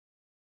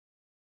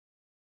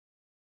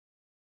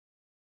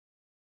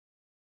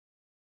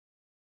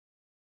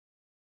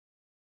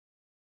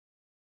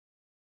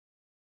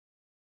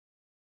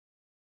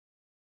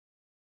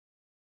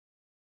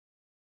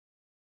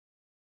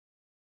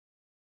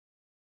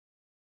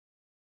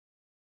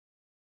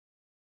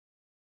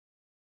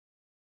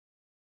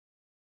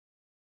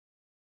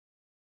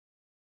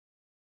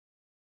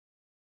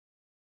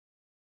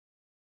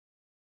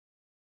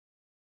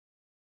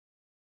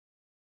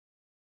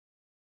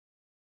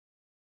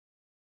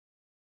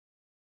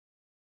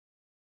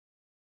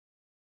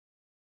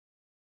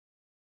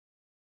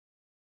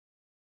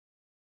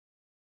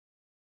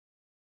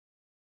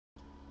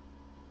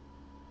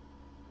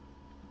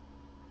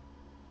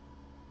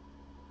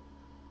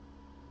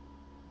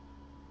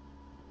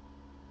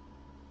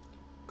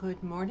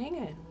Good morning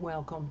and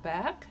welcome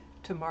back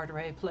to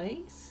Margaret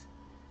Place.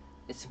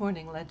 This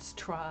morning let's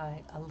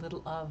try a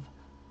little of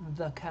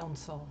The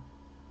Council.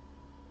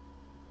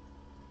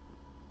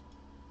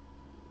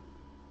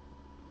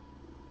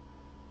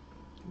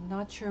 I'm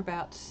not sure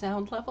about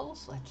sound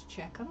levels. Let's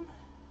check them.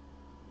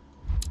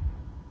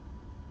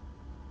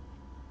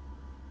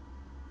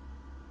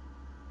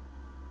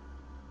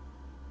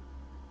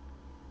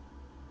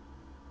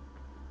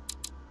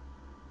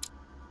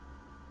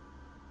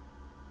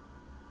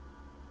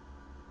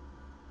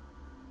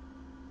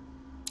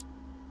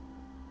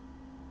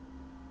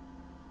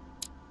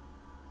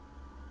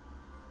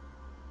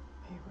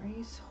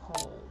 Erase,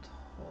 hold.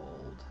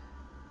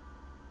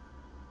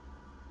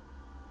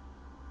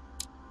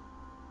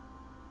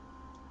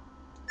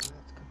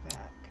 Let's go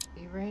back.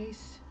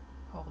 Erase,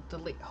 hold,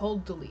 delete.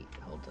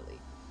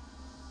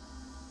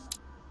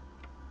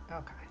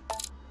 Okay.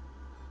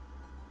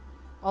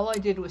 All I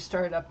did was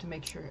start it up to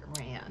make sure it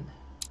ran.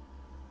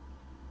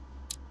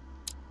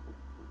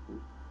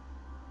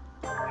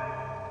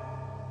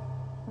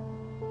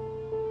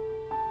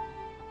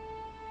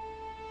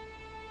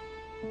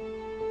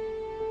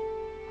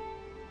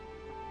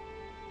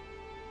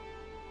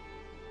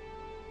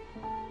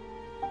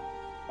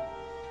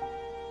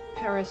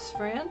 Paris,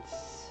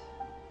 France,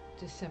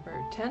 December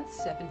 10th,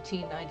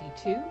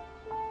 1792.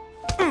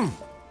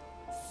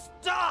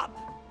 Stop!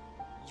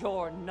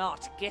 You're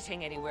not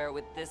getting anywhere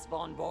with this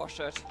Von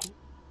Borchert.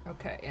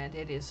 Okay, and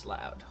it is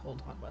loud.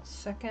 Hold on 1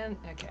 second.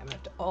 Okay, I'm gonna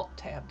have to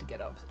Alt-Tab to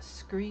get off the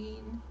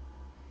screen.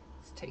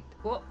 Let's take the,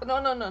 whoa,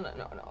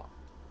 no.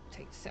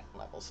 Take the sound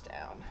levels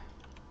down.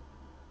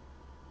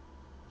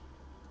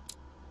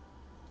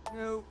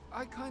 No,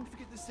 I kind of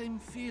get the same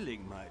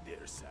feeling, my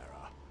dear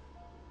Sarah.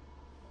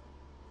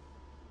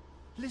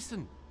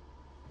 Listen.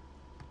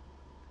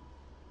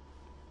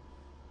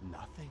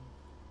 Nothing.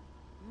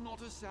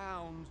 Not a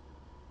sound.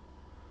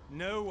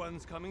 No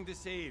one's coming to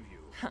save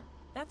you.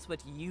 That's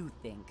what you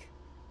think.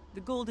 The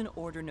Golden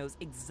Order knows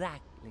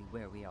exactly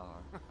where we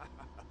are.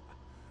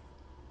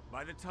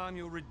 By the time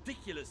your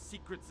ridiculous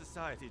secret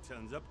society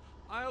turns up,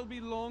 I'll be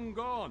long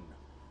gone.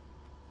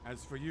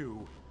 As for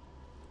you,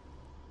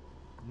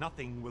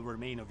 nothing will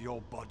remain of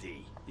your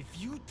body. If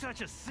you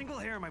touch a single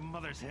hair on my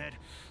mother's head,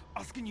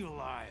 I'll skin you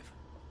alive.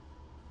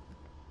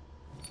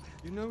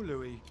 You know,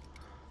 Louis,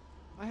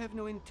 I have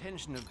no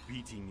intention of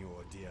beating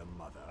your dear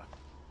mother.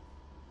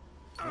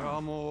 There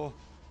are more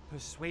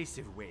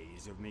persuasive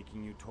ways of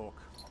making you talk.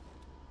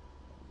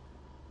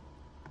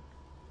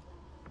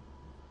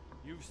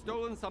 You've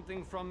stolen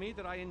something from me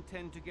that I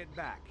intend to get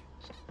back.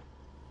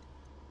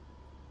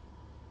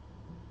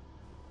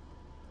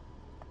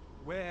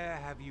 Where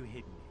have you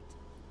hidden it?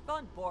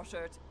 Von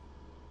Borchert,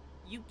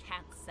 you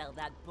can't sell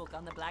that book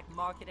on the black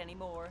market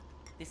anymore.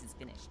 This is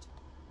finished.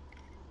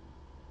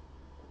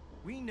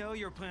 We know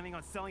you're planning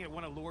on selling at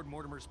one of Lord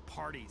Mortimer's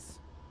parties.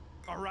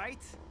 All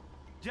right?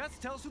 Just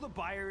tell us who the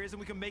buyer is and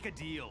we can make a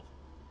deal.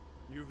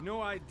 You've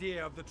no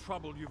idea of the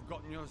trouble you've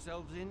gotten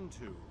yourselves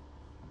into.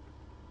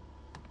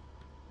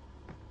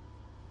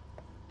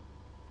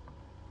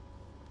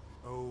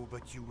 Oh,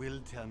 but you will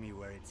tell me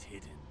where it's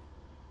hidden.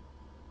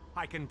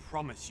 I can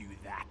promise you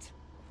that.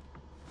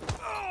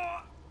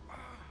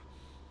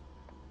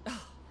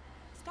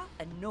 Stop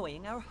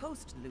annoying our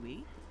host,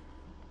 Louis.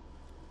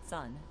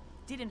 Son,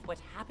 didn't what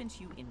happened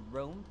to you in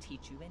Rome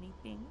teach you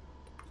anything?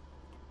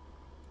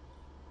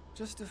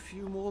 Just a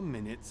few more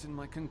minutes and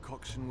my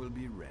concoction will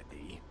be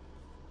ready.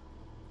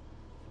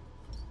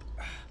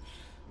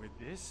 With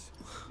this,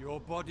 your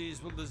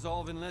bodies will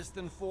dissolve in less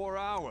than 4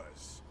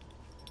 hours.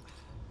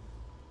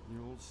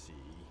 You'll see.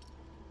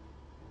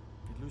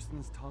 It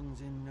loosens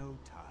tongues in no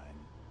time.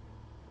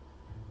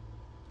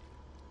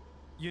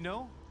 You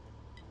know,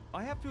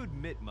 I have to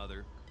admit,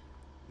 Mother,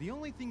 the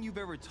only thing you've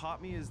ever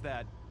taught me is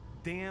that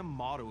damn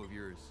motto of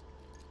yours.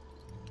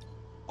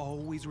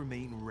 Always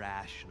remain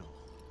rational.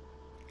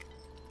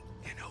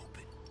 And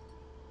open.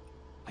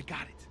 I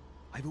got it.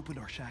 I've opened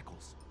our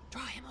shackles.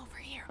 Draw him over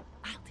here.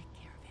 I'll take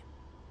care of him.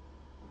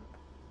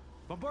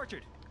 Von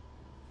Borchert!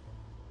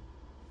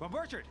 Von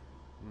Borchert!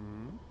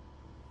 Hmm?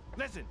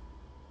 Listen.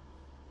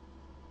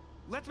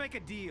 Let's make a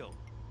deal.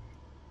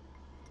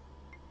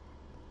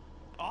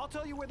 I'll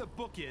tell you where the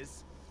book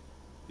is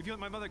if you let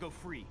my mother go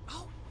free.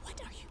 Oh,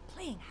 what are you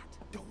playing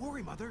at? Don't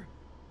worry, Mother.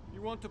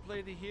 You want to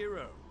play the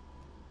hero.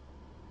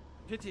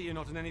 Pity you're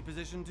not in any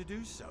position to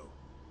do so.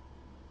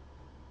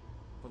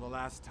 For the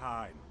last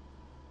time.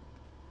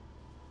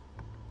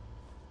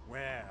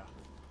 Where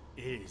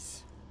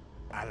is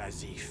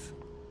Al-Azif?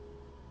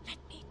 Let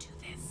me do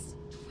this.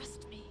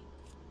 Trust me.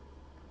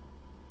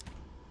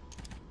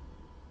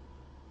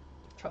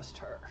 Trust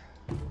her.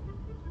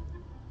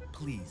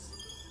 Please,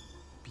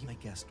 be my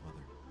guest,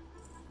 Mother.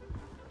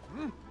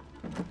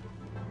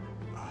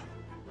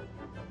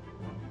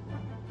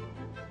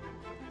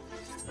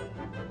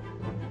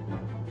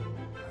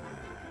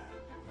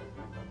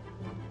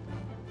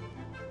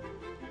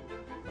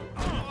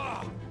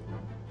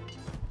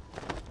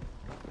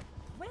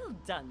 Well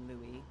done,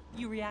 Louis.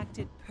 You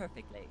reacted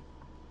perfectly.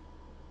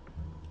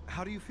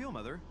 How do you feel,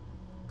 Mother?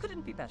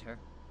 Couldn't be better.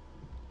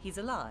 He's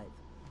alive,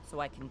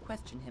 so I can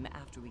question him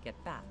after we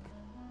get back.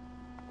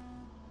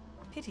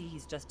 Pity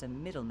he's just a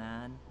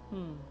middleman.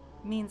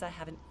 Means I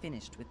haven't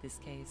finished with this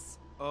case.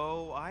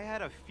 Oh, I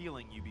had a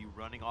feeling you'd be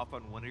running off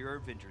on one of your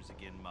adventures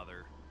again,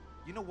 Mother.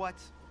 You know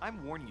what?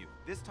 I'm warning you.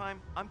 This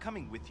time, I'm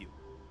coming with you.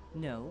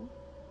 No.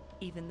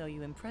 Even though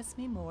you impress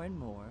me more and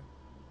more,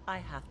 I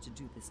have to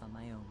do this on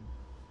my own.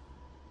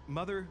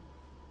 Mother,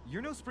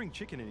 you're no spring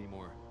chicken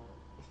anymore.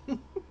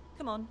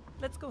 Come on,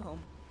 let's go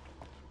home.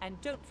 And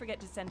don't forget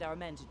to send our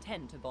men to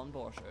tend to von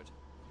Borchardt.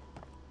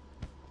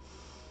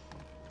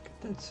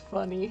 That's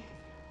funny.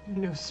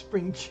 No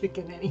spring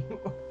chicken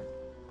anymore.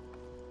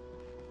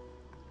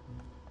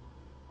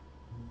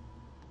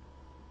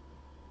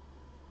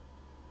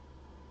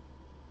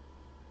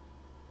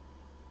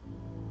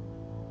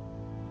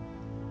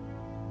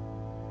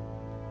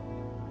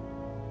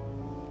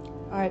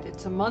 All right,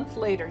 it's a month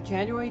later,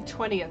 January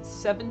 20th,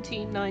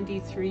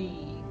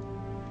 1793.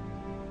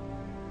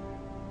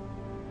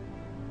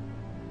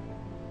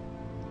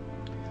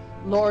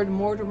 Lord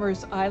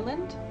Mortimer's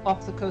Island,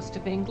 off the coast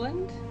of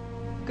England.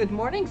 Good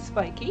morning,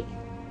 Spiky.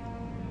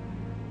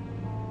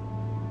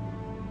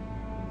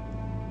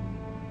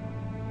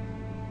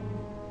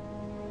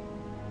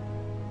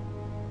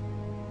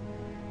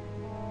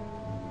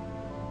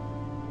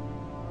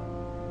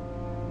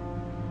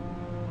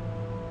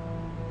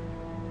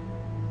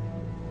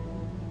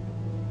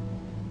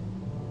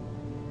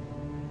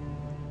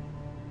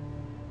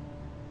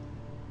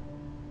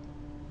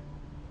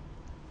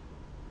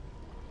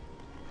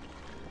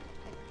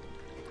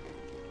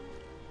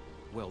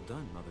 Well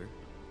done, Mother.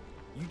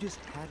 You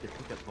just had to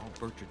pick up von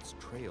Burchard's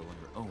trail on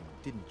your own,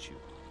 didn't you?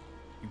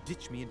 You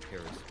ditched me in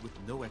Paris with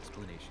no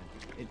explanation,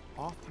 and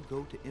off you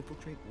go to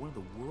infiltrate one of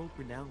the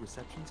world-renowned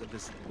receptions of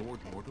this Lord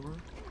Mortimer,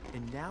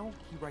 and now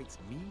he writes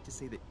me to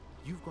say that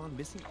you've gone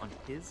missing on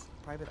his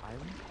private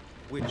island?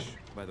 Which,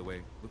 by the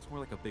way, looks more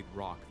like a big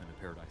rock than a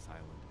paradise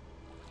island.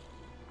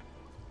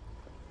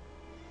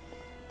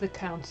 The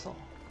Council.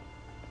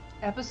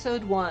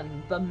 Episode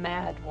 1, The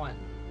Mad Ones.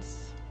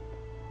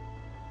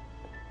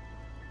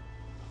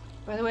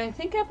 By the way, I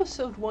think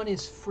episode 1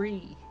 is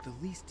free. The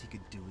least he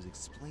could do is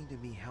explain to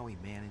me how he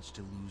managed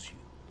to lose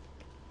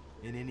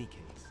you. In any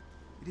case,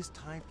 it is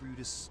time for you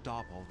to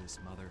stop all this,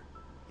 Mother.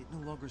 It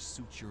no longer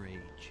suits your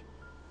age.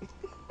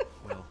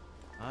 Well,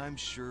 I'm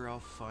sure I'll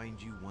find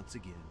you once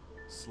again,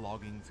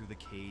 slogging through the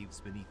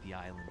caves beneath the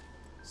island,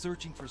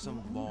 searching for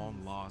some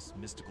long-lost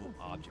mystical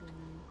object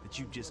that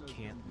you just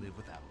can't live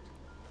without.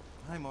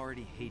 I'm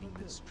already hating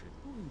this trip,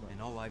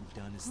 and all I've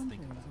done is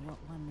think about it. What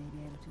one may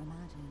be able to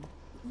imagine.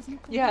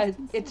 Wasn't it Yeah, Christ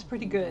it's himself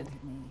pretty who good.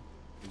 invited me?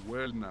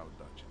 Well now,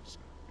 Duchess,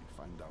 we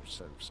find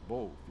ourselves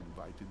both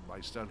invited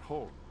by Sir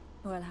Holm.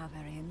 Well, how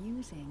very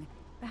amusing.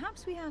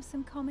 Perhaps we have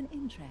some common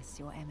interests,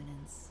 Your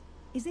Eminence.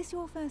 Is this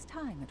your first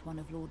time at one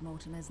of Lord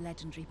Mortimer's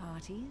legendary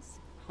parties?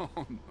 Oh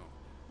no,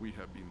 we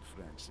have been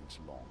friends since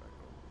long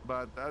ago.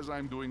 But as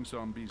I'm doing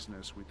some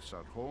business with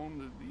Sir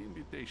Holm, the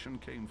invitation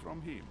came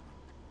from him.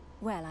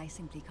 Well, I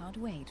simply can't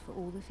wait for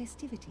all the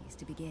festivities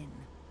to begin.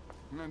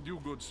 And you,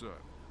 good sir,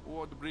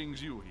 what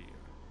brings you here?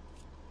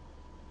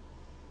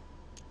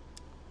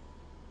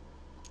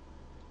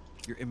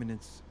 Your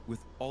Eminence, with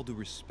all due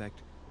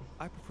respect,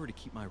 I prefer to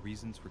keep my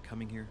reasons for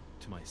coming here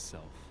to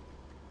myself.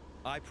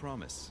 I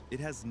promise, it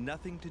has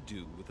nothing to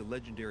do with the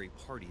legendary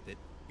party that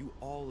you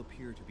all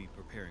appear to be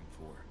preparing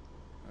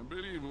for.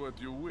 Believe what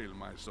you will,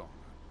 my son.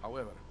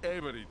 However,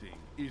 everything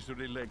is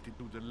related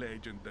to the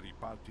legendary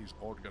parties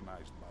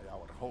organized by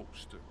our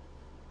host.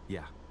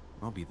 Yeah,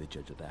 I'll be the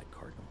judge of that,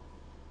 Cardinal.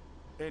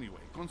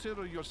 Anyway,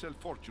 consider yourself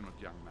fortunate,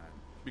 young man,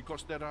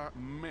 because there are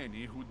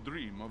many who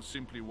dream of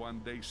simply one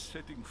day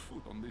setting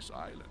foot on this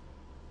island,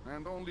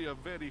 and only a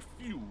very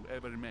few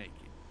ever make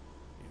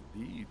it.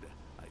 Indeed,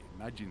 I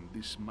imagine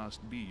this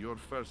must be your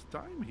first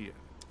time here.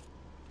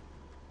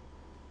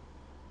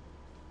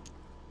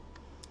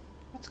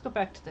 Let's go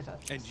back to the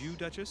Duchess. And you,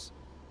 Duchess?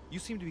 You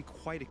seem to be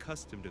quite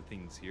accustomed to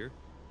things here.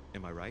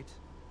 Am I right?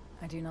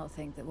 I do not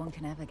think that one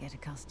can ever get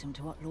accustomed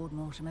to what Lord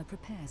Mortimer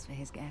prepares for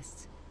his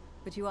guests.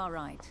 But you are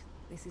right.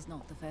 This is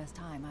not the first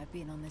time I've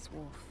been on this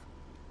wharf.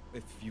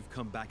 If you've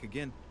come back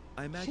again,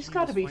 I imagine She's you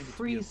gotta must be find it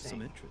to be of some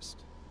freezing.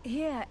 interest.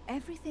 Here,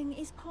 everything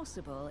is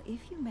possible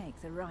if you make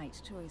the right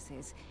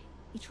choices.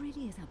 It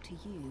really is up to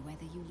you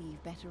whether you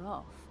leave better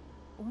off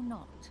or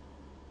not.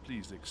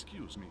 Please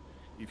excuse me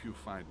if you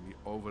find me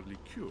overly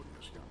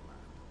curious, young man.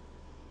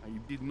 I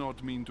did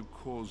not mean to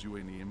cause you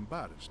any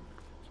embarrassment.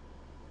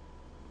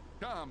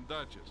 Come,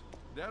 Duchess.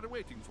 They are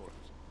waiting for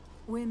us.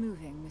 We're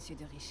moving, Monsieur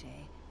de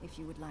Richet, if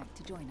you would like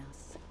to join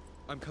us.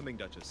 I'm coming,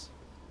 Duchess.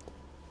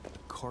 A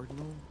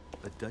cardinal?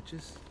 A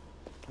duchess?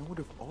 I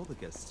wonder if all the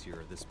guests here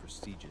are this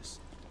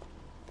prestigious.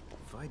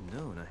 If I'd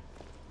known, I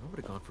would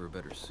have gone for a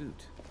better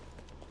suit.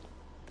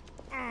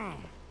 Are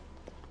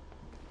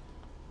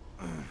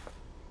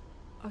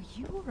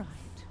you all right?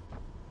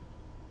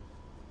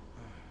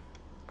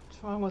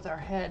 What's wrong with our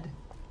head?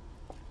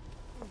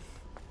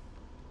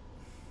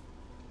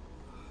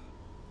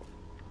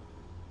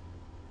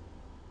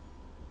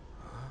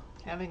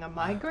 Having a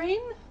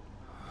migraine?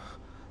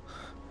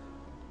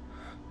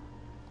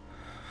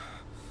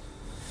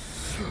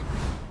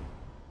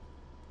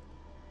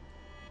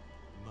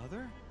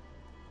 Mother?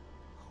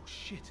 Oh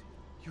shit,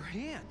 your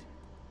hand!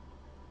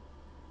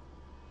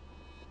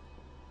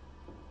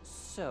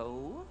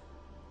 So,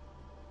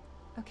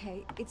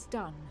 Okay, it's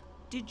done.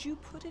 did you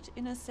put it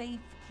in a safe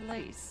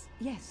place?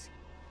 Yes.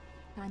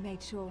 I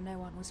made sure no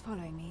one was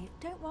following me.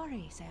 Don't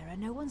worry, Sarah,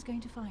 no one's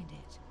going to find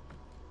it.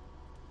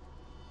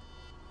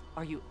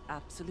 Are you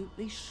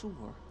absolutely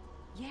sure?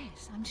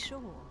 Yes, I'm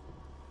sure.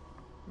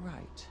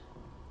 Right.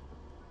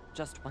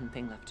 Just one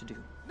thing left to do.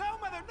 No,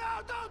 Mother,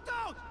 no,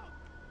 don't!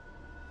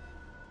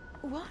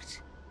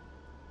 What?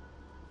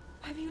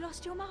 Have you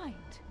lost your mind?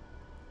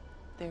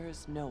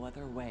 There's no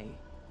other way.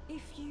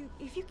 If you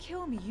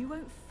kill me, you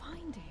won't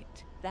find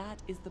it.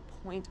 That is the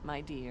point, my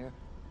dear.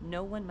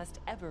 No one must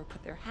ever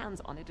put their hands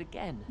on it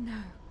again.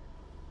 No,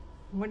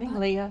 Morning, But-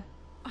 Leah.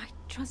 I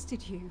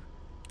trusted you.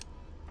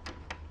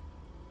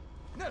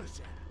 No,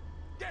 Sarah.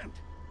 Don't.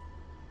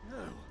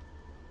 No.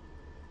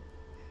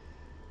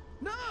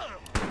 No!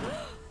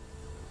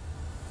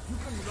 You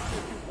can run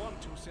if you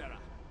want to, Sarah,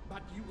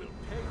 but you will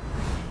pay.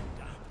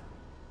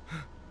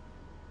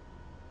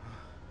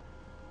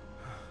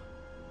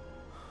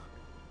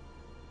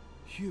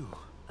 Hugh.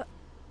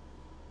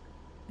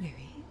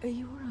 Louis, are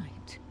you all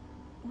right?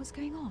 What's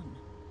going on?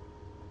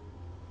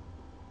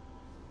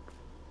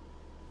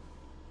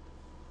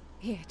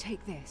 Here,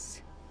 take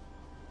this.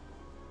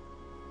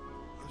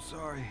 I'm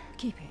sorry.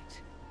 Keep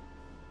it.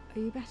 Are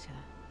you better?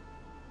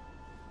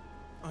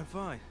 I'm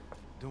fine.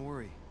 Don't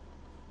worry.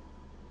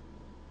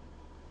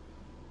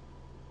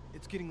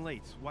 It's getting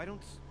late. Why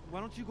don't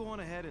you go on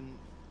ahead and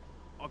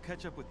I'll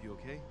catch up with you,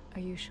 okay? Are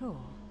you sure?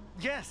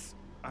 Yes!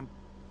 I'm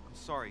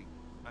sorry.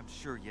 I'm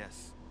sure,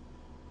 yes.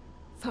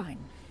 Fine.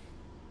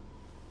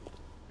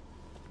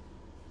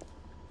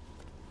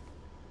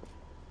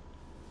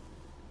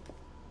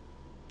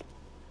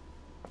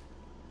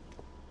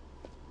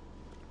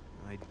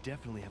 I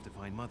definitely have to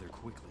find Mother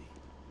quickly.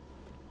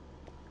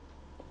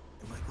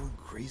 Am I going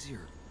crazy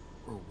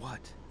or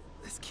what?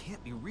 This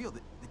can't be real.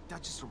 The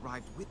Duchess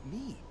arrived with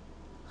me.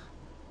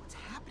 What's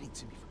happening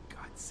to me, for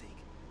God's sake?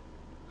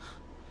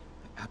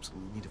 I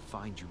absolutely need to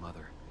find you,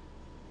 Mother.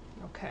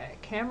 Okay,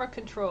 camera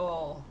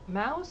control.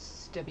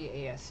 Mouse,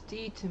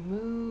 WASD to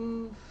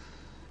move.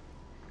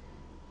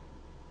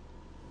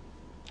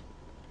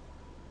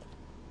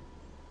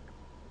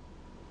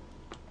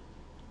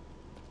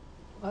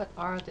 What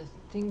are the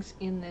things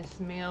in this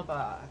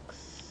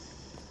mailbox?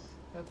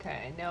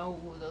 Okay, no,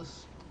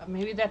 those,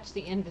 maybe that's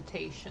the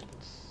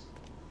invitations.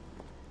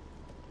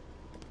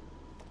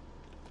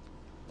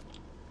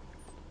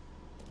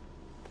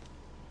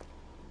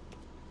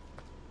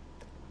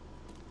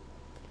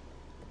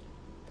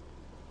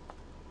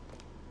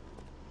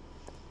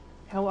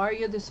 How are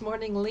you this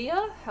morning,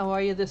 Leah? How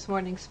are you this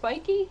morning,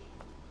 Spiky?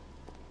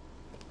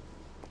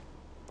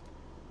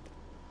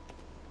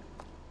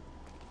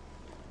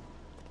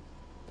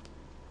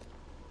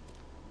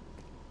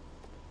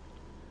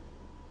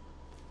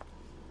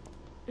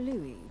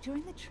 Louis,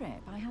 during the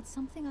trip, I had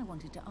something I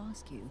wanted to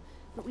ask you,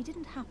 but we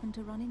didn't happen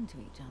to run into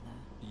each other.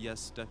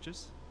 Yes,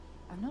 Duchess?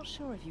 I'm not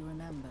sure if you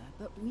remember,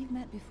 but we've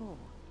met before.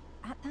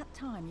 At that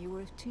time, you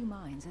were of two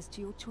minds as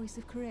to your choice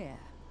of career.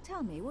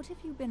 Tell me, what have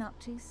you been up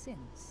to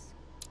since?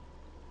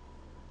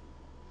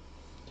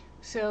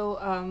 So,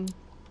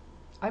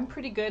 I'm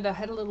pretty good. I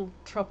had a little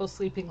trouble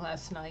sleeping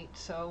last night,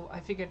 so I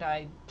figured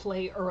I'd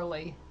play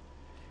early,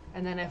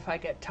 and then if I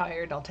get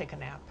tired, I'll take a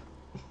nap.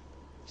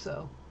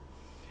 So,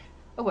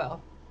 oh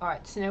well. All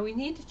right, so now we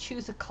need to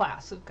choose a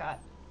class. We've got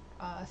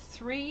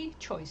 3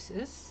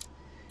 choices.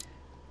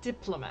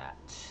 Diplomat.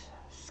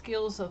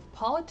 Skills of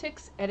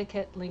politics,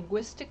 etiquette,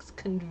 linguistics,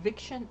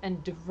 conviction,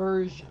 and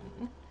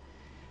diversion.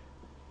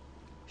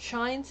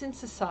 Shines in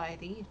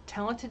society,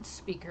 talented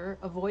speaker,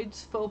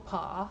 avoids faux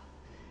pas,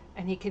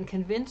 and he can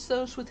convince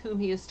those with whom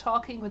he is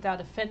talking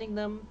without offending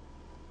them.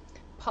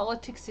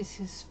 Politics is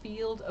his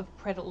field of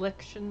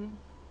predilection.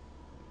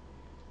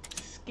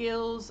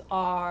 Skills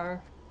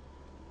are,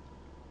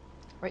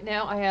 right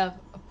now I have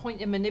a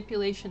point in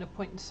manipulation, a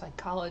point in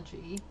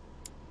psychology.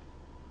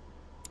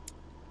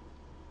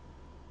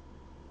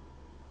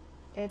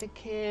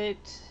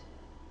 Etiquette,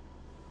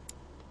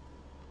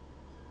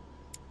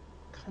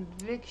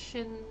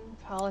 conviction,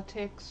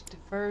 politics,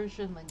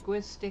 diversion,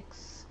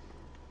 linguistics,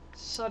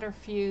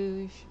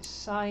 subterfuge,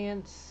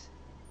 science,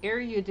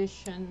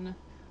 erudition,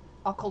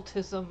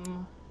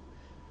 occultism,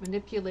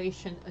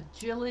 manipulation,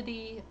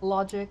 agility,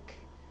 logic,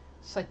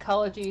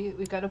 psychology.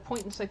 We've got a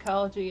point in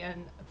psychology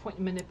and a point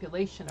in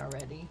manipulation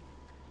already.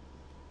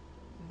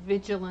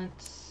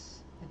 Vigilance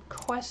and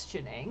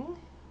questioning.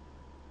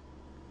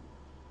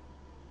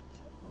 So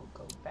we'll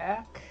go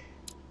back.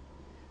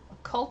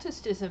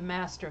 Occultist is a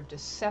master of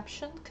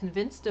deception,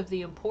 convinced of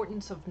the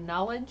importance of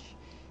knowledge.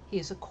 He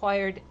has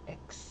acquired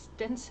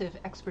extensive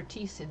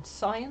expertise in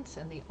science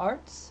and the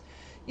arts.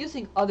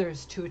 Using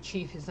others to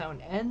achieve his own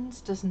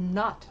ends does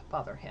not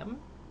bother him.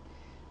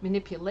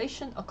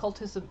 Manipulation,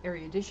 occultism,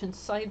 erudition,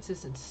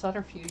 sciences, and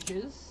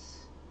subterfuges.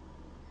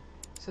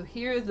 So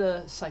here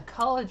the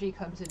psychology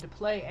comes into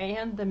play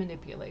and the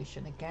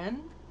manipulation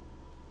again.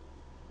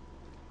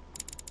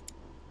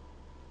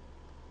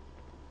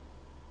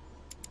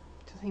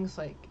 So things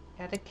like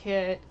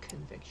etiquette,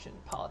 conviction,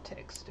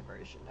 politics,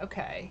 diversion.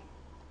 Okay.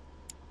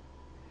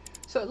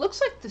 So it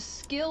looks like the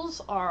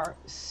skills are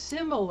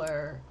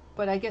similar,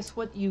 but I guess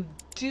what you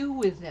do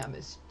with them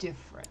is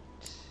different.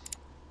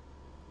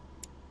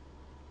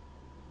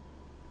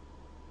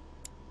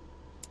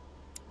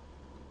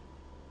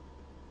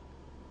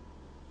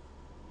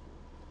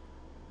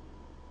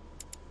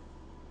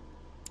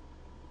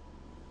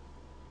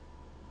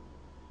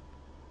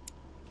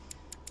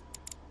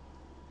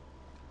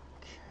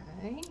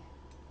 Okay.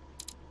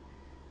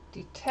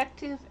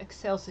 Detective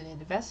excels in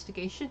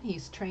investigation.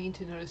 He's trained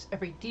to notice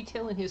every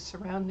detail in his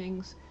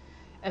surroundings,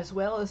 as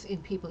well as in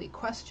people he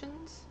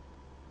questions.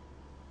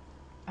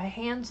 A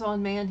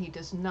hands-on man, he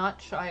does not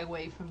shy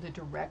away from the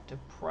direct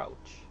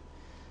approach.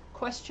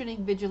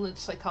 Questioning, vigilance,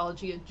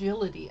 psychology,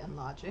 agility, and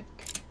logic.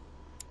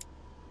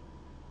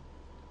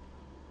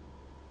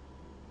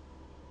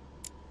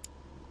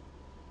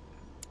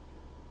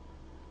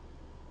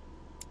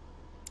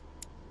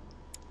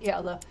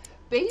 Yeah, the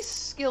base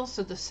skills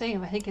are the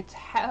same. I think it's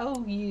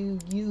how you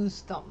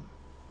use them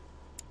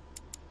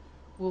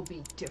will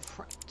be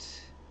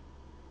different.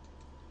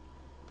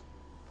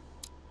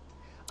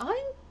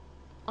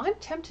 I'm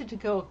tempted to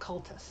go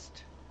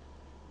occultist.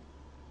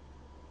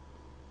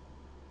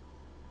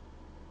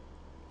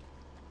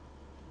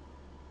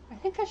 I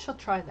think I shall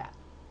try that.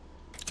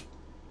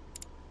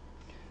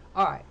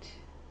 All right.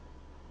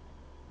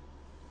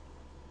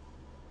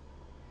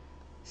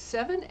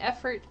 7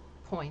 effort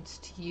points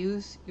to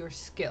use your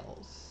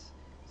skills.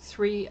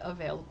 3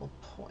 available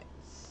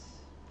points.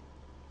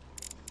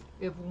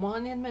 We have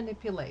 1 in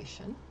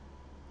manipulation.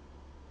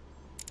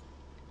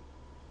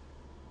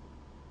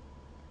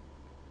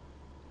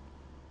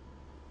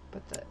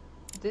 But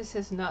this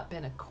has not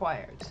been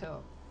acquired,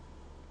 so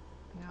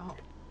no,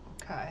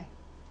 okay.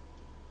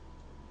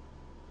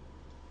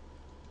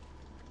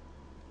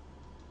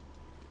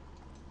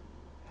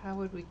 How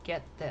would we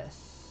get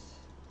this?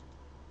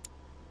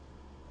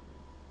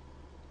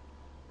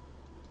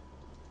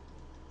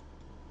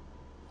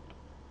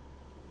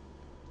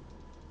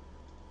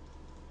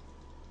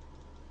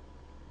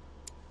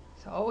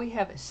 So all we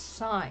have is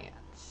science.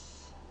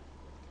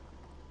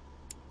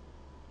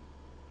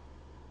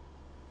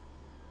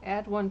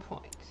 Add 1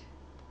 point.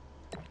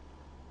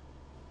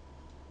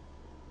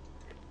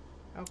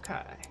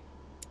 Okay.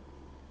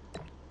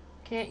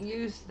 Can't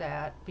use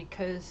that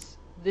because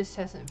this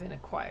hasn't been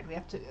acquired. We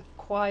have to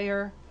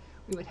acquire,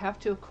 we would have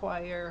to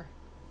acquire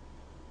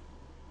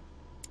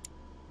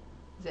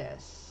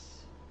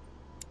this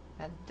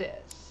and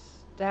this.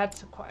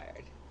 That's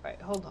acquired. Right,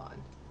 hold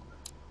on.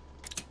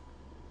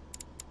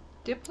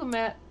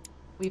 Diplomat,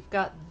 we've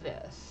got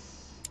this.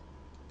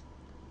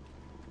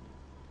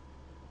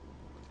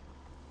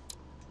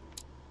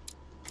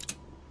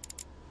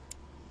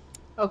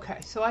 Okay,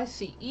 so I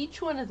see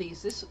each one of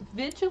these. This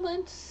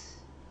vigilance,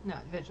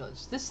 not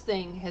vigilance, this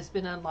thing has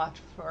been unlocked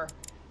for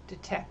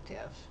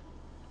detective.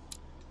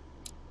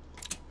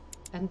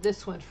 And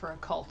this one for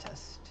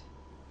occultist.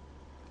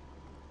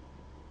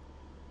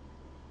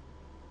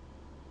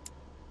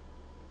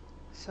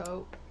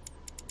 So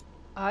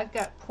I've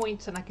got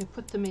points and I can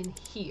put them in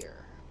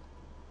here.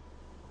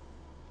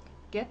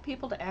 Get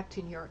people to act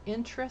in your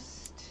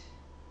interest.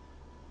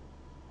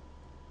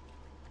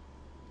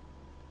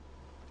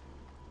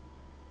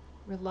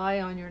 Rely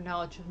on your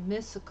knowledge of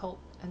myths, occult,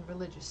 and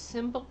religious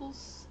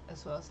symbols,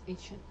 as well as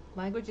ancient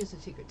languages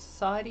and secret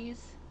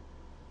societies.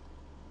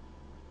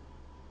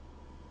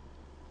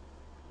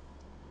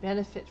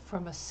 Benefit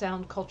from a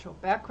sound cultural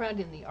background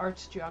in the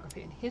arts,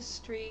 geography, and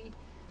history.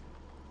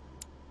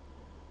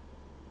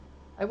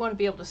 I want to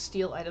be able to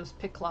steal items,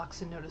 pick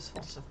locks, and notice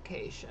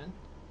falsification.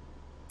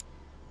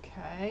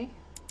 Okay.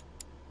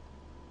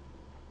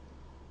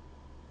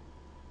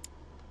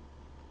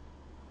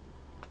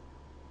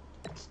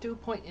 Let's do a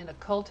point in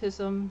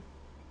occultism.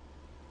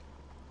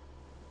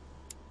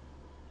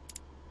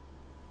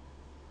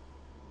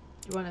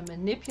 You want to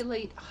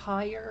manipulate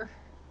higher.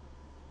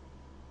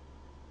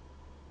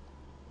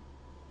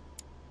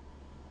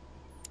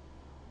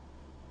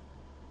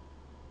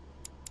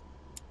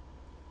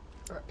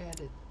 Or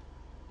added.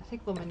 I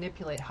think we'll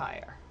manipulate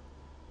higher.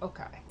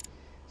 Okay.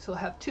 So we'll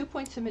have 2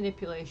 points in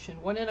manipulation,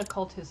 1 in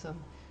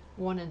occultism,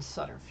 1 in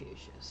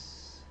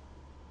subterfuges.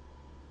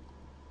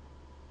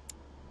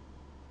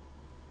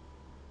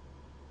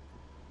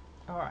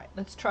 All right,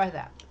 let's try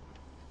that.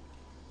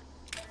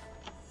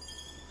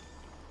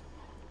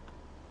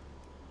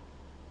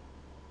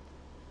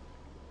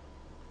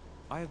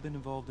 I have been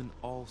involved in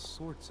all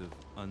sorts of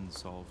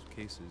unsolved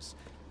cases.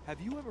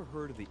 Have you ever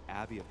heard of the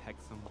Abbey of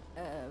Hexham?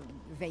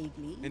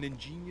 Vaguely. An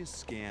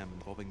ingenious scam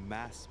involving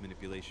mass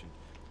manipulation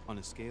on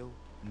a scale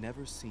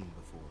never seen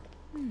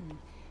before.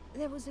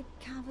 There was a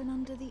cavern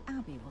under the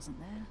abbey, wasn't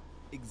there?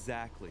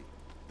 Exactly.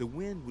 The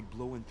wind would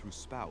blow in through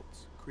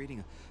spouts,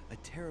 creating a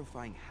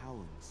terrifying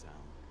howling sound.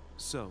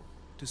 So,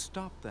 to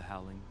stop the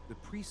howling, the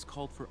priest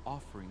called for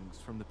offerings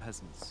from the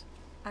peasants.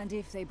 And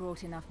if they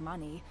brought enough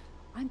money,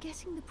 I'm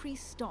guessing the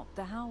priest stopped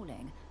the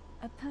howling.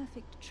 A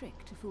perfect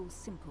trick to fool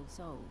simple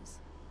souls.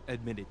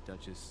 Admit it,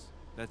 Duchess.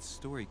 That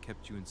story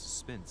kept you in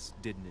suspense,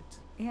 didn't it?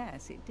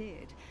 Yes, it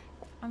did.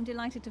 I'm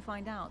delighted to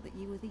find out that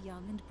you were the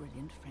young and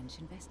brilliant French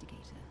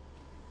investigator.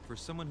 For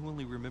someone who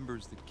only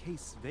remembers the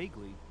case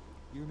vaguely,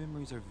 your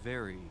memories are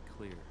very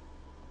clear.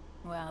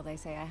 Well, they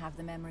say I have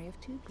the memory of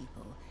two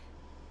people.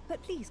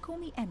 But please, call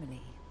me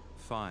Emily.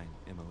 Fine,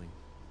 Emily.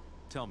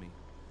 Tell me,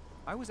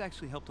 I was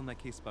actually helped on that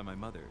case by my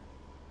mother.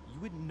 You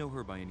wouldn't know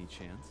her by any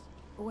chance?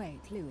 Wait,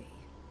 Louis.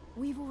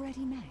 We've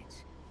already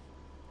met.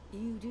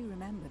 You do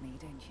remember me,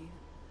 don't you?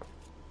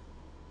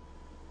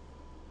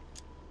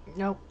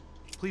 Nope.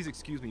 Please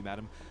excuse me,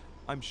 madam.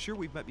 I'm sure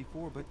we've met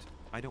before, but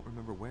I don't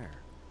remember where.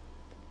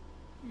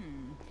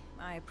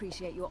 I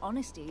appreciate your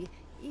honesty,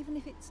 even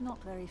if it's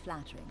not very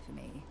flattering for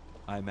me.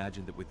 I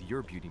imagine that with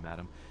your beauty,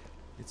 madam,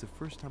 it's the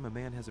first time a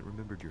man hasn't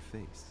remembered your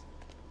face.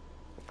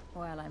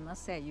 Well, I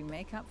must say you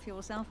make up for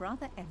yourself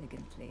rather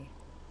elegantly.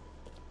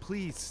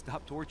 Please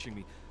stop torturing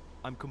me.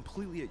 I'm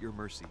completely at your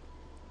mercy.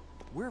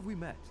 Where have we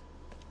met?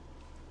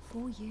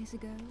 4 years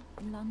ago,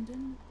 in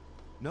London?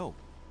 No.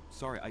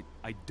 Sorry,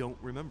 I don't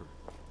remember.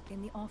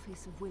 In the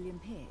office of William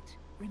Pitt.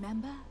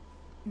 Remember?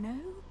 No?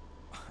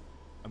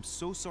 I'm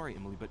so sorry,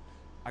 Emily, but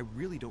I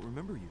really don't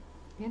remember you.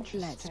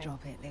 Interesting. Let's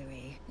drop it,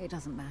 Louis. It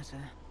doesn't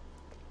matter.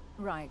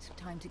 Right,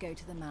 time to go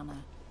to the manor.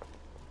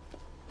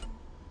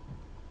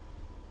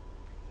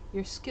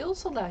 Your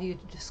skills allow you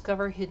to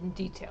discover hidden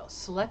details.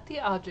 Select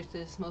the object that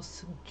is most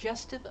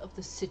suggestive of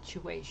the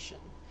situation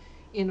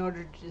in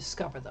order to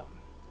discover them.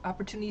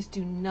 Opportunities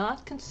do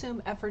not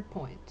consume effort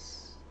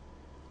points.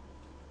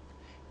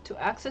 To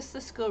access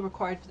the skill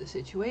required for the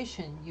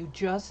situation, you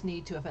just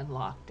need to have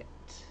unlocked it.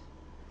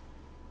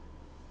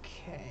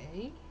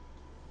 Okay.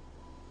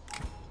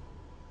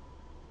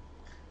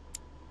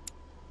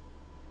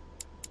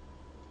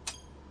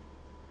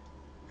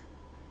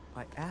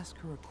 I ask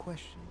her a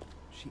question,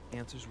 she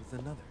answers with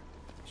another.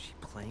 Is she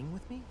playing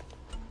with me?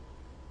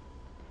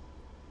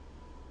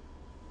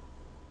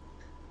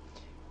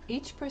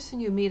 Each person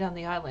you meet on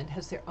the island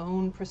has their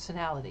own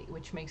personality,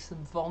 which makes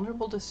them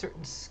vulnerable to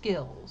certain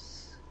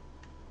skills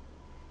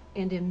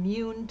and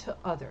immune to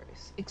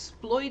others.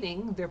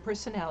 Exploiting their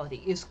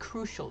personality is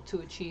crucial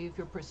to achieve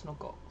your personal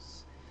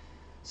goals.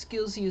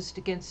 Skills used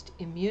against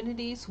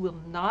immunities will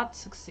not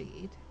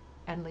succeed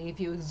and leave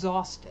you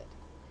exhausted.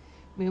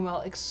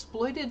 Meanwhile,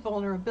 exploited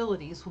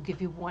vulnerabilities will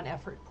give you 1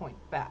 effort point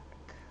back.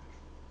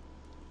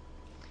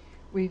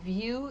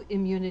 Review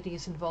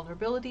immunities and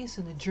vulnerabilities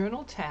in the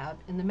Journal tab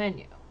in the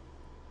menu.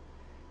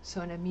 So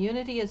an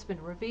immunity has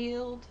been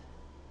revealed,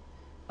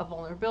 a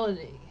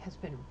vulnerability has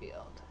been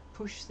revealed.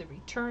 Push the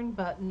return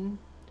button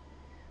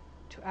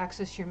to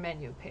access your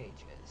menu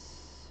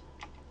pages.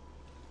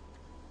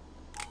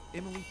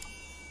 Emily?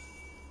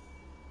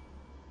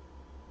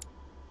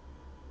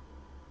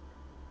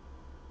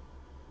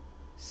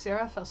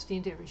 Sarah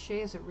Faustine de Richer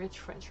is a rich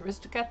French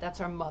aristocrat.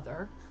 That's our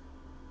mother.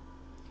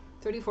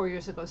 34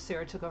 years ago,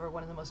 Sarah took over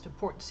one of the most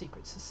important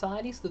secret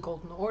societies, the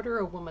Golden Order,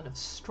 a woman of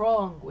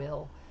strong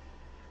will.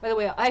 By the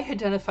way, I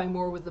identify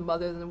more with the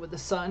mother than with the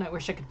son. I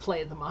wish I could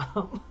play the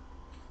mom.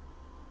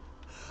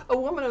 A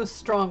woman of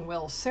strong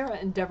will, Sarah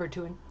endeavored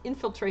to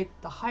infiltrate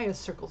the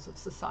highest circles of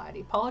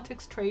society,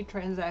 politics, trade,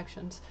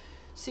 transactions,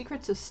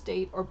 secrets of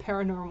state, or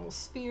paranormal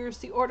spheres.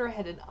 The Order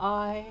had an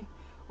eye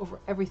over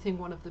everything.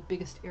 One of the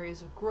biggest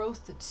areas of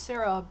growth that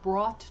Sarah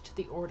brought to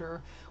the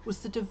Order was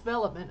the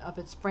development of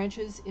its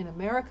branches in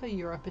America,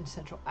 Europe, and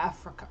Central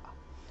Africa,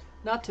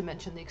 not to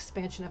mention the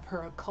expansion of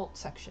her occult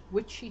section,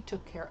 which she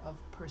took care of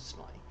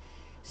personally.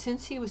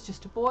 Since he was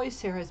just a boy,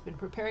 Sarah has been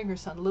preparing her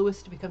son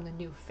Louis to become the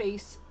new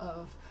face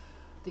of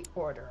the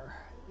Order.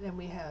 Then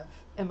we have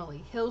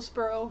Emily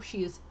Hillsborough.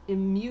 She is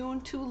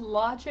immune to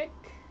logic,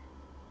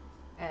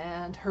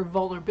 and her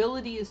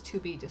vulnerability is to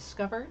be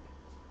discovered.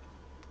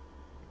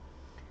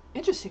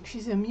 Interesting,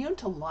 she's immune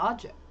to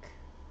logic.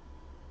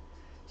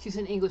 She's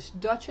an English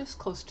duchess,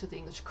 close to the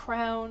English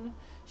crown.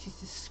 She's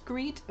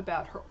discreet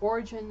about her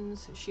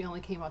origins. She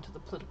only came onto the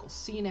political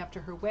scene after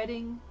her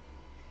wedding,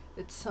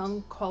 that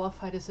some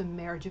qualified as a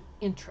marriage of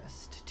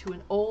interest to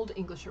an old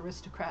English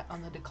aristocrat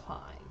on the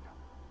decline.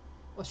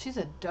 Well, she's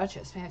a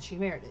duchess, man. She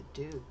married a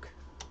duke.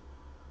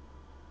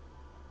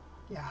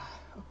 Yeah,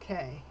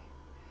 okay.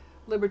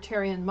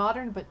 Libertarian,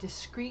 modern, but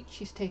discreet,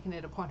 she's taken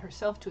it upon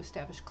herself to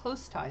establish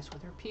close ties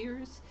with her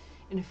peers.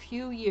 In a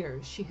few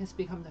years, she has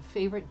become the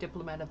favorite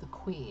diplomat of the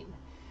Queen,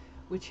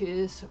 which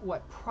is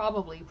what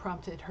probably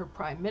prompted her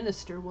Prime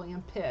Minister,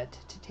 William Pitt,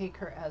 to take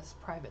her as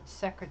private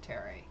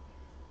secretary.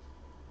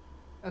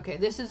 Okay,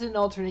 this is an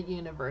alternate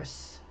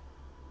universe.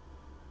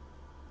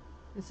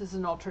 This is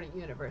an alternate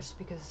universe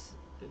because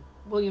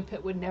William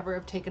Pitt would never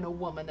have taken a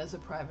woman as a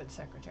private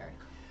secretary,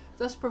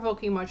 thus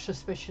provoking much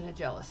suspicion and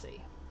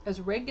jealousy. As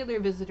a regular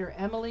visitor,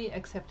 Emily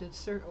accepted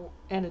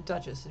and a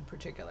duchess in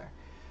particular,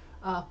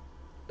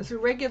 As a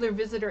regular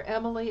visitor,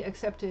 Emily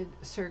accepted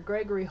Sir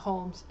Gregory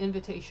Holmes'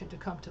 invitation to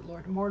come to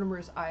Lord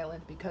Mortimer's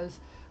island because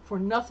for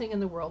nothing in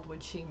the world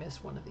would she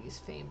miss one of these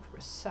famed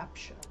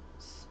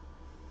receptions.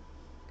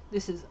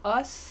 This is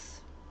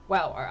us.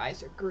 Wow, our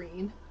eyes are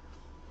green.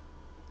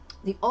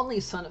 The only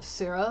son of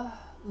Sarah,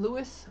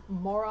 Louis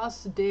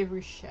Maurice de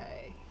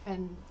Richet,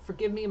 and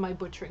forgive me my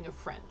butchering of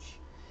French,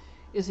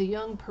 is a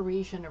young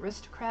Parisian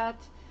aristocrat.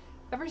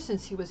 Ever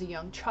since he was a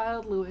young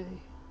child, Louis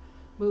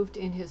moved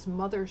in his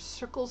mother's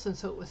circles, and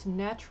so it was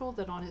natural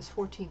that on his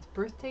 14th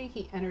birthday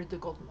he entered the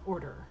Golden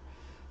Order,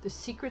 the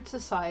secret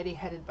society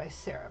headed by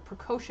Sarah.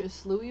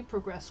 Precocious, Louis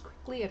progressed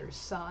quickly at her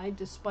side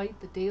despite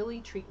the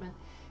daily treatment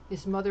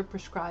his mother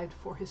prescribed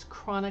for his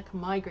chronic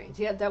migraines.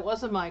 Yeah, that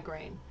was a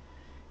migraine.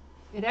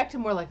 It acted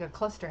more like a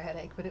cluster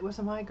headache, but it was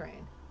a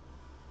migraine.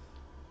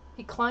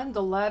 He climbed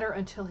the ladder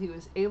until he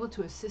was able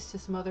to assist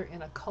his mother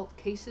in occult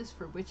cases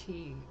for which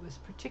he was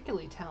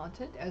particularly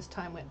talented. As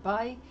time went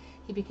by,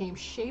 he became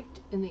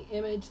shaped in the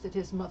image that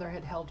his mother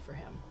had held for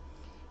him.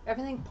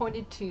 Everything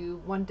pointed to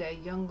one day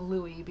young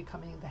Louis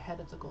becoming the head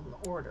of the Golden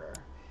Order.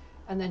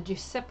 And then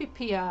Giuseppe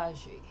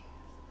Piaggi.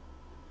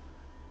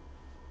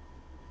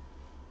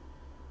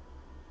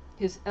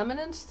 His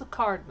Eminence the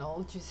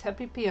Cardinal,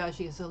 Giuseppe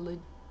Piaggi, is a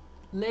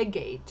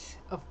legate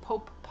of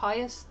Pope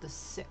Pius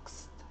VI.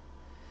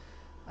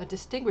 A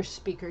distinguished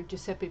speaker,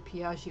 Giuseppe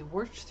Piaggi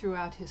worked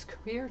throughout his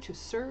career to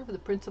serve the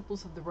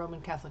principles of the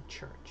Roman Catholic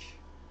Church.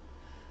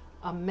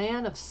 A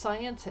man of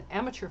science and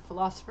amateur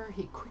philosopher,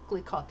 he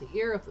quickly caught the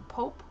ear of the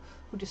Pope,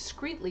 who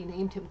discreetly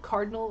named him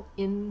Cardinal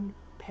in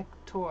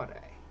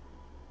pectore.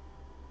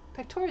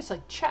 Pectore is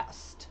like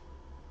chest.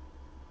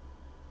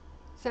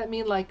 Does that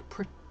mean like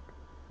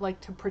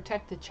to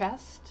protect the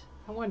chest?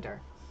 I wonder.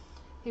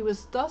 He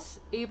was thus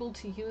able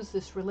to use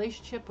this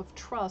relationship of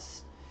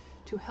trust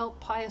to help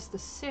Pius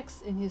VI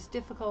in his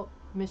difficult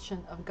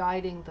mission of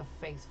guiding the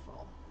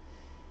faithful.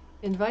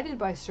 Invited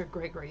by Sir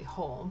Gregory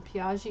Holmes,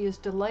 Piaggi is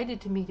delighted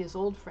to meet his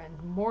old friend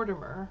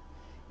Mortimer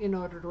in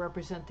order to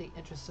represent the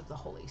interests of the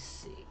Holy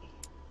See.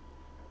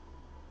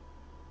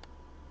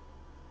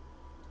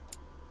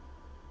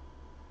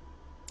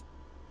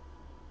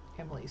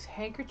 Emily's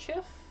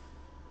handkerchief.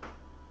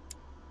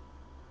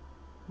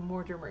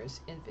 Mortimer's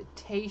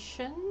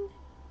invitation.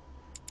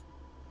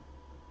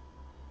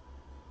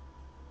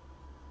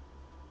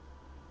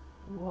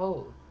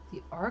 Whoa,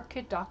 the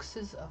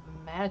Archidoxes of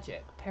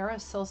Magic,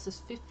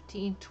 Paracelsus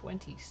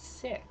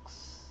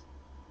 1526.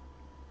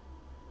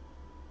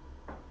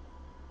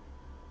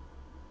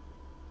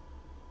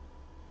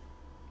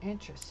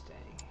 Interesting.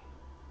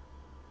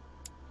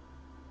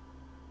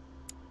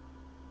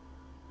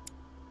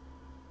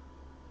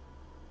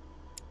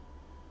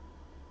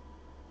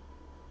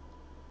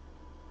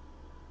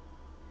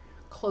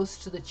 Close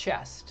to the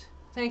chest.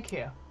 Thank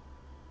you.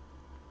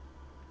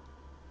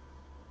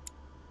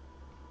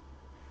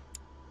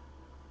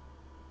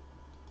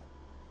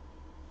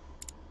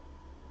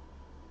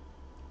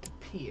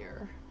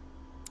 Here.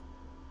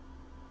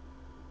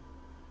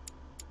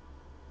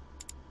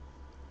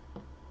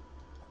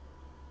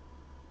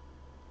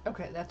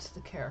 Okay, that's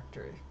the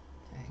character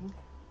thing.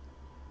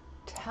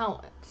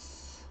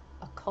 Talents.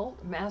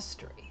 Occult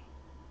mastery.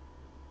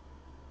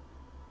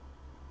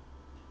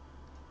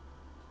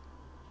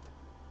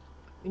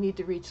 We need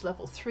to reach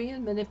level 3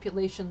 in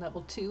manipulation,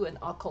 level 2 in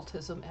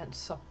occultism and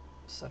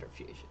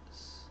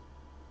subterfuges.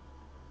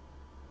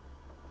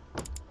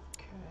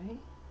 Okay.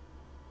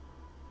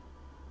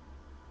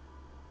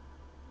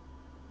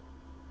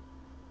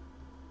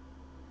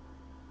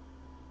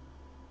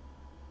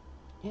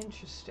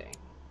 Interesting.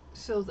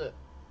 So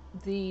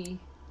the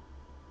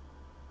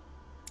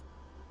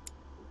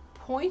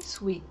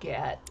points we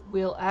get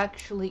will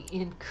actually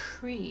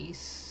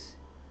increase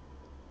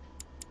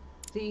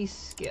these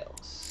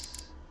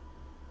skills.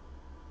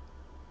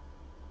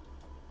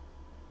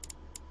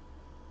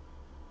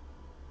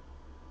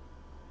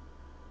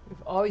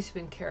 We've always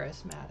been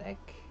charismatic.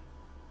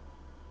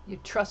 You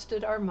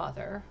trusted our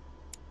mother.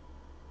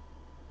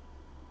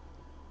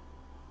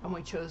 And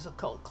we chose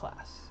occult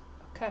class.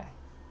 Okay.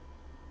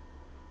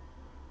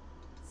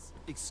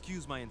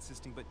 Excuse my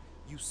insisting, but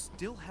you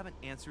still haven't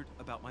answered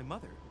about my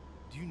mother.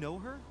 Do you know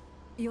her?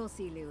 You'll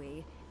see,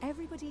 Louis.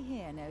 Everybody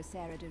here knows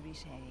Sarah de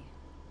Richet.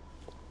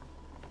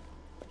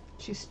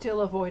 She's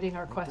still avoiding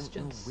our I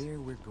questions. don't know where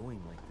we're going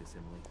like this,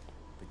 Emily,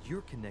 but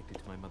you're connected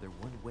to my mother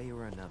one way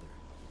or another.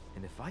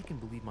 And if I can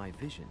believe my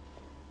vision,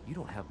 you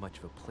don't have much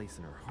of a place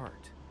in her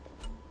heart.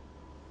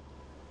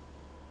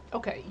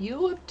 Okay,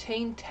 you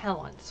obtain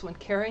talents when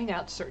carrying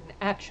out certain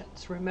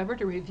actions. Remember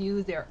to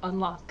review their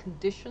unlocked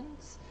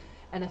conditions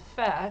and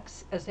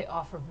effects, as they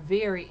offer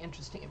very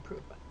interesting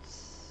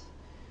improvements.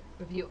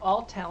 Review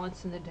all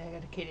talents in the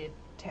dedicated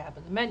tab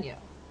in the menu.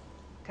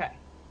 Okay.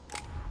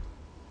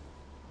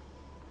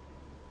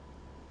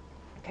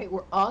 Okay,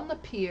 we're on the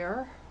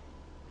pier.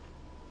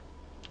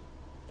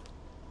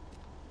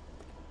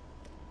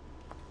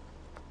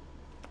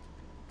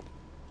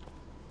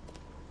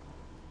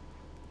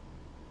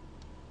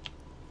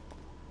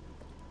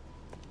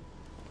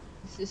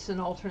 Is this an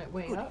alternate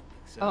way Good up?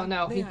 evening, sir. Oh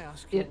no, May I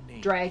ask your it name,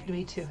 dragged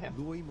me please? to him.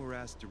 Louis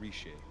Moras de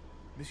Richet.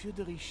 Monsieur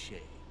de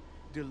Richet,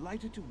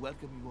 delighted to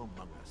welcome you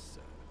among us,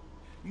 sir.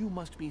 You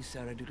must be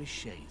Sarah de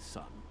Richet's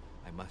son.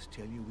 I must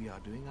tell you we are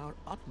doing our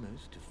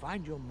utmost to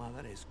find your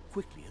mother as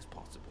quickly as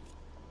possible.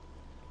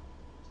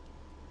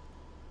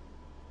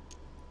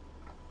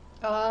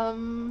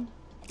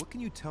 What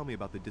can you tell me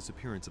about the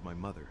disappearance of my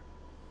mother?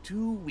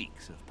 2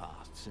 weeks have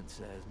passed since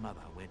Sir's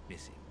mother went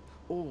missing.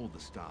 All the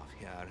staff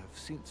here have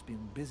since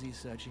been busy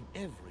searching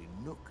every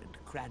nook and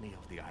cranny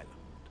of the island.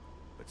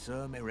 But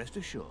Sir may rest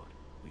assured,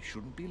 we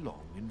shouldn't be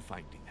long in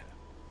finding her.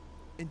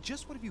 And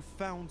just what have you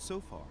found so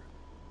far?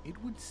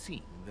 It would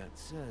seem that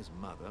Sir's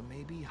mother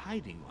may be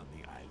hiding on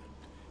the island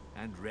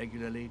and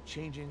regularly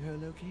changing her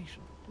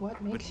location.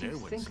 What makes But no you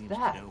one think seems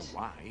that? to know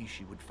why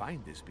she would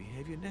find this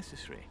behavior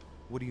necessary.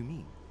 What do you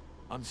mean?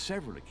 On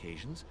several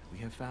occasions, we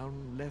have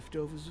found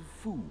leftovers of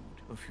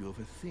food, a few of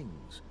her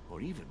things, or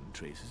even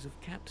traces of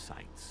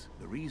campsites.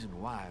 The reason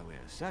why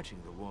we're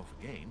searching the wharf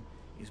again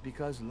is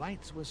because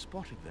lights were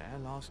spotted there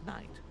last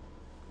night.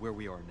 Where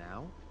we are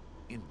now?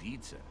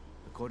 Indeed, sir.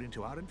 According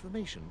to our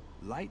information,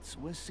 lights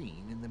were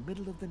seen in the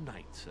middle of the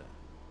night, sir.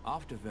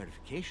 After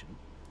verification,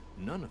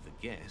 none of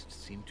the guests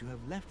seem to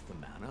have left the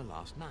manor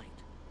last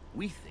night.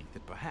 We think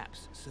that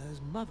perhaps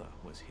Sir's mother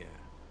was here.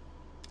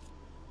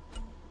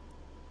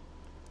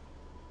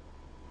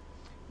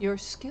 Your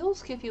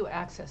skills give you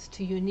access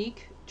to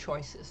unique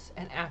choices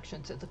and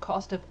actions at the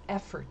cost of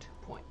effort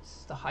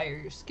points. The higher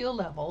your skill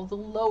level, the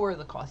lower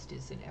the cost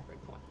is in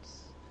effort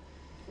points.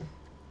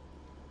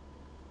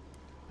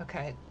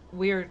 Okay,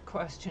 weird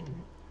question.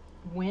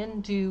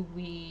 When do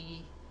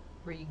we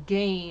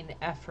regain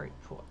effort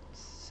points?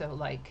 So,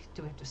 like,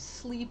 do we have to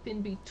sleep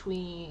in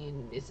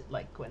between? Is it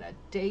like when a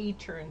day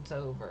turns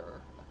over?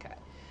 Okay.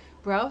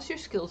 Browse your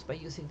skills by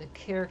using the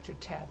character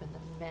tab in the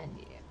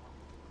menu.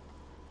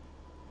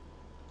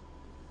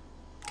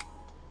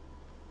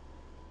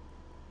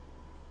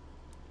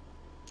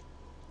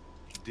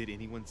 Did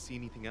anyone see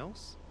anything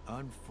else?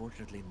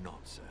 Unfortunately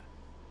not, sir.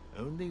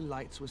 Only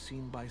lights were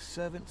seen by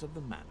servants of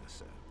the manor,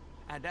 sir.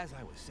 And as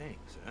I was saying,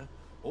 sir,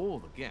 all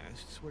the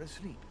guests were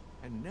asleep,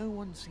 and no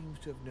one seems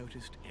to have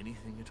noticed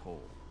anything at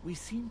all. We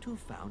seem to have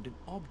found an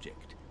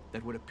object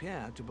that would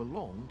appear to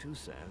belong to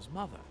Sir's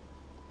mother.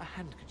 A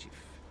handkerchief.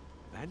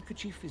 The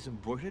handkerchief is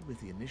embroidered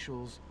with the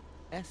initials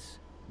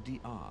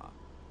SDR.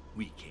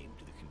 We came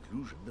to the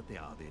conclusion that they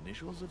are the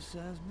initials of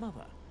Sir's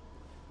mother,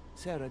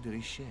 Sarah de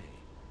Richet.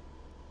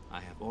 I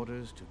have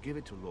orders to give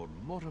it to Lord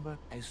Mortimer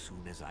as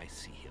soon as I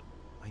see him.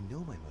 I know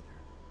my mother.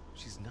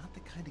 She's not the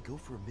kind to go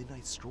for a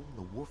midnight stroll on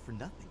the wharf for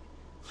nothing.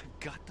 I've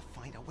got to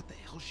find out what the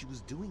hell she was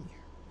doing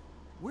here.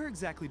 Where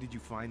exactly did you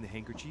find the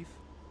handkerchief?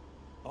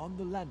 On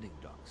the landing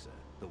dock, sir.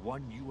 The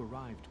one you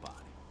arrived by.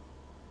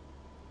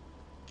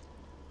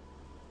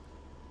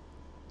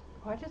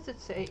 Why does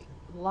it say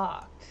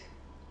locked?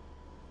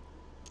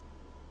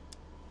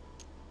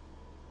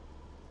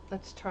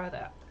 Let's try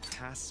that.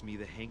 Pass me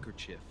the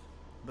handkerchief.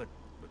 But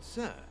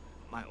sir,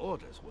 my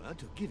orders were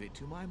to give it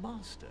to my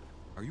master.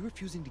 Are you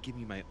refusing to give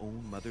me my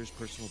own mother's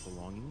personal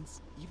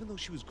belongings? Even though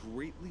she was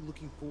greatly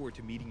looking forward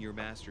to meeting your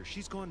master,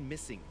 she's gone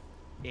missing.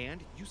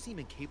 And you seem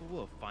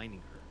incapable of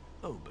finding her.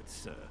 Oh, but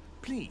sir,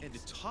 please. And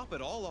to top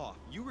it all off,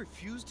 you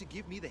refuse to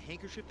give me the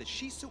handkerchief that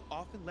she so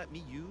often let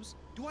me use?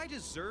 Do I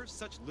deserve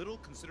such little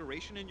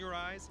consideration in your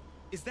eyes?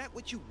 Is that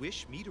what you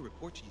wish me to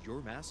report to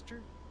your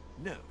master?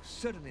 No,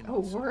 certainly not.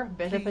 Oh, sir. we're a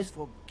bit Please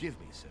of forgive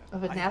me, sir. a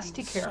I've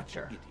nasty been such an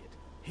character. idiot.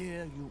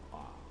 Here you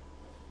are.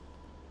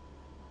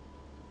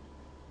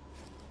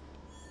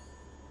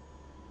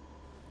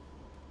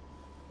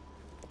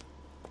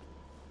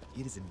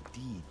 It is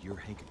indeed your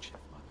handkerchief,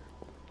 Mother.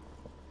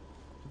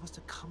 You must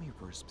have come here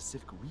for a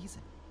specific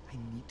reason. I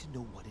need to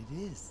know what it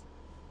is.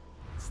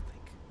 Let's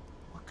think.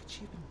 What could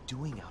she have been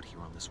doing out here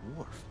on this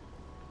wharf?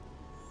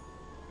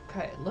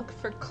 Okay, look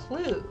for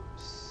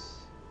clues.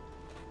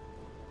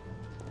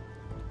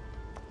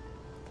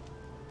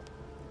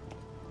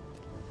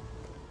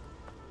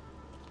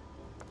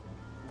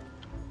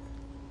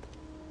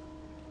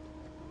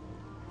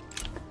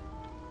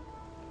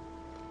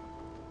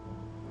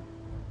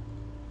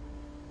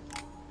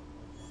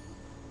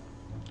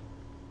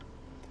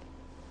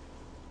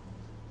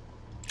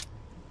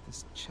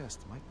 This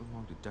chest might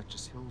belong to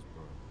Duchess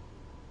Hillsborough.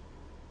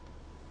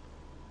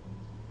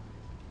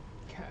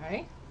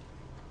 Okay.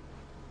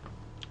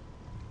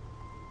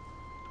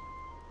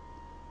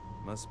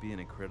 Must be an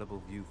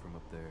incredible view from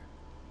up there.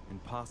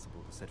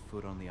 Impossible to set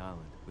foot on the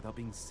island without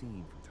being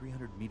seen from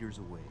 300 meters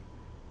away.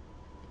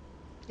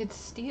 It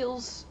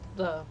steals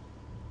the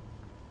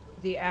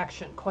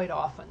action quite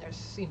often. There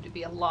seem to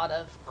be a lot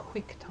of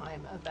quick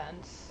time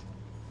events.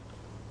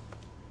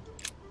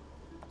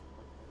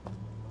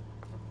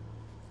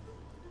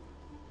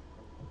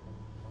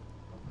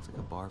 Looks like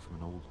a bar from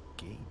an old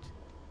gate.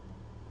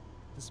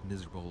 This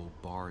miserable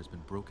old bar has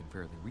been broken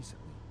fairly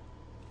recently.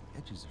 The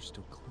edges are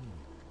still clean,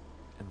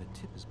 and the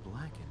tip is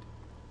blackened.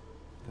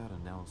 Without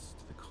analysis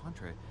to the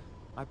contrary,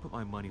 I put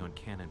my money on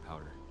cannon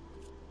powder.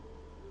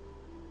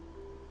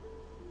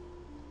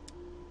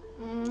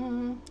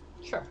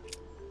 Sure.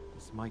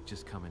 This might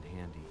just come in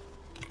handy.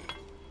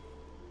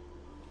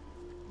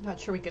 Not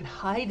sure we can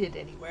hide it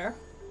anywhere.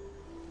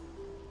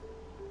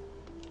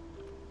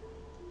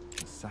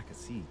 A sack of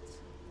seeds.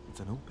 It's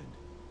unopened.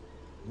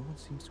 No one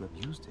seems to have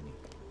used any.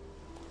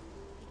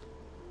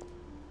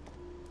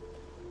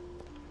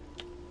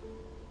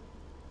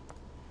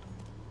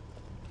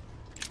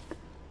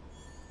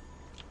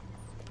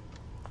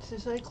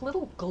 There's like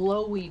little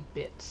glowy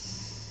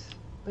bits,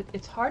 but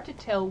it's hard to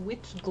tell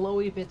which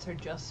glowy bits are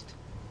just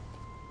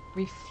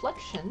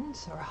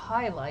reflections or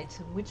highlights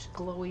and which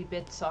glowy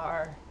bits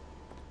are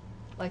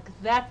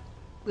like that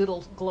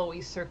little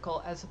glowy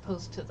circle as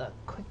opposed to the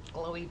quick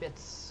glowy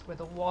bits where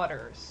the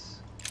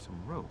water's. Some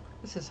rope.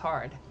 This is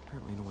hard.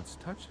 Apparently no one's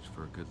touched it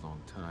for a good long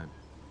time.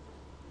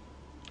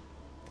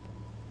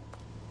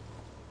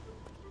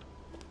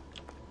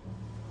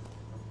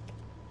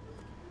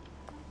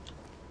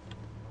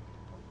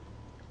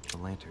 A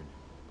lantern.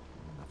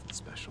 Nothing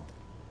special.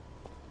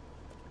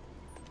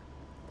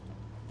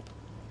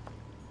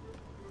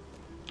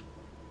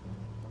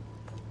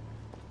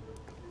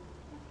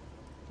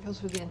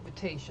 Those were the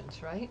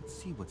invitations, right? Let's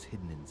see what's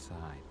hidden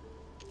inside.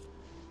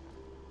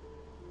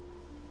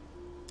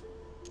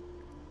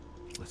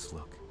 Let's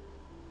look.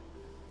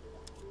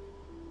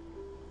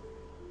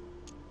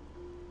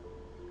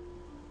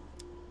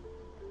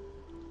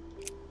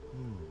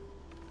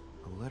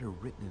 A letter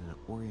written in an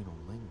Oriental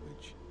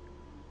language.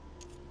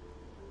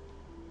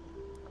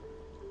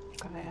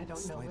 I don't know it.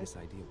 Slightest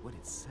idea what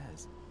it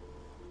says.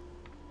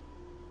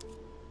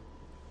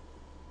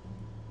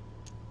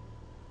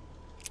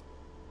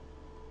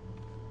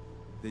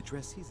 The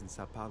addressee's in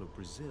Sao Paulo,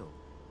 Brazil.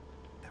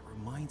 That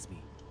reminds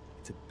me,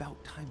 it's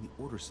about time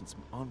the Order sent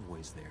some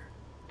envoys there.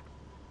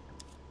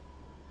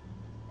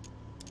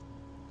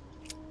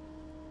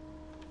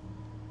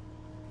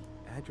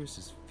 The address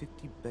is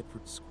 50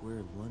 Bedford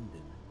Square,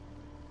 London.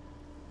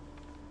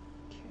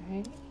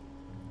 Okay.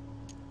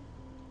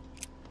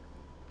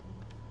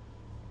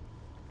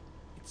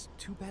 It's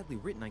too badly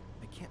written, I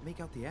can't make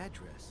out the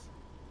address.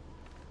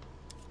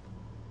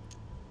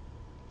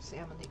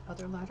 Examine the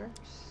other letters.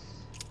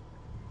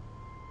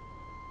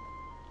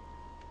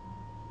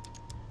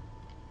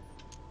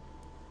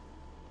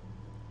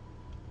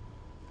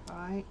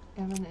 By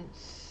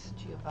Eminence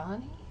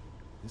Giovanni.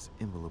 This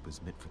envelope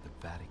is meant for the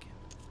Vatican.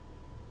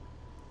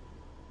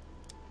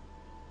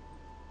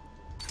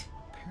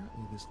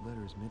 Apparently this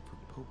letter is meant for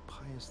Pope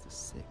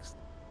Pius VI,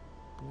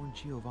 born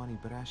Giovanni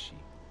Braschi.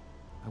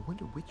 I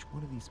wonder which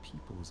one of these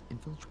people was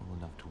influential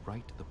enough to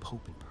write to the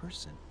Pope in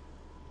person.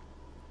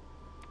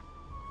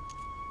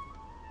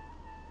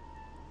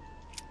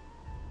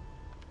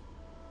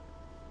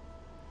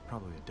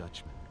 Probably a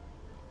Dutchman.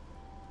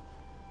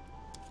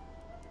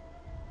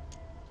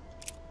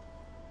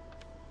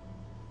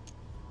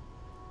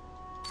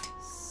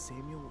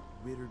 Samuel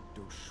Ritter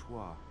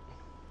d'Auchois.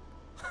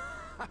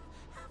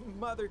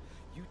 Mother,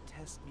 you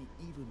test me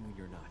even when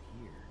you're not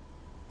here.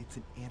 It's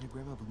an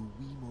anagram of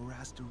Louis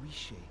Moras de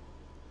Riche.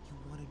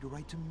 You wanted to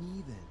write to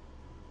me then.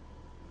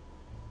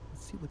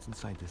 Let's see what's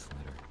inside this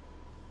letter.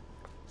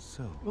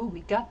 So... Oh,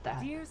 we got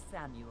that. Dear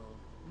Samuel,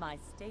 my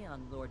stay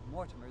on Lord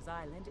Mortimer's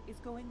island is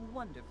going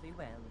wonderfully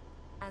well.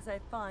 As I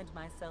find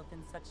myself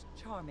in such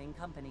charming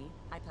company,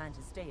 I plan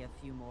to stay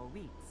a few more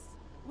weeks.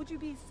 Would you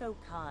be so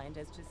kind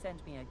as to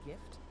send me a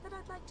gift that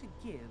I'd like to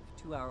give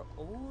to our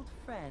old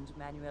friend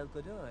Manuel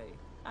Godoy?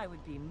 I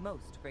would be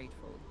most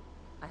grateful.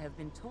 I have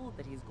been told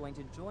that he's going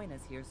to join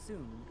us here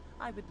soon.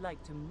 I would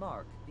like to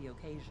mark the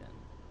occasion.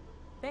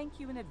 Thank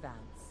you in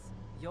advance.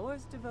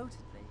 Yours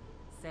devotedly,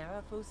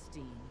 Sarah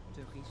Faustine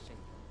de Riche.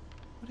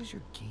 what is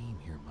your game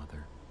here,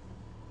 Mother?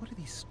 What are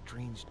these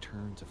strange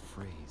turns of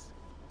phrase?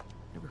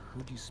 Never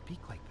heard you speak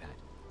like that.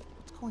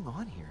 What's going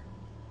on here?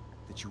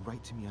 That you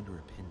write to me under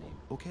a pen name,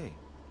 okay.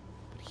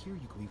 But here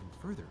you go even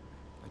further,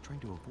 by trying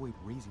to avoid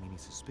raising any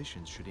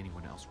suspicions should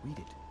anyone else read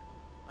it.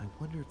 I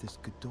wonder if this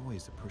Godoy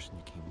is the person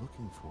you came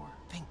looking for.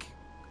 Think.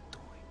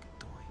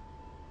 Godoy.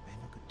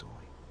 Manuel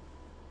Godoy.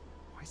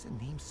 Why does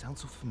that name sound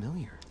so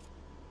familiar?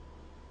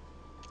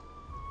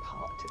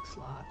 Politics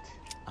lot.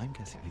 I'm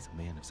guessing he's a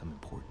man of some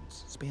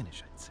importance.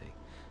 Spanish, I'd say.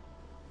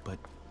 But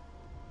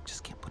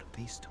just can't put a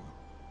face to him.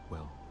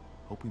 Well,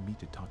 hope we meet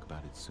to talk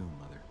about it soon,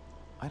 Mother.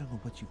 I don't know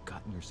what you've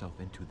gotten yourself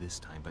into this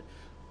time, but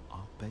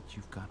I'll bet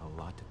you've got a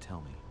lot to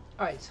tell me.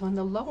 Alright, so in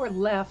the lower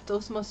left,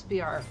 those must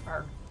be our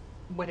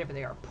whatever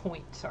they are,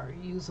 points, our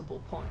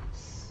usable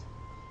points.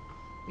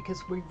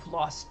 Because we've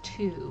lost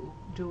 2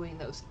 doing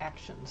those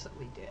actions that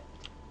we did.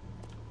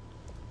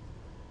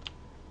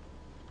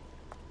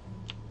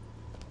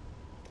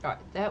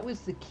 Alright, that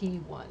was the key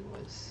one,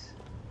 was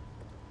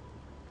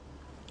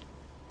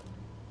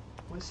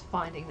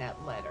finding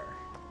that letter.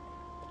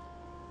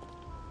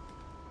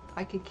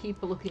 I could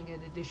keep looking at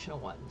additional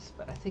ones,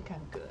 but I think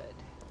I'm good.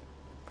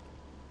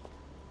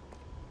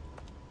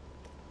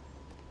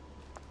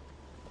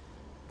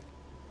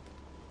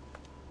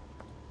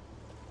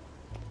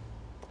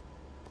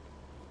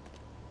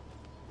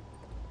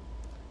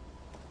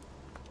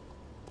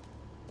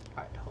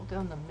 Alright, hold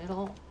down the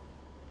middle.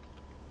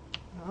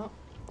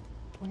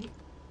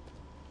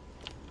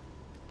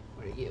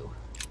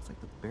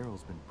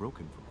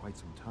 broken for quite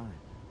some time.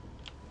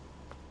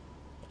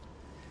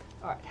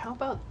 Alright, how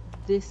about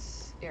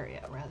this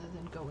area rather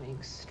than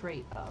going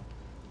straight up?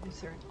 Is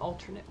there an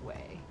alternate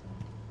way?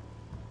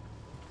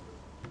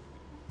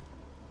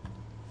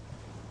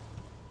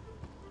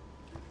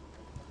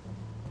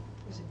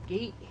 There's a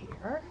gate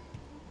here.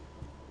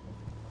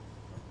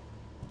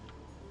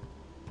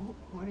 Oh,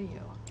 what are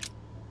you?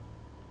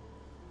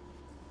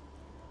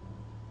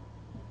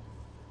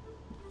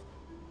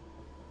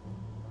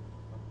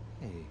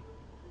 Hey,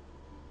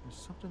 there's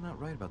something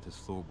not right about this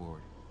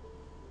floorboard.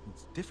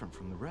 It's different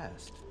from the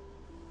rest.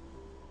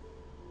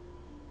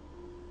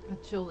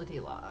 Agility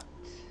locked.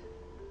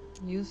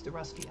 Use the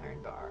rusty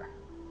iron bar.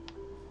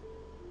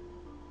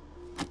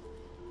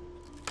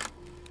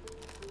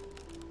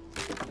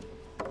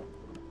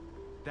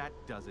 That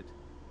does it.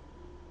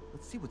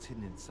 Let's see what's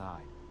hidden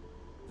inside.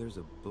 There's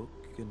a book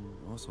and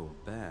also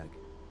a bag.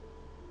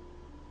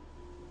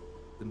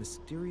 The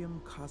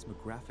Mysterium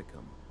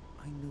Cosmographicum.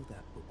 I know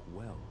that book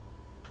well.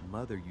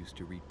 Mother used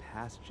to read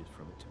passages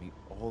from it to me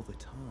all the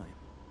time.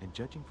 And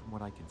judging from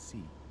what I can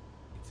see,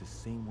 it's the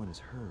same one as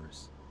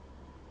hers.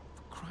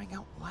 For crying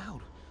out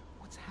loud,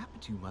 what's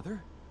happened to you,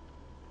 Mother?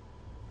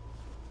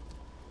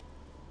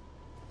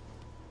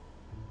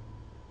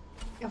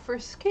 Now, for a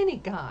skinny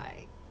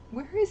guy,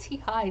 where is he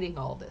hiding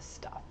all this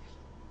stuff?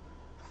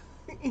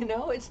 You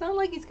know, it's not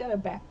like he's got a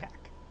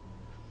backpack.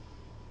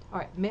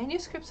 Alright,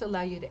 manuscripts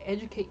allow you to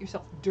educate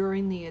yourself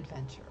during the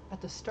adventure. At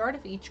the start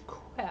of each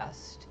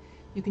quest,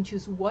 you can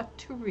choose what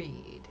to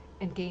read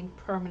and gain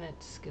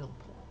permanent skill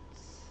points.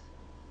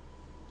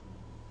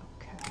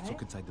 Let's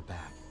look inside the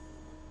bag.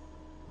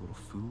 A little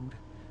food,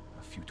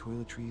 a few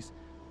toiletries,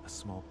 a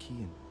small key,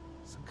 and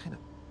some kind of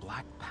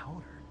black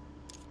powder.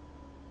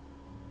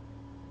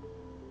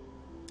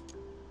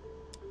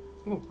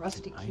 Oh,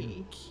 rusty An key.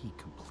 iron key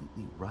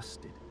completely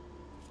rusted.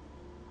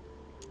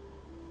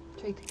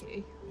 Take the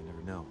key. You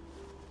never know.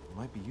 It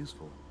might be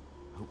useful.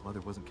 I hope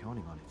Mother wasn't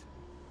counting on it.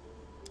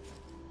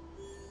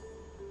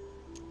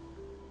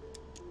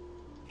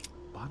 The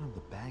bottom of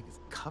the bag is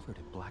covered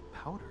in black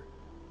powder.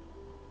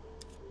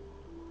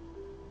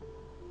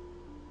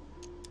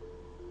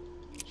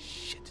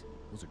 Shit,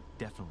 those are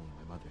definitely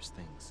my mother's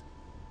things.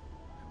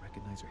 I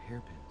recognize her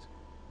hairpins.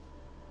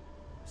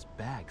 This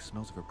bag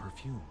smells of her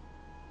perfume.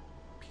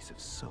 A piece of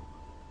soap,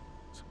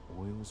 some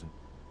oils, and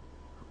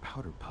her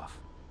powder puff.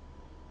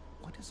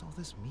 What does all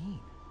this mean?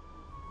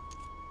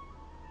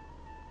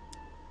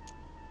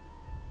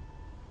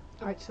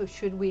 Alright, so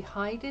should we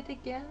hide it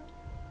again?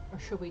 Or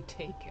should we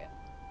take it?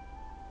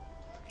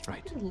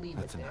 Right, Leave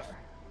that's it enough. there.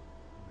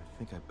 I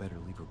think I'd better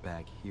leave her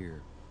bag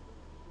here.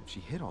 If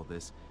she hid all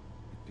this,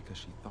 it's because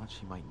she thought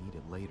she might need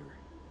it later.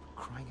 For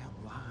crying out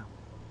loud.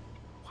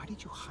 Why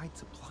did you hide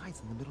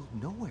supplies in the middle of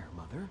nowhere,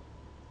 Mother?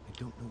 I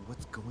don't know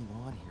what's going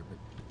on here, but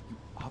you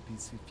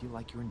obviously feel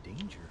like you're in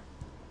danger.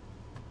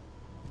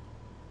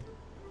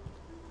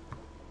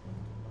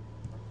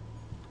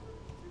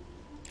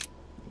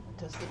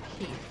 Does the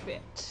key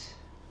fit?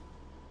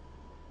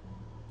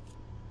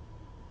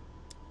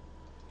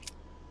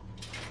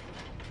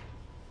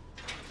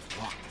 It's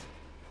locked.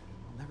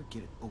 I'll never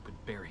get it open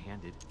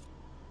barehanded.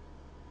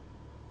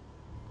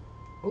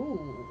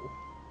 Ooh.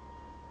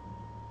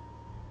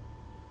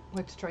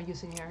 Let's try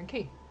using the iron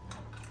key.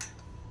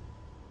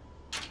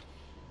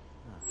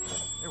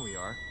 There we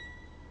are.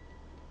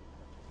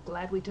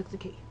 Glad we took the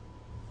key.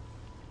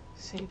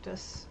 Saved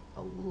us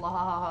a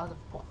lot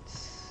of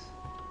points.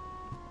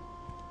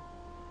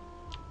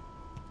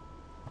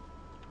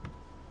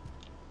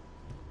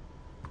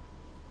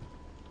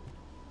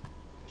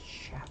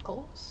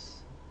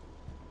 Shackles.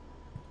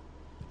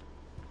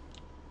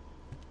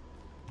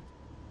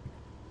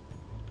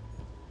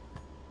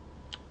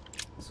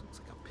 This looks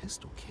like a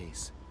pistol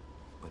case,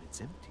 but it's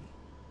empty.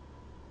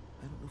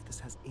 I don't know if this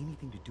has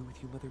anything to do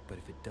with you, Mother, but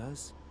if it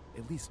does,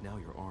 at least now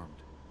you're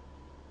armed.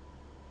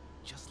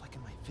 Just like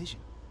in my vision.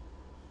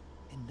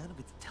 And none of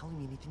it's telling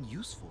me anything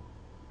useful.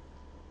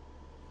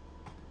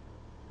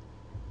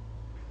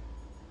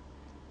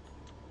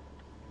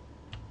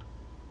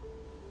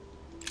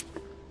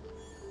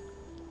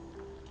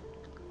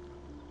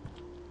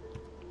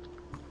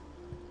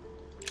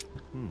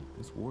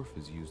 This wharf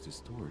is used as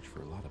storage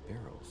for a lot of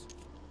barrels.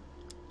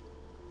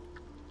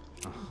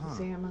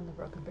 Examine the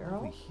broken barrel.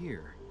 Over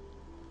here,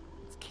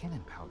 it's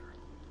cannon powder.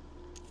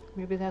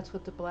 Maybe that's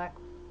what the black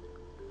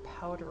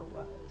powder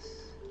was.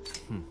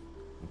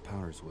 The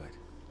powder's wet.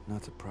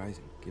 Not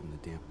surprising, given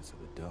the dampness of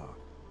the dog.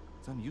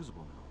 It's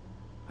unusable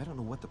now. I don't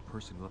know what the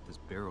person who left this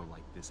barrel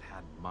like this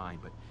had in mind,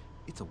 but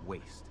it's a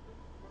waste.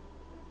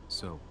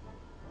 So,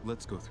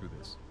 let's go through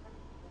this.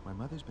 My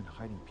mother's been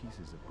hiding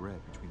pieces of bread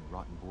between the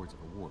rotten boards of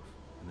a wharf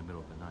in the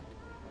middle of the night.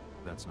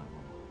 That's not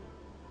normal.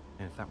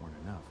 And if that weren't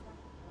enough,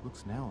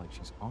 looks now like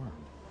she's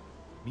armed.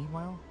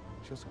 Meanwhile,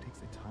 she also takes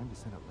the time to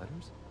send out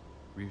letters,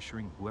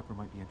 reassuring whoever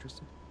might be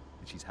interested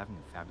that she's having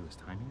a fabulous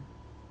time here.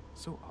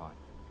 So odd.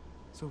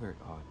 So very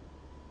odd.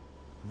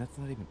 And that's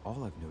not even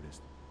all I've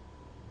noticed.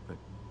 But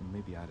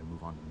maybe I ought to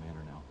move on to the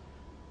manor now.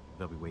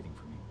 They'll be waiting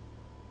for me.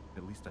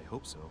 At least I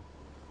hope so.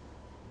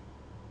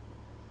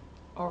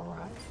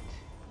 Alright,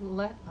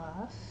 let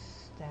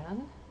us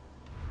then...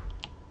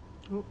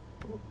 Ooh,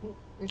 ooh, ooh,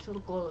 there's a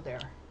little glow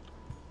there.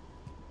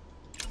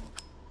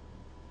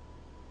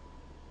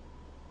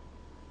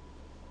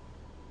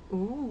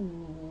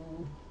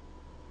 Ooh.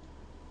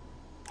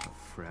 A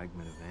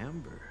fragment of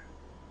amber.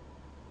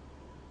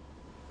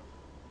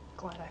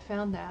 Glad I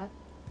found that,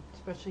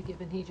 especially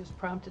given he just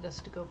prompted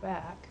us to go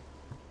back.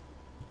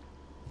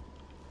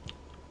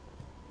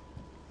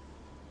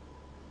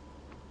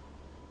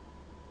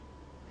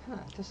 Huh,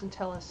 it doesn't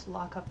tell us to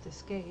lock up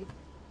this gate.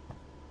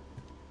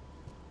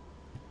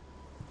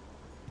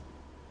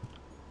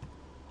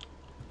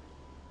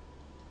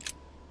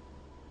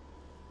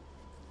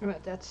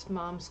 Right, that's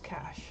Mom's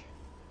cash.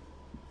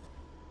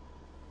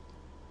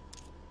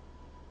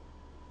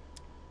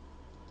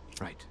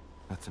 Right,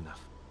 that's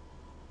enough.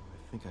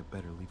 I think I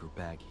better leave her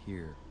bag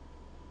here.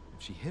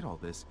 If she hid all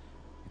this,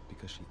 it's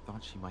because she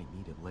thought she might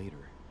need it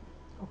later.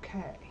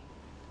 Okay.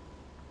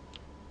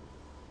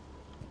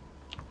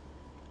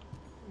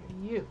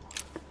 You.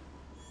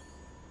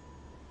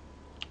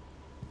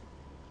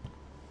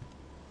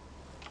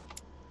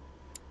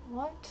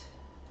 What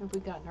have we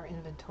got in our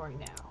inventory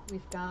now?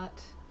 We've got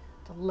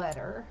the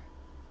letter,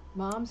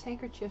 Mom's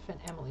handkerchief and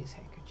Emily's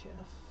handkerchief,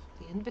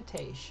 the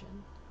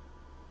invitation,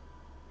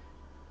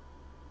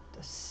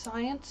 the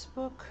science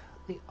book,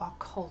 the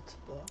occult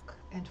book,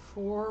 and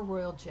 4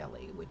 royal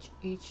jelly, which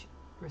each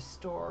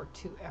restore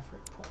 2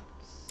 effort points.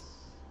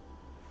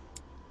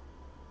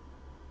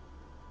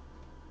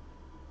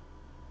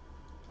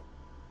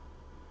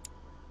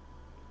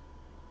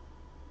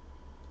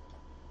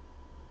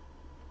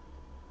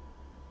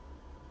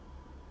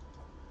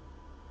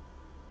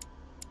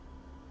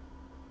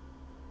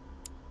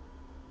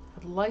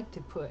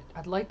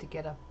 I'd like to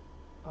get up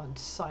on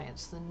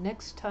science. The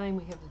next time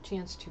we have the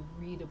chance to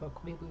read a book,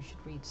 maybe we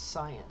should read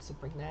science and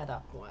bring that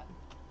up one.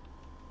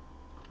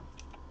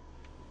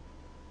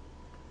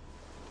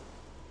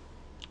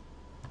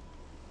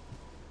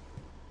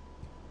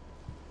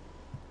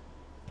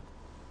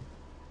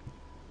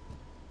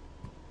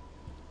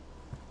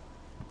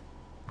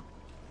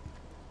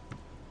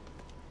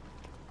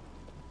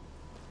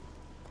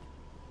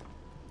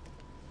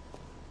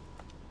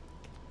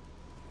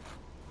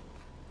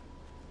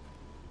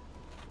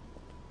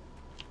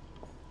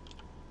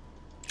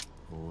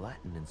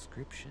 Latin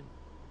inscription.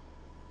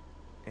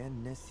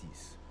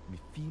 Annesis, mi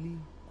fili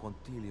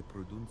quantilia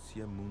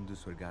produncia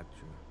mundus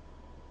ergatio.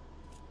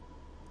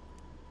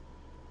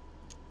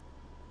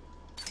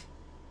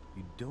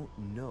 You don't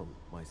know,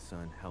 my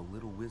son, how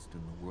little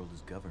wisdom the world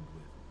is governed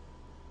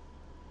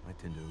with. I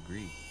tend to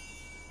agree.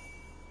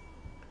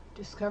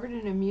 Discovered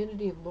an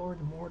immunity of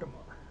Lord Mortimer.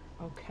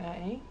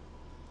 Okay.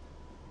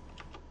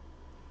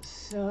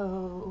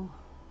 So...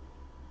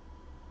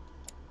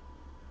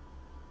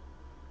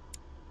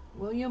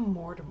 William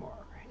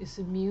Mortimer is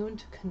immune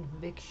to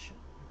conviction.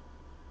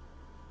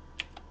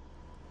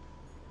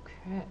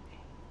 Okay.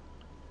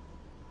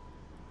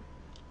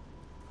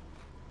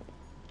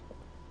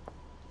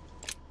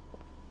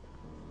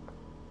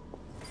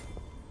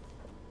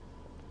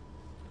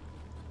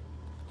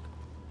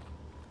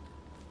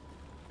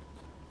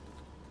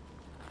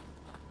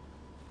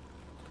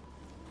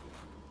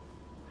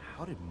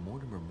 How did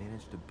Mortimer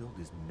manage to build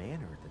his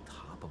manor at the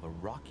top of a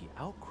rocky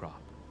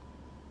outcrop?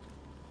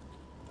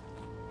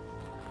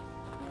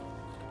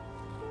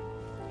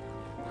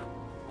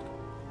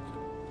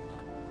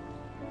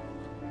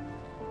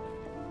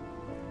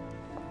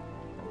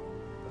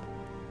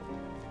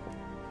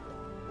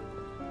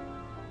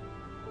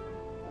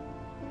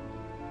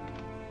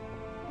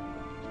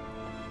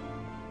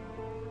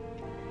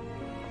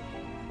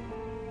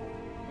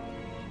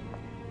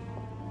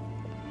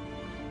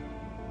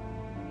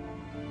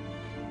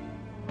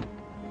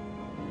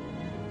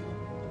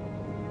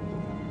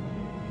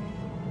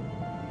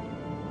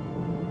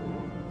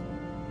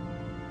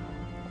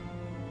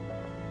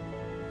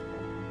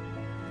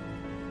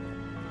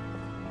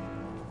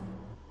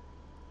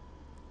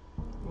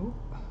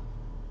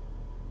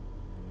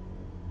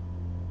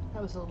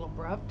 That was a little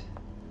abrupt.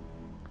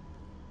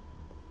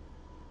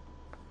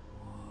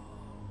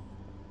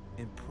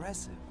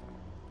 Impressive.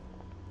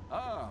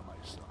 Ah, my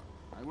son.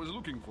 I was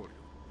looking for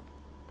you.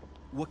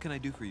 What can I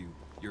do for you,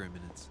 Your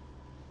Eminence?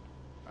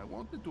 I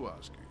wanted to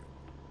ask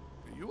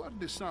you. You are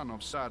the son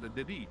of Sara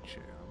de Riche,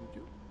 aren't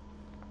you?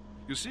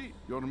 You see,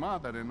 your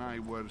mother and I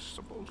were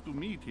supposed to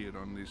meet here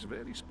on this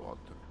very spot.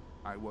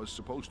 I was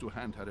supposed to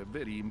hand her a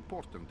very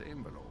important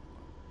envelope.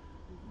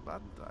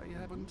 But I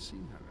haven't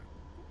seen her.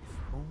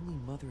 If only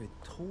Mother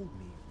had told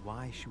me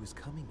why she was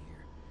coming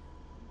here.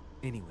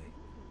 Anyway,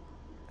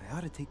 I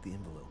ought to take the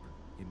envelope.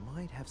 It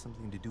might have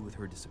something to do with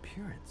her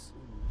disappearance.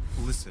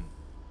 Listen,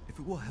 if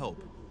it will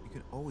help, you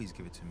can always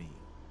give it to me.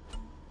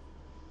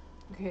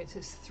 Okay, it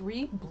says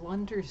 3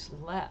 blunders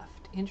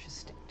left.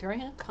 Interesting.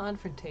 During a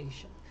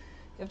confrontation,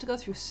 you have to go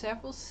through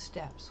several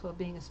steps while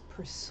being as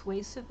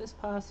persuasive as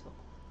possible.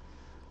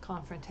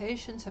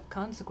 Confrontations have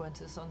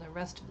consequences on the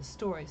rest of the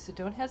story, so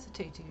don't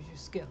hesitate to use your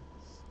skills.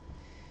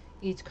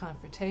 Each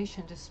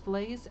confrontation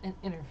displays an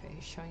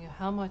interface showing you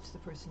how much the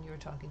person you are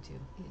talking to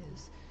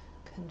is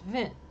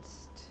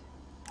convinced.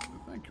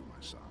 Thank you,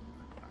 my son.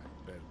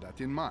 I bear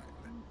that in mind.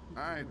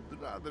 I'd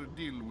rather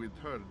deal with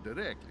her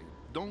directly.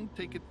 Don't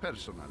take it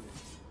personally.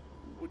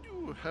 Would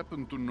you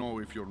happen to know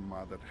if your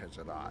mother has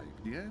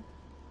arrived yet?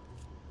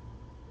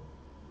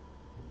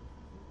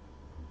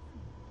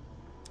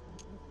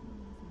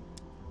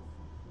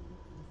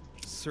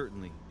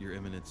 Certainly, Your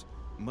Eminence.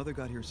 Mother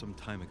got here some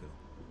time ago.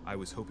 I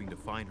was hoping to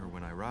find her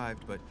when I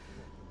arrived, but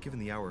given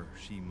the hour,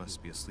 she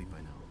must be asleep by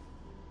now.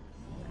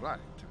 Right.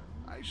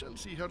 I shall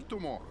see her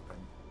tomorrow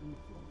then.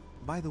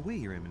 By the way,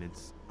 Your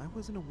Eminence, I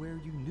wasn't aware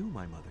you knew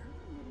my mother.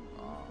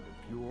 Ah,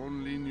 if you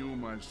only knew,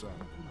 my son.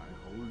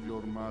 I hold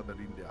your mother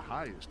in the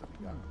highest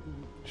regard.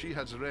 She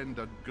has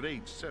rendered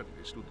great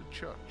service to the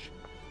church,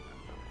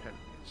 and her help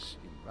is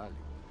invaluable.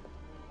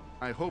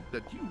 I hope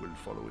that you will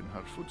follow in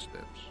her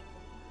footsteps.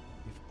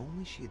 If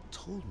only she had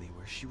told me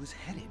where she was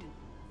headed.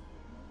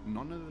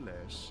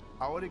 Nonetheless,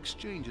 our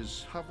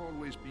exchanges have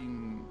always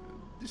been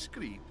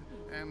discreet,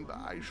 and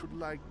I should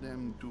like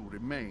them to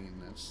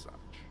remain as such.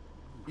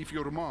 If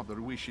your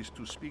mother wishes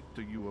to speak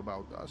to you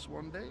about us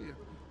one day,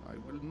 I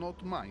will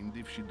not mind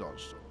if she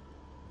does so.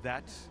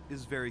 That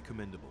is very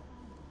commendable.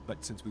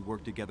 But since we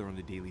work together on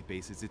a daily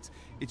basis,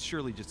 it's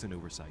surely just an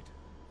oversight.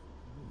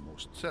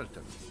 Most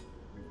certainly.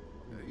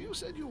 You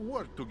said you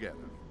work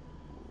together.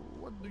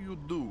 What do you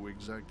do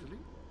exactly?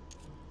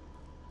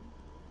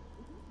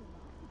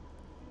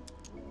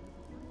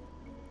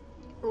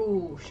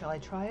 Ooh, shall I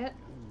try it?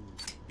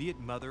 Be it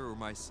Mother or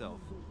myself,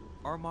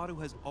 our motto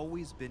has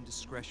always been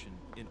discretion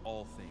in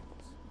all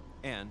things,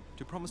 and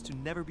to promise to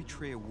never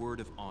betray a word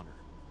of honor.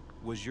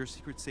 Was your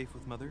secret safe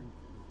with Mother?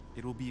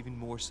 It will be even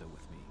more so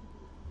with me.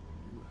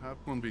 You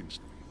have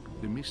convinced me.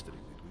 The mystery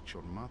with which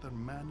your mother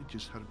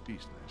manages her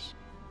business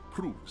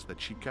proves that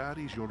she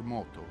carries your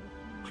motto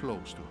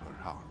close to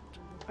her heart.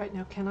 Alright,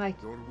 now can I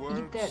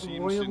eat that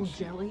royal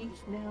jelly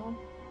now?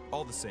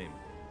 All the same,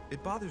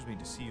 it bothers me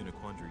to see you in a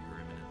quandary, Your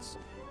Eminence.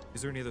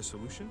 Is there any other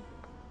solution?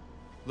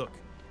 Look,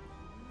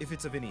 if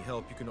it's of any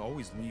help, you can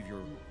always leave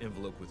your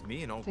envelope with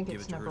me and I'll give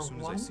it to her as soon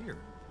as I see her.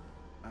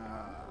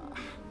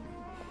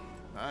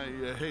 I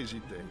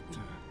hesitate.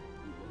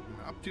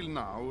 Up till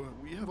now,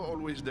 we have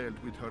always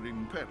dealt with her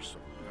in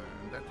person,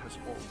 and that has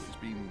always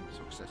been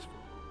successful.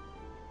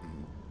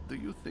 Do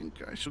you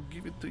think I should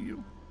give it to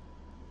you?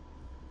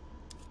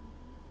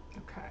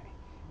 Okay.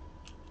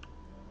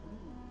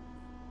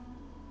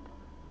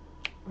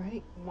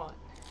 Ready? One.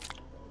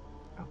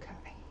 Okay.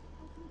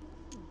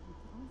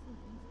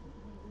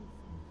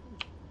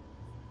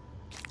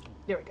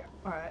 There we go.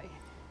 All right.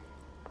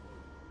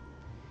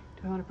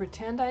 Do I want to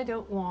pretend I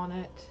don't want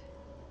it?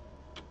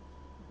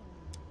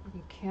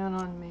 You count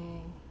on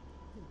me.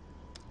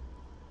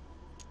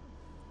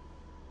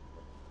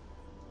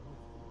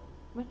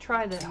 I'm gonna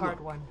try the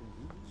hard one.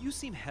 You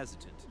seem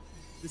hesitant.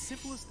 The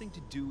simplest thing to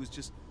do is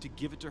just to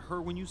give it to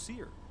her when you see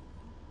her.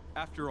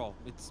 After all,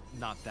 it's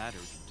not that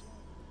urgent.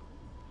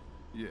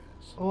 Yes.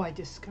 Oh, I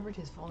discovered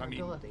his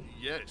vulnerability. I mean,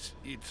 yes,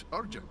 it's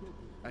urgent.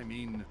 I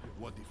mean,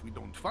 what if we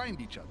don't find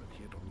each other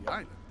here on the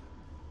island?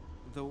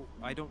 Though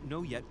I don't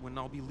know yet when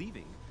I'll be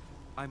leaving.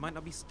 I might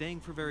not be staying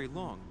for very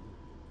long.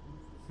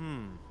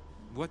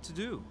 What to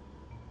do?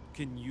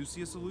 Can you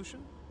see a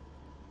solution?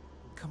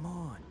 Come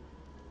on.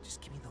 Just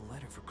give me the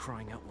letter for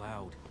crying out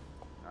loud.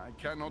 I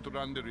cannot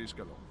run the risk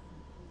alone.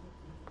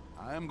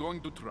 I am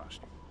going to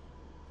trust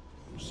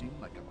you. You seem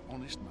like an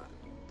honest man.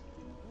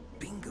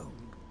 Bingo.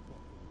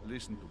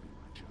 Listen to me,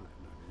 my child.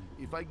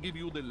 If I give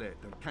you the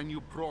letter, can you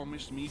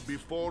promise me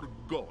before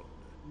God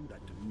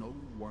that no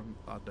one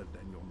other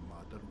than your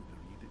mother will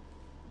read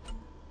it?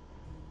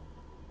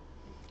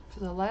 For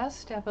the last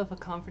step of a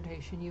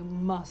confrontation, you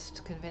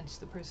must convince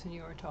the person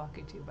you are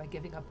talking to by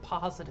giving a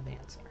positive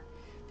answer.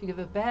 If you give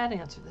a bad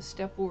answer, the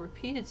step will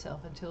repeat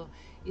itself until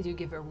either you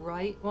give a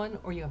right one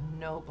or you have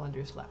no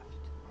blunders left.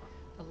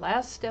 The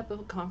last step of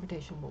a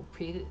confrontation will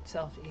repeat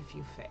itself if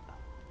you fail.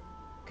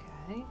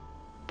 Okay.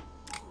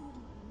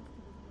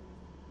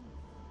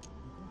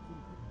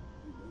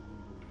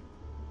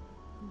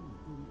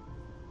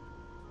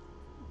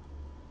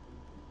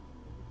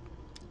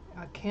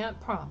 I can't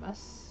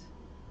promise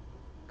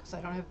because I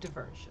don't have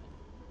diversion.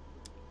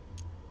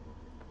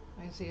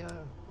 I can say,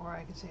 or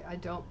I can say, I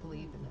don't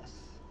believe in this.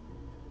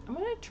 I'm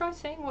going to try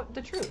saying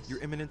the truth.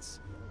 Your Eminence,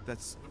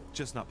 that's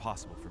just not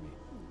possible for me.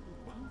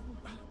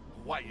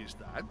 Why is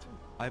that?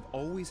 I've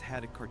always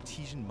had a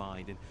Cartesian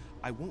mind, and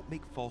I won't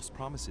make false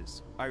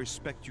promises. I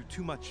respect you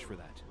too much for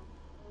that.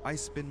 I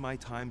spend my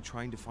time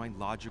trying to find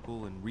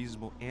logical and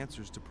reasonable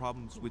answers to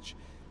problems which,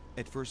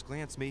 at first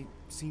glance, may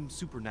seem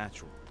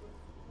supernatural.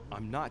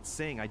 I'm not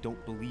saying I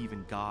don't believe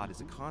in God as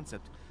a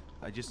concept.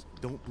 I just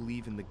don't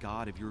believe in the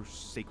God of your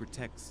sacred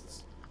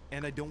texts.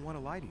 And I don't want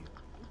to lie to you.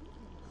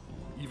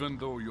 Even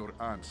though your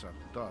answer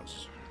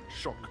does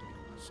shock me,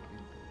 my son,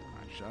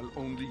 I shall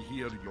only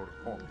hear your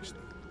honesty.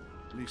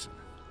 Listen,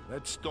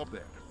 let's stop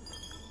there.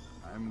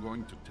 I'm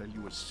going to tell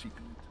you a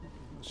secret,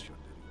 Monsieur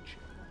de Ricci.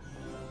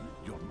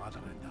 Your mother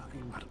and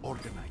I are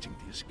organizing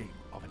the escape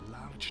of a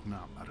large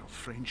number of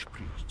French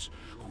priests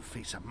who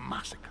face a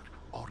massacre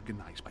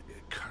organized by the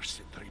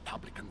accursed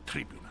Republican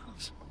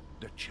tribunals.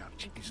 The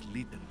church is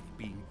literally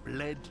being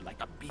bled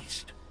like a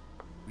beast.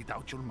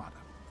 Without your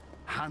mother,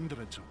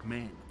 hundreds of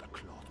men of the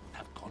cloth would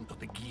have gone to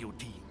the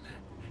guillotine.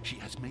 She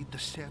has made the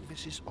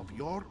services of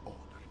your order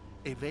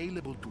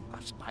available to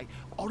us by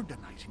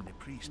organizing the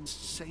priests'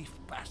 safe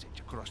passage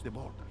across the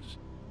borders.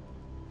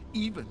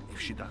 Even if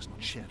she does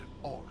not share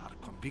all our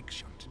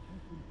convictions,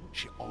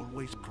 she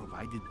always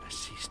provided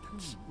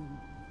assistance.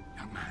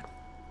 Young man,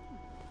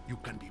 you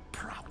can be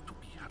proud to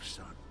be her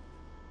son.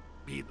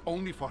 Be it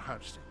only for her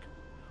sake.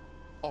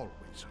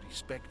 Always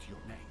respect your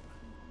name.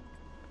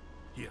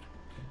 Here,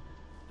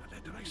 the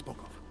letter I spoke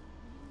of.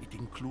 It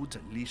includes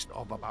a list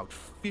of about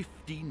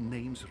 15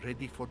 names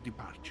ready for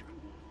departure.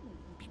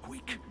 Be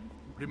quick.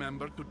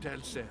 Remember to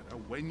tell Sarah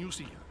when you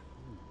see her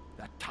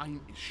that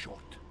time is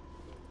short.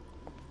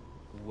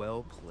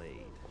 Well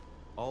played.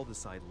 I'll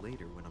decide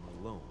later when I'm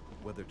alone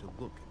whether to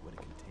look at what it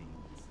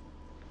contains.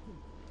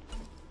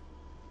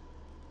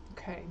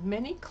 Okay,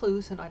 many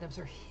clues and items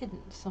are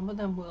hidden. Some of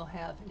them will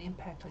have an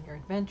impact on your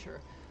adventure,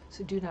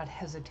 so do not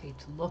hesitate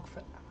to look for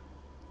them.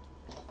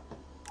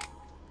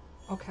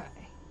 Okay.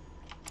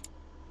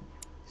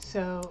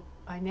 So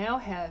I now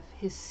have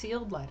his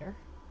sealed letter.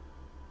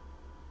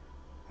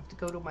 I have to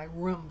go to my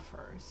room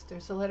first.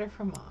 There's a letter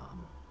from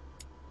Mom,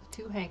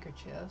 the 2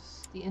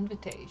 handkerchiefs, the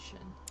invitation,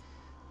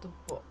 the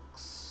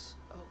books.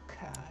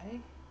 Okay.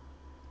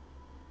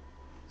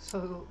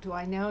 So do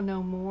I now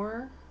know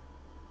more?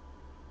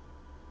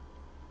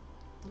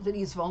 That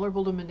he's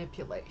vulnerable to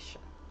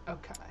manipulation.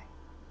 Okay.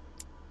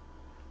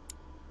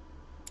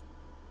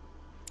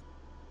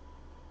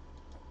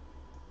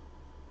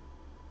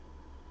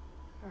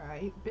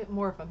 Alright, a bit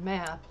more of a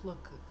map.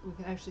 Look, we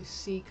can actually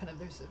see kind of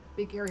there's a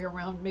big area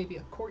around maybe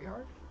a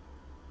courtyard.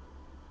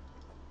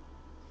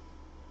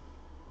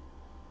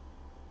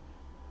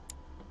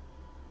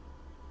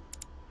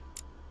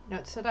 Now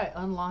it said I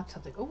unlocked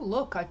something. Oh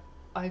look,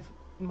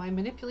 my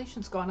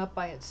manipulation's gone up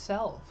by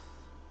itself.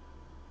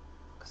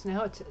 Because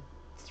now it's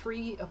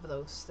 3 of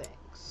those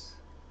things.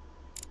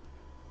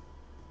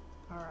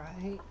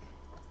 Alright.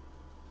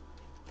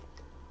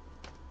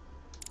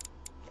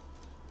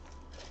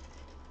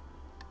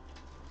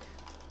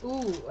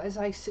 Ooh, as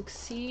I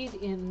succeed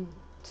in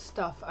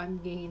stuff, I'm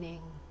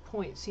gaining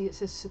points. See, it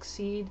says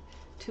succeed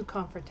 2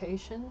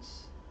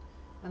 confrontations,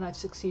 and I've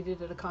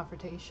succeeded at a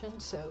confrontation,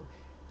 so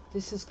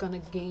this is going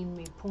to gain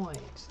me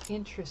points.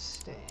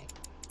 Interesting.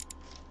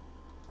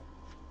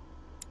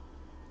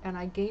 And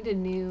I gained a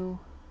new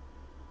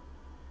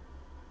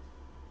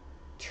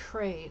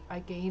trait. I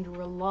gained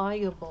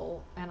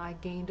reliable, and I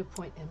gained a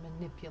point in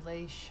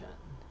manipulation.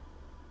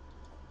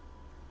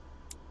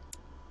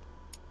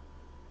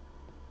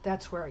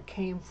 That's where it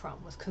came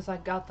from, was because I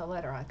got the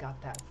letter. I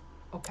got that.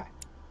 Okay.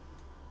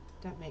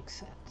 That makes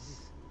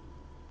sense.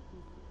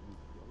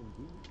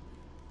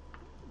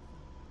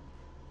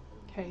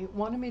 Okay, it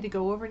wanted me to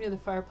go over near the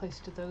fireplace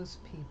to those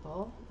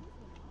people.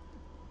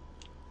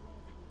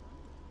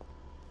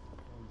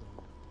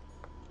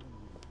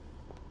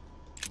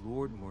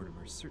 Lord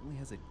Mortimer certainly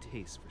has a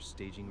taste for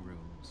staging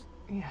rooms.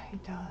 Yeah, he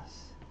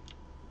does.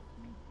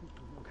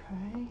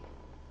 Okay.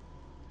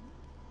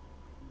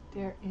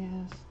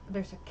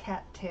 There's a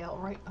cat tail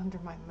right under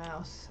my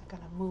mouse. I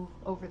gotta move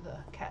over the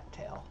cat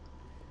tail.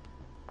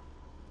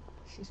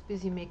 She's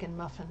busy making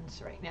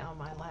muffins right now in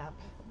my lap.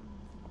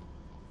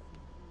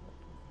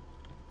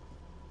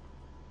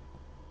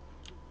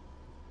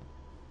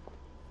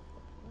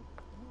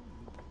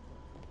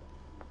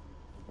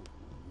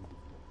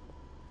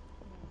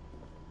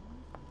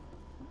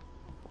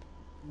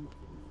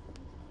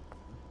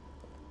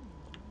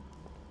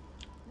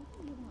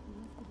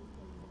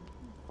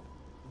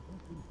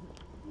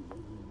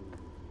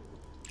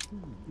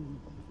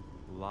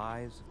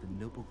 Lives of the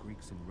Noble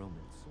Greeks and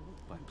Romans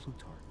by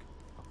Plutarch,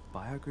 a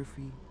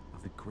biography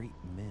of the great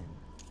men.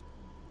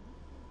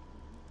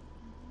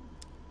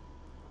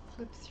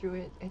 Flip through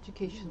it.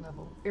 Education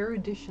level,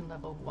 erudition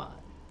level 1.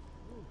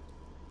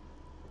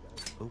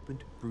 Open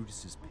to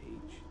Brutus's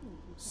page.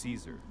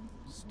 Caesar,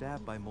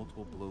 stabbed by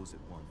multiple blows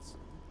at once,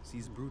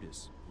 sees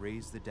Brutus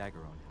raise the dagger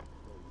on him.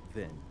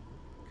 Then,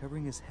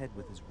 covering his head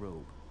with his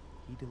robe,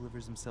 he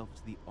delivers himself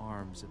to the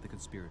arms of the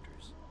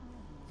conspirators.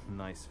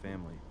 Nice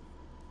family.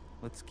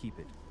 Let's keep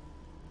it.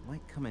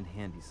 Might come in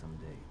handy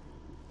someday.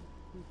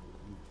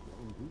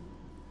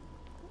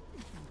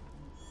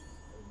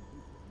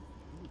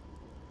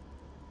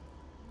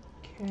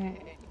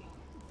 Okay.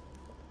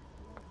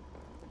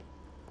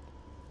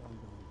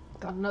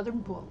 Got another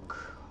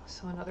book.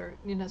 So another,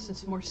 in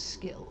essence, more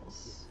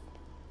skills.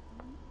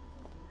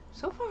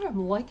 So far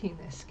I'm liking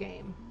this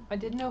game. I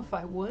didn't know if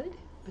I would,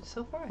 but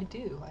so far I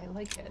do. I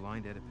like it.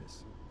 Blind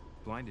Oedipus.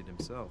 Blinded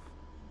himself.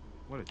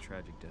 What a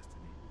tragic destiny.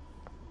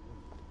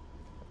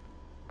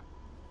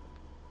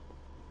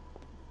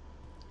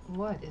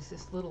 What is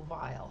this little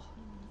vial?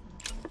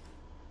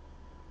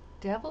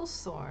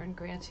 Devil's Thorn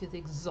grants you the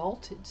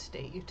exalted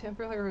state. You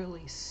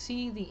temporarily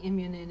see the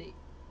immunity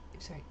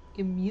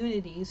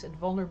immunities and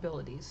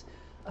vulnerabilities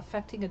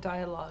affecting a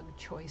dialogue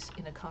choice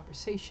in a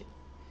conversation.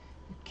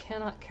 You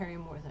cannot carry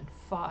more than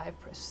 5.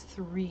 Press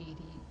 3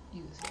 to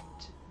use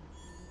it.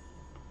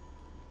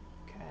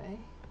 Okay.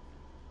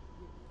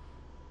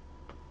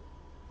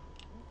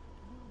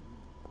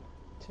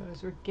 So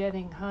as we're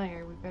getting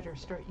higher, we better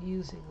start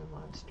using the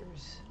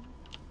monsters.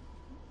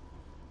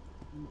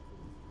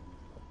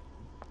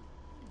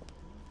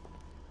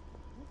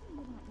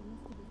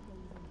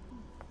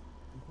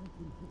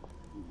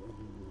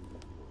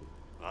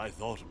 I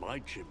thought my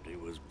chimney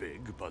was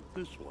big, but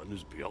this one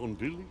is beyond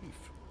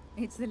belief.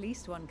 It's the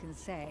least one can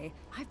say.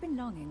 I've been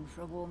longing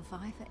for a warm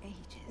fire for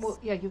ages. Well,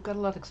 yeah, you've got a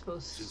lot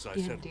exposed Since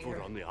skin, I set dear.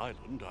 foot on the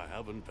island, I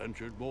haven't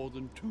ventured more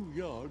than 2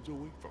 yards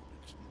away from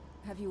it.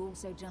 Have you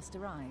also just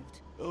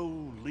arrived?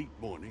 Oh, late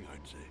morning,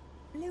 I'd say.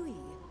 Louis,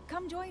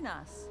 come join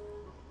us.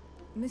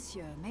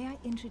 Monsieur, may I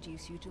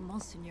introduce you to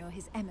Monseigneur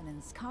His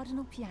Eminence,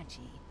 Cardinal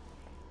Piaggi.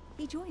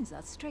 He joins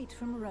us straight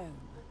from Rome.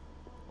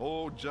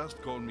 Oh,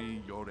 just call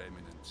me Your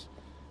Eminence.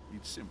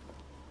 It's simple.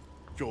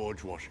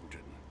 George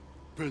Washington,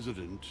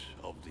 President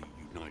of the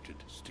United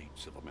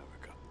States of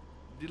America.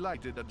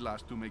 Delighted at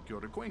last to make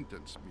your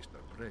acquaintance, Mr.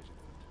 President.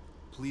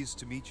 Pleased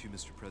to meet you,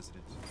 Mr.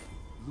 President.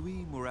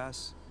 Louis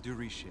Moras de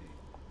Riche.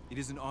 It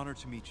is an honor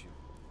to meet you.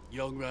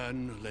 Young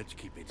man, let's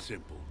keep it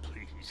simple,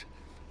 please.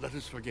 Let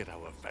us forget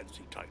our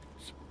fancy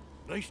titles.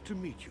 Nice to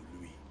meet you,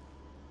 Louis.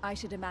 I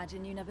should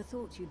imagine you never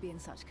thought you'd be in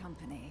such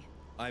company.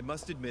 I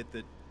must admit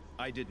that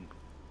I didn't.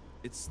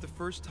 It's the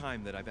first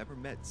time that I've ever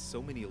met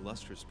so many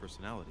illustrious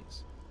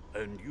personalities.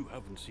 And you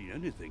haven't seen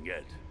anything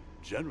yet.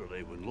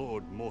 Generally, when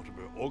Lord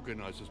Mortimer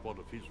organizes one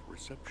of his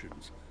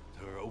receptions,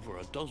 there are over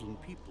a dozen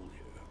people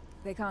here.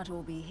 They can't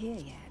all be here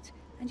yet.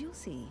 And you'll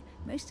see,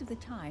 most of the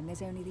time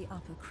there's only the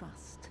upper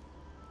crust.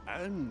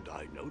 And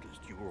I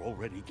noticed you were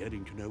already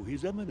getting to know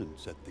His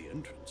Eminence at the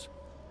entrance.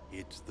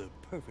 It's the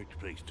perfect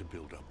place to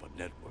build up a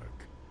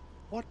network.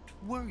 What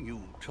were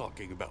you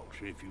talking about,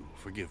 if you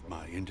forgive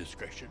my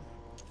indiscretion?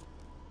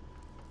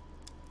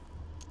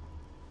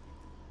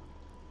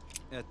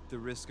 At the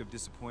risk of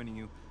disappointing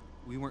you,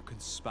 we weren't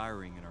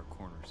conspiring in our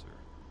corner, sir.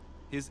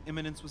 His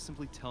Eminence was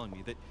simply telling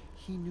me that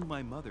he knew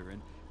my mother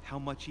and how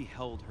much he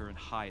held her in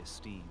high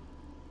esteem.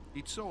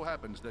 It so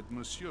happens that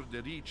Monsieur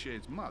de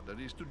Riche's mother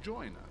is to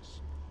join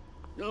us.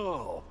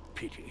 Oh,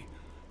 pity.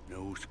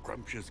 No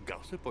scrumptious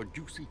gossip or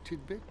juicy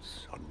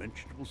tidbits,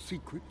 unmentionable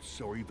secrets,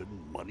 or even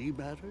money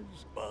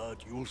matters. But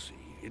you'll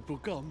see, it will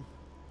come.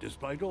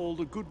 Despite all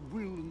the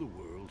goodwill in the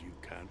world, you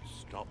can't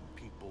stop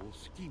people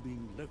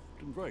scheming left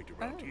and right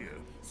around here.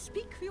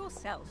 Speak for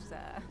yourself,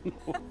 sir.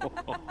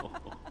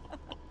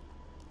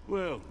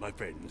 Well, my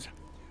friends,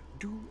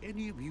 do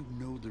any of you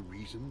know the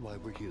reason why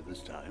we're here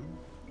this time?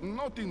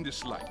 Not in the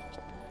slightest.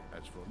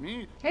 As for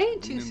me, Hey,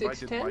 I've been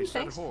invited 2610, by Sir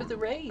thanks for Horn, the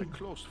raid. a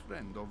close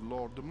friend of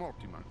Lord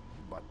Mortimer,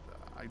 but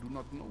I do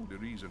not know the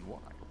reason why.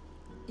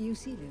 You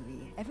see,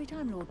 Louis, every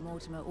time Lord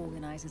Mortimer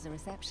organizes a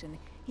reception,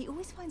 he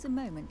always finds a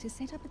moment to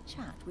set up a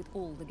chat with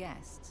all the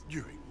guests.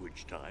 During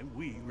which time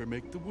we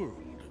remake the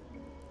world.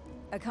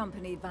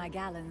 Accompanied by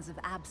gallons of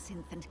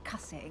absinthe and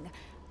cussing.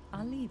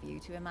 I'll leave you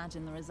to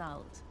imagine the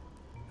result.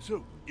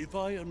 So, if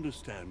I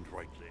understand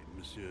rightly,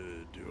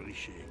 Monsieur de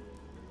Riche,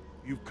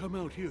 you've come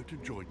out here to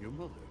join your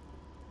mother.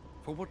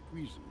 For what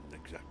reason,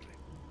 exactly?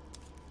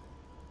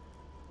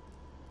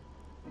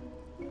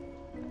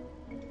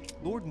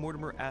 Lord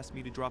Mortimer asked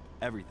me to drop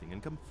everything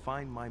and come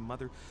find my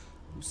mother,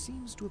 who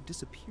seems to have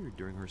disappeared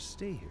during her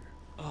stay here.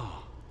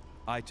 Ah,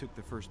 I took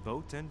the first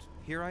boat, and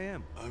here I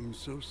am. I'm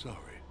so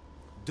sorry.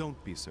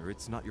 Don't be, sir.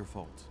 It's not your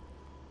fault.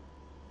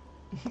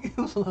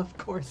 Well, of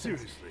course.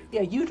 Seriously.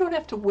 Yeah, you don't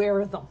have to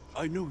wear them.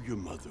 I know your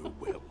mother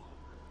well.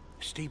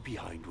 Stay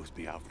behind with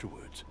me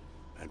afterwards,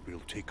 and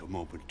we'll take a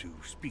moment to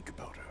speak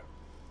about her.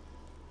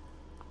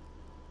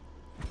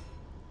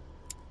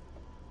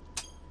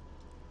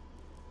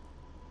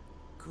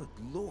 Good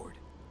Lord.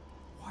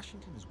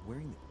 Washington is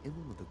wearing the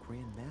emblem of the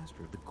Grand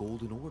Master of the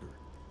Golden Order.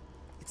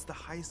 It's the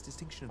highest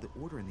distinction of the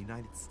Order in the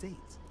United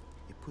States.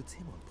 It puts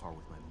him on par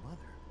with my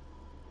mother.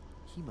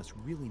 He must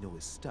really know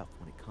his stuff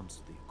when it comes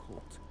to the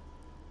occult.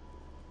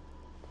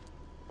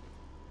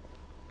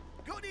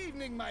 Good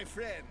evening, my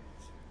friends.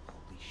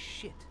 Holy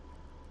shit.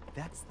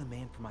 That's the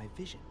man from my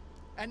vision.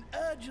 An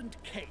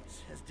urgent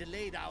case has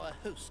delayed our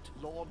host,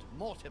 Lord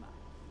Mortimer.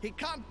 He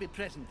can't be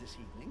present this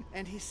evening,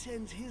 and he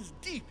sends his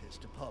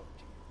deepest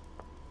apologies.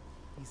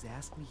 He's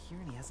asked me here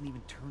and he hasn't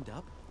even turned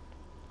up?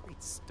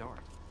 Great start.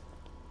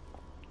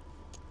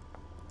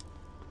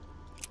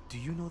 Do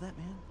you know that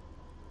man?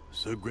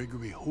 Sir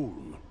Gregory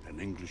Holm, an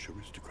English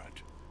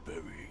aristocrat,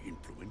 very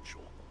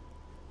influential.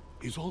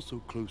 He's also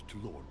close to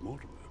Lord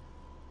Mortimer,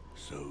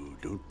 so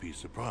don't be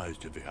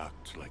surprised if he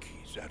acts like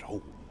he's at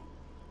home.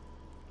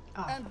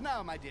 And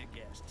now, my dear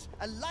guests,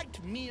 a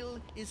light meal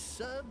is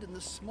served in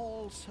the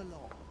small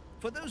salon.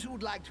 For those who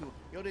would like to,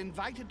 you're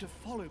invited to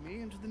follow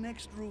me into the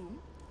next room.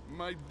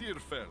 My dear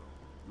fellow,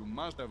 you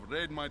must have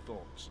read my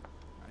thoughts.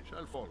 I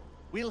shall follow.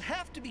 We'll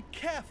have to be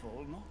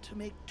careful not to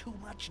make too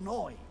much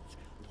noise.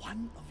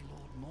 One of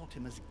Lord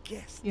Mortimer's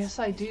guests. Yes,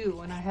 I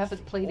do, and I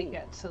haven't played it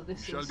yet, so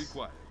this Shall be is...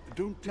 quiet.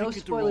 Don't take No it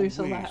spoilers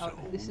the wrong way, allowed.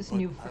 Sir This is Holmes,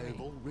 new but for I have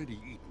me. already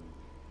eaten.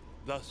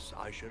 Thus,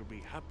 I shall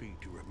be happy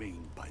to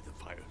remain by the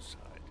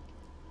fireside.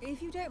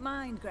 If you don't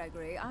mind,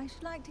 Gregory, I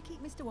should like to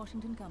keep Mr.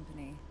 Washington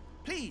company.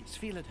 Please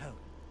feel at home.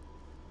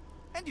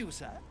 And you,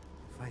 sir?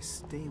 If I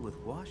stay with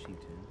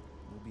Washington,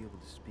 we'll be able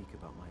to speak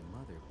about my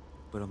mother.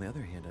 But on the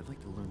other hand, I'd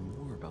like to learn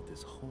more about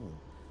this home.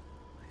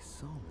 I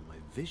saw him in my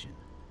vision.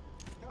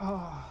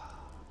 Oh,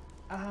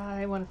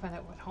 I want to find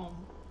out what home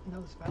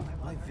knows about my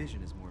My mother.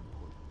 vision is more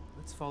important.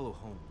 Let's follow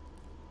home.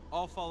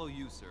 I'll follow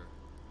you, sir.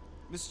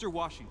 Mr.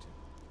 Washington,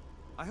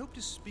 I hope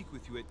to speak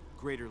with you at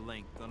greater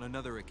length on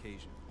another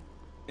occasion.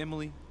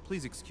 Emily,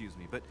 please excuse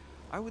me, but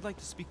I would like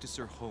to speak to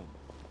Sir Home.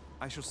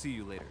 I shall see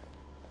you later.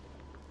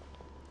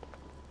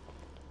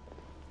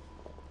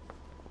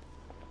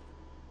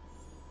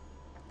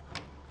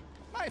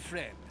 My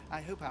friend,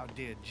 I hope our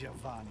dear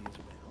Giovanni is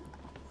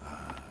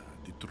well.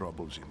 The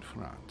troubles in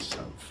France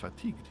have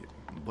fatigued him,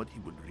 but he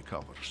will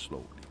recover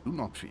slowly. Do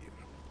not fear.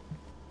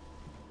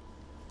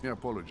 He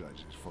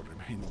apologizes for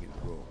remaining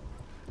in Rome.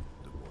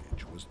 The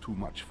voyage was too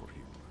much for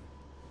him.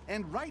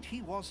 And right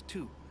he was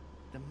too.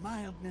 The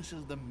mildness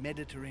of the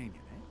Mediterranean,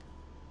 eh?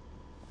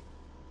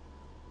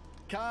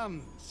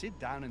 Come, sit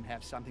down and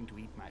have something to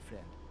eat, my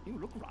friend. You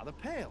look rather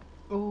pale.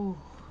 Oh,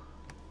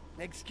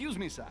 Excuse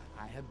me, sir.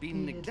 I have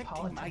been He is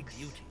neglecting my politics.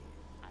 duty.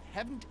 I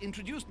haven't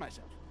introduced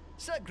myself.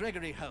 Sir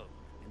Gregory Home,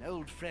 an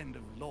old friend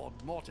of Lord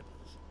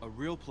Mortimer's. A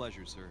real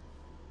pleasure, sir.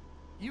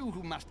 You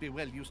who must be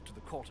well used to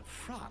the court of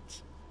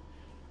France.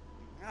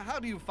 How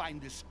do you find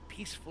this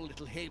peaceful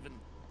little haven?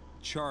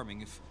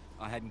 Charming if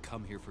I hadn't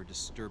come here for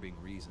disturbing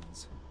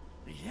reasons.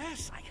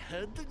 Yes, I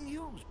heard the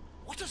news.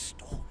 What a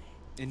story.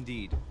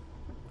 Indeed.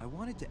 I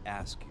wanted to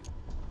ask you.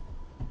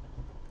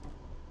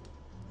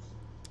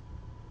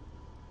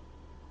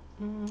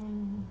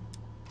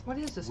 what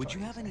is this? Would you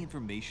have any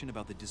information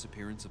about the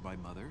disappearance of my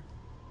mother?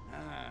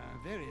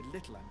 Very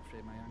little, I'm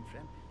afraid, my young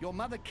friend. Your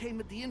mother came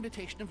at the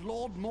invitation of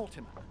Lord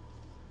Mortimer.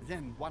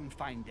 Then, one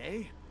fine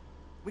day,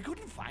 we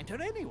couldn't find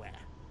her anywhere.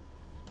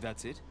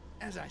 That's it?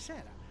 As I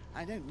said,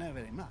 I don't know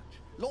very much.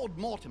 Lord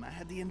Mortimer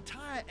had the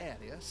entire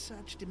area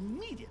searched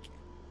immediately.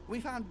 We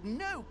found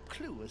no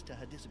clue as to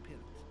her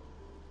disappearance.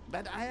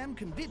 But I am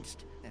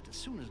convinced that as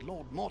soon as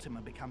Lord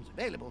Mortimer becomes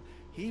available,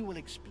 he will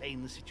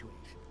explain the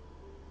situation.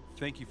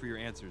 Thank you for your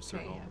answers, Sir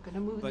Okay, Home. I'm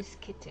gonna move But this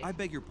kitty. I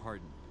beg your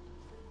pardon.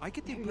 I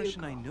get the There you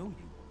impression I go. know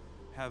you.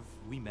 Have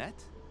we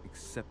met?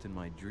 Except in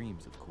my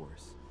dreams, of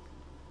course.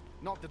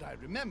 Not that I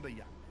remember, young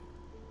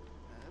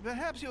man.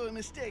 Perhaps you're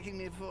mistaking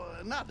me for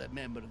another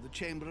member of the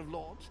Chamber of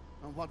Lords.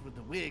 And what with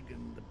the wig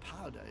and the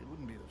powder, it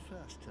wouldn't be the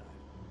first time.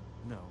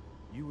 No,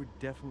 you were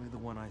definitely the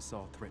one I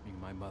saw threatening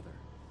my mother.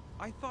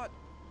 I thought...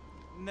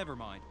 Never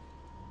mind.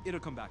 It'll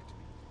come back to me.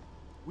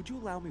 Would you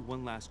allow me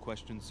one last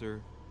question, sir?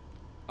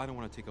 I don't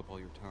want to take up all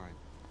your time.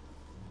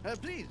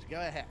 Please, go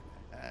ahead.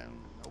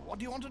 What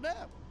do you want to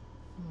know?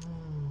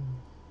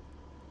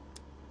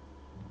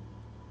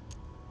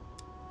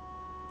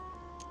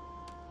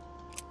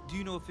 Do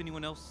you know if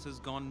anyone else has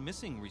gone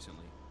missing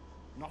recently?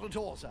 Not at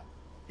all, sir.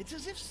 It's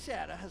as if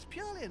Sarah has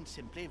purely and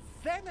simply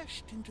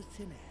vanished into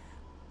thin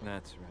air.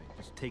 That's right.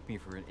 Just take me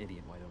for an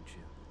idiot, why don't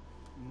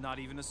you? Not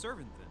even a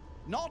servant, then?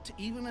 Not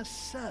even a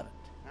servant.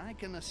 I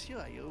can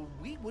assure you,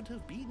 we would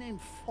have been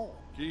informed.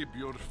 Keep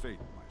your faith,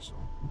 my son.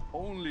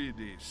 Only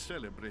the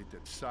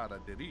celebrated Sara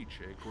de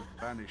Rice could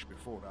vanish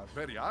before our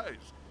very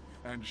eyes,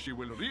 and she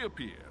will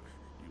reappear.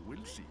 You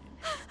will see.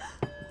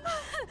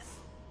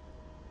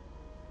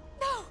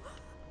 No!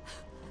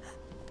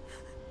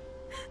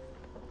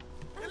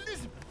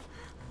 Elizabeth!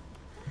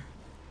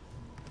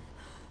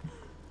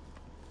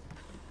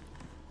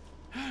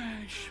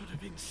 I should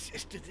have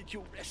insisted that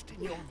you rest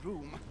in your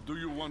room. Do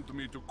you want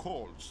me to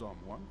call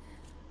someone?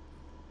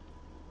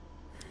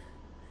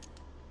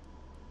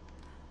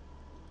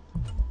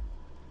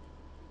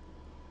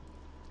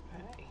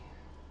 Okay.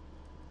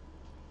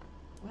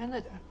 When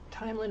the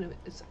time limit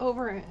is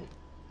over, an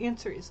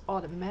answer is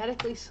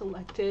automatically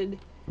selected.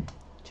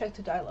 Check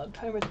the dialogue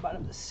timer at the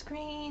bottom of the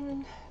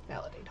screen.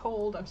 Validate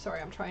hold. I'm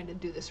sorry, I'm trying to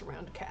do this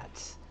around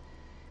cats.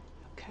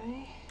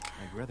 Okay.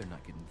 I'd rather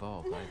not get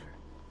involved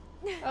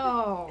either.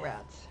 Oh,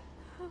 rats.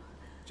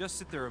 Just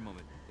sit there a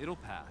moment. It'll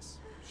pass.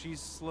 She's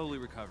slowly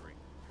recovering.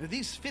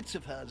 These fits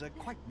of hers are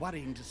quite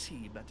worrying to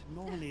see, but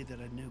normally there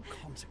are no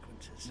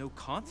consequences. No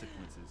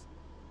consequences?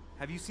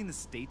 Have you seen the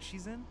state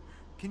she's in?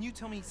 Can you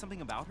tell me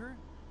something about her?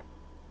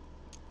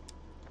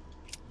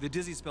 The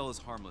dizzy spell is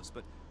harmless,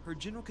 but her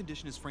general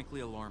condition is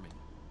frankly alarming.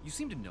 You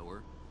seem to know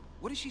her.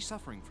 What is she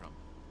suffering from?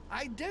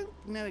 I don't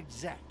know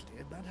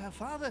exactly, but her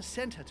father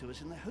sent her to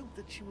us in the hope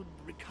that she would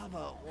recover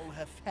all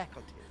her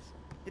faculties.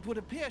 It would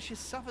appear she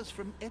suffers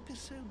from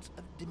episodes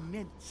of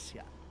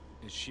dementia.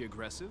 Is she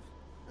aggressive?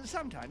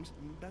 Sometimes,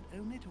 but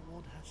only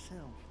toward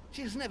herself.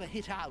 She has never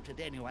hit out at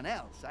anyone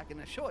else, I can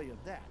assure you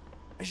of that.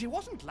 She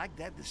wasn't like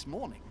that this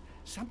morning.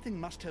 Something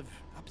must have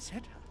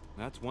upset her.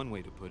 That's one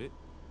way to put it.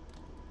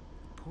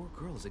 Poor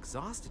girl is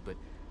exhausted, but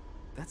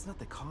that's not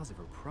the cause of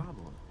her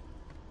problem.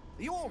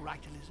 Are you all right,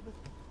 Elizabeth?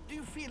 Do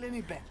you feel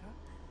any better?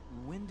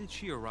 When did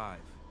she arrive?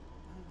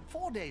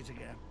 4 days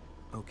ago.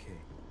 Okay.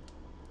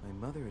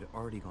 My mother had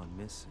already gone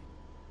missing.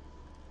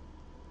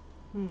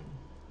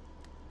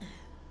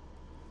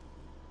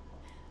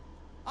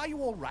 Are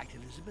you all right,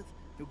 Elizabeth?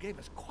 You gave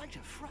us quite a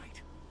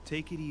fright.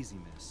 Take it easy,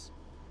 miss.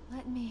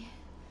 Let me...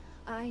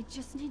 I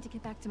just need to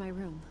get back to my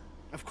room.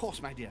 Of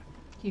course, my dear.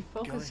 He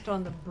focused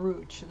on the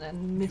brooch and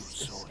then missed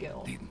the You saw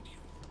skill. it, didn't you?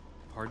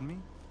 Pardon me?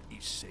 Il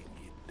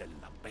segni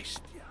della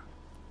bestia.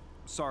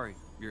 Sorry,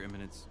 Your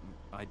Eminence.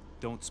 I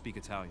don't speak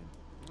Italian.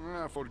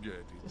 Ah, forget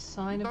it. The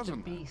sign It of the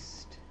doesn't matter.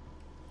 beast.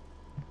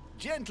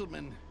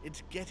 Gentlemen,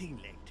 it's getting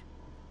late.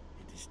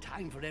 It is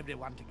time for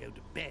everyone to go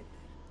to bed.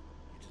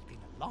 It has been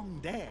a long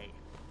day.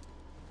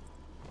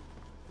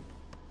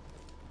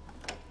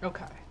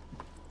 Okay.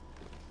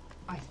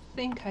 I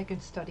think I can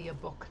study a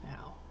book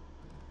now.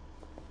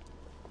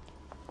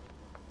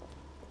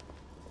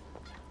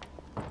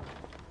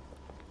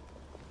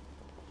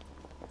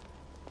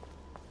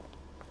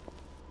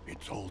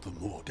 It's all the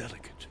more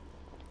delicate.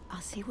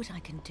 I'll see what I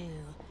can do,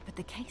 but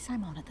the case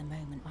I'm on at the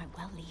moment might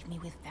well leave me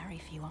with very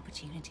few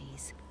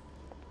opportunities.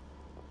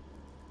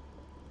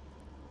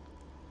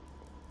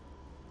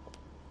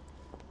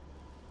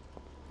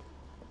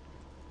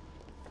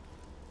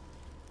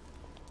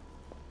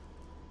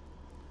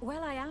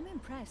 Well, I am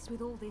impressed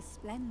with all this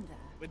splendor.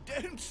 But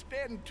don't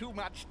spend too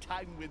much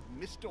time with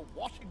Mr.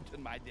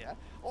 Washington, my dear,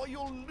 or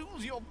you'll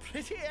lose your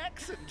pretty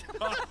accent.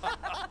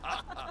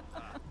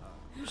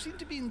 You seem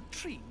to be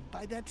intrigued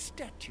by that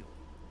statue.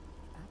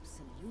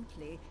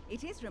 Absolutely.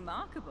 It is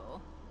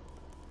remarkable.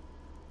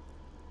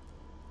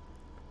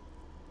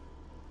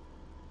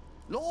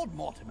 Lord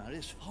Mortimer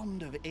is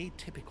fond of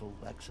atypical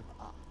works of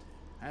art.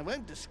 I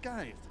won't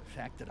disguise the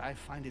fact that I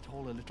find it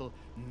all a little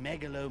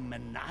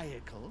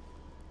megalomaniacal.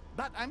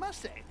 But I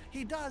must say,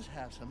 he does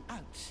have some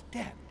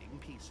outstanding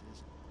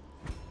pieces.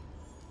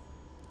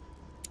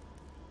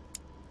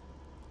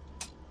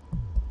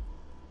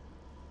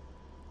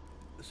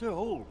 Sir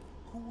Hall,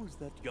 who was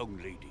that young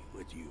lady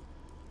with you?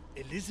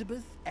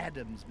 Elizabeth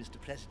Adams, Mr.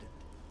 President.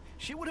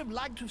 She would have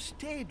liked to have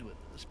stayed with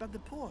us, but the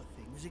poor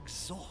thing is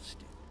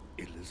exhausted.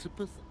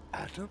 Elizabeth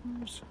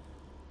Adams?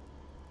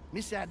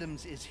 Miss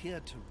Adams is here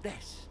to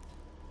rest.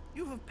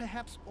 You have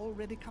perhaps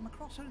already come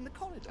across her in the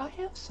corridor. I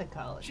have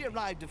psychology. She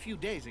arrived a few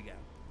days ago.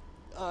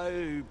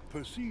 I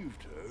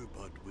perceived her,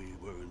 but we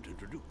weren't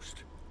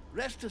introduced.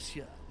 Rest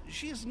assured,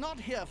 she is not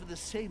here for the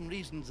same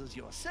reasons as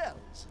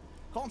yourselves.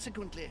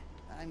 Consequently,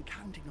 I'm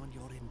counting on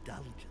your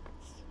indulgence.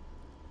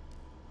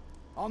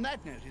 On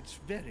that note, it's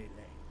very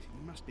late.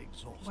 You must be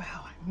exhausted.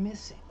 Wow, I'm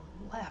missing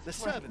left, The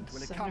right, servant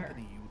will center.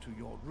 accompany you to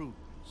your rooms.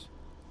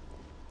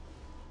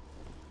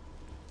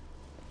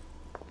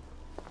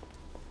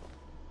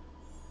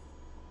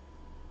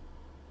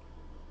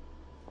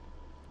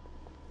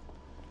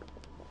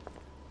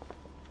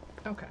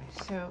 Okay,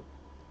 so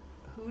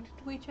who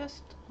did we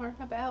just learn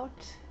about?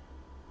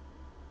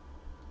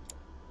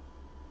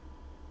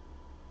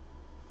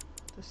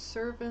 The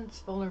servant's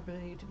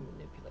vulnerability to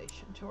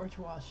manipulation, George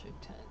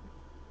Washington.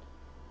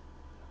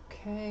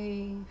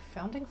 Okay,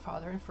 founding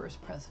father and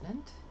first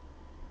president.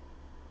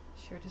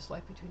 Shared his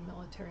life between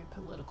military and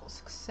political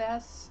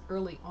success.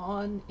 Early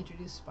on,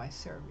 introduced by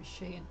Sarah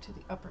Richet into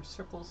the upper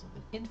circles of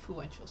an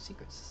influential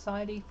secret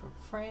society from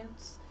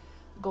France.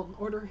 The Golden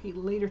Order, he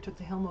later took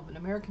the helm of an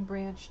American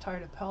branch.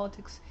 Tired of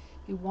politics,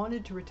 he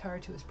wanted to retire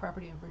to his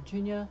property in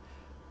Virginia,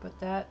 but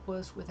that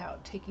was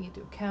without taking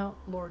into account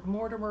Lord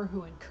Mortimer,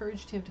 who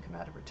encouraged him to come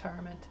out of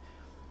retirement.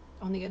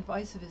 On the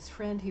advice of his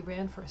friend, he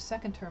ran for a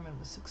second term and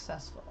was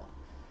successful.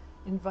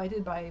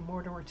 Invited by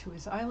Mortimer to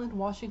his island,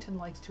 Washington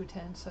likes to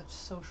attend such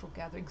social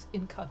gatherings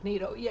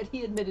incognito, yet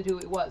he admitted who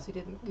he was. He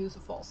didn't use a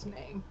false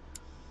name.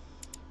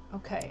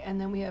 Okay, and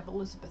then we have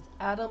Elizabeth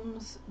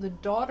Adams, the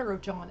daughter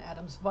of John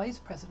Adams, Vice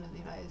President of the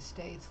United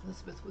States.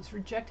 Elizabeth was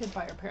rejected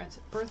by her parents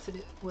at birth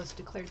and was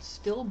declared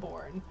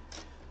stillborn.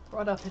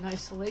 Brought up in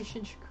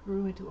isolation, she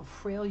grew into a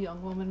frail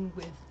young woman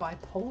with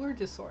bipolar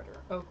disorder.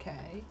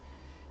 Okay.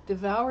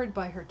 Devoured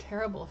by her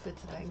terrible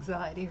fits of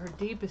anxiety, her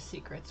deepest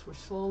secrets were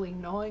slowly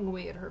gnawing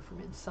away at her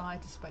from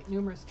inside. Despite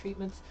numerous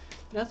treatments,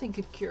 nothing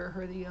could cure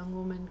her. The young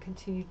woman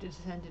continued to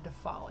descend into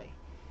folly.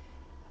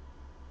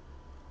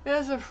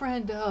 As a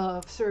friend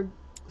of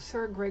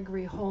Sir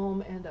Gregory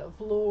Home and of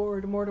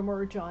Lord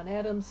Mortimer, John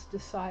Adams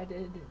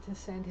decided to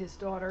send his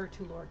daughter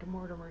to Lord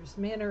Mortimer's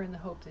manor in the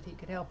hope that he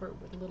could help her.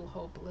 With little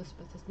hope,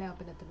 Elizabeth has now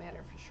been at the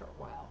manor for a short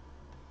while.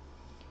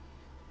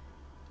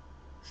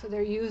 So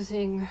they're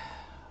using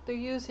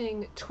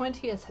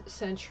 20th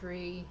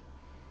century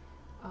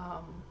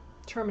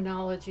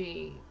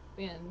terminology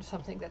in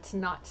something that's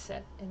not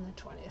set in the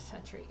 20th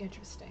century.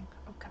 Interesting.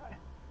 Okay.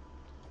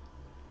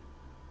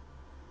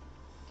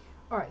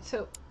 All right,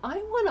 so I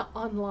want to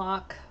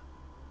unlock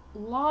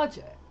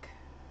logic.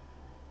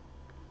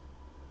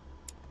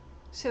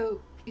 So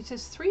it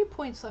says 3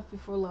 points left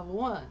before level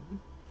 1.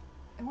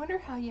 I wonder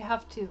how you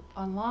have to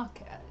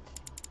unlock it.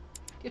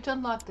 You have to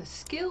unlock the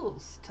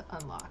skills to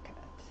unlock it.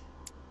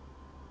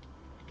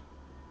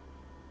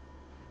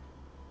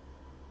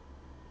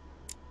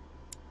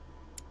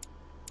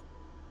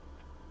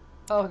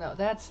 Oh no,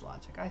 that's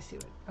logic. I see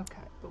it.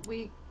 Okay, but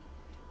we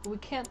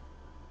can't.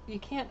 You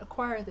can't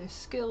acquire this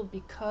skill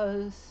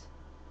because.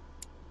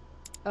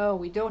 Oh,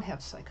 we don't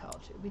have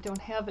psychology. We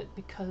don't have it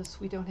because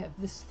we don't have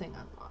this thing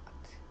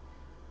unlocked.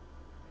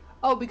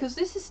 Oh, because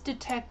this is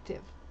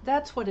detective.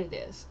 That's what it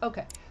is.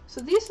 Okay, so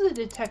these are the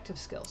detective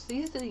skills.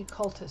 These are the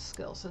occultist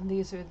skills, and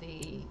these are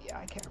the,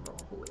 I can't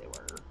remember who they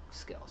were,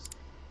 skills.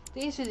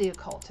 These are the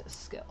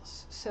occultist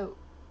skills. So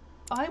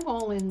I'm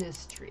all in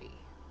this tree.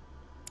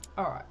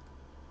 All right.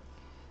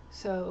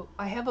 So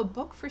I have a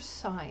book for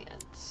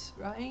science,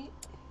 right?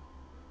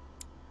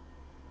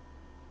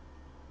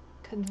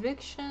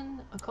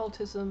 Conviction,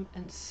 occultism,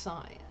 and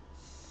science.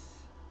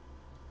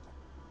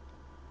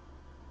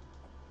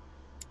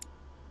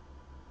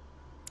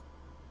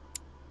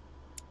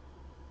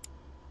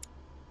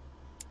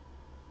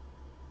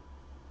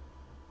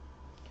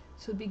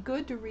 So it'd be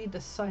good to read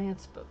the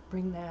science book,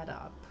 bring that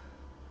up.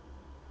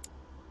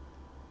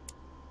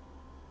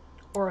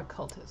 Or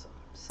occultism.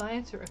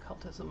 Science or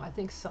occultism? I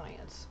think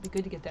science. It'd be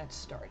good to get that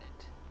started.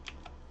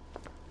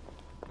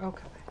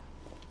 Okay.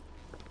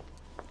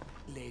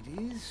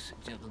 Ladies,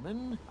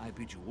 gentlemen, I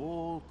bid you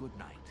all good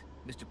night.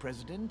 Mr.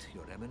 President,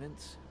 Your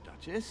Eminence,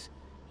 Duchess,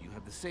 you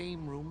have the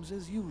same rooms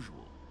as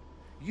usual.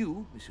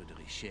 You, Monsieur de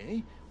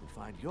Richet, will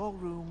find your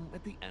room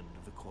at the end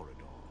of the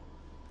corridor.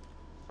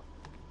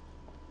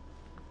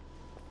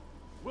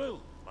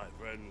 Well, my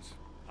friends,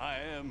 I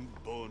am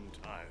bone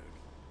tired.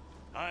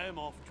 I am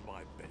off to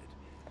my bed.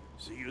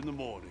 See you in the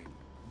morning.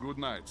 Good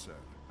night, sir.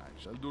 I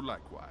shall do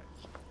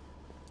likewise.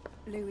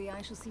 Louis,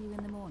 I shall see you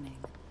in the morning.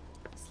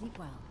 Sleep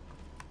well.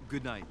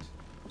 Good night.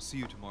 See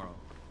you tomorrow.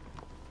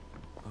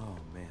 Oh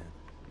man,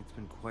 it's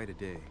been quite a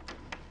day.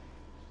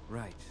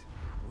 Right,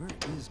 where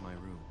is my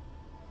room?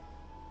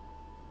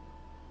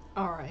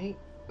 Alright,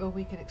 well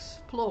we can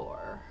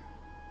explore.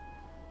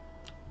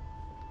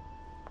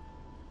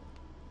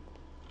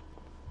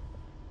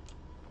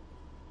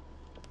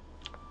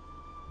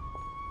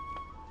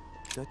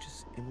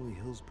 Duchess Emily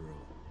Hillsborough.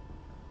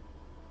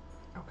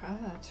 Okay,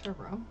 that's her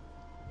room.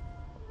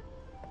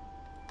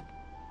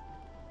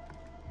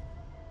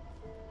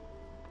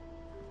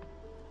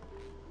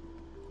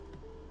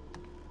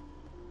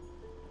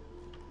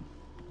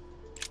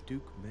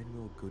 Duke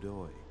Manuel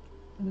Godoy.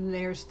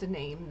 There's the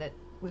name that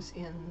was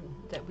in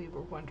that we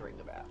were wondering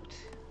about.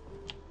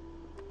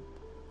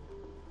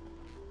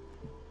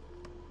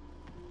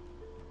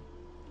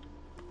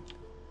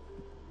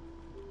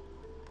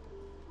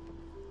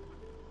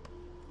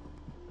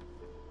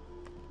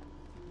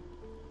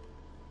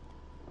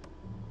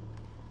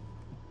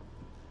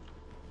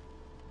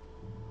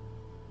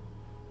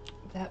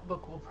 That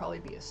book will probably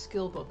be a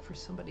skill book for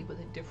somebody with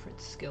a different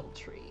skill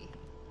tree.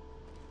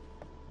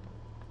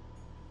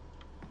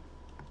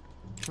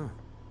 Huh,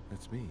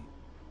 that's me.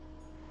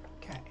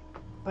 Okay,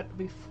 but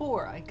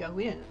before I go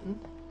in,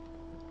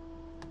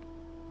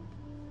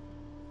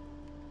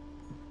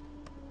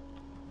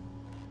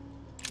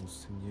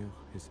 Monseigneur,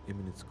 His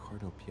Eminence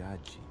Cardinal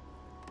Piaggi.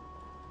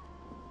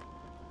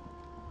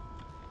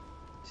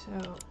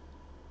 so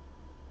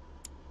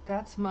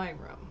that's my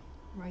room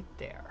right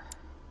there.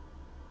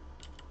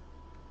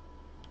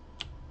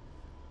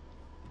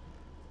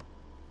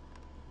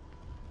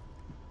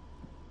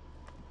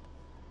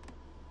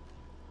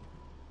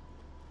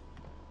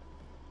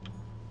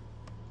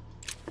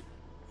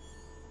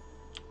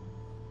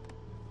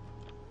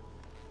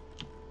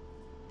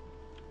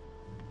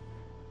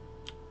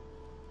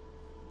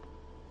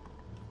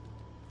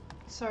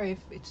 Sorry if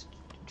it's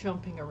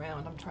jumping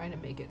around. I'm trying to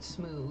make it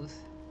smooth.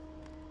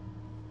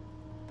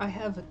 I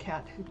have a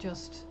cat who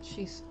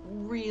she's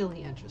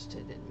really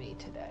interested in me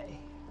today.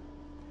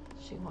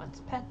 She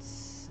wants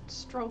pets, and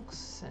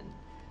strokes, and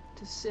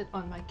to sit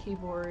on my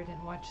keyboard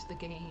and watch the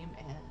game,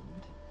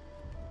 and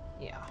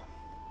yeah.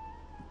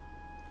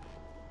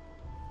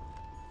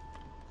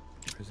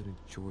 President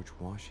George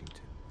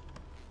Washington.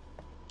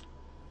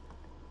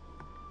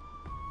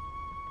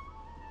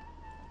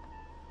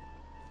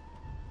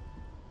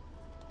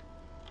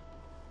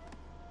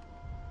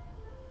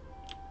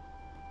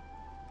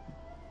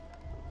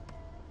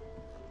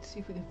 See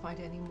if we can find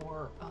any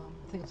more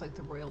things like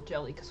the royal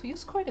jelly, because we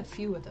used quite a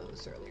few of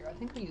those earlier. I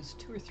think we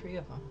used 2 or 3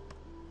 of them.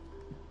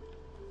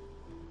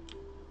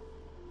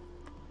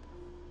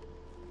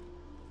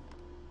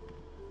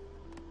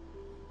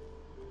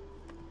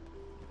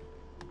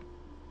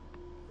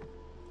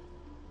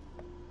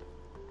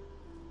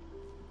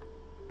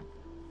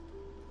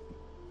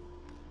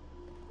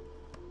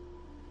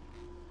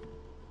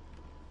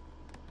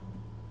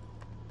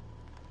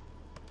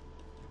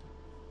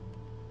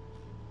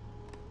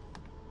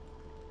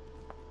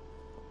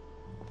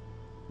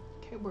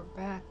 Okay, we're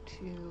back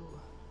to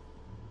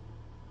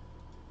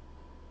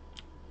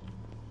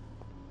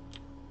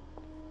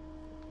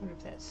I wonder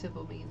if that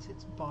symbol means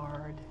it's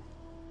barred.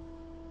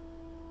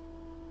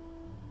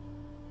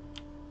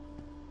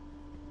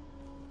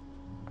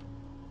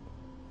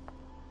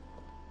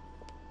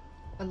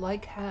 I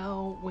like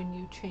how when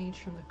you change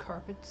from the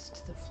carpets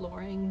to the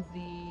flooring,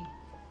 the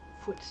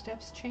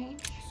footsteps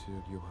change. Sir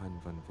Johann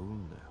van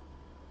Volnau.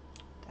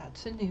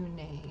 That's a new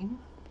name.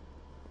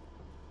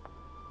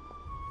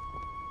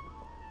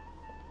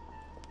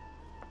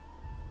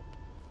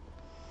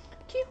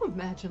 Can you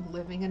imagine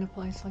living in a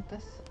place like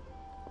this?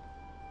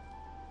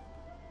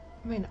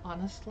 I mean,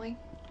 honestly.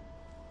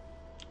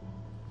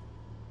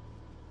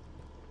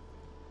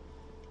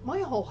 My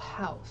whole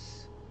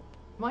house,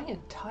 my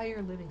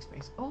entire living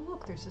space. Oh,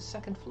 look, there's a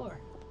second floor.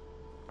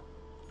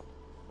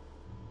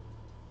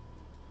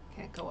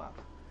 Can't go up.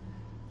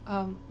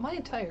 My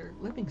entire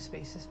living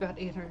space is about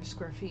 800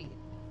 square feet.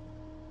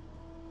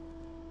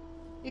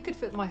 You could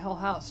fit my whole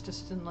house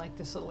just in like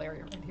this little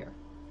area right here.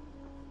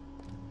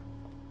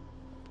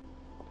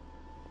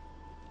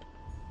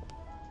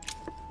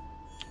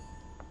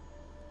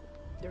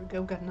 There we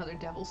go, got another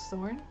devil's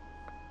thorn.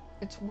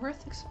 It's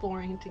worth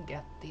exploring to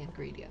get the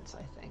ingredients,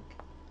 I think.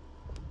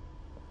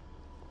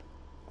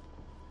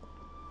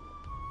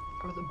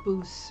 Or the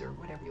boosts, or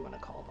whatever you want to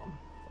call them.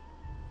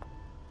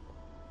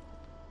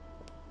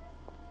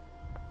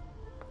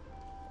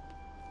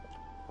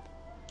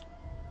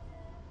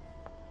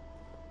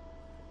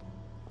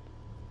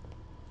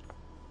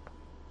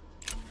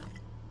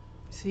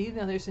 See,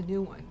 now there's a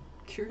new one.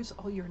 Cures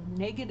all your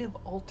negative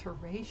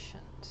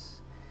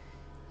alterations.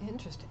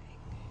 Interesting.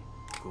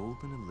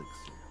 Golden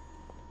elixir.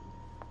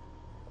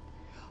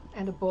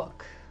 And a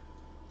book.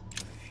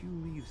 A few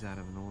leaves out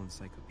of an old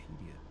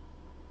encyclopedia.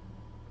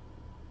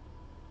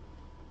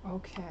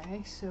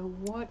 Okay, so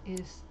what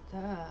is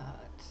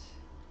that?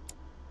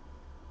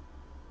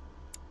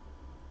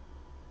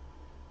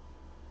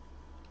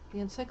 The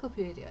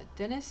encyclopedia.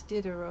 Denis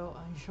Diderot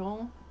and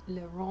Jean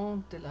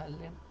Leron de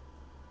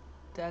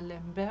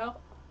Lambert,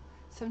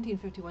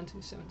 1751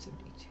 to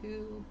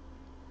 772.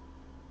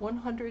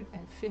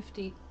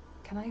 150.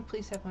 Can I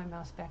please have my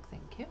mouse back?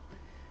 Thank you.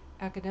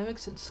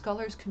 Academics and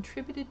scholars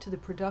contributed to the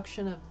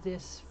production of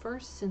this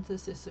first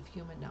synthesis of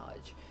human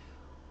knowledge.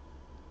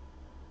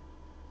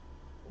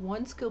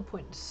 1 skill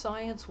point in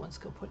science, 1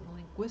 skill point in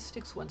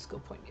linguistics, 1 skill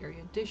point in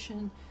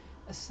erudition.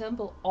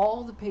 Assemble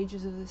all the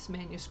pages of this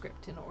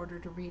manuscript in order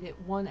to read it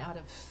 1 out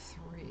of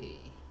 3.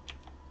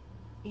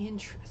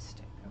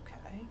 Interesting,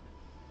 okay.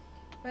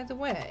 By the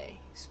way,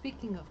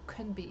 speaking of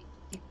can be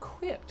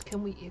equipped,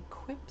 can we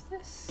equip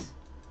this?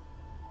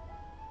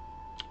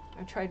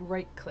 I tried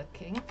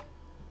right-clicking.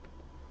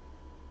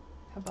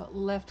 How about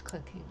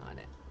left-clicking on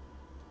it?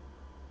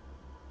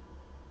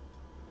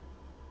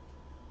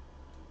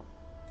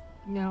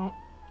 No.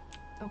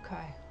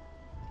 Okay.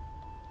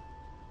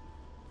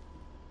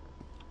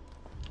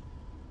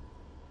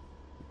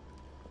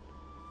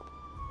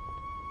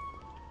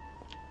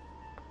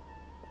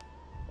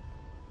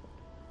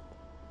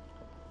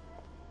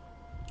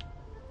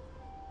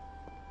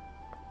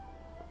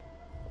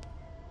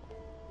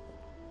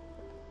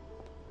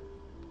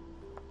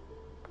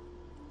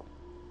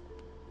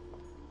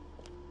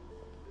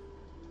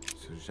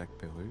 Jacques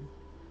Perru.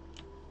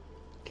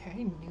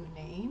 Okay, new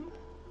name.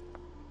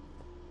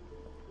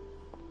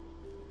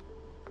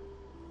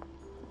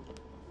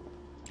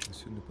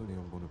 Monsieur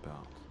Napoleon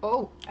Bonaparte.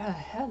 Oh,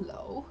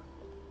 hello.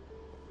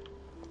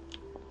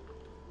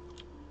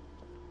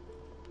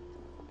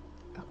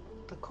 Oh,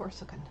 the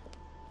Corsican.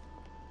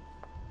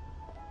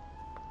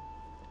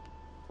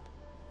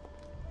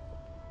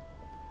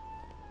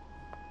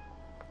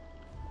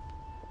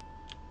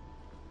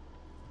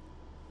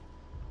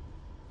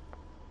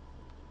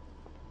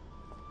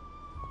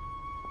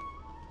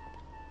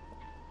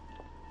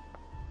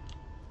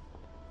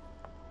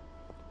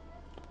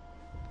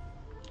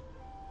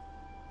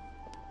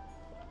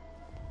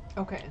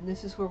 Okay, and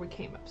this is where we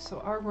came up. So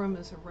our room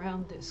is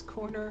around this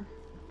corner.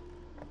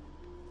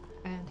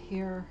 And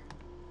here,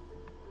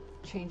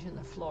 changing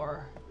the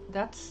floor.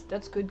 That's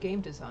good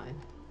game design.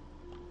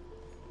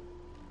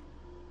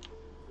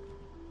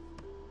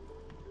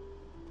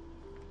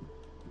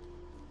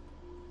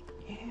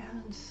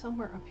 And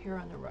somewhere up here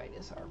on the right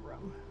is our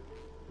room.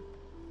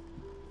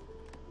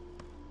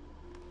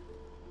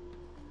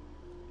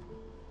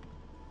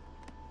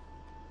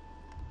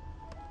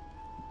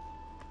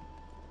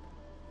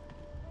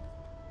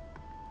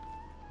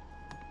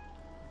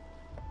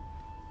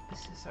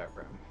 This is our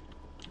room.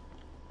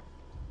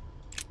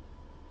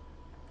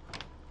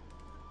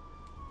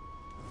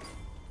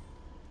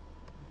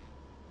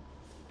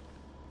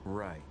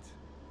 Right.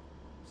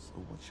 So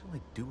what shall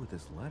I do with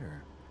this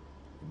letter?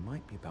 It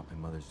might be about my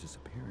mother's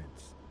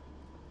disappearance.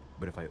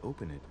 But if I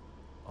open it,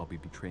 I'll be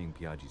betraying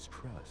Piaggi's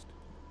trust.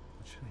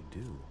 What should I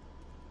do?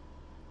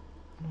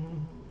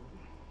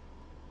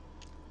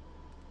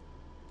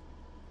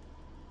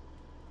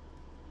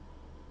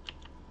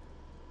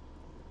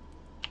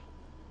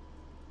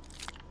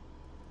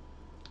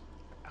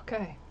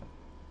 Okay,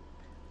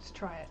 let's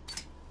try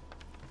it.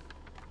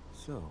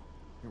 So,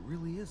 it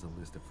really is a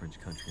list of French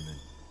countrymen.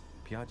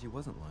 Piaggi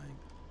wasn't lying.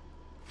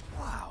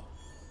 Wow,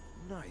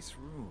 nice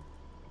room.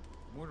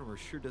 Mortimer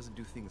sure doesn't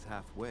do things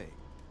halfway.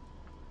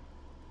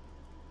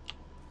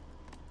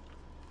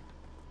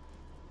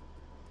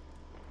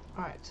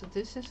 Alright, so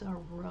this is our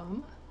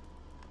room.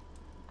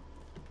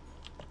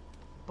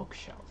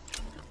 Bookshelf.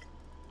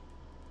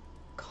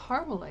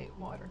 Carmelite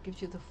water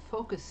gives you the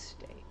focus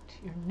state.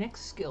 Your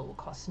next skill will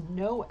cost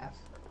no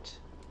effort.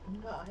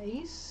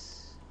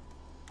 Nice.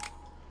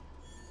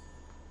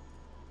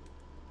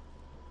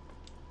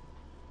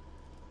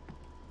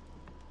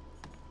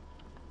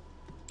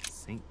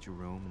 Saint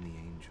Jerome and the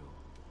Angel.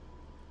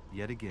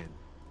 Yet again,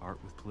 art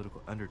with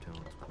political undertones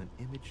with an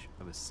image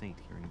of a saint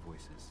hearing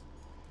voices.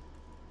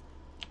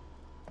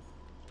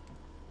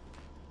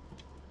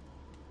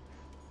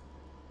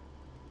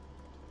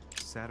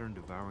 Saturn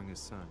devouring his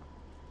son.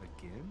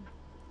 Again?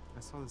 I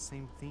saw the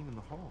same theme in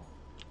the hall.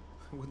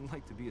 I wouldn't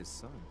like to be his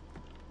son.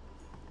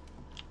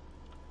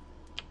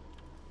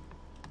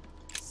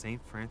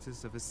 Saint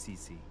Francis of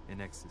Assisi in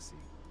ecstasy,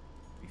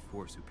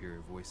 before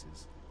superior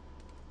voices.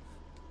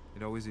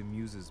 It always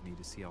amuses me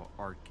to see how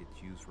art gets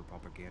used for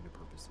propaganda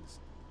purposes.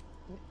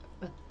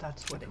 But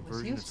that's what The it was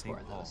conversion of used St. for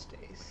in Paul those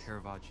days. by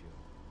Caravaggio.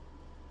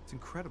 It's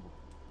incredible.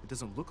 It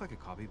doesn't look like a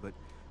copy, but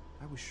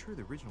I was sure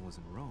the original was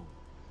in Rome.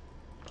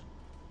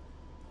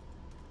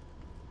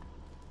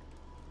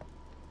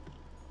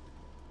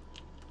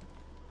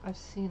 I've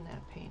seen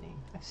that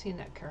painting. I've seen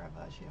that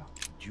Caravaggio.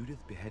 Judith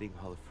beheading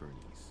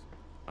Holofernes.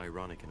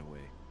 Ironic in a way,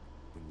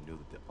 when you know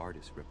that the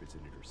artist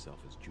represented herself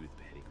as Judith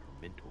beheading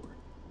her mentor,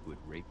 who had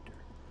raped her.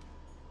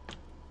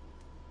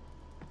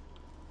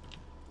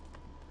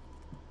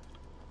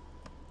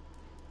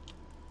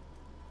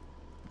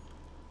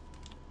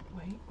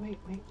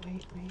 Wait.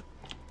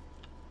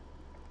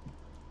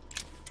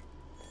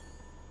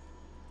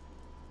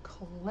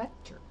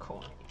 Collector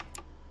coin.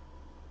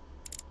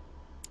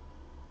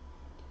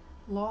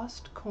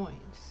 Lost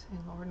coins in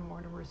Lord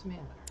Mortimer's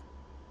manor.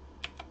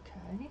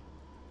 Okay.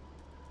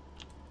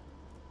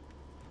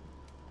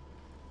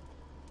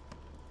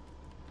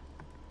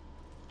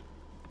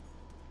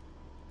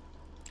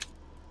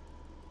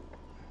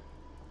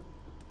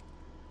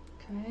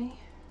 Okay.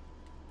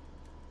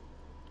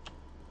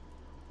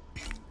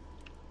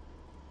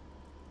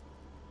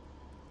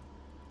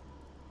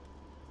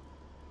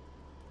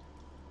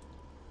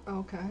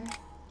 Okay.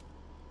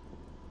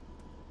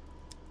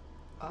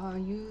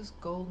 Use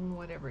golden,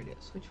 whatever it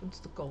is. Which one's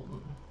the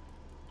golden?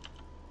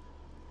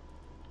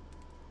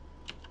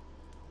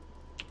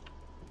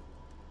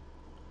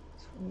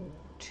 It's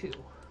 2.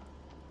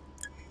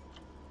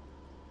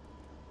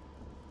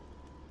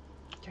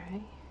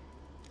 Okay.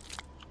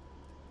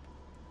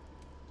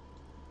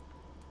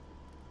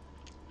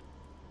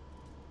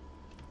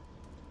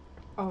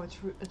 Oh, it's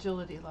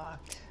agility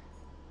locked.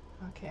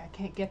 Okay, I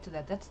can't get to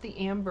that. That's the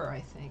amber,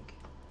 I think.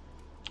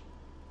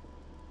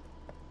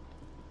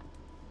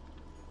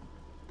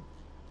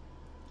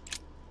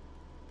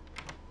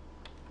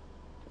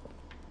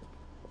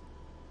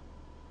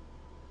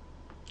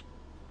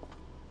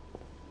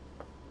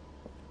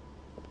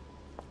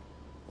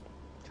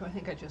 So I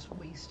think I just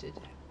wasted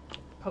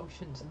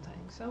potions and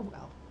things. Oh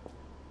well.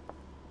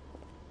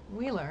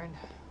 We learn.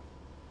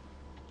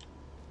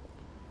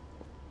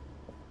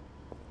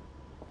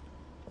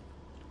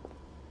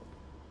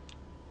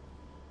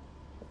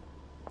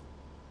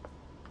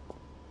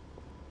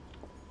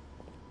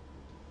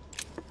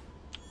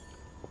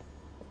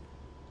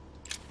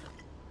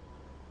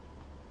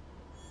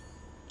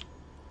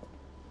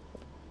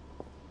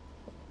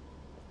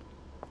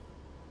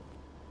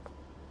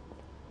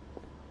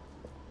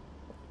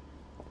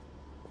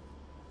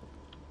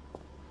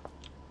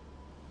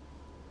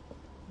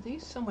 Are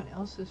these someone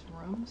else's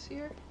rooms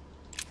here?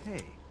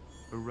 Hey,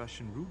 a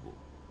Russian ruble.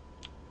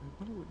 I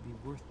wonder what it'd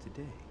be worth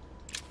today.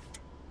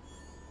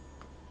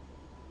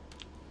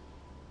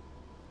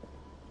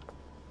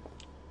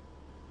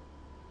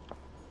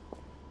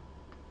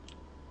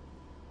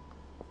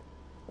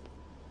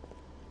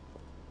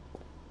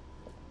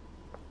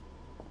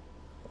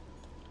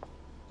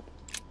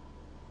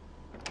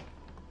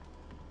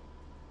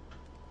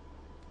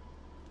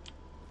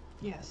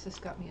 Yes, this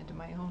got me into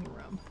my own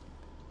room.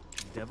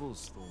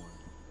 Devil's Thorn.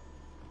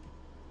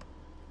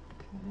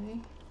 Okay.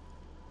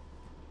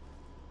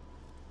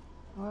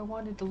 Oh, I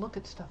wanted to look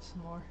at stuff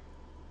some more.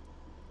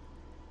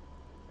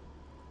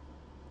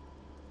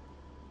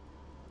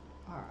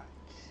 Alright.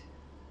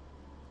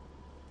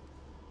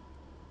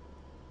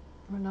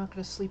 We're not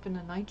going to sleep in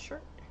a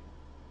nightshirt?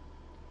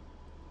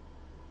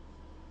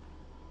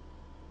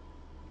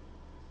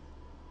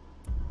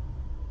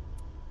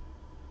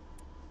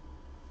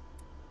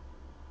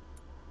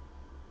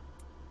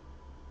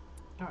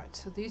 Alright,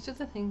 so these are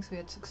the things we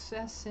had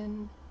success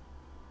in.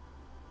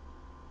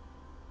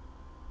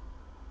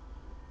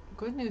 The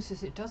good news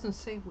is it doesn't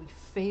say we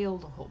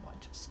failed a whole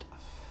bunch of stuff.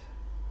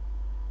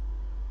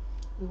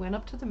 We went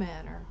up to the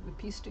manor. We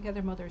pieced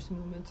together Mother's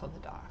movements on the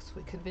docks.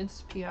 We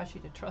convinced Piaggi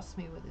to trust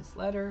me with his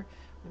letter.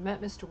 We met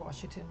Mr.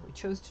 Washington. We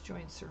chose to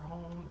join Sir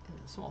Home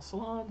in the small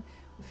salon.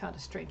 We found a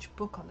strange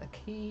book on the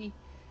quay.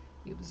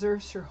 We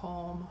observed Sir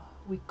Home.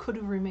 We could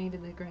have remained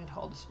in the Grand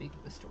Hall to speak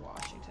with Mr.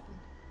 Washington.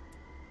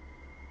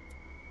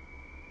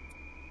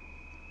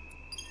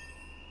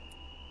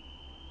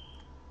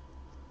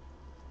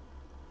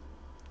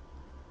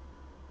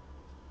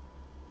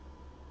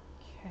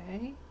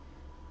 Okay,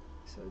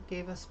 so it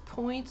gave us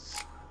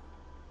points.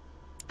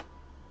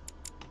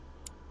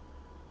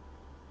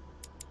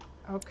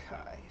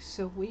 Okay,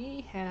 so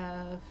we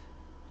have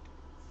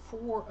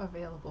 4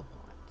 available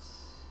points.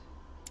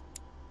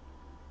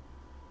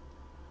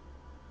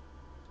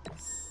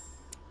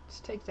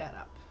 Let's take that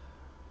up.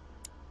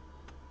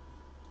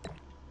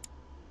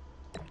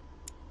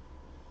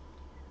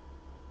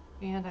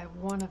 And I have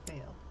 1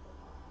 available.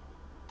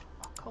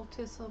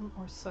 Occultism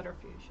or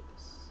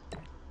subterfuges?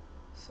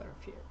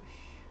 Subterfuge.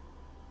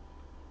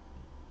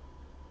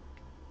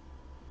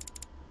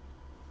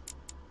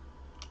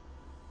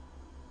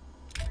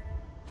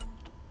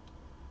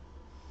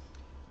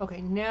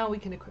 Okay, now we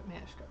can equip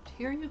manuscript.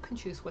 Here you can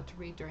choose what to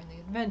read during the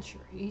adventure.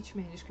 Each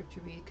manuscript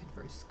you read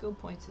confers skill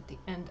points at the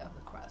end of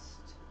the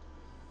quest.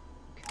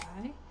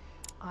 Okay,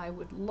 I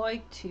would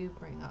like to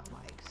bring up my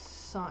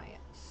science.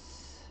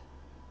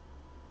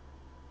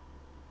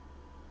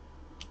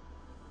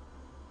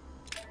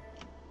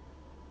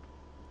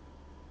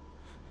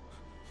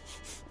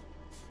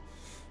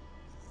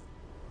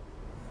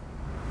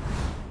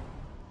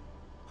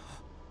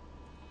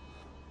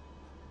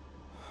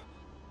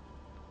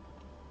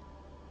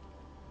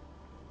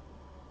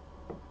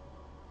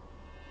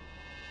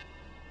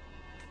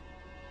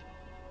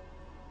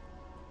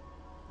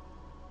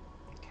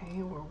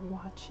 Okay, we're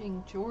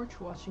watching George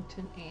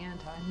Washington and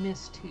I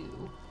missed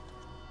 2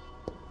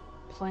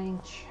 playing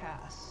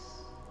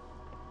chess.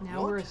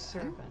 Now we're a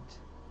servant.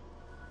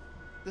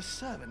 The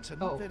servants are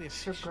not very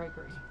Sir efficient.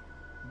 Gregory.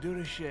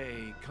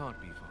 Durocher can't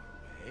be far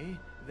away.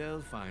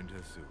 They'll find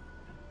her soon.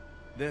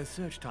 Their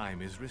search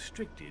time is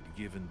restricted,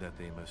 given that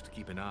they must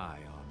keep an eye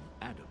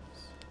on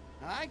Adams.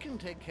 I can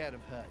take care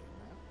of her,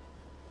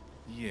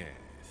 you know.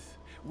 Yes.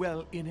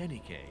 Well, in any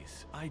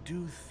case, I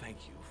do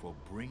thank you for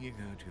bringing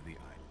her to the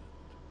island.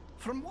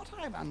 From what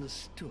I've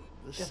understood,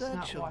 the Just search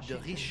not of de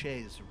Washington.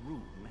 Richer's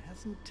room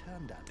hasn't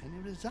turned up any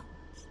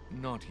results.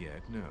 Not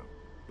yet, no.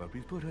 But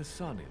we've put her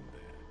son in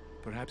there.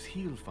 Perhaps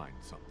he'll find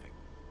something.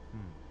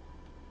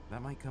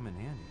 That might come in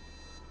handy.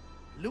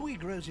 Louis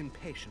grows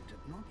impatient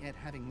at not yet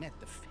having met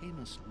the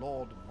famous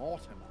Lord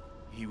Mortimer.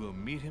 He will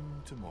meet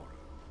him tomorrow.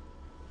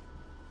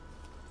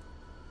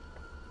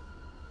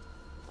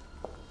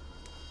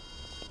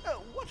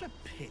 Oh, what a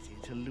pity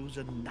to lose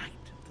a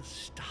knight at the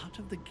start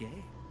of the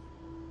game.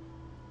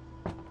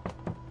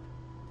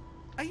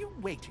 Are you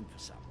waiting for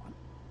someone?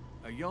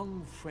 A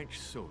young French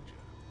soldier.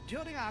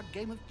 During our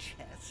game of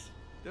chess?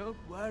 Don't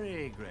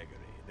worry, Gregory.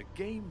 The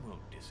game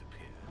won't disappear.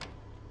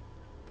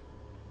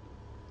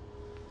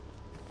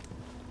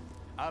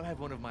 I'll have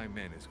one of my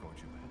men escort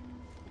you back.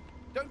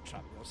 Don't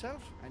trouble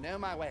yourself. I know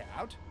my way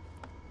out.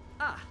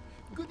 Ah,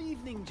 good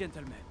evening,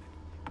 gentlemen.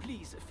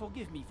 Please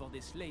forgive me for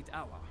this late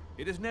hour.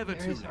 It is never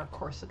too There's late. our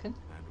Corsican.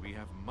 And we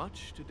have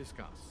much to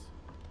discuss.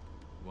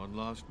 One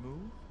last move?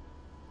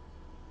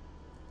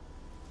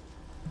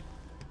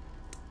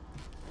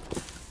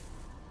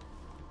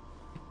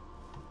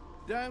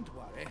 Don't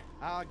worry.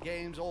 Our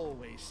games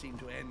always seem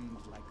to end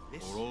like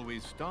this. Or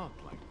always start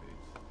like this.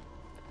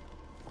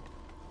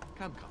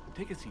 Come,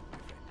 take a seat, my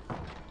friend.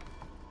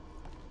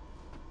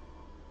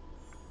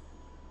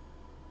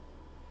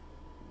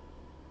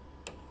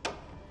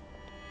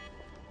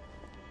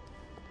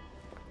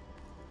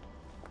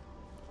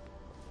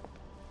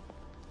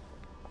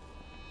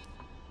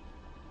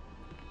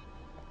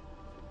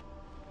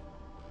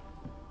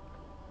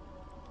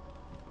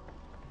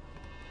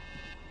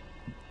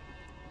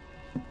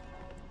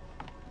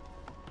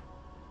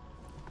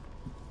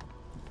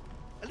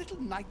 A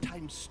little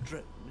nighttime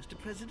stroll, Mr.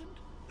 President?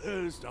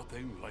 There's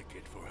nothing like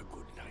it for a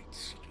good night's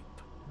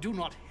sleep. Do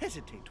not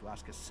hesitate to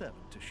ask a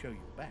servant to show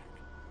you back.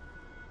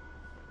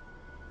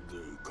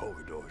 The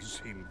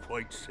corridors seem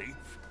quite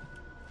safe.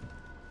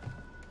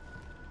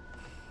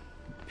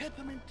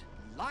 Peppermint,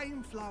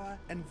 lime flower,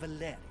 and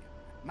valerian.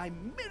 My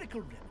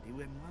miracle remedy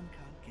when one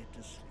can't get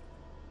to sleep.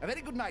 A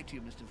very good night to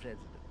you, Mr. President.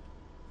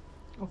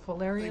 Oh,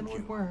 Valerian Thank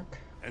would you. work.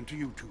 And to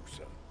you too,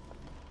 sir.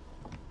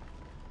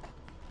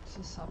 This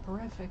is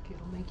soporific.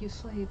 It'll make you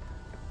sleep.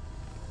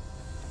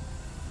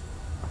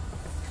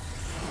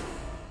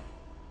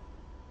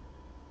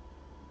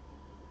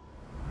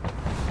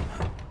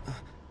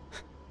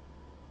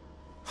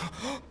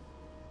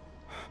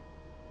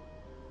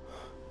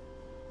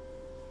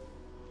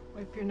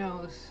 Wipe your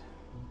nose.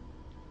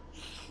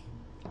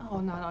 Oh,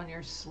 not on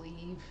your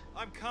sleeve.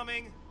 I'm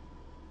coming.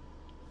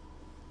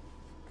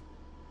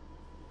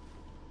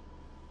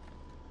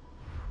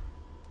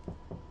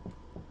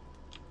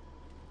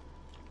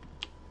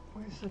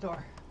 Where's the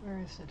door? Where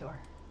is the door?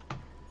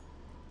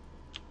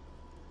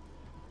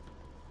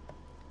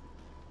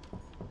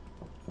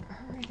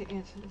 Hurry to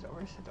answer the door.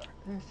 Where's the door?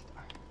 There's the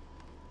door.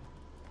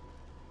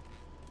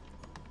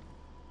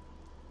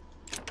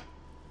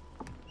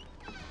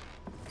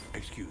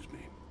 Excuse me.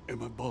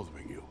 Am I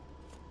bothering you?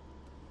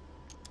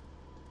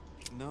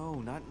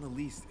 No, not in the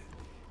least.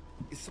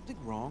 Is something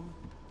wrong?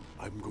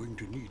 I'm going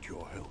to need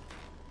your help.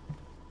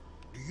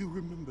 Do you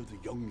remember the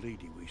young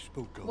lady we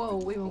spoke of? Whoa,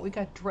 in wait, the we hall?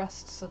 got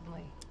dressed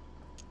suddenly.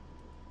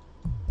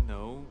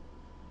 No.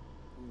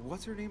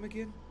 What's her name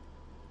again?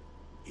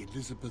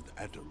 Elizabeth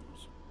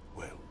Adams.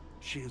 Well,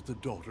 She is the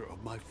daughter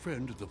of my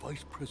friend, the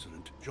Vice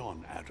President,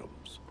 John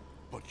Adams.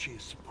 But she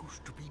is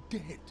supposed to be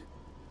dead.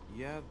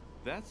 Yeah,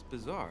 that's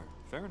bizarre.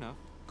 Fair enough.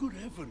 Good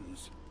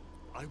heavens!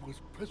 I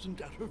was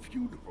present at her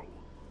funeral.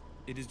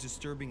 It is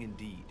disturbing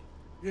indeed.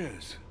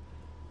 Yes.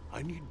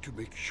 I need to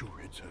make sure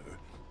it's her.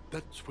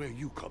 That's where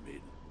you come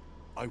in.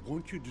 I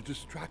want you to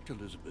distract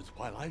Elizabeth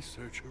while I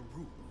search her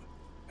room.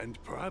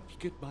 And perhaps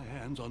get my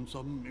hands on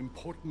some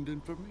important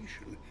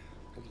information.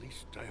 At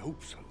least I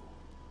hope so.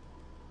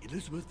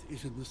 Elizabeth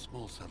is in the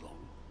small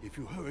salon. If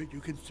you hurry,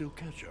 you can still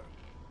catch her.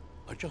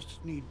 I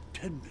just need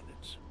 10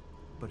 minutes.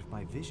 But if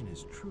my vision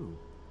is true,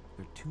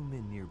 there are 2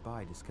 men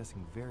nearby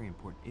discussing very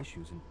important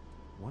issues, and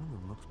one of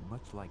them looks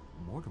much like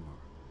Mortimer.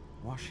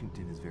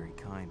 Washington is very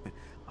kind, but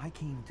I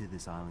came to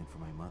this island for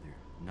my mother,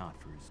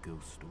 not for his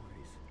ghost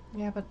stories.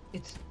 Yeah, but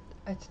it's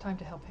time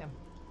to help him.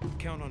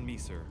 Count on me,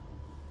 sir.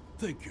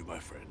 Thank you, my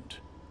friend.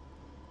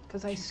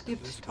 Because I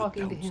skipped Elizabeth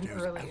talking to him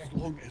downstairs earlier. as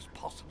long as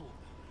possible.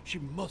 She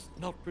must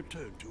not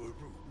return to her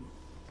room.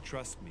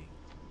 Trust me.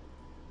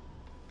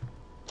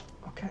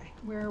 Okay,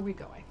 where are we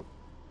going?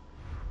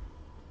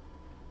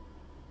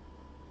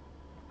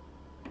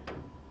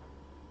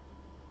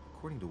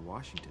 According to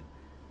Washington,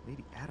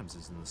 Lady Adams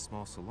is in the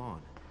small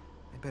salon.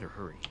 I better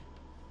hurry.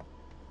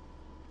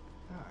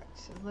 Alright,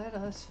 so let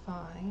us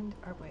find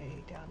our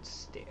way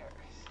downstairs.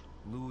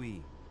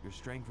 Louis, you're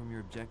straying from your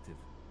objective.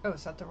 Oh,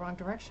 is that the wrong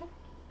direction?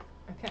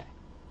 Okay.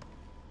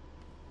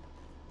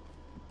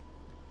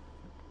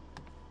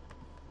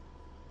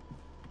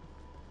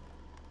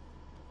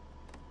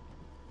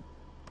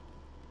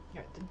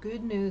 Alright, the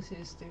good news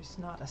is there's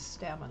not a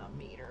stamina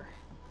meter.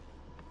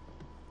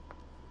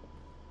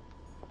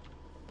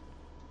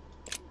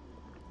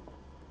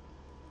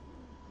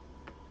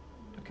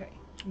 Okay,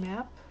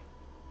 map.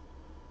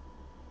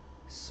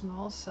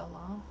 Small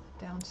salon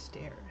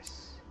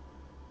downstairs.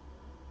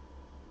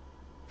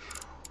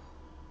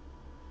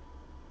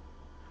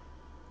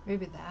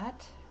 Maybe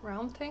that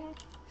round thing?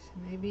 So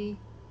maybe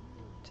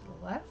to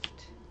the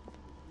left?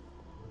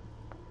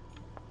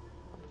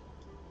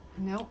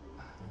 Nope.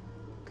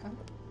 Okay.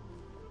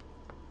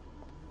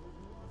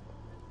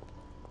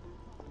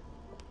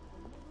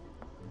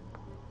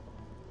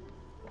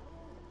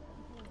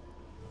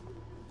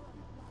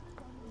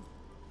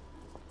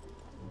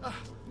 Ah,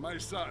 my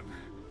son.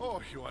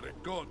 Oh, you are a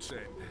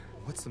godsend.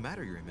 What's the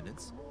matter, Your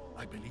Eminence?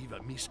 I believe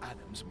Miss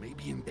Adams may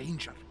be in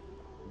danger.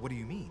 What do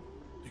you mean?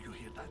 Do you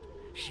hear that?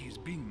 She is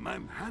being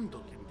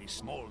manhandled in the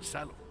small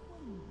salon.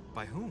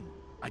 By whom?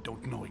 I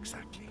don't know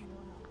exactly.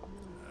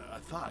 A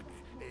thug,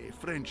 a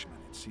Frenchman,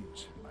 it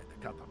seems. By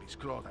the cut of his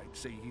cloth, I'd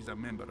say he's a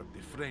member of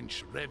the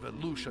French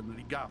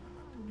Revolutionary Government.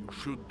 You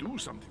should do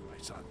something,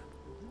 my son.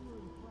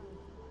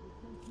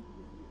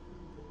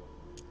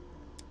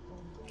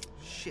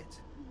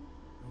 Shit.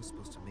 I was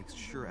supposed to make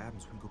sure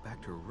Adams wouldn't go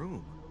back to her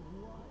room.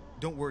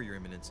 Don't worry, Your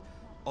Eminence.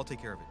 I'll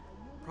take care of it.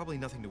 Probably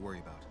nothing to worry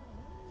about.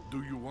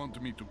 Do you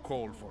want me to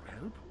call for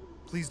help?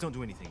 Please don't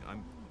do anything.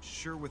 I'm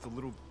sure with a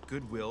little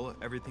goodwill,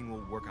 everything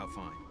will work out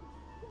fine.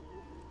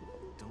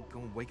 Don't go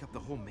and wake up the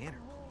whole manor,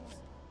 please.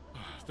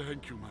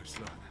 Thank you, my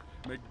son.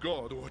 May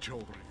God watch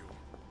over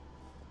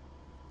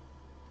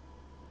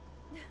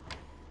you.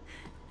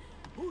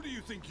 Who do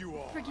you think you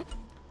are?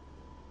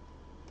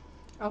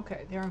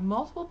 Okay, there are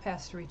multiple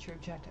paths to reach your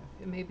objective.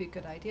 It may be a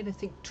good idea to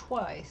think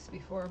twice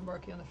before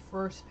embarking on the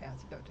first path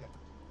to go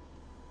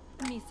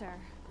to. Me, sir.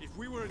 If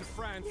we were in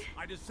France,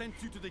 I'd have sent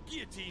you to the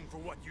guillotine for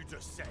what you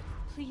just said.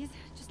 Please,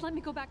 just let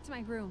me go back to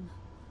my room.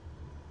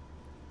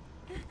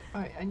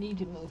 Alright, I need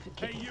to move it.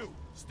 Hey, you!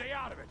 Stay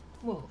out of it!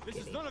 Move, This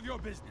is kitty. none of your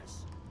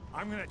business.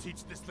 I'm gonna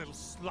teach this little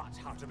slut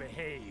how to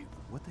behave.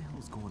 What the hell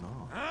is going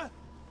on? Huh?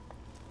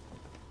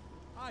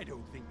 I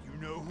don't think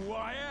you know who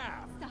I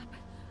am. Stop.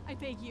 I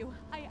beg you.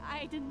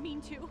 I didn't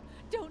mean to.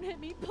 Don't hit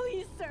me,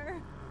 please,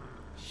 sir.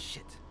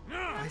 Shit. If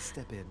I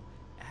step in,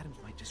 Adams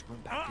might just run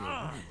back to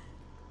her room.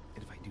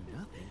 And if I do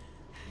nothing,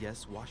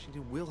 yes,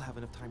 Washington will have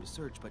enough time to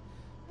search, but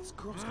this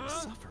girl's gonna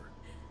suffer.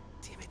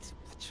 Damn it,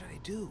 what should I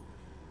do?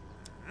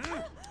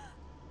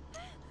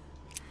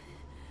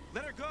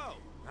 Let her go!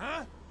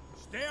 Huh?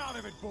 Stay out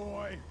of it,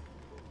 boy!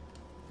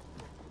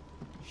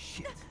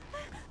 Shit.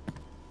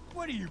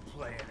 What are you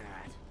playing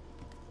at?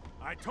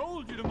 I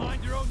told you to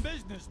mind your own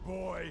business,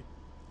 boy!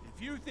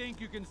 If you think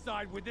you can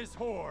side with this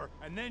whore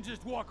and then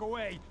just walk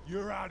away,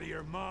 you're out of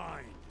your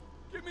mind.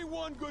 Give me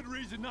one good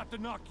reason not to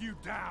knock you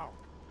down.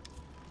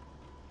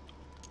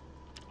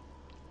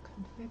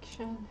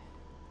 Conviction.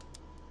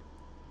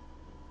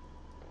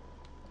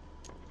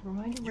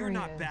 Remind you where You're he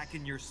not is. back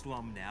in your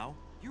slum now.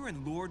 You're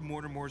in Lord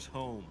Mortimer's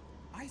home.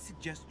 I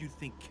suggest you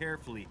think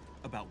carefully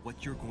about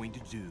what you're going to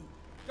do.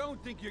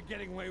 Don't think you're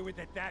getting away with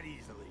it that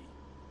easily.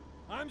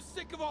 I'm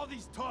sick of all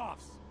these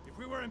toffs. If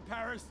we were in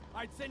Paris,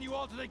 I'd send you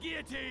all to the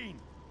guillotine.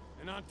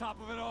 And on top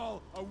of it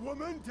all, a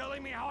woman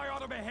telling me how I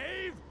ought to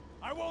behave?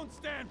 I won't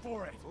stand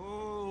for it.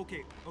 Oh,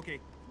 okay.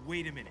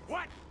 Wait a minute.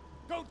 What?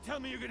 Don't tell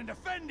me you're gonna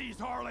defend these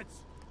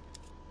harlots.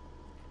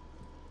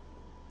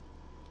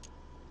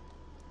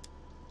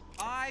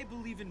 I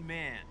believe in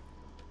man.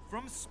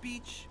 From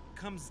speech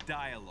comes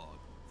dialogue.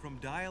 From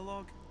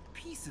dialogue,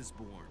 peace is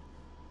born.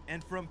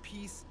 And from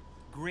peace,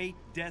 great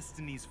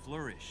destinies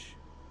flourish.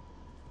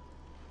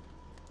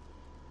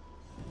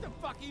 What the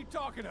fuck are you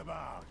talking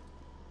about?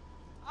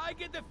 I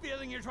get the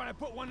feeling you're trying to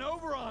put one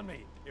over on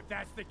me. If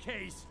that's the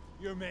case,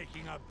 you're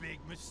making a big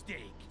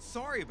mistake.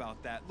 Sorry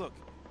about that. Look,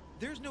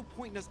 there's no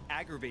point in us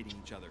aggravating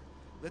each other.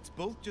 Let's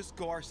both just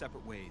go our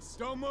separate ways.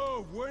 Don't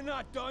move. We're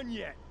not done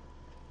yet.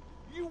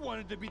 You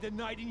wanted to be the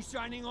knight in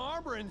shining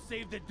armor and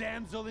save the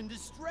damsel in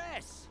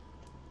distress.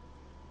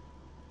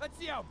 Let's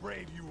see how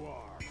brave you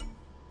are.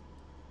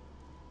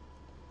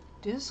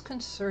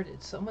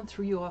 Disconcerted. Someone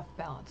threw you off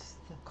balance.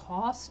 The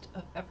cost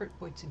of effort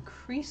points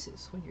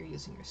increases when you're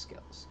using your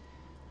skills.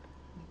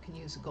 You can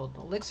use a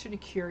golden elixir to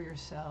cure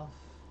yourself.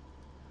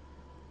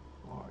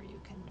 Or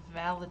you can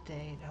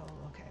validate. Oh,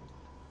 okay.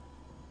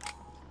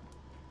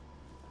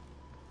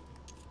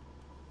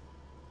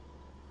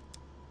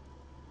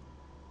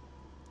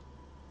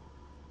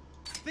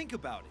 Think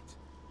about it.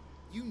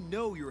 You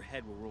know your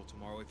head will roll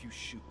tomorrow if you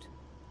shoot.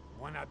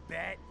 Wanna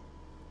bet?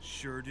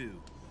 Sure do.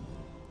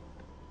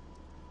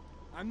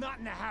 I'm not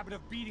in the habit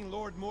of beating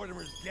Lord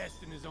Mortimer's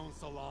guest in his own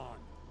salon.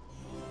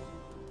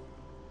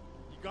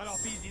 You got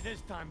off easy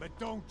this time, but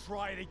don't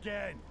try it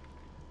again.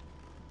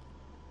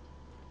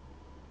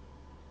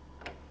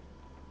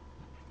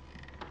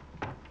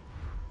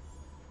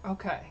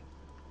 Okay.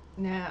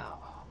 Now,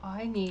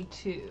 I need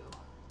to...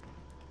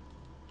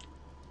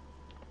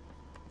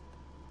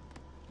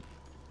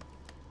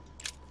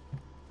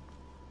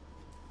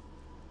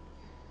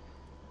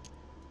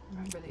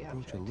 remember the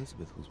brooch object.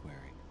 Elizabeth was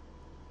wearing.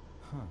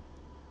 Huh.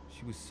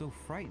 She was so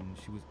frightened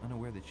she was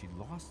unaware that she'd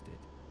lost it.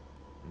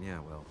 Yeah,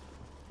 well,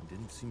 it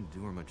didn't seem to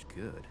do her much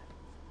good.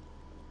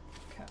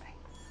 Okay.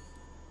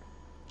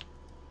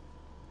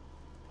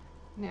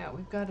 Now,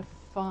 we've got to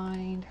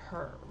find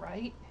her,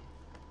 right?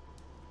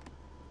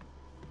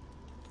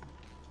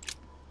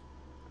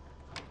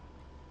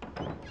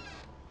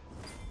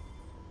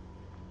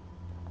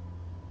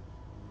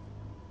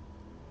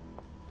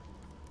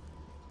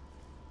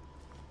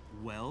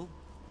 Well,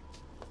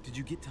 did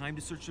you get time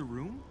to search the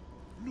room?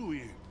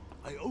 Louis,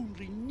 I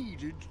only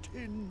needed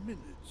 10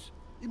 minutes.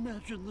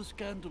 Imagine the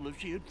scandal if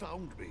she had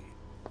found me.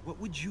 What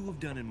would you have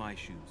done in my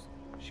shoes?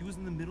 She was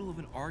in the middle of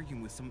an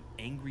argument with some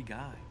angry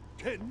guy.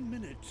 10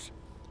 minutes.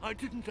 I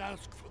didn't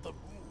ask for the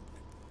moon.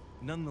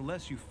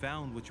 Nonetheless, you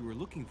found what you were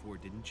looking for,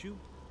 didn't you?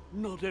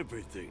 Not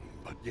everything,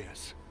 but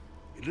yes.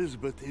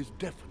 Elizabeth is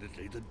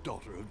definitely the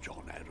daughter of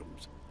John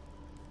Adams.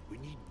 We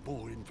need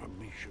more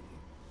information.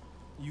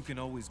 You can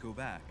always go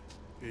back.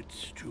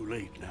 It's too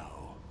late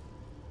now.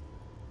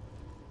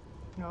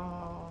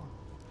 Oh,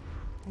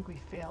 I think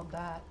we failed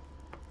that.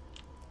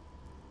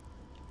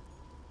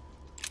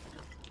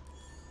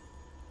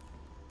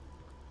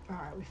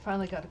 Alright, we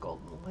finally got a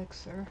golden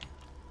elixir.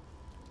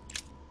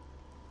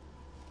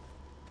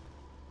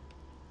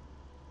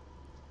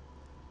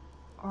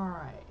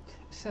 Alright,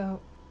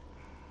 so...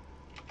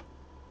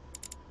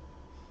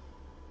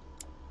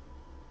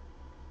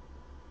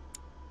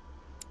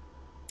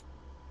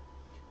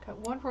 got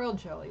 1 royal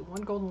jelly,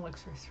 1 golden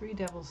elixir, 3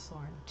 devil's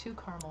thorn, 2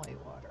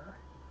 carmelite water.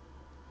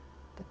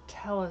 The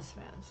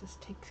talismans. This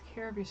takes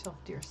care of yourself,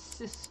 dear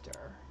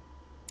sister.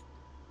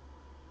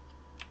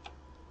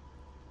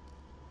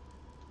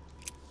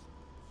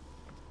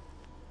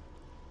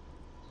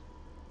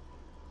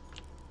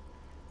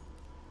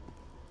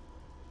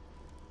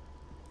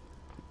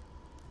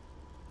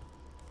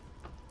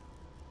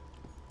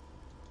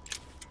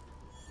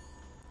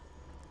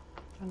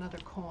 Another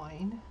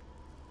coin.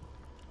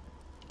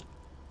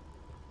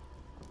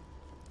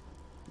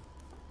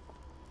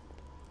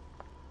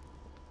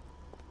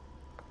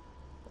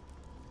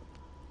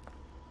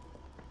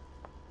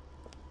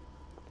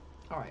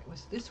 Alright,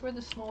 was this where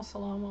the small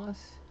salon was?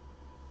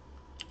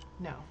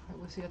 No, it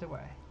was the other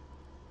way.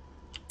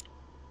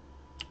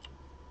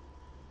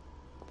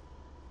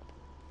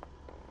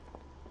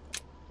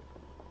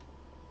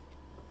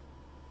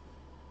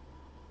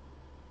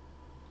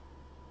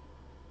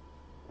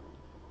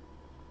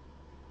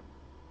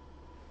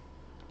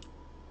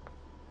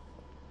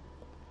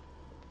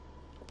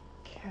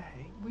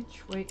 Okay,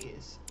 which way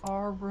is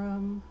our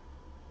room?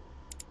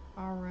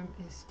 Our room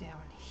is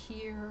down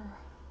here.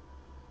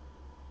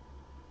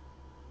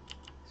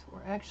 So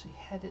we're actually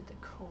headed the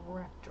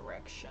correct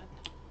direction.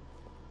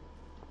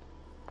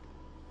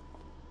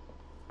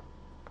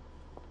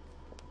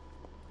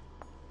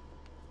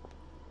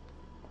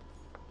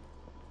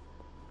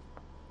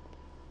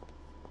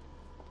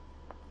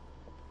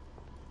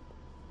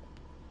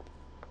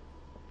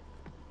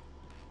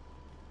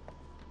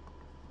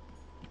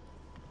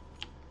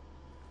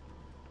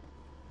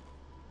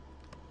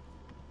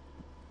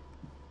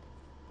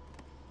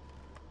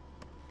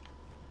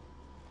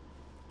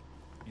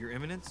 Your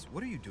Eminence,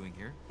 what are you doing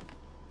here?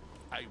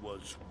 I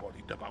was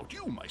worried about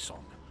you, my son.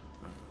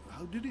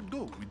 How did it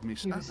go with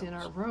Miss He was in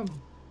our room.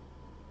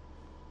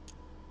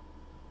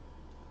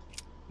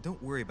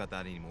 Don't worry about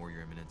that anymore,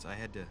 Your Eminence. I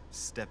had to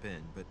step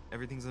in, but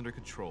everything's under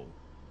control.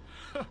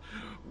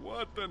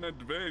 What an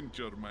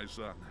adventure, my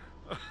son.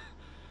 I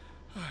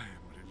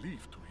am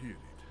relief to hear it.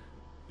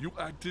 You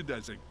acted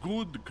as a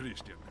good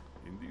Christian.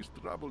 In these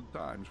troubled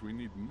times, we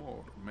need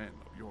more men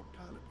of your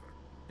caliber.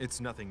 It's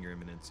nothing, Your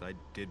Eminence. I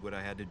did what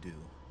I had to do.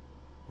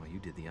 Well, you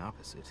did the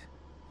opposite.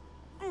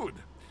 Good.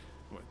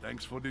 Well,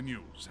 thanks for the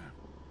news.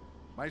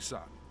 My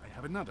son, I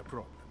have another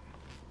problem.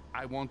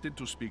 I wanted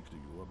to speak to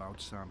you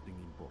about something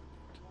important.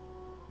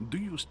 Do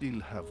you still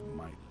have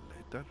my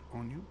letter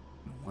on you?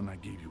 The one I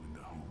gave you in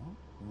the hall?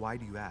 Why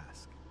do you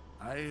ask?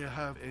 I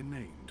have a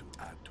name to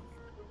add to it.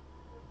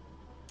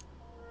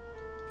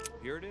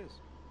 Here it is.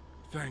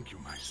 Thank you,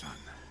 my son.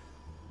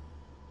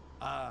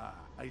 Ah,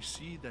 I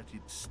see that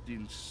it's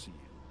still sealed.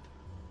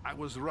 I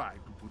was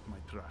right to put my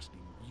trust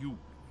in you,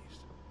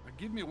 Louise.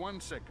 Give me 1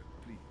 second,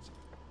 please.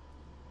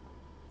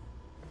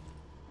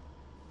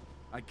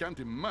 I can't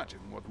imagine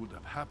what would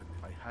have happened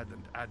if I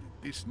hadn't added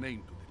this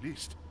name to the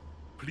list.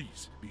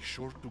 Please, be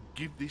sure to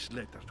give this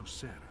letter to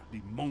Sarah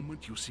the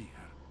moment you see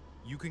her.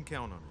 You can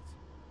count on it.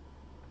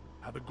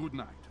 Have a good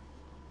night.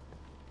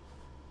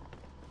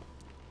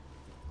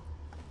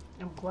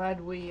 I'm glad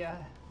we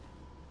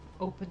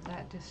opened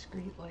that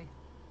discreetly.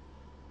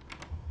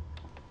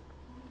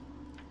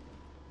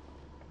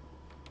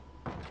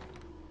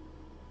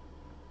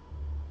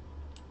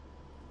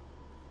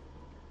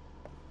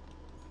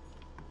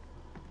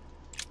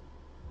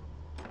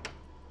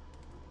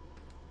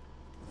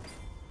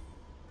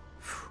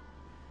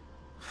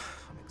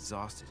 I'm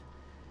exhausted.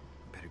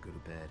 I better go to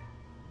bed.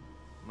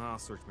 I'll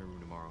search my room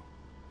tomorrow.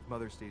 If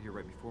Mother stayed here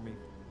right before me,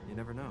 you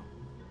never know.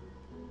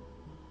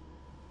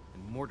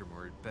 And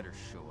Mortimer had better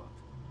show up.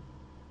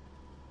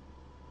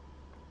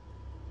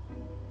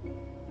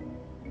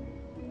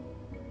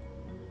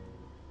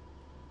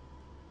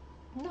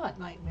 Not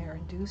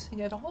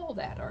nightmare-inducing at all,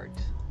 that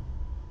art.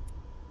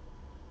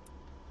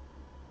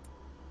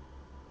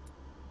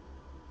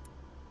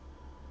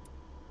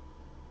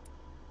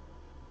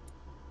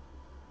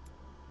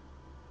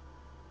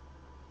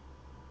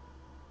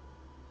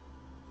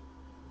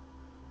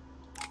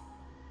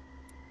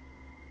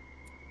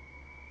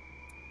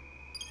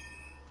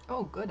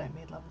 Oh, good, I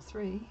made level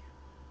 3.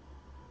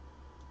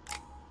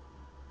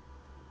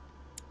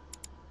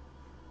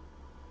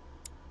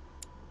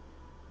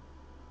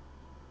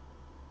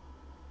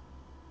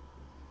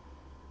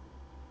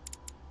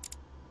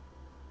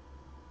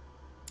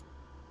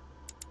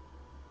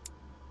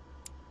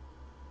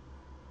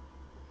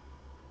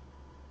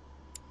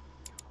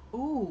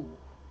 Ooh.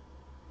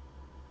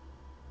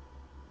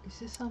 Is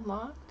this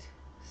unlocked?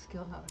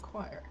 Skill not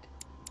acquired.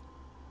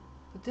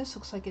 But this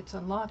looks like it's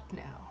unlocked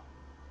now.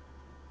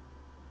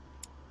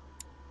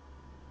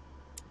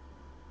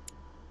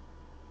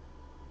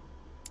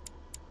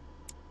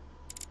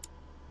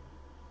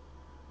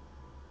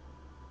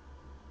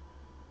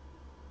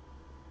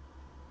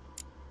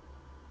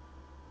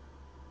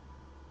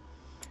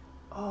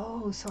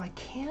 Oh, so I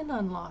can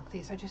unlock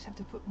these. I just have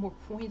to put more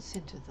points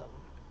into them.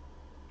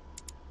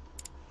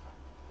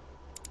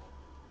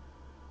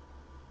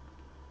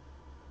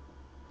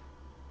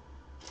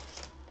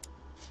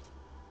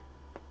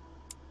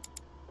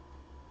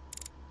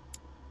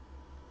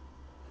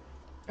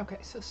 Okay,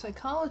 so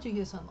psychology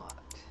is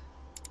unlocked.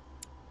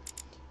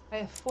 I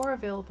have 4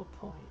 available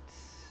points.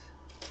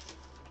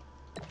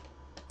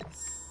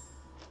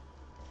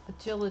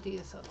 Agility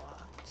is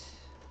unlocked.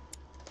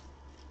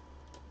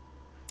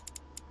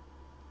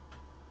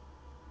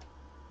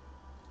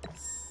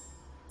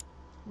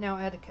 Now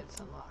etiquette's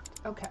unlocked.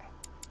 Okay.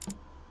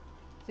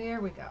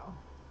 There we go.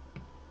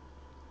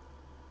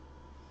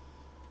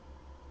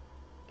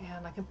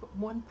 And I can put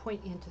 1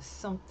 point into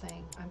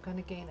something. I'm going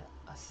to gain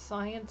a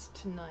science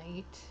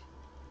tonight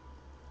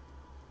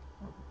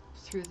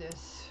through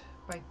this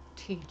by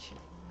teachings.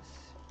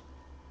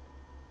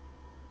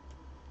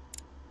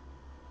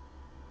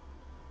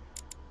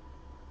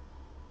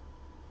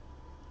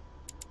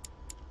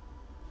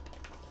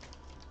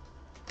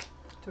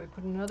 Do I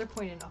put another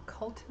point in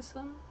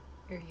occultism?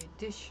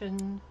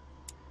 Erudition?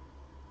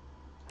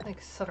 I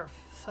think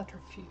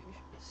subterfuge.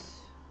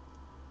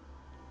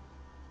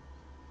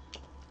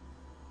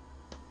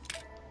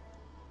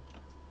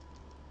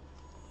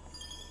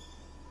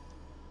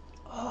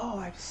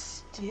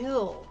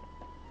 Oh,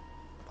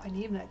 I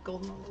need that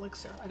golden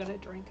elixir. I gotta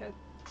drink it.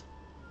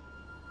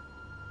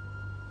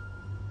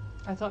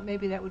 I thought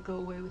maybe that would go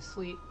away with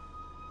sleep.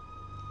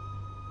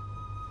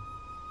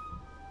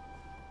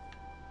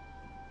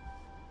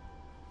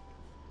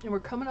 And we're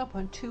coming up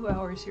on 2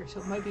 hours here, so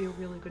it might be a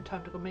really good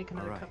time to go make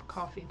another cup of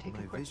coffee and take a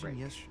quick break. In my vision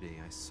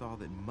yesterday, I saw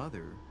that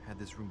Mother had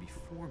this room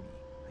before me.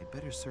 I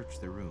better search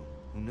the room.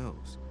 Who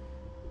knows?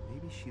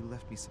 Maybe she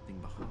left me something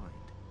behind.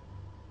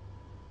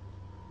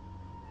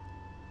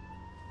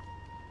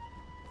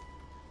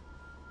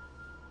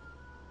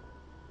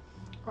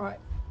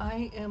 Alright,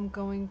 I am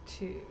going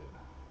to...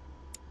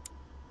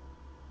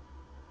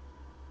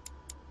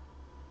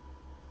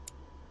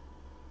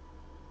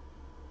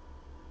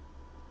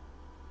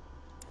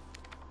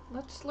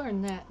 Let's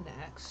learn that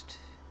next.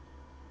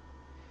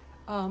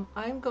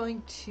 I'm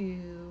going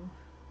to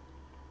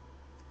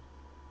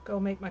go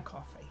make my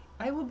coffee.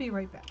 I will be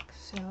right back.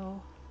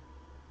 So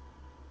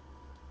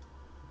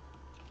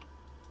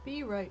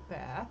Be right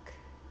back.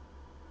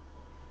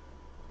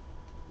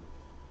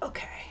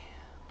 Okay.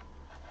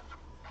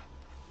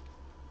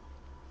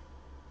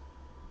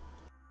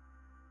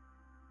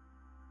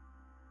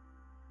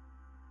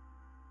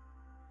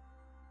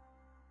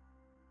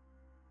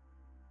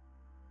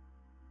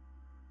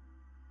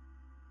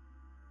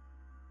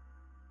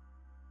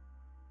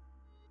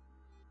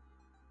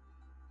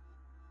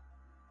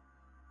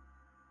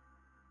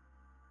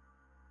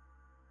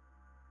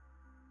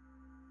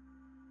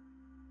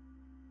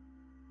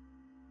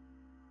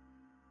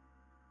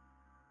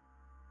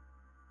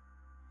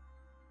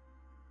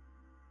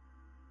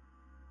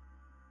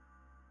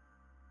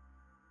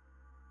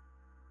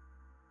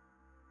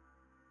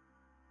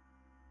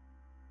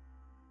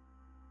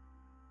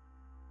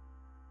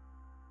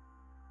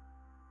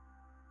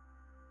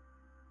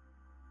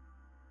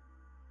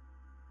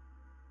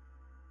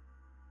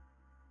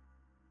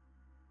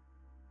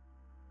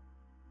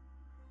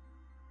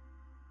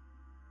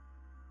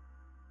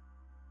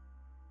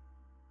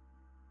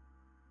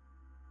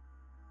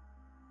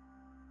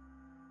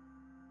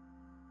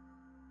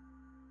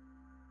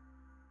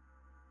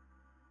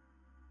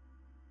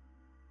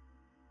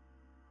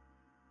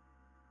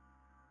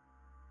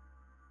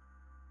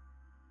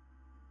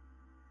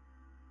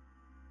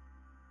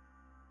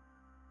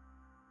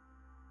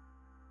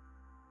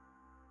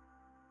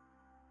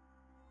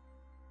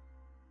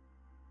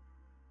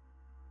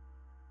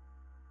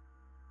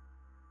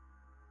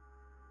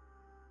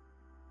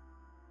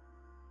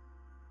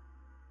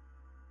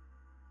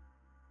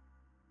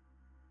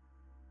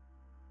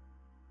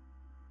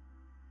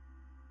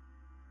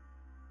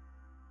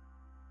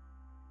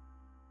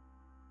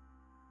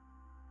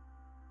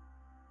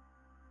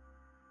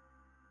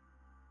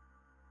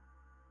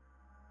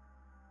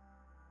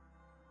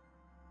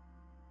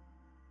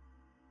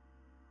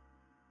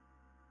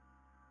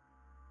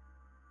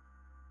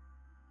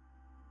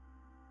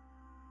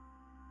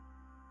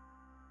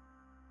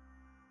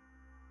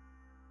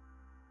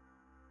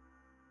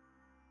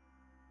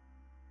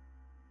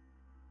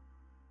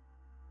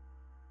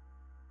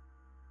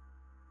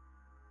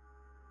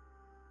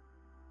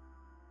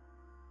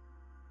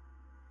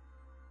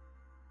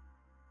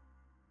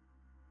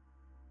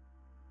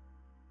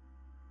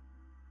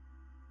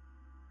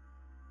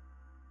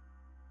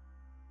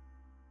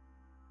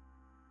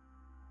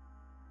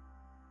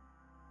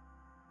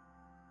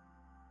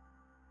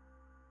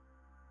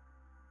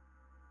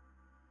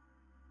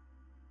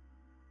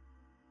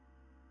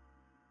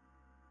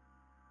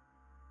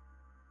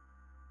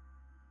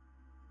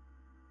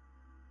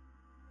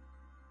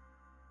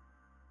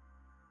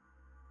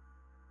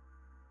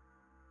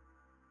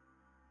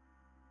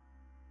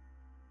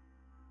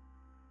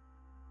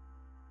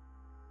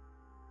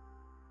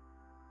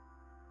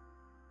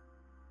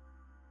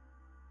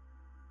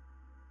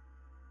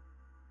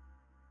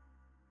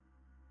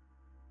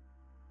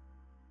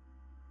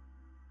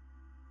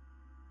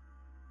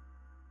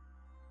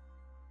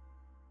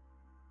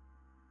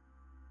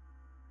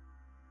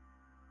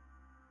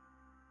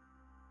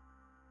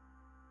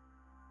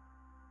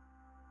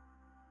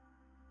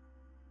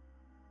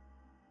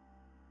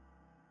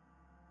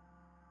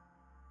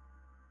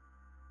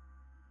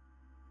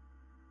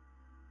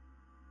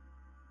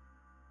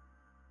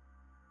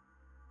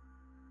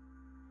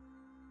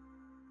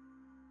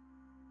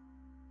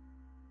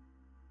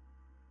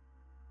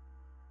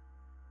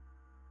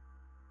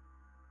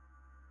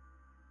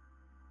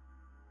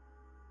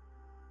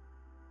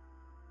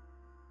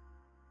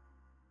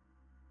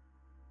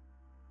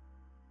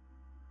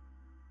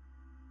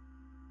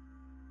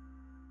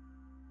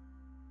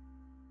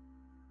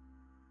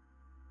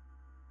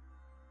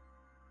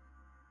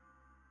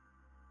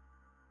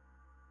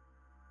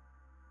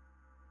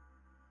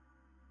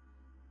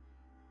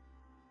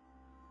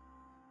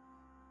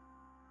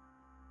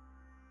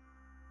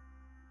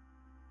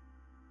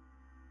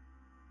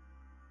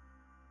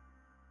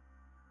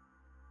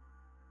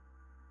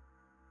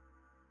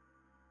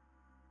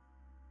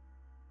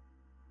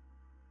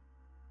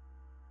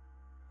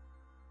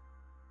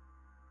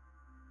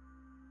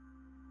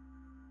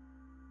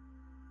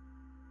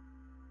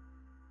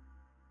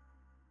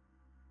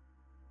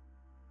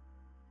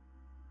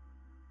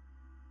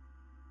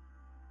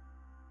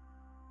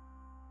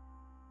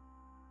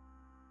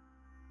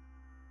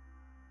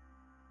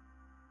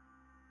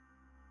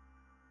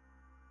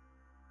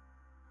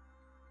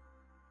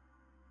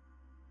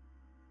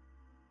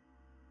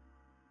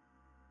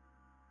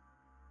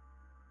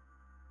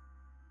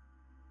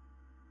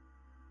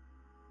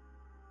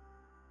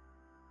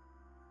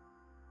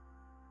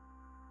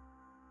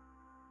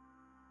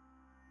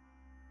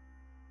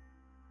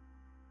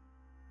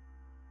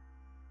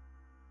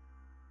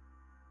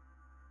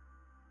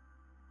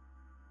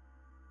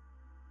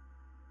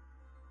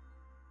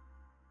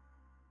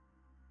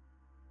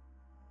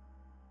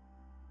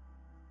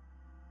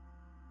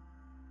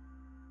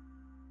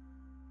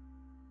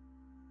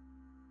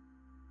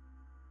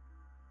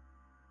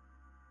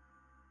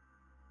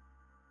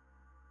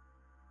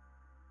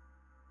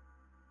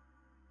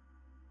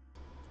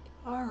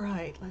 All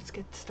right, let's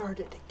get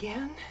started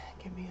again.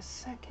 Give me a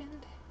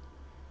second.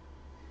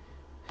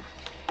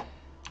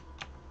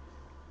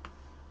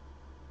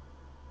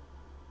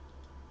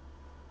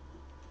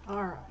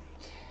 All right.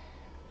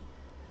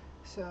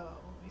 So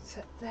we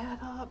set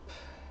that up.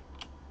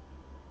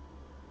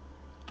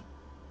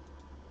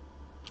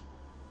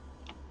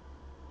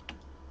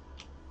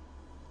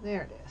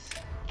 There it is.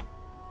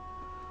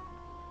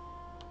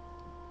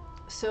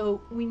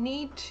 So we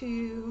need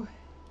to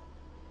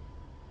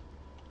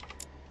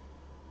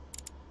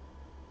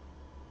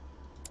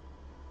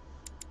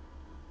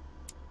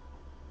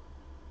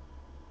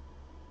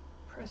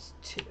press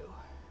 2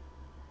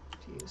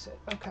 to use it.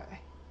 Okay.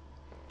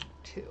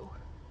 2.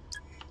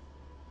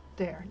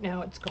 There,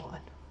 now it's gone.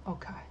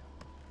 Okay.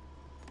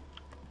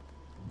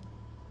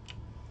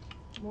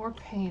 More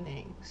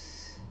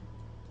paintings.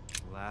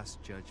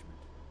 Last Judgment.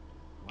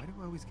 Why do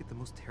I always get the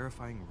most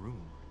terrifying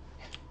room?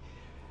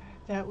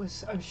 That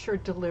was, I'm sure,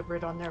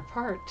 deliberate on their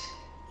part.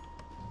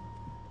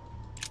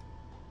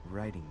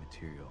 Writing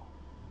material.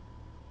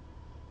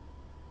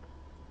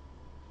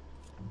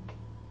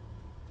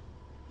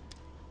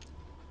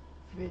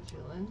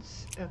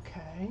 Vigilance,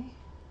 okay.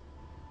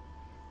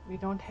 We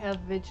don't have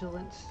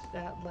vigilance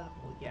that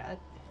level yet.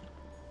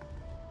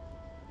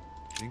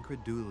 The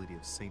incredulity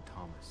of St.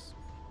 Thomas.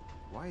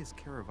 Why is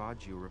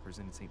Caravaggio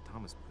representing St.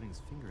 Thomas putting his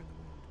finger in the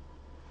wound?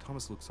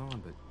 Thomas looks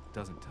on but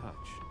doesn't touch.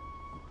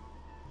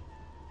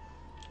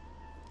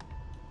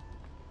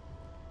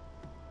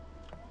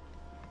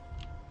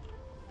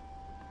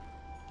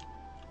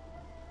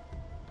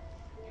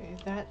 Okay,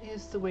 that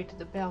is the way to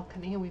the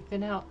balcony, and we've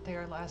been out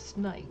there last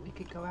night. We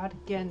could go out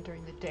again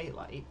during the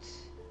daylight.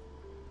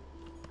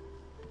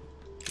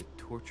 The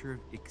torture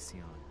of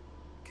Ixion,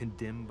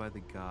 condemned by the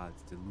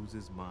gods to lose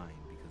his mind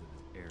because of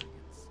his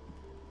arrogance.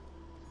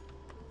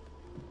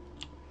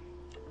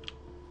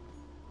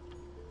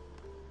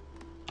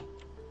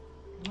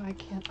 Why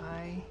can't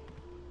I?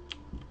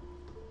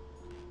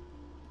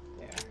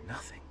 There.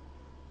 Nothing.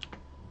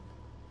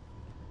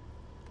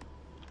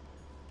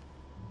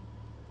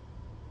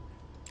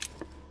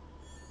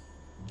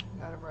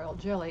 Got a royal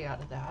jelly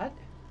out of that.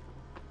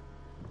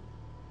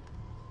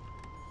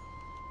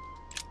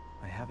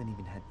 I haven't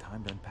even had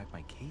time to unpack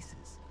my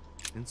cases.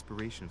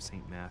 Inspiration of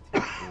St.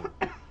 Matthew,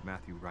 or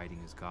Matthew writing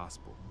his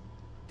gospel,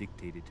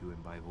 dictated to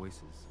him by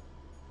voices.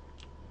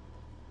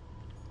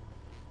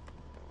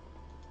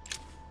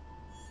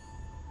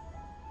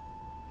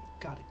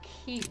 Got a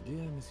key.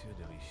 Dear Monsieur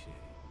de Richet,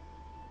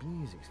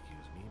 please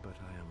excuse me, but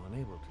I am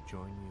unable to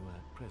join you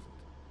at present.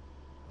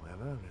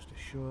 However, rest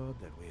assured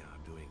that we are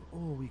doing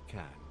all we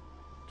can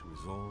to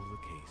resolve the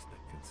case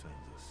that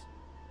concerns us.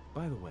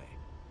 By the way,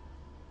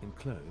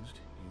 enclosed,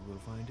 you will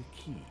find a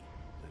key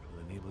that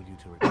will enable you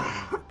to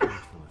retrieve the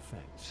personal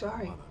effects your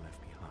mother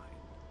left behind.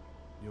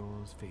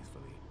 Yours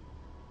faithfully,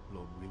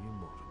 Lord William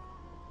Mortimer.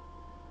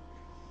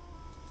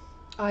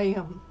 I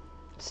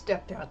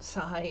stepped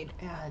outside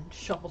and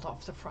shoveled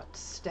off the front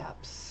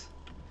steps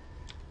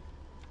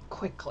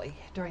quickly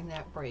during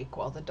that break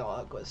while the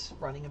dog was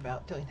running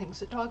about doing things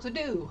that dogs would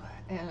do,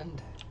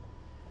 and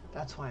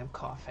that's why I'm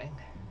coughing.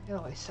 It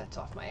always sets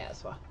off my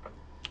asthma.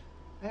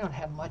 I don't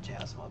have much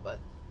asthma, but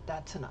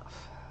that's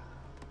enough.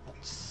 That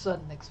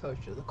sudden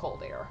exposure to the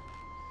cold air.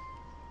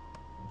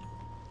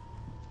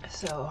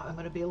 So I'm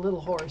going to be a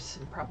little hoarse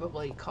and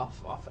probably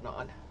cough off and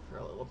on for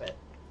a little bit.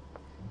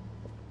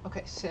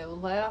 Okay, so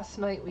last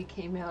night we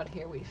came out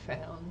here, we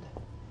found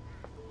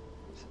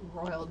some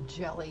royal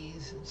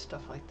jellies and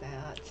stuff like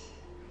that.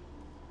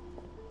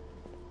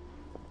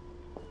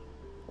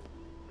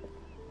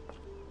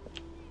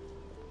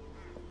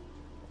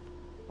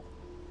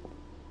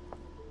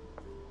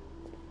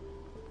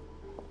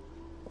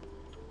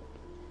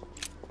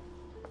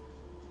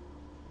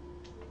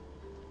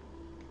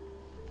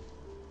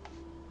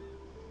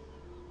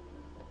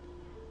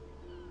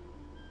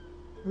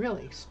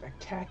 Really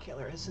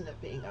spectacular, isn't it,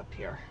 being up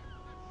here?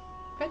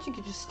 I bet you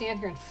could just stand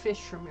here and fish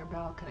from your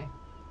balcony.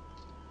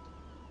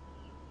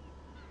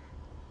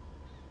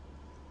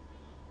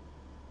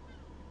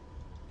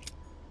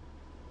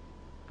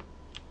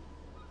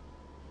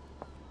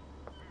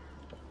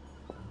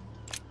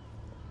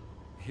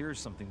 Here's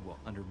something will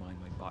undermine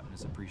my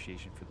botanist's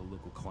appreciation for the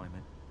local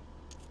climate.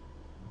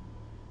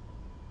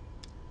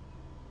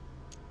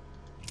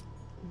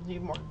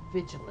 Need more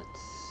vigilance.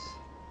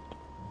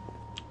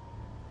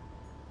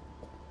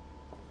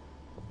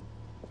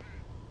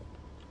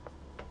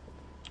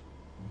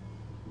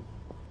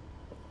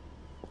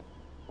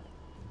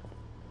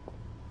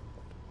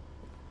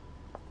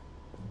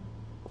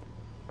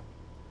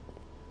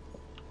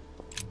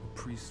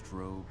 Priest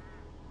robe,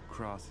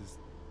 crosses.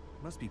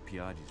 Must be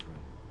Piaggi's room.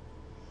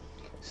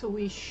 So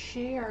we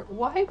share.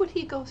 Why would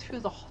he go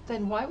through the?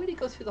 Then why would he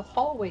go through the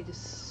hallway to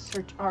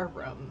search our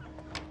room?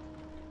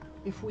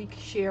 If we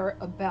share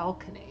a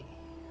balcony.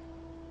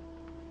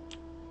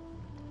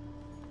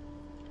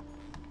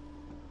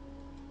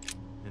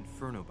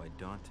 Inferno by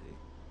Dante.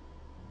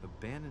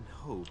 Abandon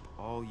hope,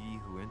 all ye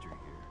who enter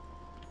here.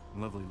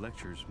 Lovely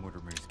lectures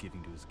Mortimer is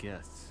giving to his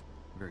guests.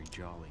 Very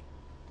jolly.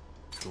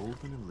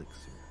 Golden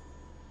elixir.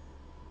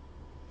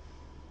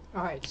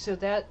 Alright, so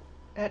that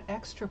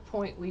extra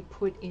point we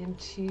put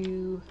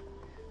into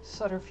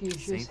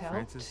Subterfuge's Saint helped.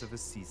 Francis of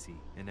Assisi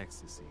in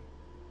ecstasy.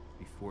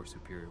 before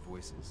superior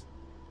voices.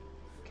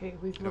 Okay,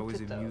 we've It looked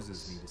always at those.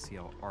 amuses me to see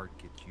how art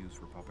gets used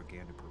for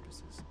propaganda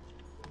purposes.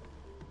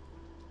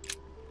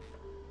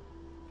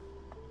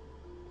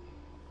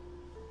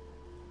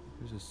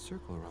 There's a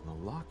circle around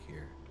the lock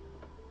here.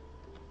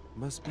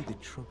 Must be the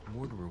trunk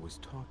Mortimer was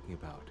talking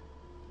about.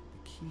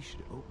 The key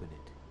should open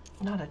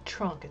it. Not a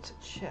trunk, it's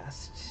a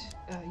chest.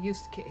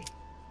 Use the key.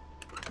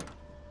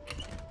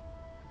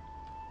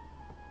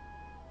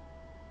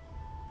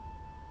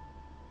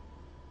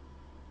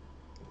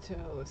 So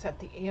is that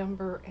the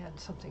amber and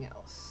something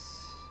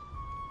else?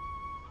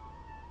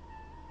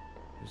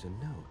 There's a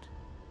note.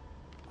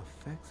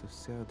 Effects of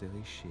Sœur de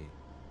Richer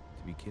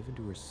to be given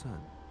to her son,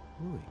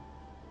 Louis.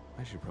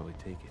 I should probably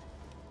take it.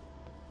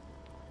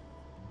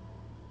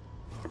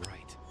 All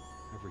right,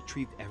 I've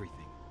retrieved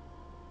everything.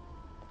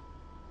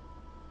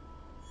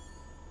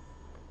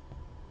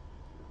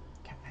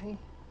 Okay.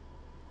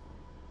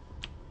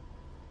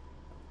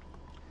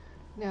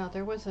 Now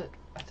there was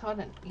I thought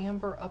an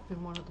amber up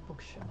in one of the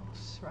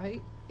bookshelves,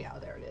 right? Yeah,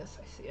 there it is.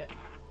 I see it.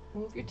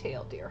 Move your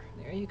tail, dear.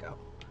 There you go.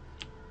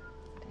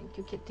 Thank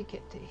you, kitty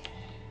kitty.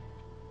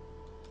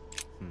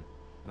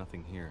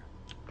 Nothing here.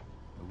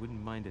 I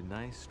wouldn't mind a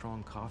nice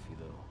strong coffee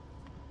though.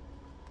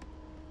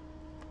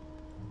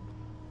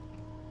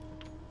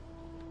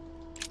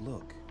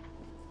 Look,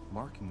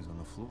 markings on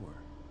the floor.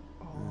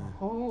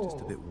 Oh.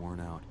 Just a bit worn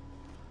out.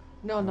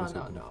 No, I no, was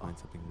no, hoping no. to find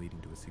something leading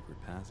to a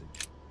secret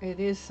passage. It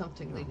is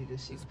something leading to a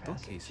secret This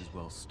passage. bookcase is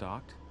well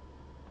stocked.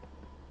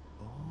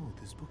 Oh,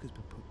 this book has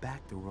been put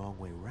back the wrong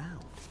way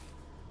round.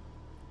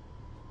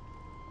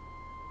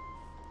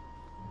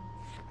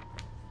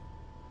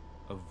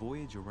 A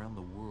Voyage Around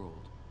the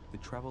World. The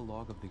travel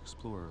log of the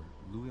explorer,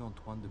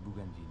 Louis-Antoine de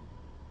Bougainville.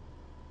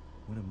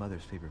 One of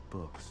Mother's favorite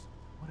books.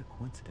 What a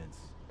coincidence.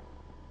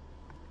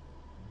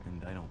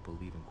 And I don't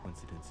believe in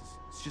coincidences.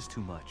 It's just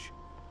too much.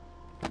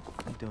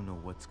 I don't know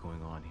what's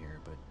going on here,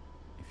 but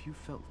if you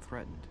felt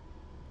threatened,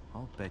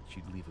 I'll bet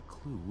you'd leave a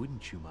clue,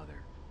 wouldn't you,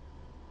 Mother?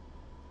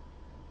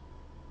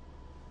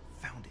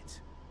 Found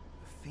it.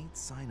 A faint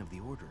sign of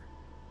the order,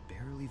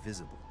 barely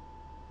visible.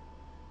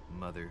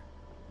 Mother,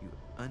 you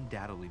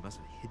undoubtedly must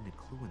have hidden a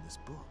clue in this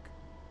book.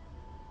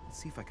 Let's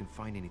see if I can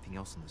find anything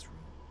else in this room.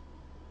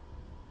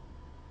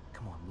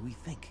 Come on, Louis,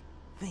 think.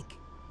 Think.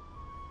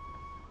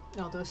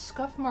 Now, those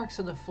scuff marks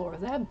on the floor,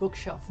 that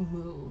bookshelf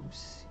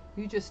moves.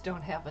 You just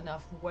don't have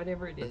enough,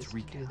 whatever it is, to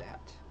do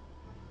that.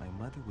 My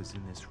mother was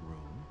in this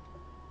room.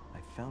 I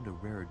found a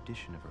rare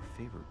edition of her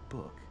favorite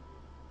book.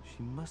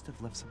 She must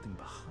have left something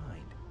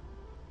behind.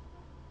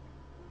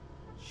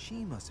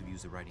 She must have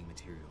used the writing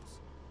materials.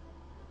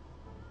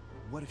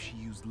 What if she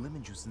used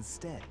lemon juice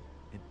instead?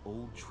 An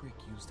old trick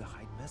used to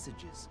hide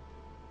messages.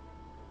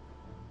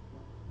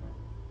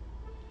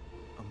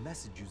 A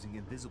message using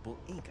invisible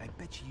ink. I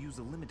bet she used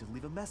a lemon to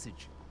leave a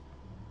message.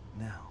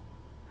 Now,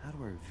 how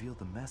do I reveal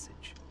the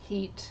message?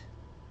 Heat.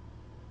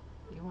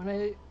 You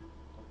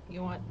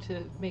want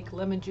to make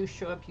lemon juice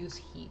show up, use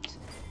heat.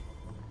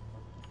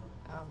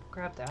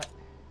 Grab that.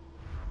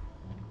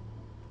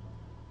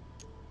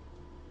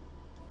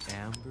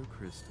 Amber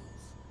crystals.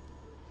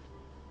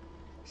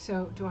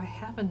 So, do I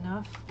have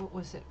enough? What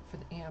was it for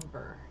the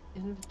amber?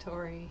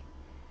 Inventory.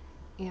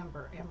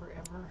 Amber.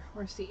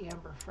 Where's the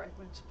amber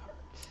fragments part?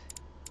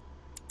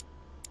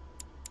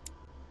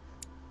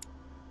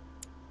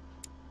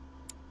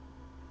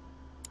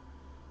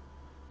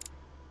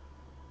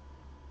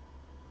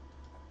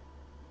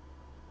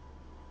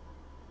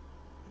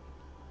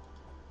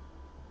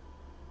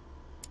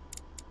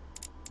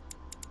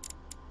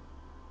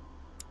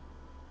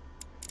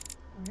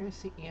 Where's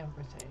the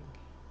amber thing?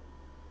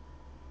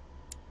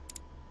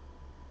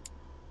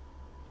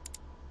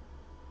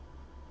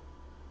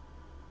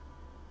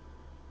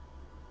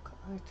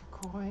 Collect the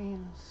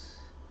coins.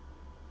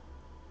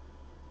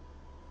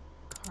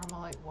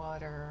 Carmelite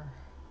water.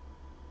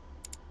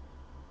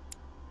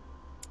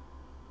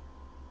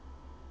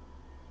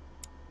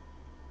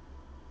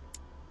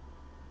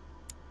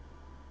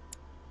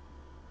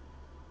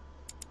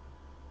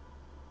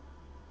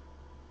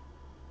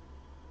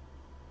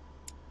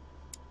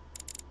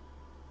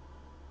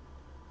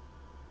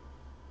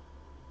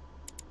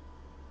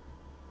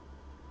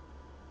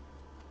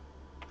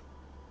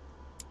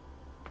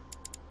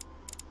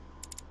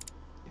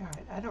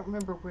 Alright, I don't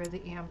remember where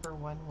the amber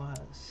one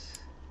was.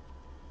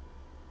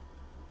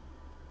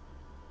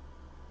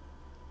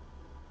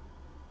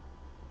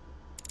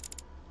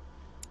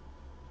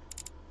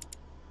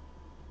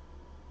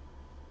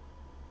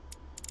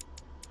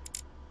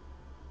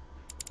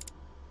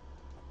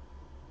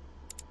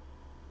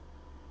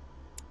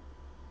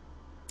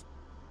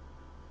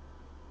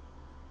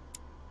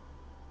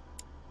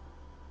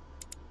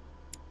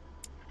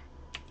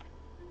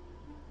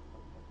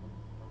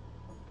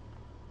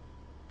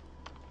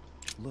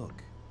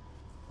 Look,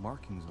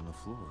 markings on the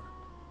floor.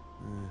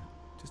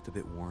 Just a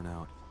bit worn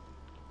out.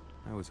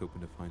 I was hoping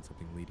to find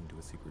something leading to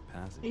a secret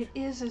passage. It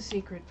is a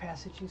secret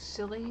passage, you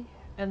silly.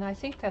 And I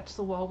think that's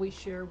the wall we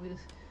share with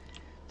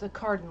the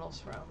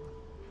Cardinals room.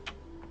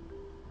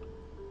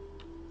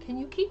 Can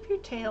you keep your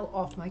tail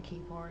off my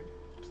keyboard,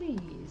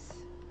 please?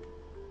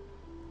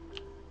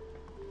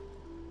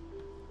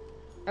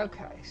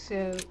 Okay,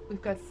 so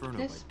we've got Inferno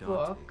this by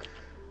Dante. book.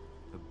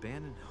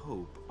 Abandon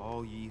hope,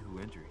 all ye who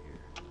enter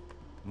here.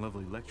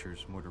 Lovely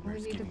lectures We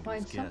Mortimer's need to giving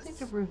find his something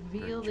guests. to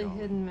reveal Very the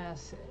jolly. hidden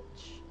message.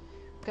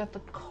 We've got the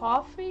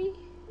coffee.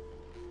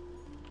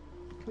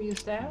 Can we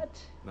use that?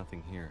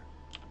 Nothing here.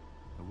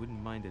 I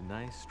wouldn't mind a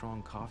nice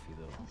strong coffee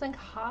though. Something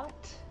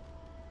hot.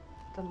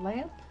 The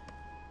lamp.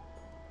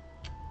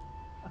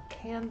 A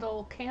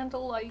candle.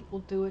 Candlelight will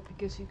do it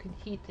because you can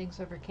heat things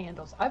over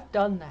candles. I've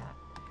done that.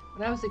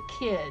 When I was a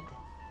kid,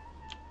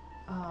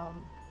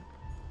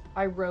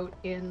 I wrote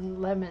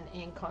in lemon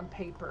ink on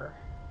paper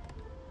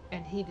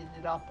and heated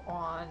it up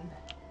on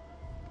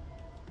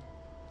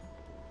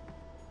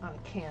a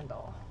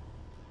candle.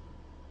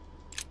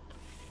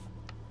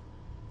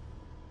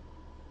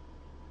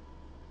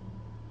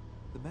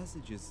 The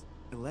message is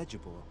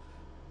illegible.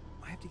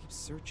 I have to keep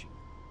searching.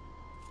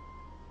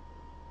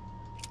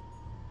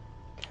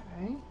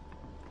 Okay.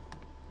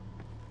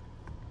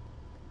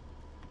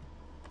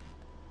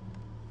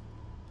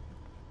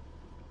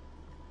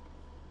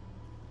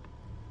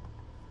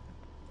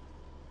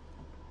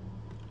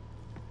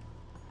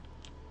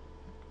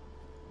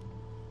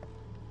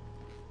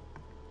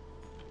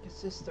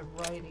 Is this the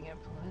writing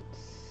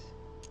implements?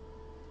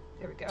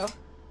 There we go.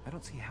 I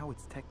don't see how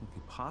it's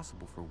technically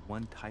possible for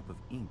one type of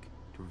ink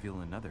to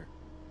reveal another.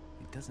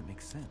 It doesn't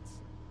make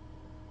sense.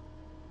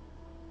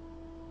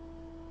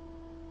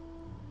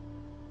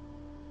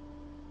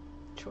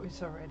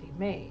 Choice already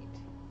made.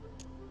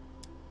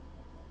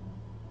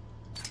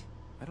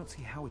 I don't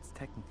see how it's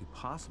technically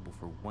possible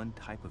for one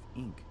type of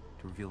ink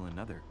to reveal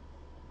another.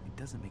 It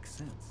doesn't make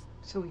sense.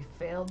 So we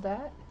failed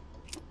that?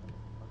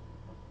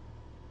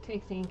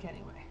 Take the ink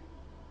anyway.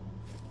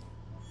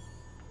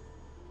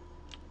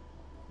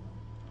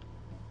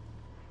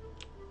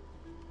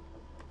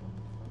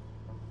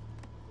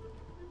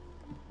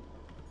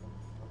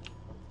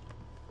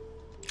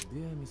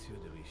 Dear Monsieur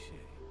de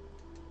Richet.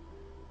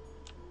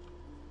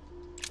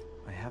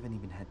 I haven't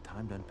even had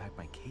time to unpack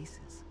my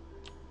cases.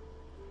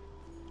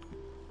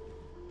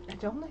 I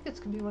don't think it's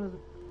gonna be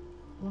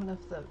one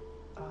of the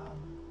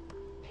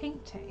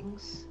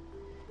paintings.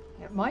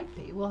 It might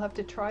be. We'll have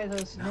to try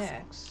those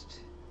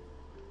next.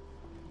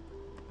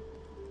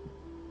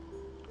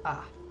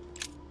 Ah,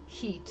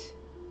 heat.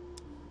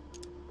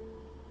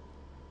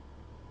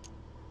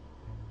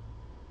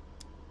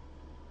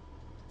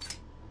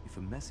 If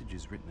a message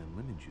is written in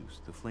lemon juice,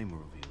 the flame will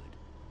reveal it.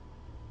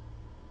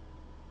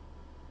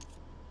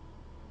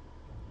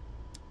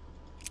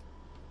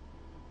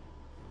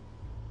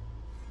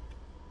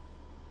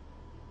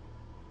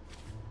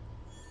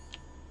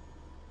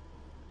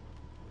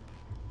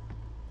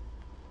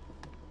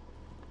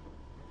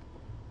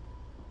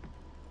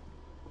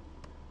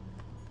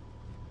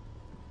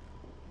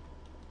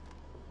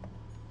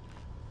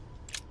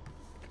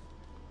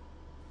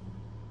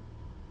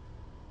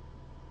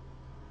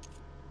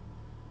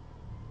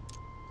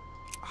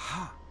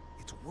 Aha!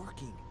 It's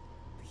working!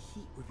 The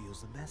heat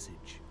reveals the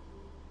message.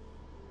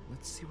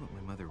 Let's see what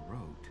my mother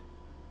wrote.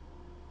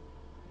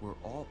 Where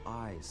all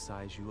eyes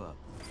size you up,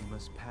 you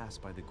must pass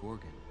by the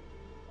Gorgon.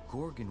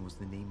 Gorgon was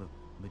the name of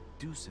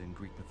Medusa in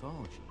Greek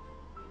mythology.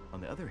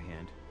 On the other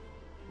hand,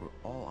 where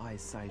all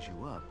eyes size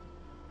you up,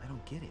 I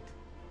don't get it.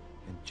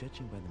 And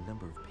judging by the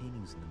number of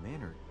paintings in the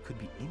manor, it could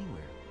be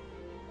anywhere.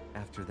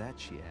 After that,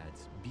 she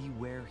adds,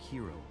 beware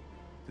hero.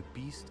 The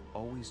beast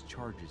always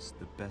charges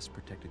the best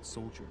protected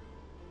soldier.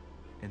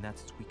 And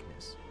that's its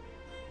weakness.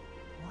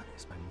 What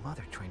is my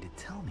mother trying to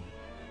tell me?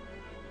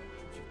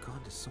 If you've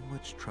gone to so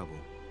much trouble,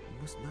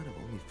 you must not have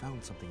only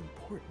found something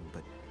important,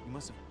 but you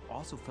must have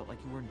also felt like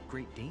you were in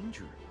great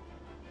danger.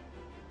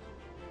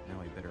 Now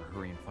I better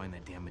hurry and find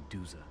that damn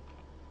Medusa.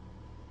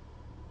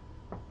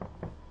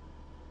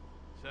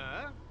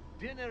 Sir,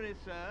 dinner is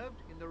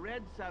served in the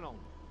red salon.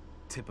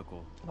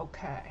 Typical.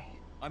 Okay.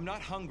 I'm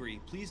not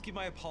hungry. Please give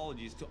my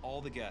apologies to all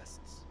the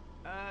guests.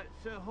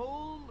 Sir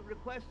Hole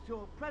requests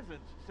your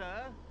presence,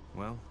 sir.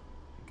 Well,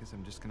 I guess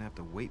I'm just gonna have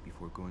to wait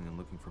before going and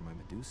looking for my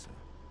Medusa.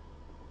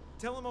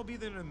 Tell him I'll be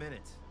there in a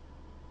minute.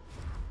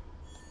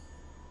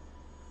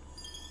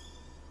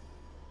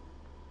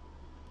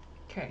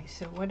 Okay,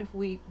 so what have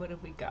we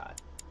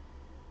got?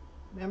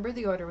 Remember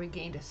the order, we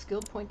gained a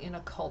skill point in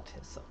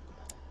occultism.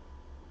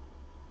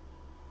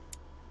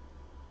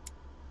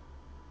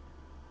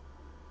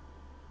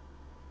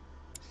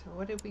 So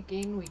what did we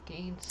gain? We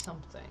gained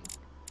something.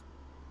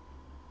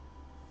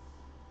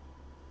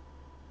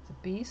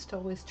 The beast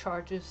always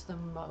charges the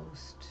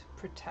most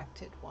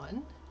protected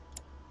one.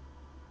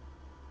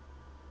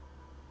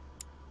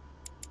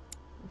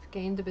 We've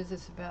gained the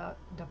business about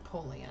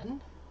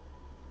Napoleon.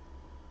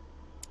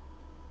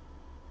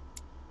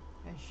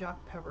 And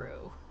Jacques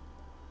Peroux.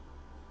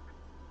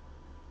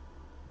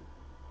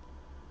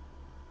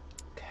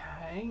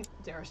 Okay,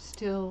 there are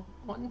still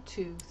 1,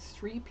 2,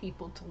 3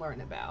 people to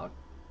learn about.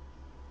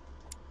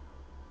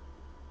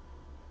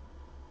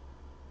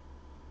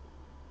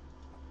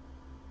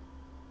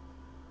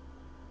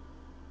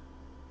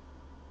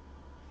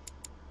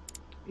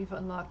 We've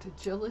unlocked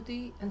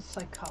agility and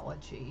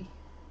psychology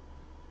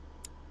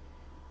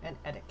and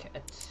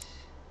etiquette.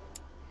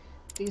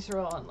 These are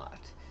all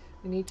unlocked.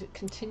 We need to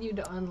continue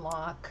to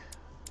unlock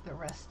the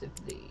rest of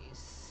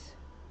these.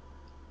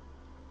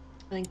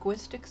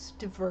 Linguistics,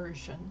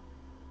 diversion,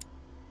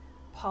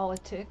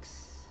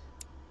 politics,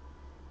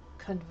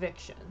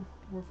 conviction.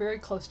 We're very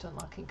close to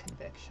unlocking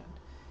conviction.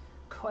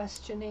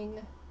 Questioning,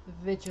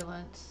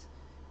 vigilance,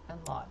 and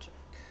logic.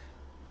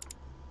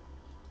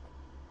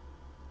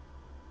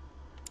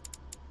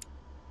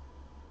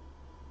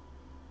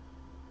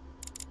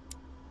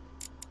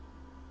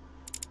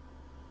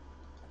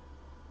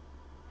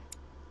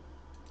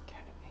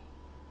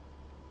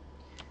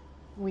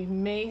 We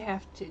may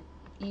have to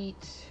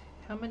eat,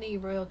 how many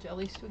royal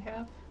jellies do we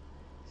have?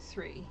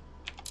 3.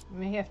 We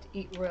may have to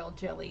eat royal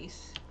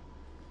jellies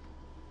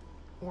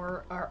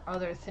or our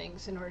other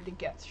things in order to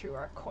get through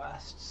our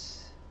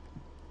quests.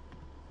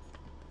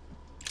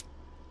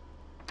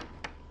 If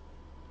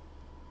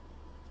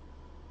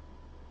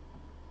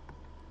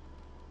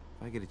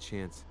I get a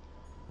chance,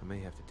 I may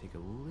have to take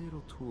a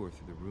little tour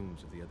through the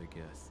rooms of the other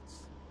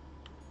guests.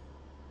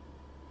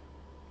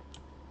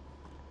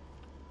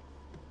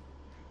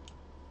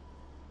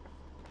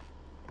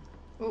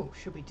 Oh,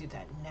 should we do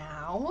that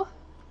now?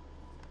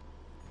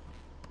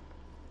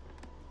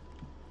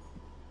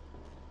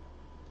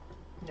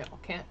 No,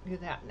 can't do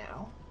that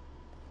now.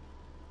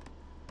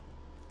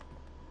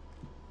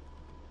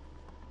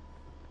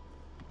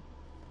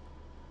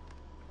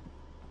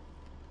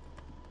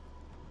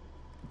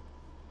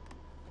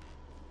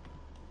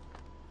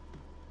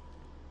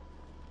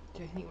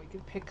 Do you think we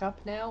could pick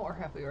up now, or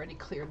have we already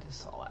cleared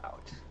this all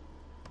out?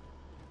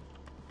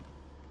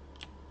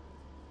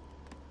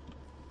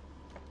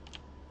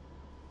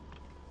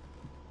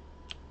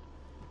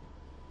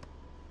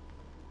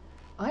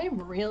 I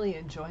am really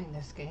enjoying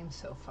this game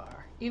so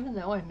far, even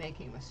though I'm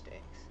making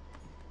mistakes.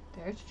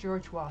 There's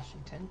George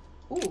Washington.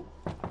 Ooh.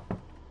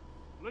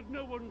 Let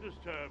no one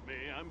disturb me.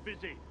 I'm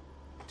busy.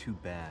 Too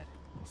bad.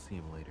 I'll see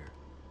him later.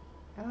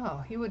 Oh,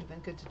 he would have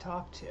been good to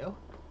talk to.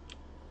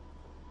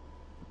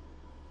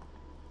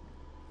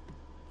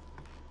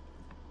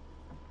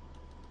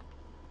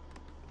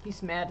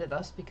 He's mad at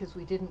us because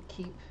we didn't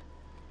keep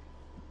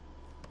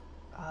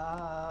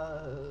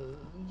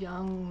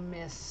young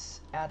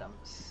Miss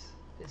Adams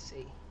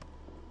busy.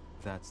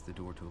 That's the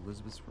door to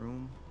Elizabeth's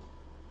room.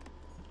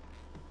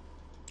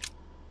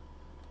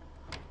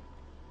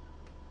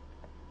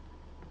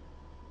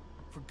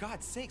 For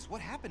God's sakes,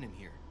 what happened in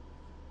here?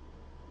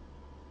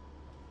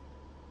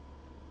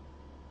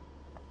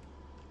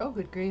 Oh,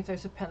 good grief,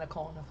 there's a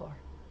pentacle on the floor.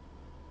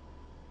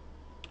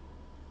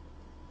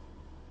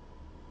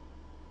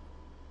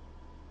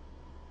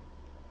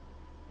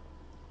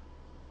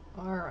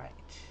 All right.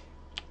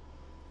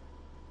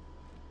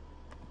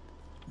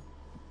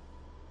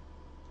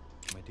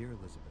 My dear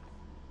Elizabeth,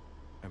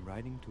 I'm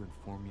writing to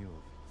inform you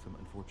of some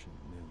unfortunate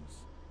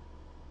news.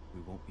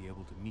 We won't be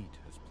able to meet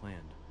as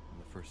planned on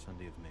the first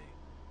Sunday of May.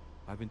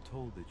 I've been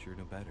told that you're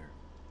no better,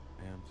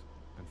 and,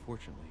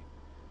 unfortunately,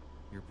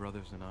 your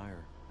brothers and I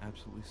are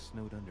absolutely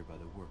snowed under by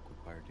the work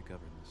required to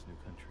govern this new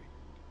country.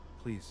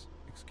 Please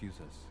excuse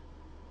us.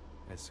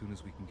 As soon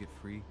as we can get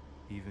free,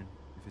 even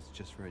if it's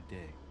just for a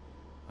day,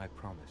 I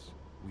promise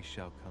we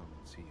shall come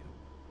and see you.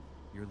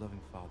 Your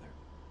loving father,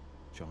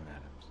 John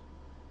Adams.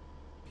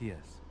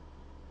 P.S.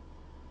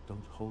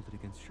 Don't hold it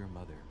against your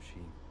mother if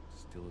she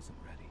still isn't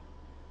ready.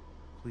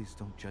 Please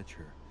don't judge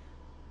her.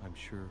 I'm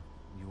sure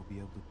you will be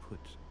able to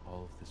put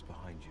all of this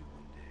behind you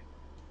one day.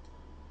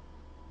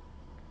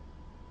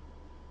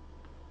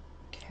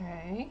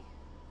 Okay.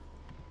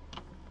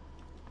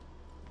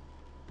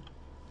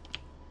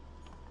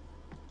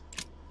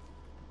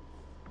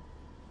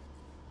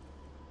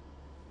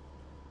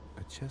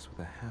 A chest with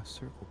a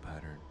half-circle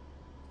pattern.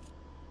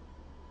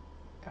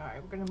 All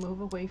right, we're gonna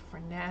move away for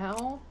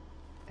now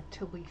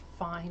until we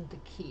find the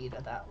key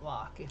to that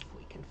lock, if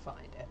we can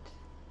find it.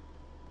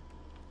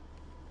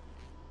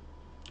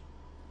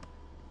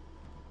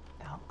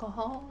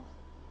 Alcohol?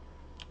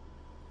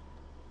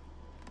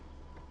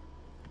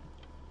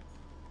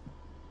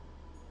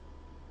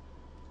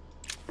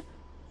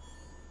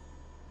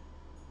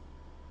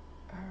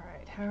 All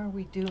right, how are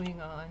we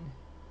doing on...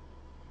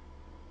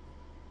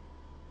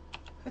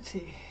 Let's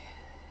see.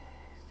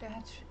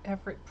 That's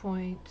Everett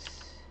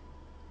points.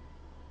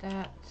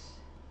 That's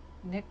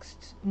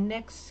next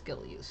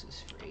skill use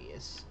is free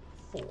is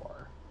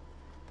 4.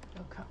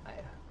 Okay.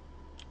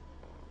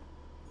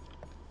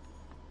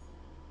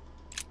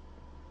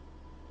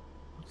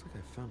 Looks like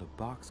I found a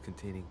box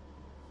containing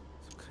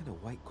some kind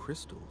of white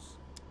crystals.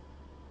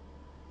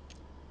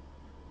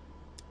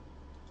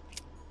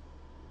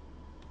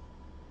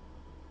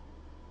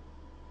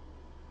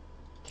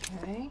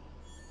 Okay.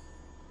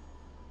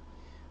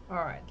 All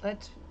right,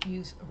 let's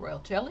use a royal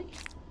jelly.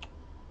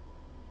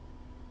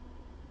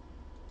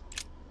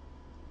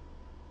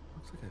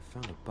 Looks like I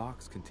found a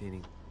box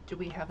containing... Do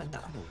we have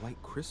enough? Kind of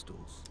white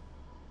crystals.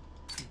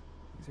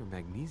 These are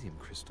magnesium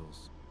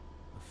crystals.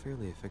 A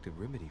fairly effective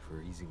remedy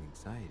for easing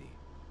anxiety.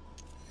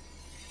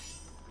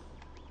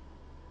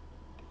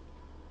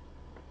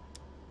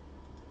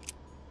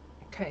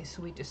 Okay,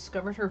 so we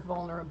discovered her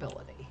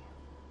vulnerability.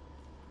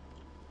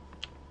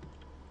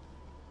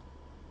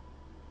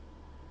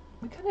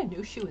 We kind of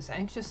knew she was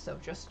anxious, though.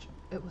 Just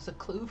it was a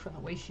clue from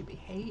the way she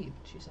behaved.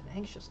 She's an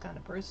anxious kind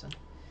of person.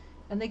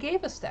 And they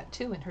gave us that,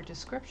 too, in her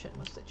description,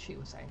 was that she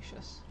was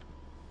anxious.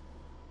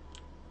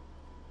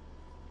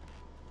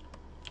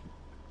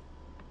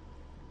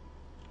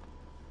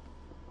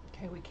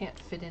 Okay, we can't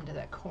fit into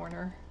that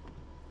corner.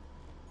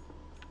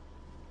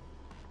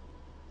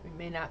 We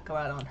may not go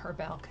out on her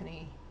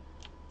balcony.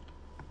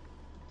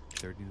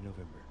 3rd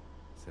November,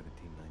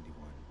 1791.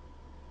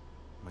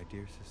 My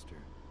dear sister,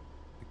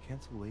 the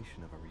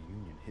cancellation of our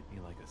reunion hit me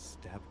like a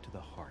stab to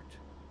the heart.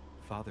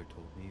 Father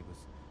told me it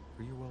was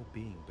for your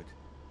well-being, but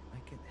I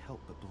can't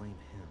help but blame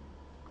him.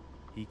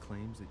 He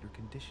claims that your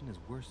condition has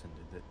worsened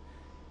and that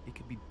it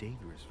could be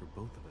dangerous for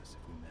both of us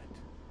if we met.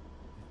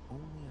 If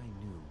only I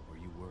knew where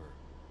you were,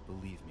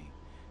 believe me,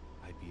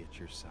 I'd be at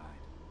your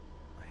side.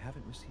 I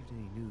haven't received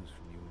any news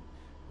from you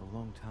in a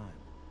long time.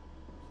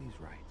 Please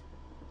write.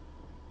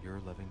 Your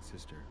loving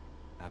sister,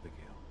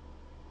 Abigail.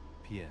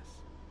 P.S.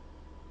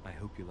 I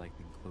hope you like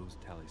the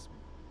enclosed talisman.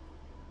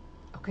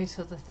 Okay,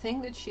 so the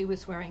thing that she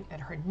was wearing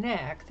at her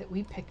neck that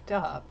we picked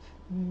up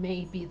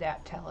may be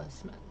that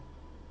talisman.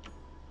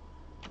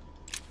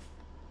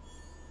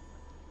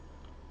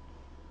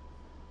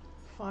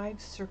 Five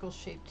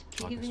circle-shaped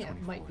key. August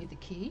That might be 24th, the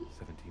key.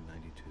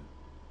 1792.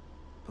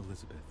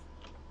 Elizabeth,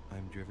 I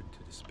am driven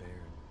to despair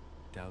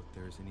and doubt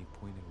there is any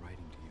point in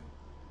writing to you.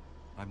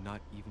 I'm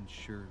not even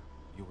sure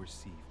you'll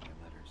receive my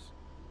letters.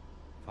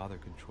 Father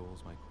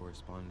controls my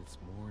correspondence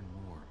more and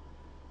more.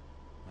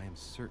 I am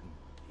certain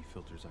he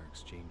filters our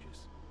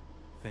exchanges.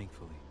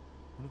 Thankfully,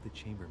 one of the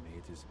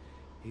chambermaids is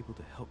able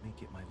to help me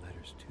get my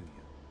letters to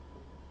you.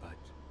 But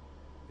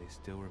they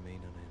still remain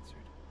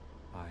unanswered.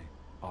 I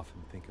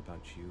often think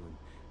about you and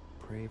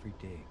pray every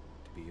day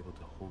to be able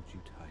to hold you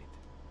tight.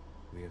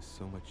 We have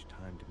so much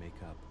time to make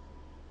up.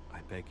 I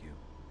beg you,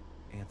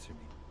 answer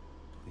me,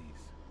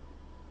 please.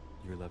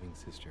 Your loving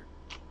sister,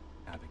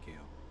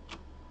 Abigail.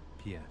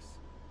 P.S.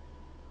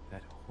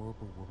 That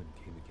horrible woman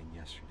came again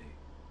yesterday.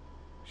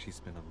 She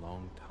spent a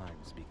long time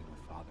speaking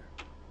with Father.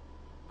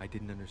 I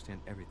didn't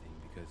understand everything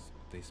because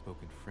they spoke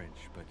in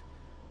French, but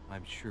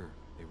I'm sure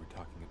they were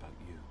talking about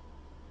you.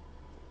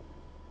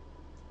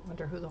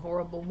 Wonder who the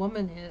horrible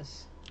woman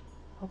is.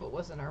 Hope it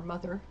wasn't our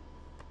mother.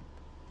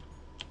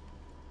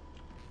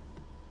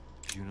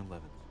 June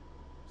 11th,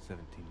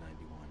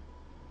 1791.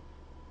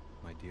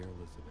 My dear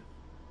Elizabeth,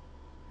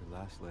 your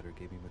last letter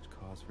gave me much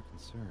cause for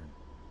concern.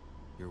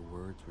 Your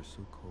words were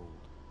so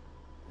cold,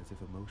 as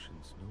if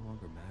emotions no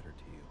longer matter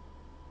to you.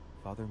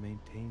 Father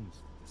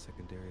maintains that the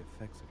secondary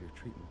effects of your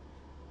treatment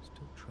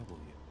still trouble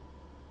you,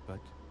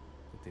 but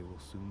that they will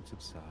soon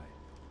subside.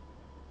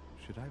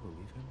 Should I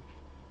believe him?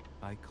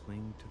 I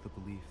cling to the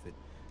belief that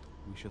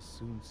we shall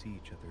soon see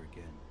each other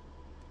again,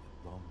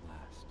 at long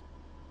last.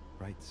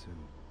 Write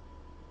soon.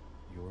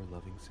 Your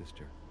loving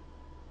sister,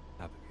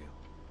 Abigail.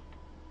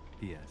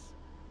 P.S.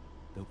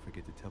 Don't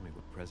forget to tell me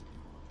what present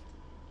you want.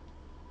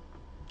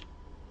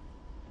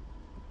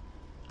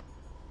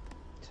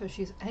 So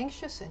she's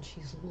anxious and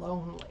she's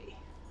lonely.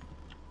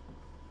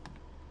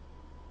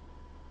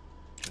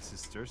 This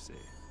is Cersei.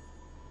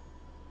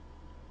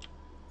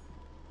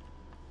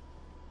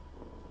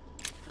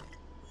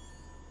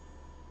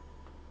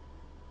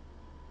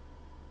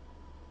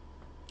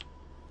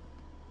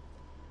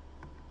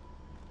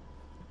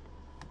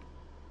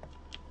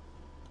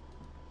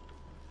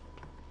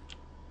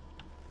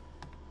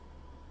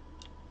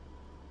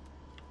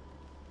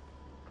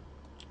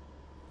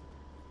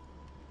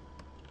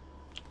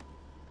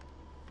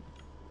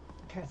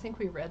 Okay, I think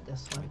we read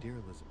this My one. dear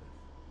Elizabeth,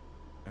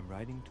 I'm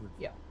writing to...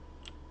 Yeah,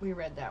 we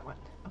read that one.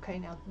 Okay,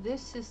 now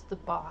this is the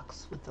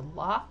box with the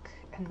lock,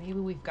 and maybe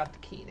we've got the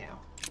key now.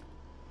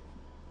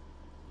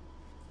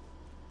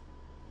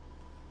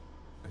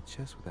 A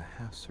chest with a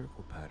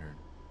half-circle pattern.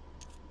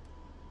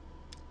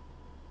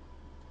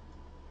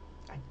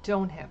 I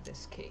don't have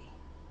this key.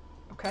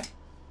 Okay?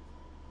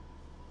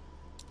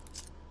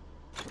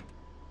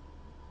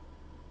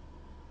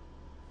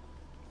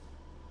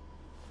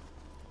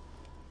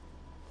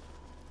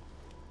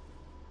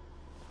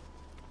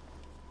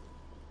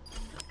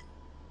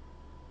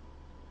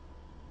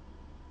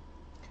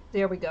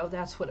 There we go,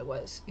 that's what it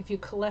was. If you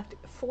collect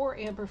 4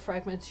 amber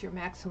fragments, your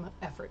maximum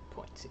effort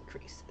points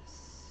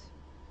increases.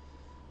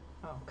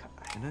 Okay.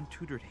 An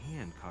untutored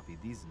hand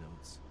copied these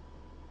notes.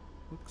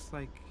 Looks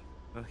like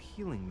a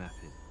healing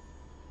method.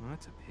 Well,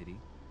 that's a pity.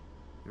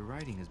 Your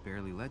writing is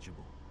barely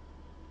legible.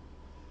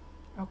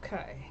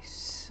 Okay,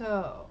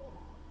 so...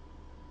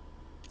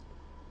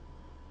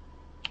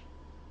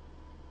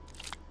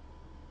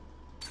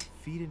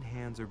 Feet and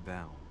hands are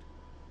bound.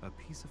 A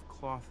piece of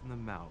cloth in the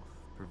mouth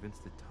prevents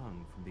the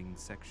tongue from being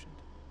sectioned.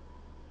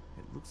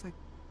 It looks like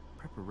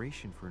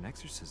preparation for an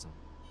exorcism.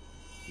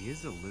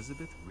 Is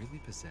Elizabeth really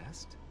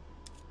possessed?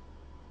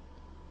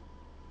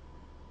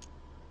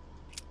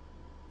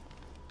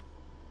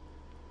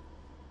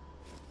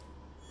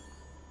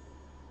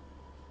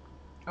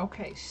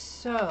 Okay,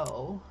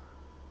 so...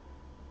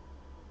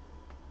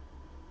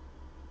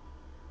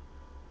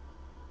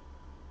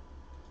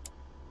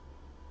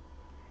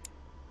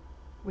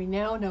 We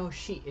now know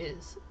she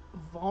is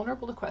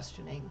vulnerable to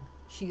questioning.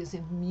 She is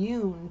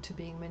immune to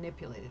being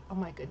manipulated. Oh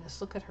my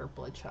goodness, look at her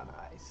bloodshot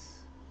eyes.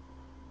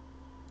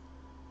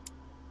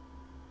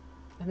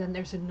 And then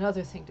there's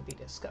another thing to be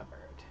discovered.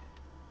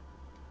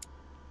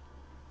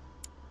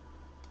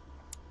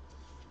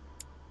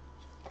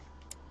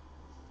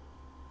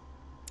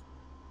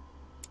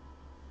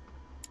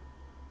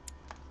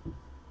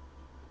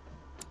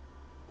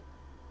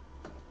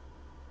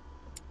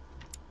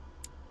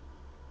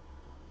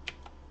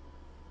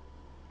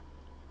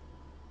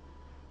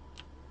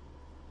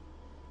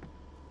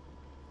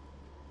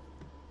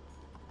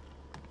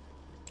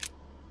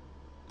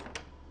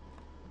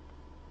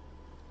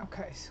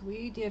 Okay, so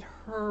we did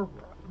her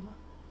room.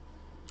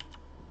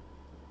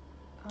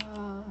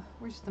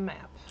 Where's the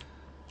map?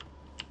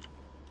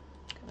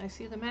 Can I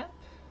see the map?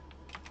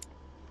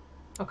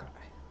 Okay.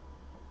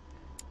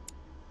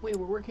 We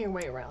were working our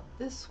way around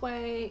this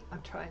way.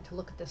 I'm trying to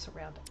look at this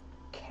around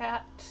a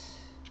cat.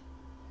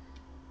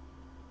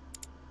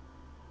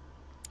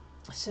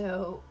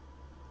 So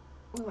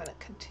we want to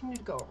continue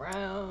to go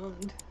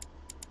around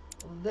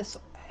this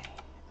way.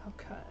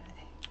 Okay.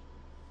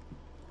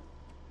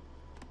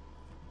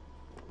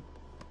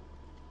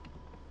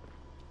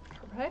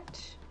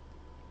 Correct.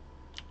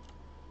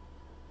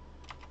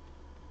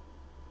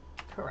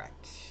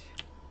 Correct.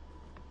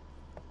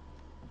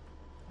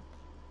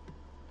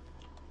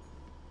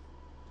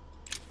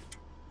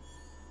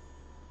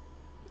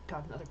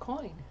 Got another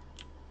coin.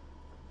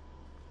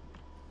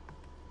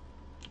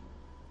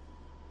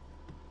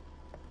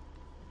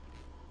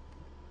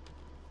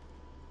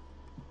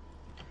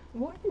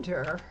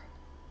 Wonder.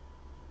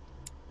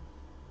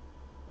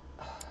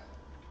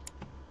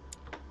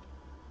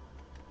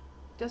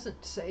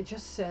 Doesn't say, it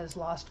just says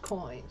lost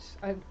coins.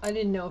 I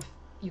didn't know if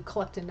you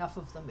collect enough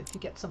of them if you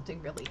get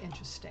something really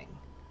interesting.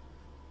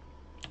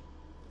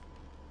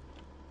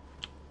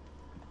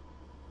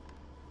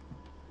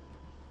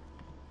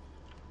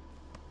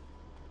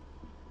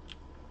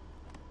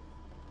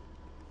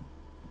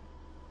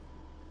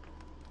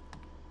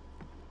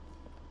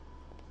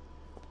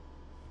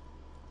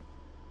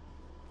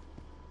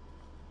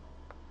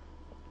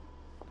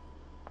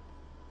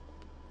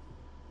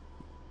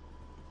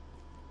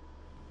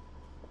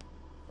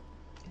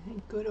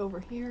 Anything good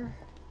over here?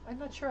 I'm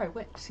not sure I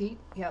went. See?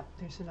 Yep,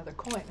 there's another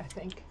coin, I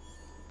think.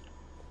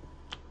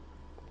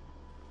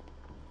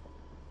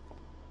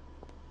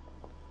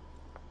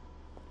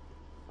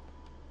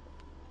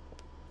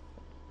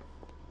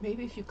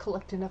 Maybe if you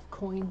collect enough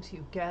coins,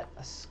 you get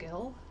a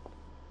skill.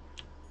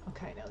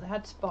 Okay, now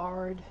that's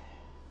barred.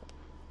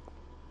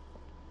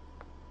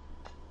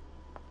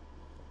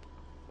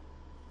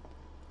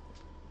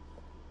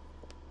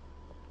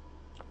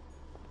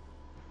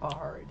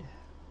 Barred.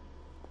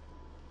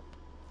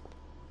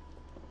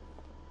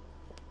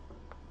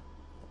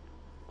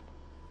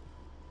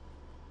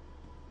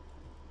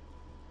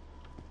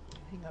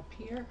 Anything up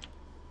here?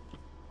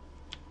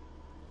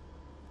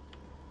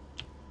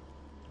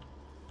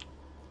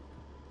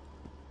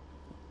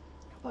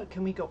 How about,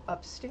 can we go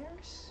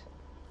upstairs?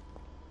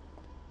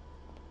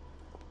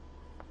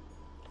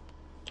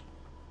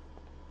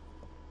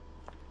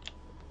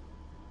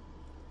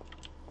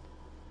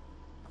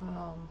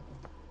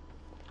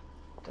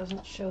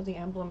 Doesn't show the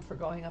emblem for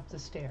going up the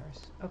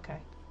stairs. Okay.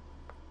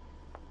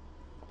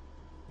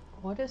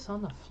 What is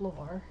on the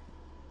floor?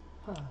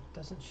 Huh,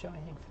 doesn't show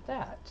anything for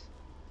that.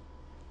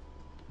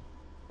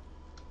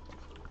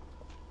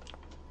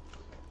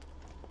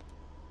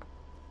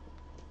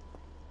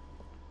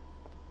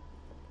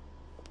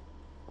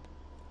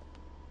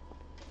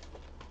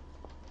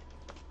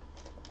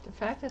 The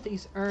fact that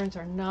these urns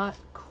are not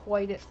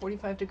quite at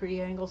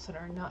 45-degree angles and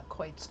are not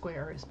quite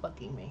square is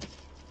bugging me.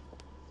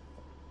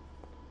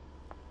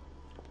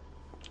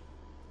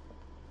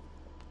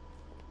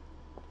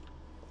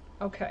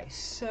 Okay,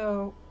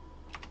 so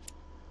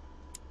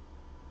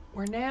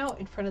we're now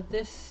in front of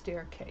this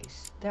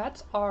staircase.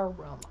 That's our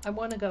room. I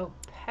want to go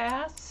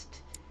past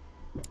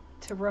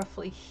to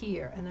roughly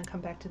here and then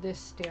come back to this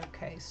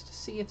staircase to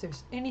see if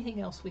there's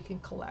anything else we can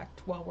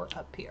collect while we're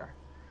up here.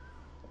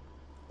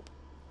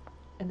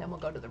 And then we'll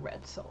go to the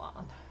red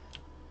salon.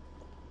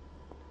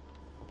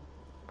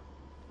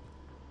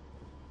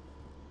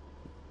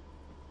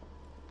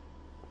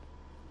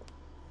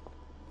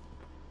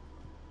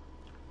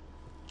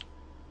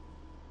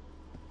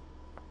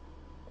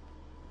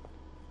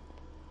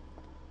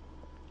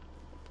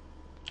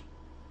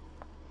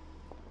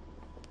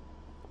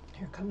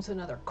 Here comes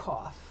another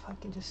cough. I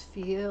can just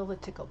feel the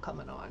tickle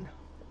coming on.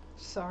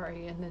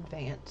 Sorry in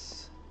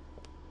advance.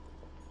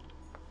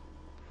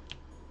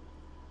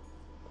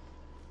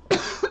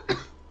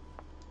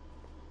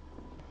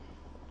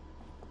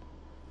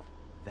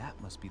 That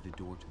must be the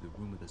door to the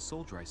room of the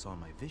soldier I saw in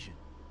my vision.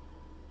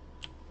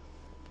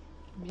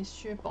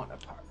 Monsieur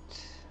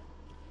Bonaparte.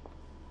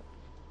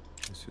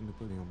 Monsieur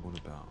Napoleon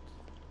Bonaparte.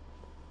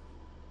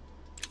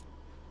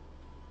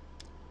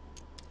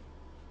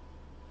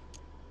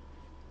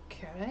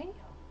 Okay.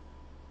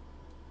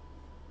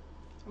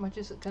 How much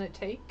is it going to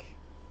take?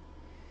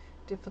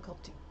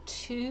 difficulty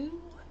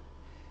 2.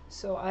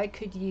 So I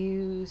could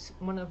use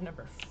one of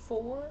number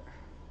 4.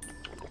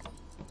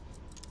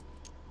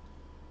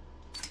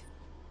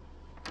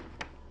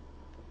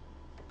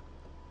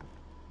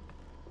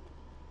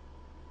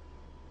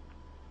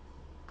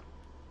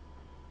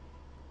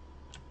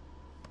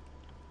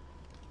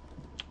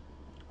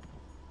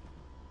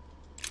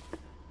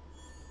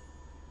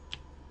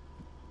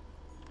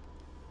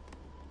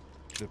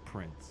 The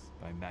Prince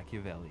by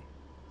Machiavelli.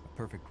 A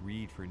perfect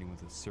read for anyone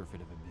with a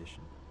surfeit of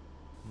ambition.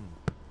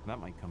 That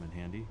might come in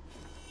handy.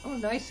 Oh,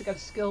 nice. I got a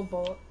skill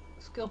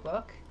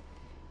book.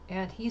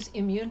 And he's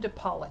immune to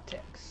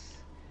politics.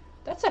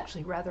 That's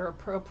actually rather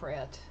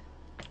appropriate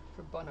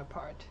for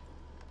Bonaparte.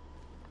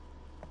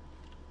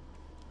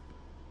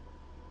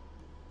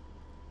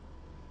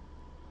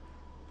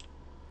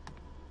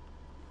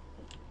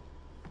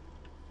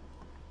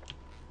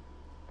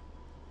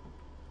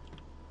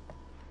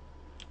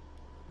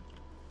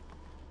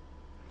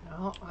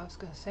 No, I was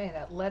going to say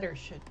that letter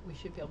we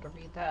should be able to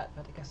read that,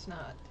 but I guess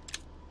not.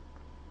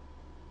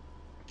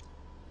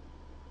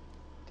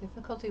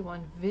 Difficulty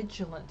 1,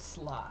 vigilance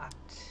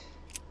locked.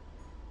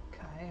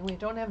 Okay, we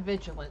don't have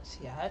vigilance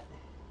yet.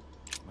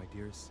 My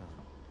dearest son,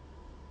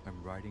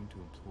 I'm writing to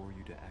implore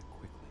you to act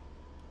quickly.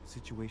 The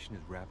situation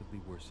is rapidly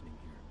worsening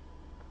here.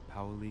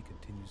 Paoli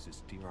continues to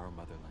steer our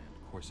motherland,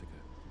 Corsica,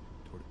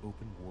 toward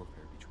open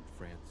warfare between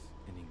France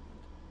and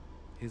England.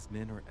 His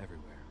men are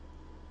everywhere.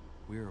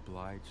 We are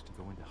obliged to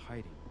go into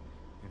hiding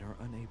and are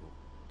unable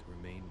to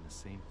remain in the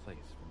same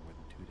place for more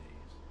than 2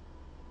 days.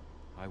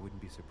 I wouldn't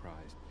be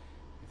surprised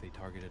if they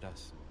targeted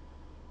us.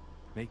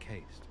 Make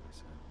haste, my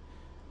son.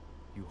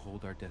 You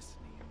hold our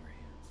destiny in your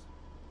hands.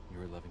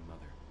 Your loving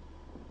mother,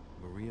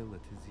 Maria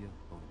Letizia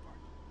Bonaparte.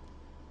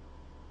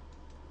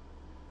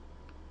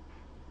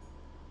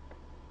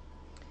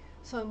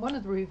 So in one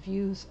of the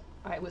reviews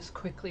I was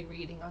quickly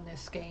reading on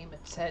this game,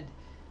 it said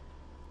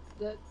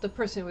that the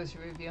person who was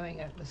reviewing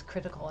it was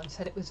critical and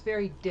said it was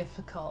very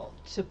difficult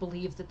to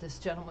believe that this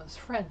gentleman was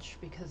French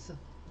because of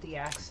the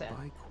accent.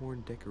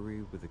 Bicorn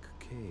decorated with a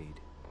cockade.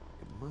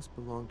 It must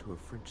belong to a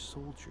French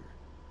soldier.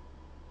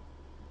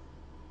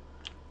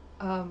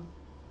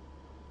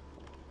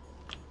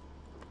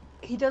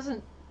 It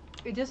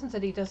isn't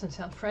that he doesn't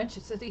sound French,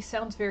 it's that he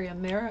sounds very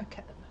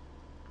American.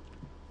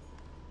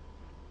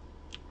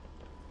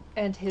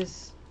 And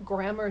his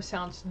grammar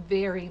sounds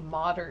very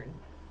modern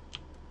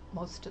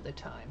most of the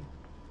time.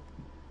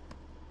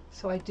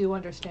 So I do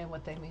understand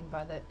what they mean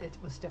by that it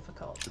was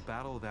difficult. The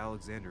Battle of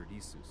Alexander at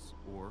Issus,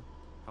 or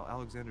how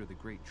Alexander the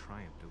Great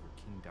triumphed over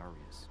King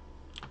Darius.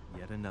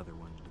 Yet another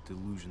one with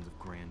delusions of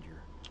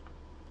grandeur.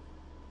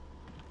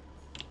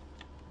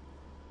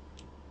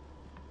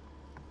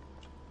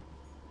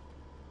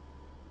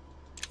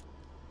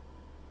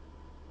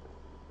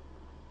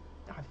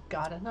 I've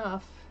got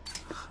enough.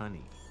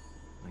 Honey,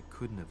 I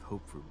couldn't have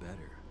hoped for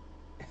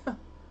better.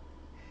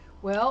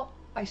 Well,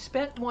 I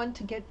spent 1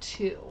 to get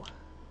 2.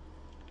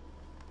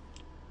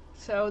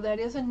 So that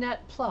is a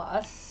net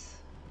plus.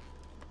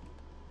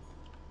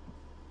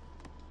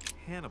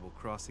 Hannibal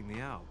crossing the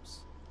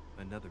Alps.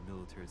 Another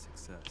military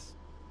success.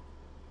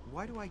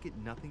 Why do I get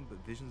nothing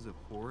but visions of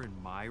horror in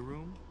my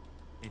room?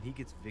 And he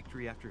gets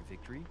victory after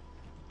victory?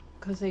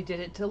 Because they did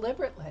it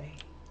deliberately.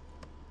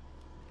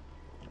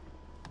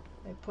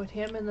 They put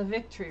him in the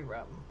victory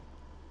room.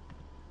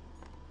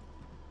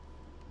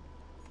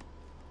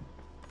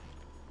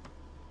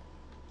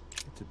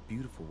 It's a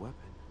beautiful weapon.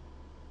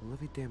 A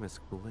lovely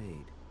damask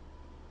blade.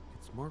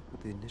 It's marked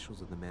with the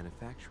initials of the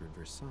manufacturer in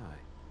Versailles.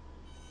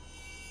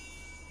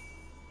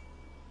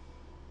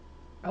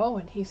 Oh,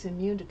 and he's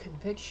immune to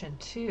conviction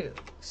too.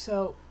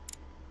 So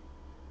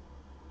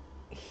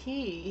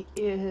he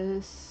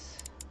is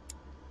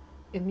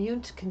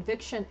immune to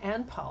conviction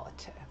and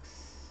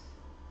politics.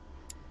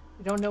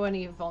 We don't know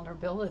any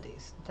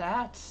vulnerabilities.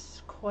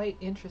 That's quite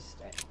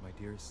interesting. My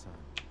dearest son.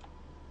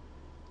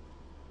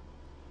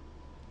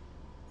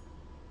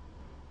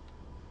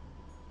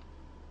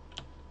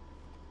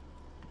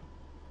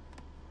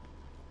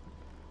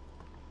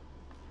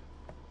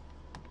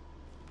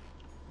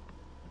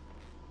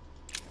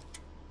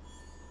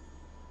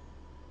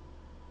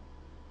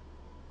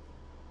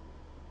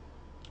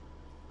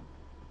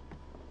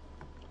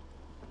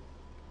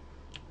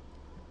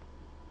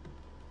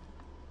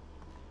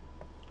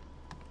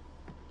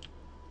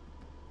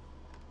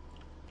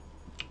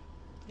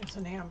 There's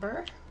an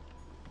amber.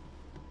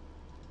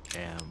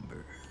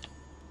 Amber.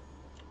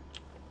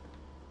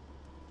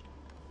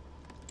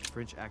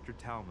 French actor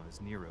Talma is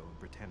Nero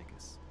in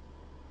Britannicus,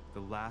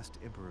 the last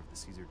emperor of the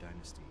Caesar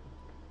dynasty.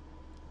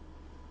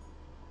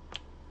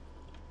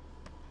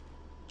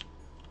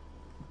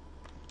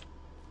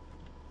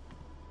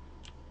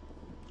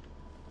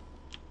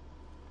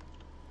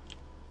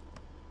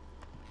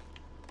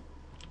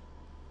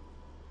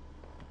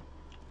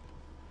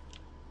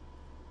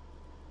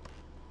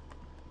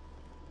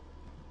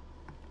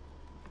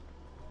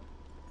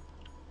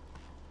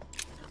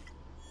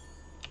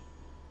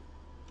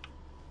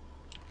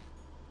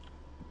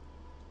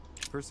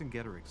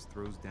 Vercingetorix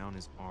throws down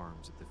his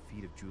arms at the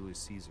feet of Julius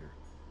Caesar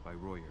by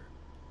Royer,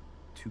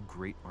 two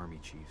great army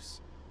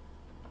chiefs.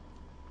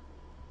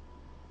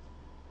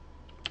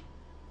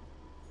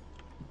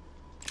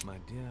 My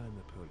dear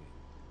Napoleon,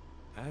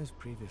 as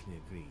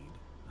previously agreed,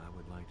 I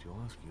would like to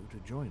ask you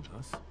to join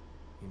us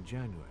in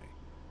January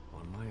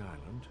on my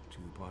island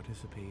to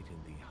participate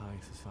in the High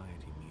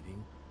Society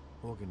meeting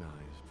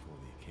organized for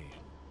the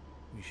occasion.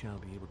 We shall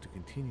be able to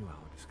continue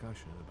our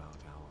discussion about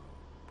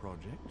our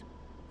project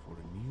for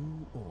a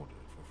new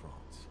order for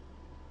France.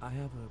 I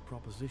have a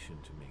proposition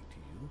to make to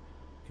you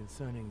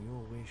concerning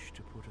your wish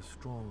to put a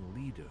strong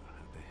leader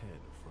at the head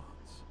of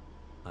France.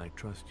 I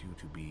trust you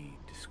to be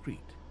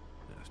discreet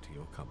as to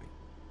your coming.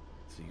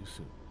 See you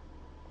soon,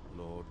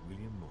 Lord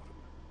William Mortimer.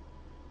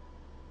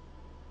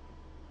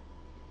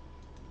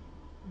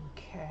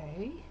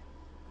 Okay.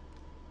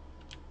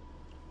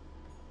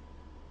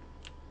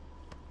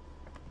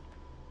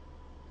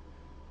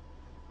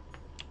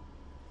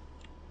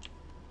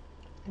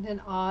 In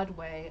an odd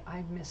way,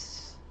 I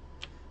miss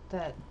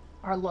that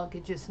our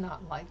luggage is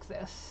not like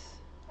this.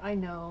 I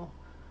know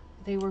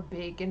they were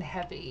big and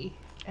heavy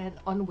and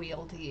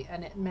unwieldy,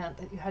 and it meant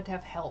that you had to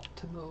have help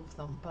to move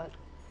them, but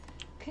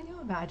can you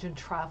imagine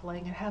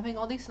traveling and having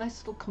all these nice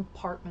little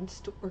compartments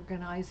to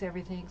organize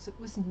everything so it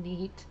was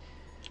neat?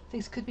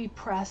 Things could be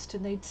pressed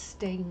and they'd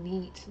stay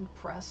neat and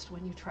pressed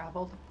when you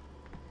traveled.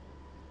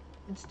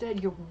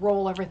 Instead, you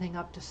roll everything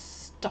up to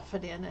stuff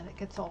it in and it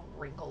gets all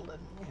wrinkled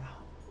and yeah.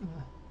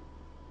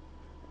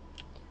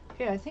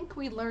 Okay, I think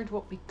we learned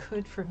what we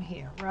could from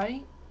here,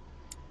 right?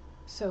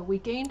 So we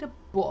gained a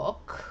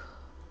book,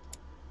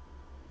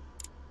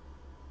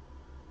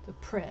 the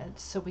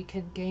prince, so we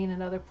can gain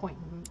another point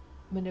in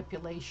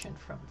manipulation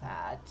from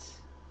that.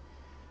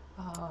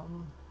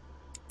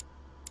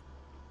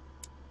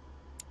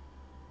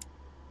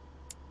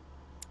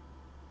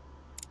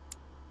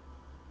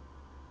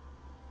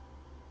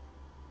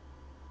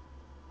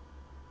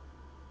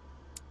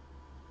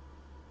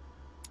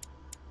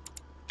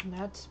 And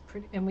that's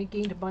pretty, and we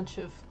gained a bunch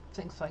of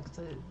things like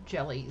the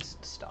jellies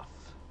and stuff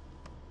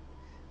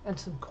and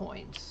some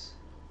coins.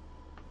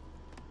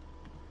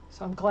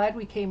 So I'm glad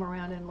we came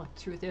around and looked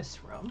through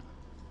this room.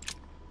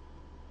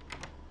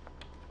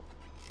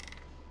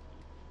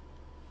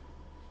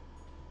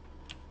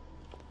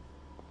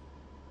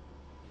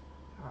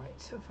 All right,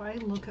 so if I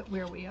look at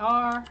where we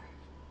are,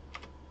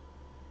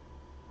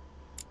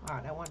 all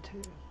right, I want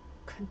to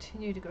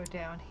continue to go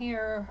down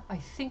here. I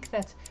think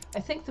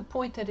the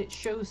point that it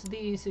shows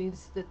these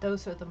is that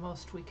those are the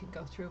most we can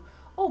go through.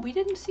 Oh, we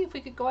didn't see if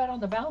we could go out on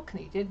the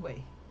balcony, did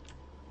we?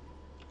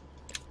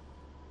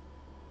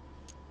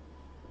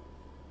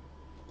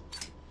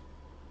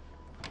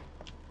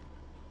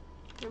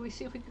 Did we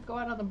see if we could go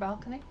out on the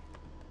balcony?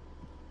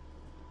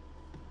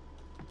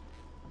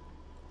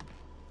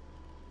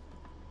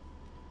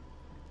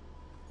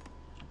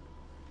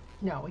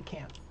 No, we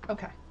can't.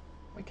 Okay.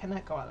 We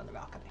cannot go out on the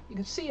balcony. You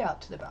can see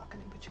out to the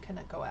balcony, but you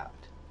cannot go out.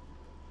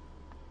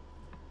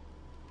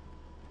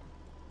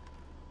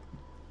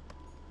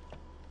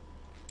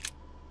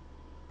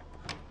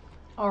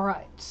 All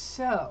right,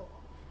 so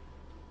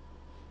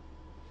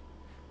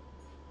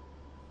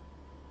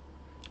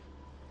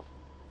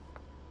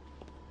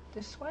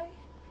this way?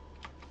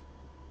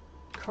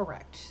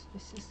 Correct.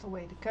 This is the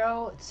way to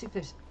go. Let's see if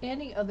there's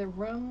any other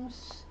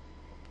rooms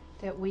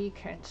that we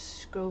can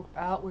scope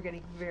out. We're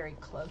getting very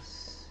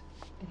close.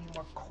 Any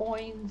more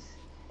coins?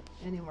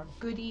 Any more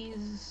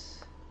goodies?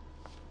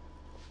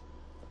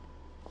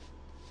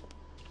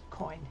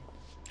 Coin.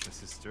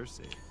 This is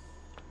Circe. It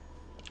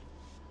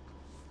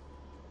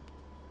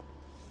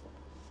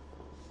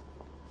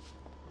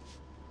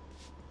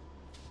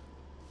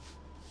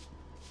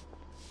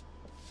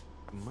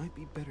might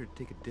be better to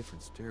take a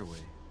different stairway.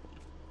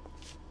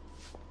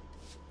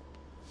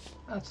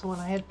 That's the one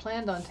I had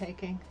planned on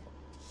taking.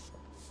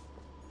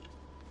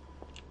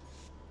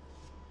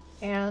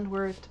 And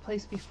we're at the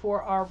place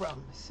before our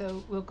room.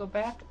 So we'll go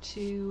back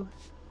to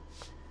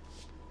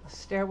a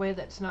stairway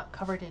that's not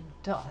covered in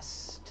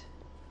dust.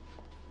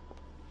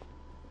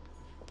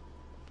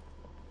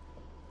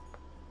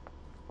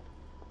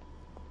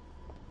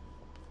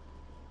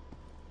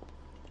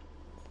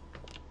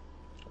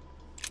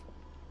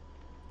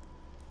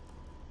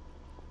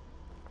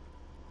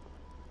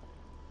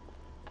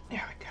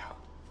 There we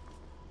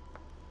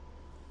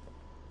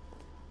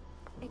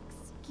go.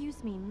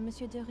 Excuse me,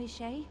 Monsieur de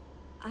Richet.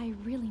 I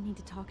really need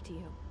to talk to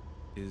you.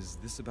 Is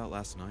this about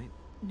last night?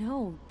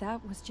 No,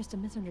 that was just a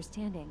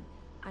misunderstanding.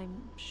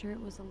 I'm sure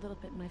it was a little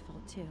bit my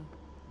fault too.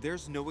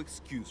 There's no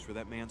excuse for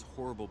that man's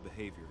horrible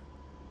behavior.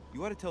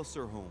 You ought to tell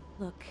Sir Home.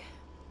 Look,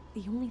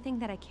 the only thing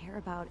that I care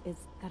about is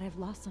that I've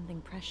lost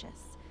something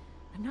precious.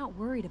 I'm not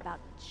worried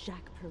about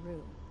Jacques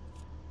Peru.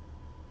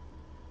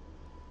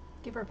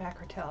 Give her back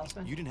her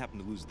talisman. You didn't happen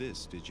to lose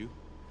this, did you?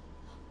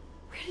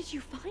 Where did you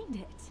find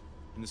it?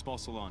 In the small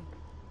salon.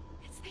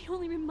 It's the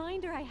only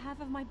reminder I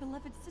have of my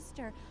beloved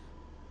sister.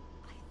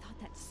 I thought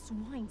that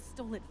swine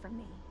stole it from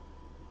me.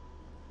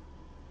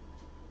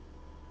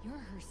 You're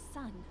her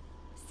son.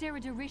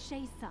 Sarah de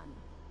Richet's son.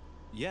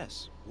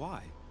 Yes,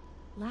 why?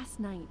 Last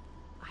night,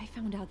 I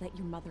found out that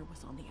your mother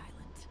was on the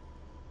island.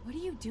 What are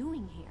you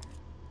doing here?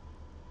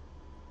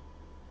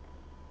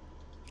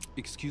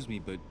 Excuse me,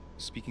 but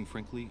speaking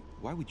frankly,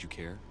 why would you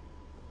care?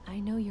 I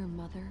know your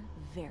mother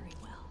very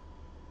well.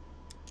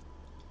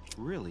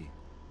 Really?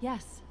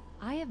 Yes,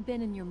 I have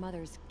been in your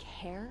mother's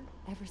care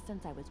ever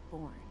since I was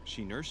born.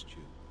 She nursed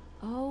you?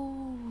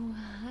 Oh,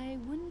 I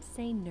wouldn't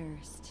say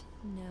nursed.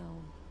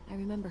 No. I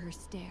remember her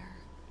stare,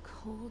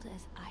 cold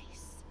as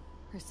ice.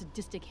 Her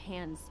sadistic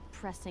hands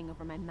pressing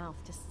over my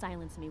mouth to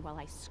silence me while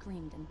I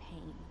screamed in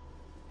pain.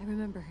 I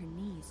remember her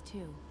knees,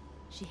 too.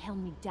 She held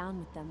me down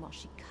with them while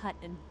she cut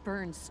and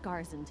burned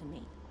scars into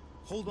me.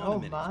 Hold on a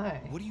minute.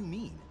 My. What do you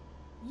mean?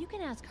 You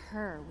can ask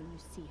her when you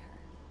see her.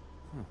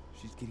 Huh,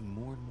 she's getting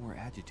more and more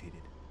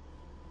agitated.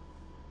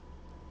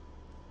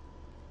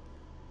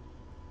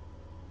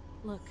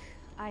 Look,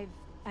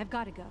 I've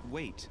got to go.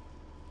 Wait.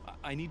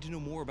 I need to know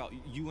more about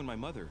you and my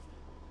mother.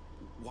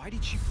 Why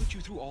did she put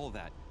you through all of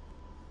that?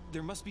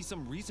 There must be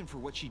some reason for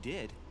what she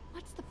did.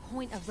 What's the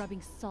point of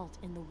rubbing salt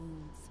in the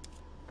wounds?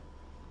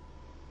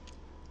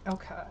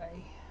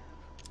 Okay.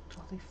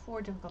 Difficulty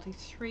 4, difficulty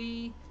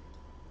 3.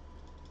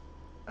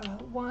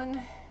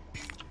 1.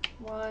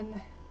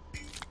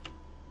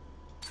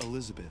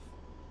 Elizabeth.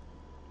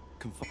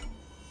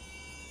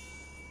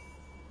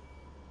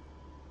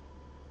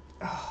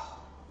 Oh,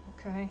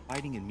 okay.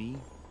 Confiding in me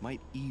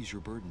might ease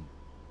your burden.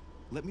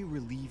 Let me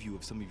relieve you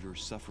of some of your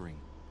suffering.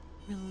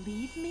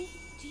 Relieve me?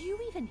 Do you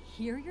even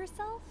hear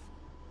yourself?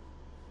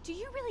 Do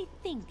you really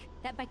think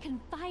that by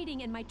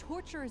confiding in my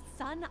torturer's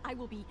son, I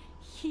will be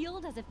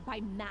healed as if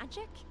by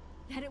magic?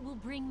 That it will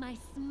bring my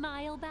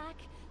smile back?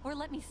 Or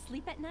let me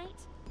sleep at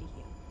night?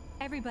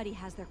 Everybody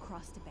has their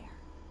cross to bear.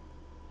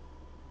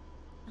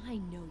 I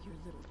know your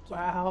little gang.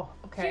 Wow,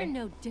 okay. You're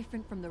no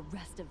different from the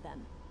rest of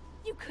them.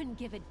 You couldn't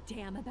give a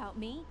damn about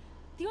me.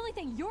 The only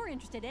thing you're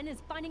interested in is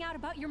finding out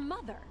about your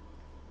mother.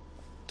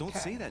 Don't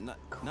say that. Not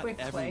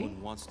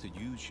everyone wants to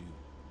use you.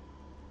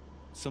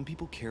 Some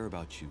people care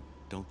about you,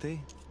 don't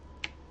they?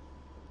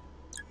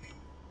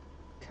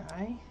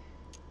 Okay.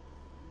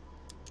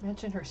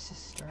 Mention her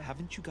sister.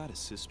 Haven't you got a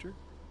sister?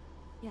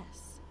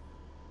 Yes.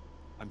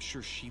 I'm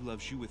sure she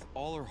loves you with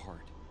all her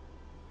heart.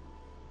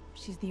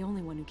 She's the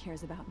only one who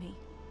cares about me.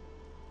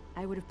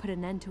 I would have put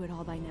an end to it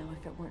all by now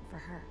if it weren't for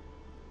her.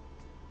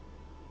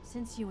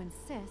 Since you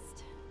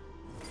insist,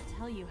 I'll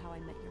tell you how I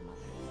met your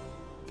mother.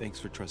 Thanks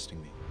for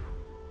trusting me.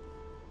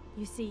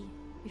 You see,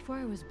 before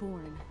I was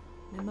born,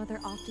 my mother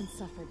often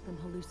suffered from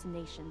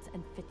hallucinations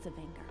and fits of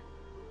anger.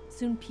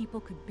 Soon people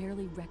could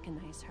barely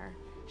recognize her.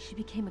 She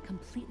became a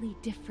completely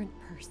different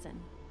person.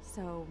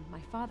 So my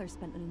father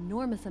spent an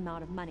enormous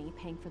amount of money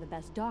paying for the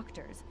best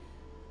doctors,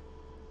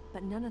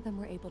 but none of them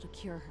were able to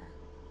cure her.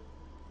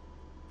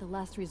 The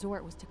last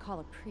resort was to call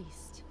a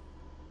priest.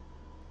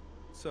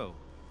 So,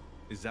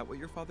 is that what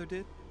your father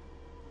did?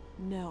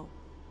 No.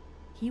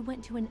 He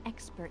went to an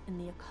expert in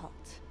the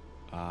occult.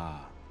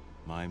 Ah,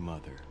 my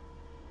mother.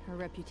 Her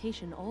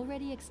reputation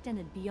already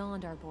extended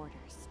beyond our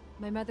borders.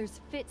 My mother's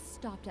fits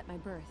stopped at my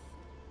birth,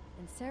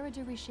 and Sarah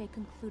de Richet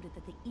concluded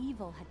that the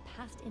evil had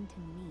passed into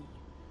me.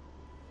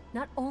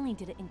 Not only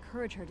did it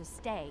encourage her to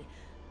stay,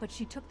 but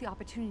she took the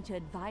opportunity to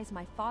advise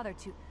my father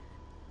to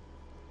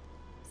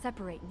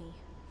separate me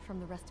from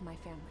the rest of my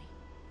family.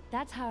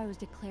 That's how I was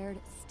declared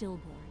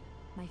stillborn.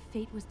 My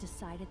fate was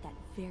decided that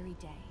very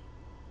day.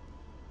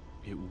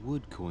 It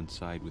would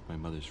coincide with my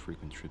mother's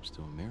frequent trips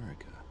to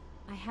America.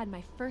 I had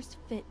my first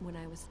fit when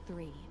I was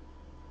 3.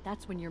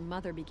 That's when your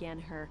mother began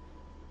her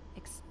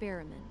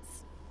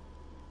experiments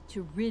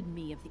to rid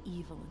me of the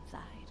evil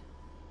inside.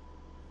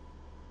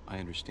 I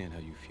understand how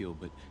you feel,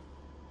 but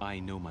I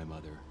know my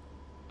mother.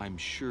 I'm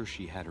sure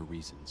she had her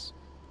reasons,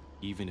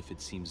 even if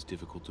it seems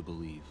difficult to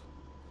believe.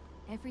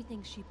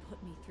 Everything she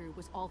put me through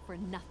was all for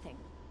nothing.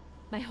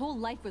 My whole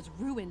life was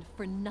ruined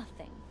for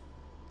nothing.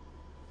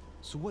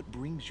 So what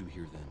brings you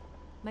here then?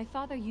 My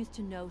father used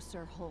to know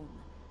Sir Holm.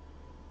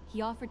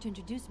 He offered to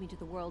introduce me to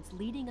the world's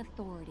leading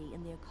authority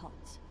in the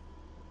occult.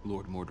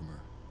 Lord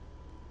Mortimer.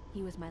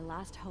 He was my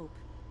last hope.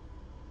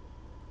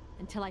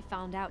 Until I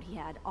found out he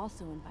had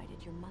also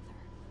invited your mother.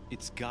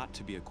 It's got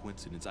to be a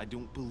coincidence. I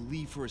don't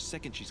believe for a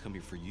second she's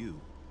coming for you.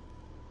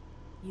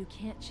 You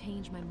can't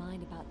change my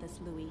mind about this,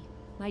 Louis.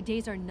 My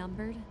days are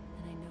numbered,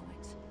 and I know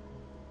it.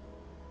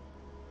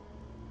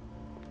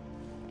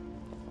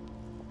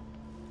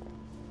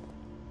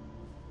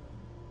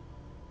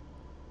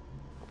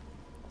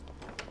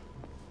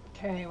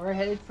 Okay, we're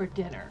headed for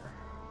dinner.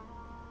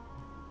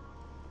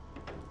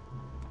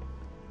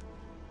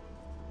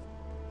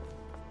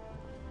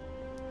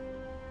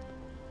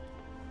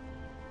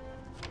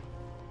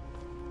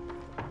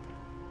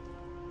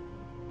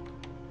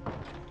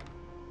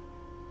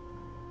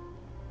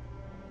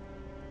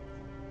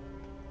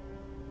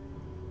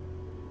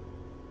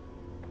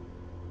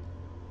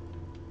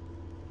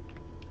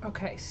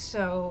 Okay,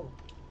 so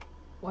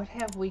what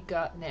have we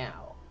got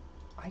now?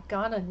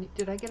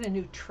 Did I get a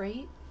new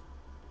trait?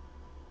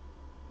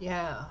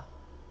 Yeah.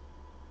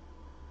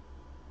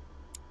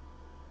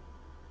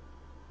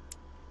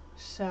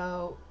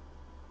 So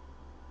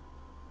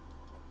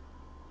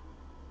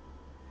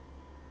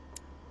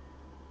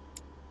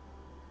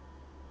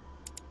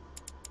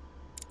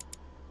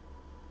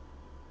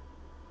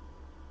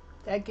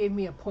that gave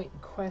me a point in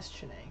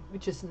questioning,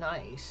 which is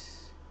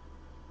nice.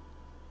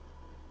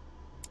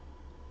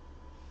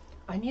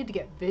 I need to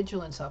get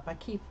vigilance up. I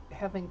keep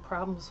having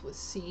problems with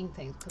seeing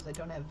things because I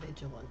don't have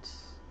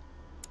vigilance.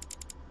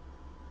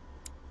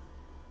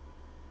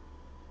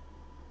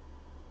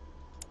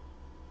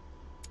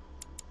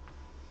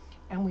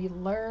 And we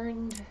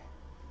learned,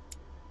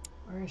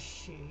 where is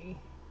she?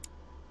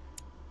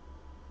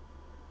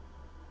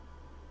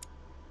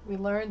 We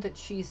learned that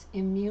she's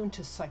immune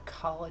to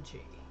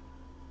psychology.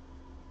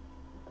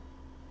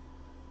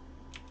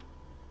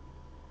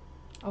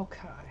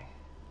 Okay.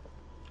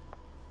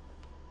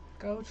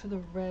 Go to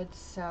the red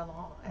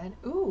salon and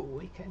ooh,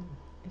 we can,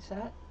 is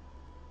that?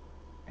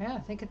 Yeah, I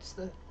think it's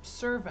the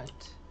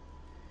servant.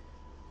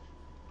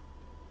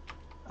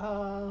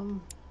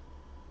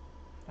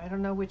 I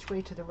don't know which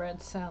way to the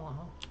red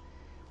salon.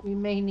 We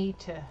may need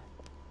to.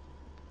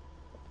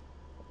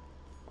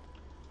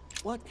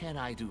 What can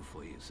I do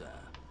for you, sir?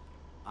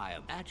 I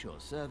am at your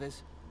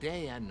service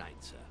day and night,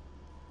 sir.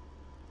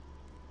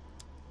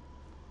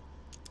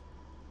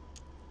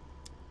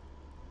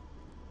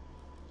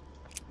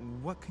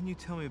 What can you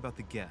tell me about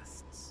the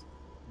guests?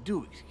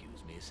 Do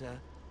excuse me, sir,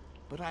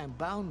 but I am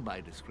bound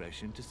by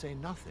discretion to say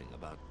nothing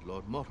about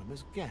Lord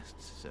Mortimer's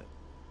guests, sir.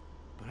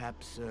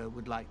 Perhaps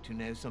would like to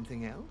know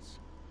something else?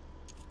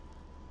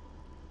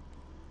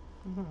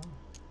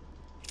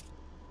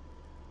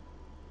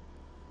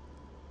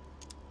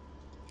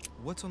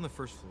 What's on the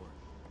first floor?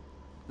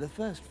 The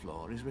first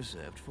floor is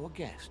reserved for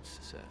guests,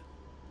 sir.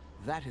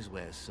 That is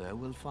where Sir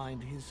will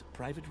find his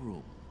private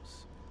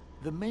rooms.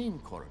 The main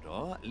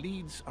corridor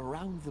leads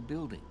around the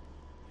building.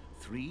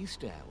 3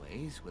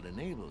 stairways will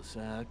enable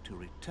Sir to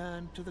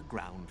return to the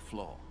ground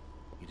floor.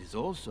 It is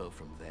also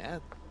from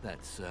there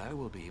that Sir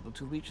will be able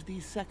to reach the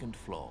second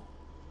floor.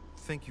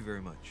 Thank you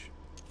very much.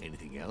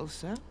 Anything else,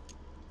 sir?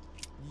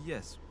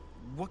 Yes.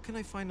 What can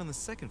I find on the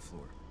second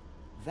floor?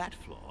 That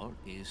floor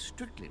is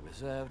strictly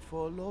reserved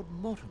for Lord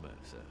Mortimer,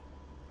 sir.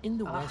 In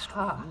the west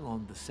wing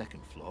on the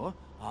second floor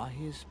are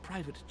his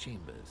private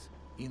chambers.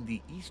 In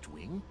the east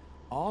wing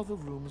are the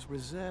rooms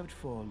reserved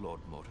for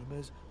Lord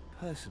Mortimer's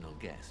personal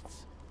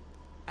guests.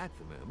 At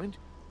the moment,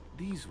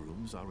 these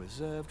rooms are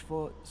reserved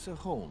for Sir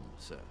Holmes,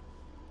 sir.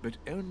 But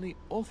only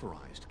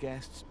authorized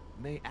guests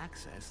may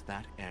access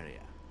that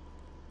area.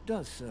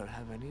 Does Sir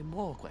have any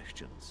more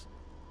questions?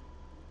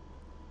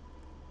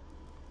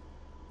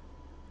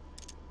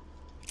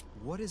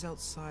 What is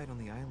outside on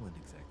the island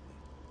exactly?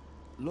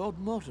 Lord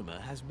Mortimer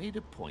has made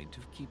a point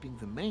of keeping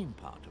the main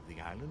part of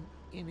the island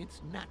in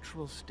its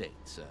natural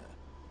state, sir.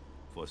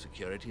 For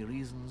security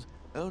reasons,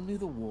 only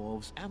the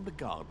wharves and the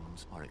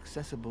gardens are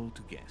accessible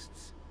to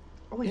guests.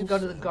 Oh, we can go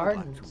to the Sir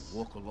gardens. would like to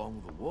walk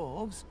along the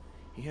wharves,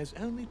 he has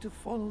only to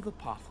follow the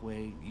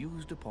pathway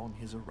used upon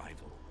his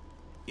arrival.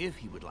 If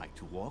he would like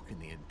to walk in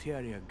the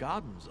interior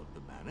gardens of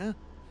the manor,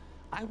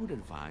 I would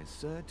advise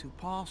Sir to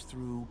pass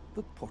through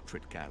the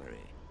portrait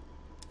gallery.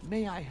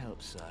 May I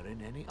help Sir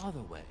in any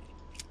other way?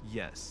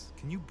 Yes.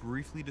 Can you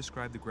briefly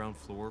describe the ground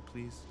floor,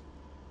 please?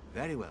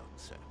 Very well,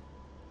 sir.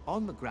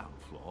 On the ground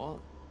floor,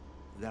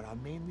 there are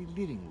mainly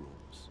living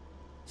rooms.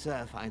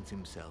 Sir finds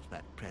himself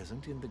at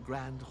present in the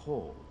Grand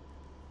Hall.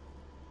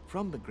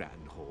 From the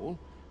Grand Hall,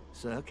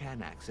 Sir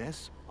can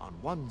access, on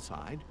one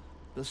side,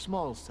 the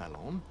small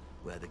salon,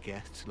 where the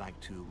guests like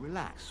to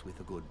relax with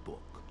a good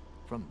book.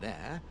 From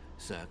there,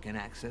 Sir can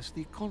access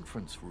the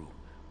conference room,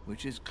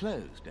 which is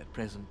closed at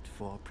present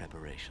for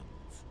preparations.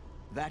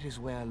 That is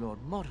where Lord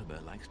Mortimer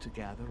likes to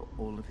gather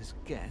all of his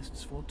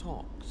guests for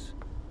talks.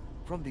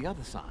 From the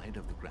other side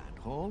of the Grand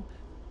Hall,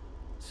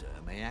 Sir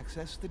may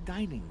access the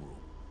dining room.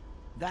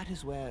 That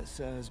is where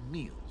Sir's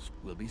meals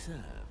will be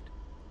served.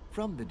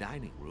 From the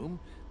dining room,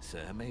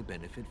 Sir may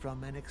benefit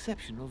from an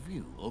exceptional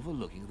view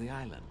overlooking the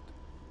island.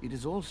 It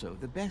is also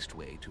the best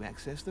way to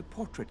access the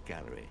portrait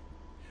gallery,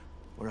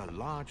 where a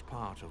large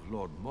part of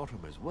Lord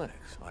Mortimer's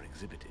works are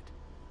exhibited.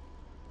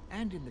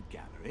 And in the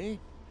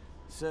gallery,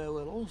 Sir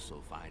will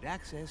also find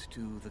access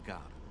to the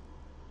garden.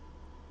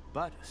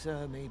 But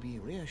Sir may be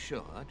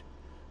reassured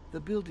the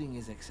building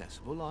is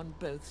accessible on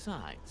both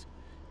sides,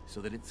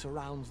 so that it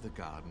surrounds the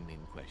garden in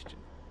question.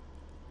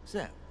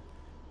 So,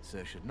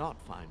 Sir should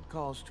not find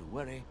cause to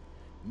worry.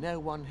 No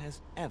one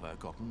has ever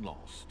gotten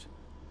lost.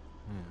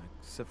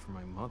 Except for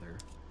my mother.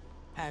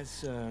 Has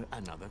Sir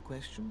another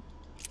question?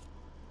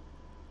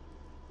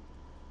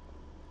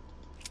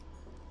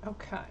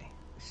 Okay,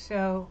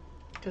 so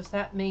does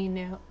that mean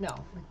now? No,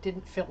 it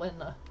didn't fill in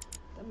the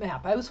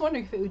map. I was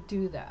wondering if it would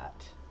do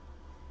that.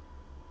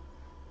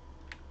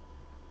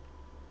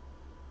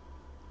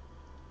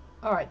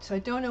 All right, so I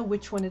don't know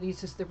which one of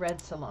these is the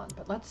red salon,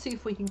 but let's see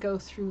if we can go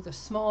through the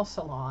small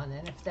salon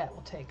and if that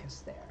will take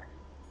us there.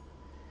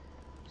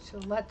 So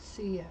let's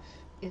see if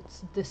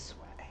it's this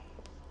way.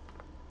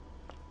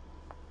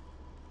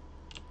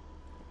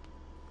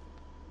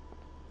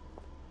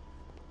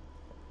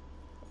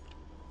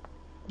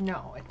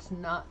 No, it's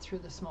not through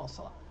the small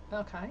salon.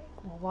 Okay.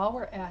 Well, while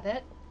we're at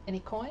it, any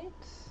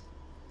coins?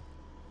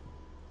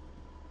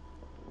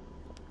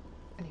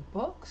 Any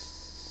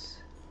books?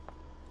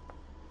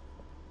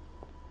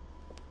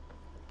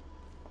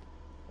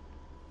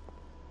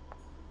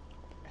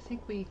 I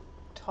think we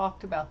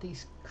talked about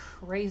these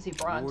crazy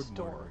bronze Lord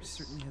Mortimer doors.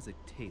 certainly has a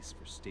taste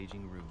for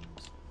staging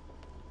rooms.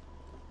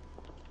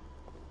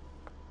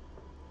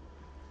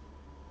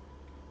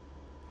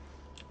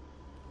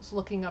 I was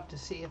looking up to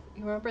see if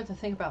you remember the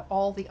thing about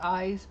all the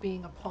eyes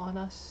being upon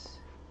us.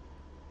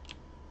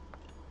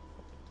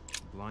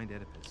 Blind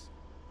Oedipus.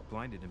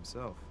 Blinded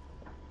himself.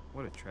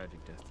 What a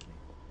tragic destiny.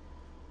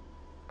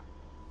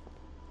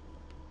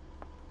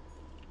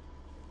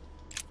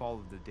 Fall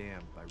of the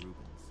Damned by Rubens.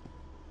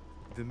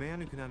 The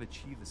man who cannot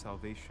achieve the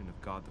salvation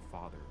of God the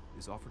Father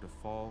is offered to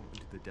fall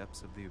into the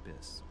depths of the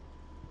abyss.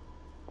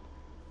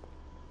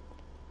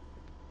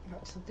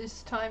 Alright, so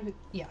this time,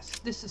 yes,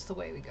 this is the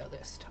way we go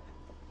this time.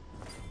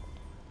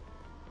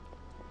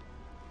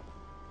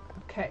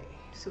 Okay,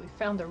 so we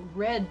found the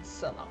red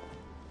salon.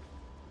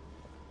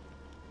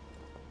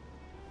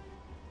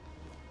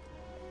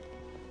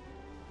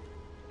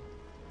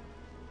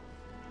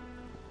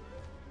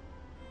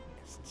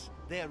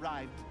 They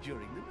arrived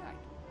during the night.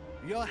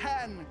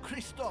 Johann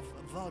Christoph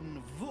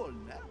von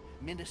Wollner,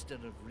 Minister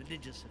of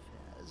Religious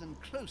Affairs and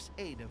close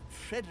aide of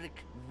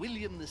Frederick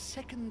William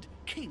II,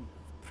 King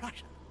of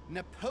Prussia.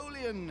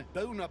 Napoleon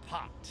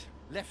Bonaparte,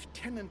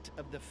 Lieutenant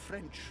of the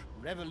French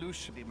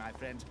Revolution, my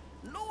friends.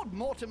 Lord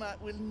Mortimer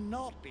will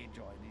not be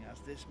joining us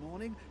this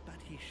morning,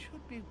 but he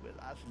should be with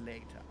us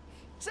later.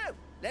 So,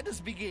 let us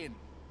begin.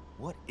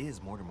 What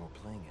is Mortimer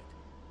playing at?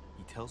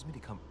 He tells me to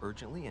come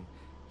urgently and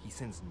he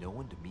sends no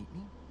one to meet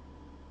me?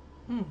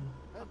 Please,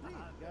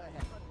 go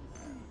ahead.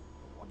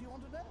 What do you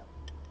want to know?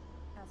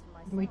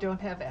 We don't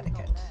have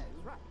etiquette.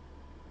 Right.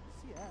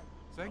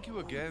 Thank you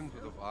again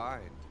for the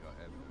wine, Your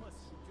Eminence.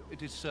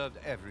 It is served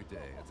every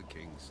day at the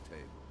King's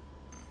table.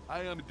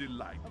 I am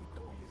delighted.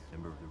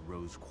 Member of the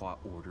Rose Croix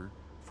Order,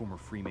 former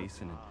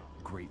Freemason, and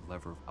great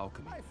lover of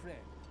alchemy. My friend.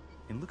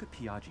 And look at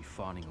Piaggi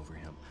fawning over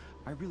him.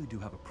 I really do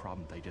have a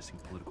problem digesting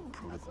political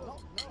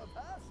protocol.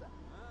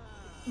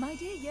 My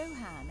dear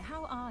Johann,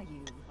 how are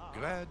you?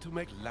 Glad to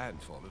make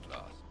landfall at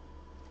last.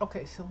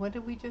 Okay, so what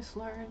did we just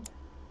learn?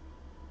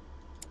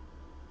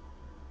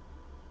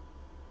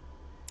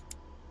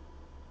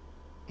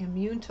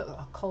 Immune to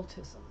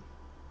occultism.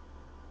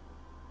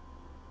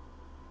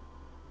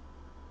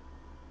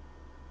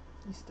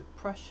 He's the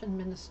Prussian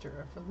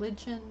Minister of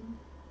Religion.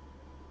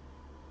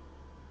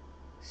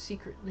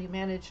 Secretly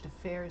managed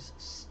affairs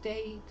of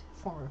state.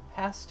 Former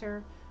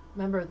pastor.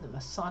 Member of the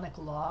Masonic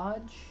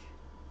Lodge.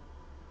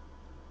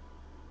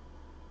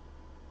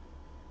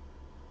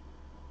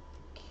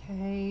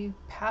 Okay,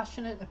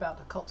 passionate about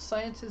occult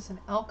sciences and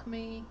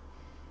alchemy,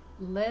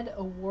 led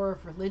a war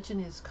of religion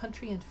in his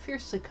country and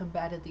fiercely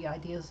combated the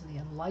ideas of the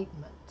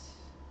Enlightenment.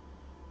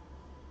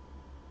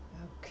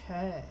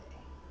 Okay.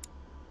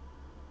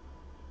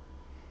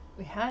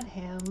 We had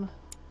him.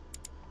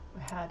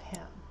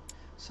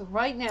 So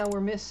right now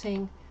we're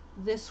missing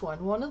this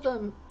one. One of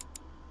them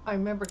I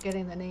remember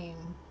getting the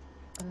name,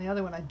 and the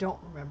other one I don't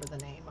remember the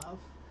name of.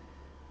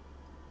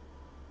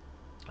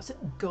 Is it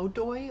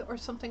Godoy or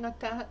something like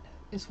that?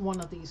 Is one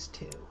of these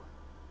two.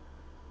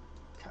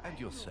 Okay. And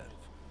yourself?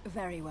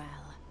 Very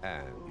well.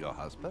 And your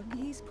husband?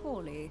 He's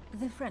poorly.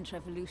 The French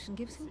Revolution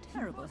gives him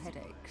terrible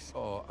headaches.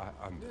 Oh, I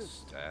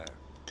understand.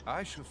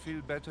 I shall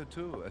feel better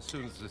too as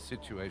soon as the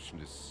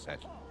situation is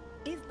settled.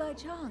 If by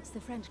chance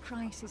the French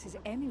crisis is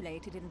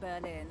emulated in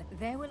Berlin,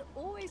 there will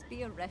always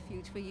be a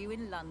refuge for you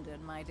in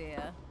London, my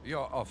dear.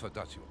 Your offer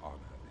does you honor,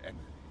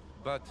 Emily.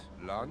 But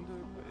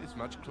London is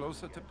much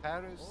closer to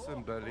Paris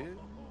than Berlin.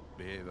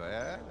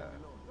 Beware.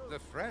 The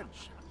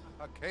French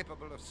are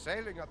capable of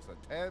sailing up the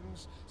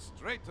Thames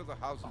straight to the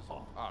Houses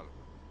of Parliament.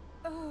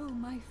 Oh,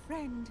 my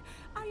friend,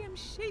 I am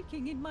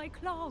shaking in my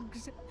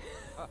clogs.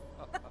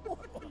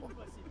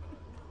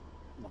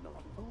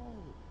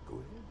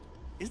 Good.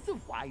 Is the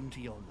wine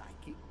to your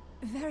liking?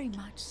 Very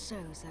much so,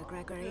 Sir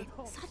Gregory.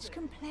 Such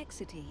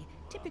complexity.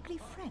 Typically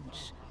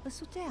French. A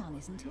Sauternes,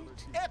 isn't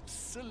it?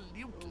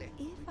 Absolutely.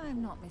 If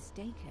I'm not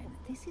mistaken,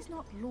 this is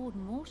not Lord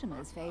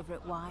Mortimer's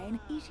favourite wine.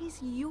 It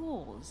is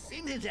yours.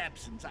 In his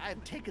absence, I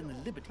have taken the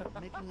liberty of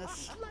making a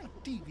slight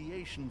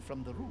deviation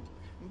from the rule.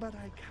 But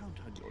I count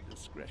on your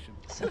discretion.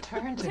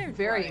 Sauternes are Don't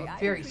very, worry, I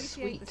very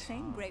appreciate sweet. the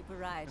same grape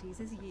varieties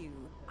as you.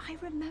 I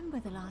remember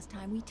the last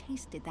time we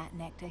tasted that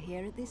nectar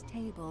here at this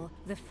table.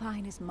 The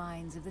finest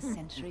minds of the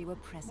century were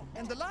present.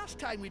 And the last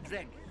time we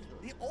drank it,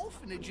 the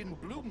orphanage in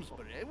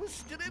Bloomsbury was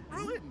still in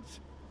ruins.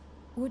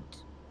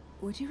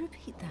 Would you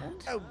repeat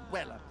that? Oh,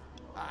 well,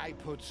 I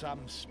put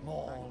some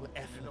small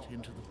effort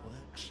into the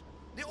works.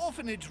 The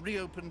orphanage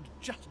reopened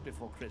just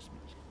before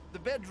Christmas. The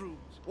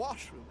bedrooms,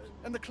 washrooms,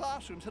 and the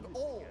classrooms had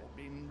all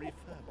been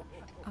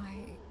refurbished.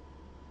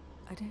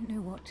 I don't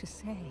know what to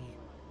say.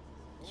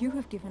 You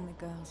have given the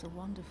girls a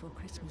wonderful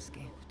Christmas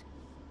gift.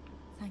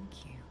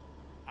 Thank you.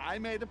 I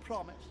made a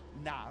promise.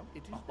 Now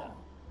it is done.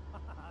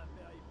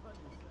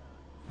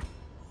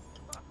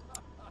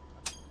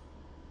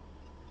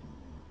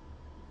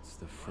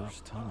 the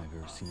first time I've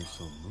ever seen her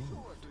so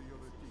moved.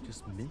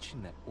 Just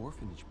mentioning that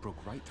orphanage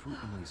broke right through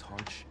Emily's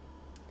hardship.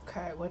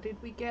 Okay, what did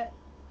we get?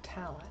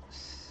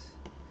 Talents.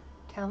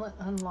 Talent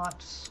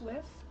unlocked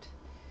swift.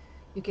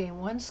 You gain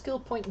 1 skill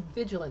point in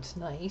vigilance.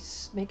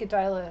 Nice. Make a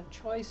dialogue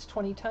choice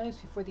 20 times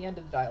before the end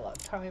of the dialogue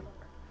timer.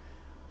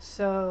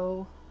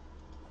 So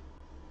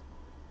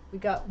we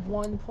got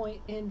 1 point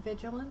in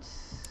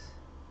vigilance.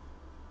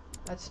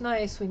 That's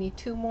nice. We need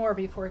 2 more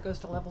before it goes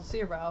to level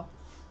 0.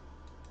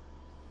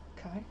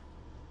 Okay.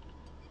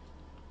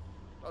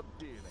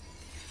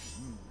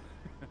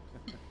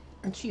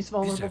 And she's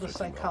vulnerable to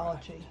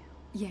psychology.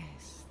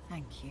 Yes,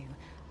 thank you.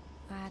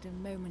 I had a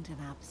moment of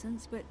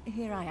absence, but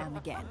here I am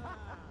again.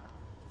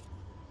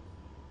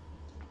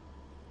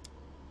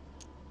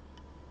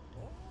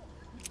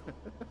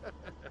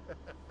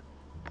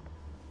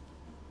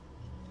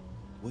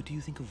 What do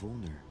you think of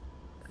Volner?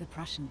 The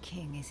Prussian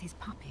king is his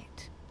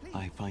puppet.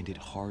 I find it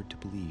hard to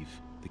believe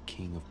the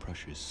king of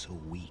Prussia is so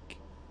weak.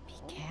 Be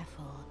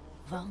careful.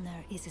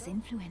 Volner is as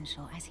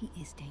influential as he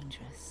is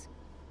dangerous.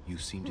 You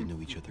seem to know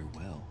each other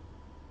well.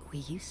 We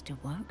used to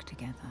work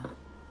together.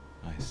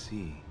 I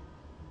see.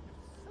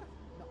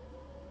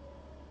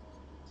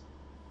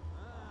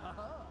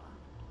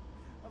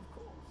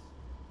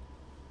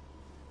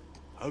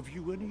 Have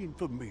you any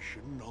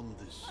information on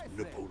this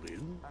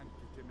Napoleon?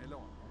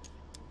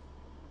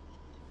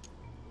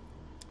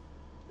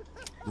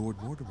 Lord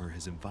Mortimer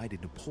has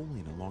invited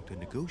Napoleon along to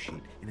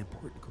negotiate an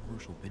important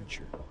commercial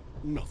venture.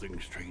 Nothing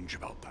strange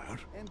about that.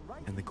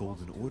 And the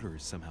Golden Order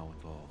is somehow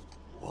involved.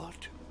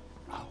 What?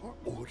 Our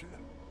order?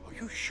 Are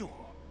you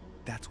sure?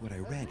 That's what I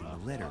read in a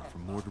letter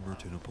from Mortimer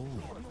to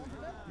Napoleon.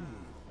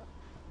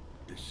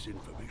 This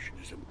information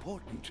is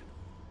important.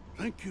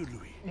 Thank you,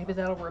 Louis. Maybe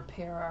that'll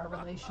repair our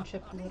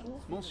relationship a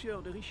little.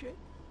 Monsieur de Richet,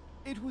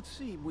 it would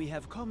seem we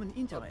have common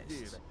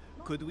interests.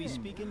 Could we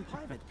speak in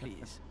private,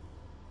 please?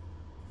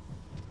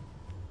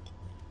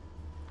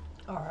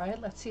 Alright,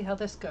 let's see how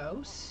this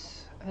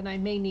goes. And I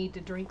may need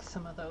to drink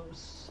some of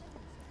those,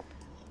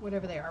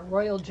 whatever they are,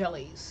 royal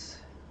jellies.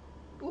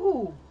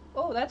 Ooh,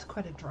 oh, that's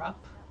quite a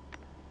drop.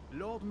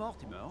 Lord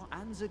Mortimer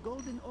and the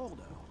Golden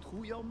Order,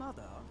 through your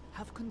mother,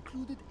 have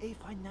concluded a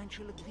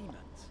financial agreement.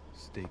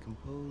 Stay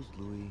composed,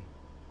 Louis.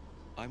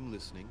 I'm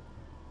listening.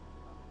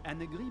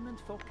 An agreement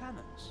for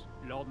cannons.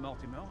 Lord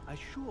Mortimer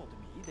assured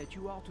me that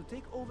you are to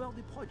take over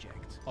the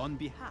project on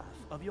behalf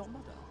of your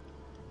mother.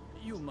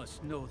 You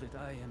must know that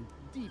I am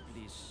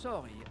deeply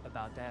sorry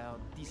about their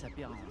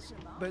disappearance,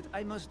 but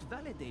I must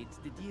validate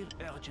the deal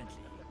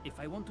urgently if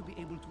I want to be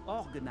able to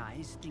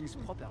organize things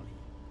properly.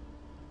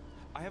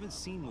 I haven't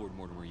seen Lord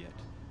Mortimer yet.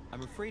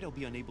 I'm afraid I'll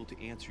be unable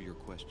to answer your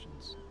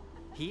questions.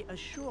 He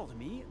assured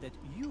me that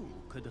you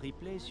could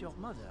replace your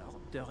mother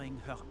during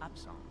her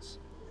absence.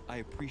 I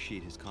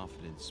appreciate his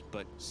confidence,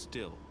 but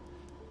still,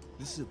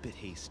 this is a bit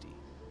hasty.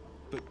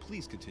 But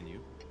please continue.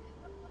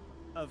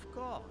 Of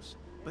course,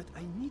 but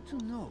I need to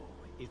know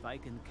if I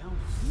can count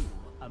you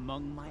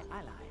among my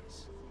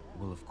allies.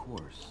 Well, of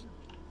course.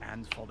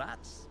 And for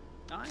that,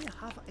 I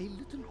have a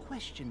little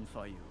question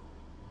for you.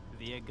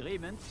 The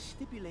agreement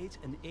stipulates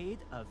an aid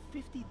of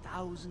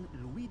 50,000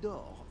 louis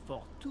d'or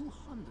for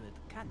 200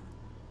 cannon.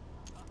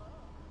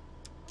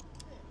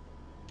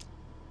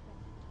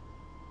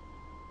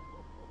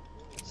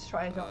 Let's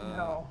try, I don't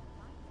know.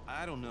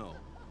 I don't know.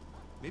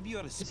 Maybe you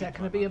ought to speak. Is that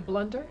going to be a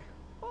blunder?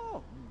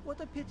 Oh,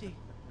 what a pity.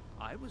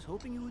 I was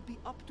hoping you would be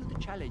up to the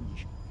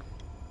challenge.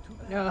 Too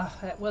bad. Yeah,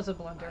 that was a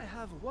blunder. I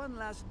have one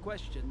last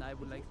question I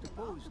would like to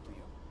pose to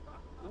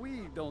you.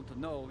 We don't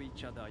know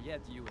each other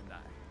yet, you and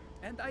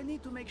I. And I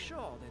need to make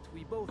sure that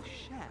we both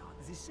share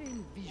the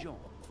same vision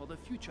for the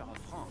future of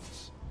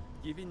France.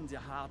 Given the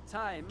hard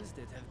times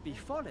that have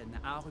befallen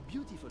our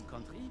beautiful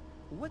country,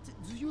 what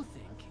do you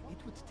think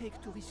it would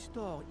take to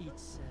restore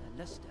its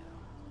luster?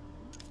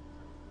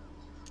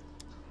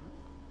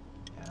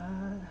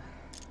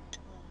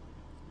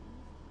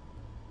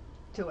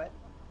 Do it.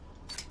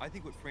 I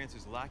think what France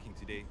is lacking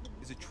today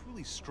is a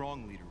truly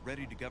strong leader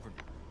ready to govern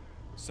her.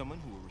 Someone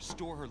who will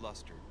restore her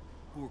luster,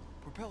 who will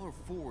propel her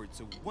forward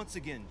so once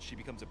again she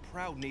becomes a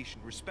proud nation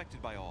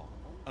respected by all.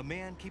 A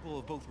man capable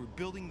of both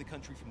rebuilding the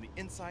country from the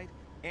inside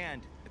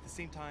and, at the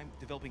same time,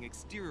 developing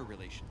exterior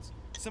relations.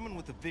 Someone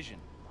with a vision,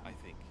 I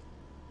think.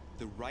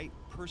 The right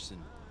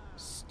person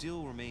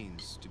still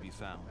remains to be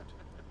found.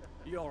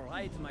 You're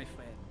right, my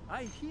friend.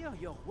 I hear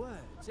your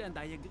words and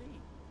I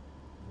agree.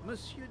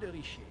 Monsieur de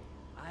Richet,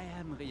 I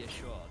am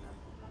reassured.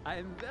 I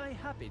am very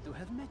happy to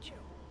have met you.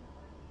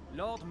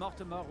 Lord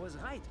Mortimer was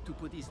right to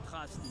put his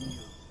trust in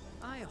you.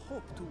 I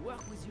hope to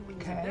work with you in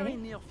the very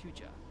near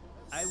future.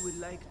 I would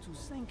like to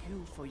thank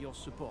you for your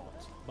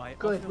support by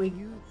offering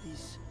you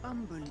this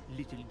humble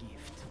little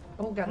gift.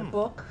 Oh, got a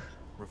book.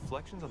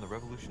 Reflections on the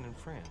Revolution in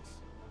France.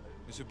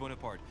 Monsieur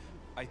Bonaparte,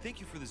 I thank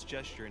you for this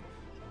gesture, and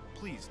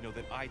please know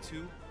that I,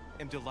 too,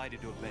 am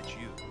delighted to have met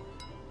you.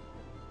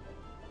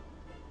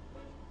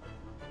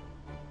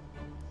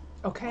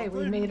 Okay,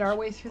 we made our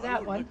way through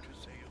that one. Like to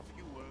say a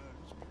few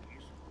words,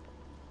 please.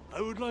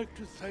 I would like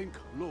to thank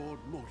Lord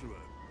Mortimer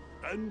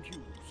and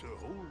you, Sir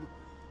Holm,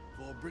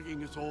 for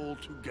bringing us all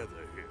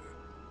together here.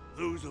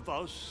 Those of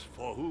us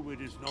for whom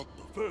it is not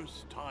the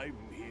first time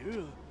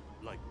here,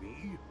 like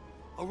me,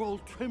 are all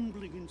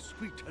trembling in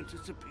sweet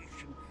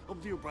anticipation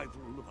of the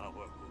arrival of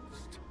our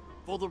host.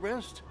 For the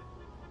rest,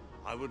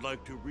 I would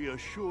like to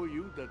reassure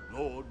you that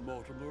Lord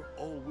Mortimer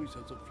always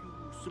has a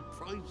few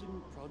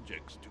surprising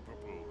projects to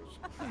propose.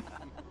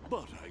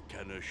 But I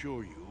can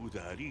assure you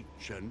that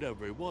each and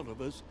every one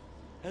of us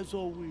has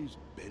always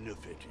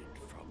benefited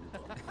from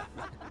them.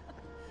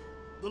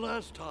 The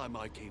last time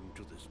I came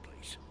to this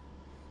place,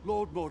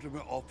 Lord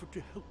Mortimer offered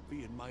to help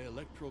me in my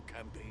electoral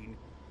campaign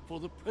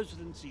for the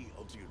presidency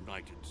of the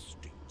United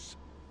States.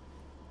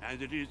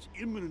 And it is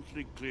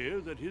imminently clear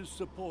that his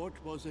support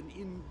was an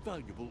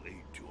invaluable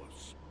aid to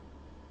us.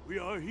 We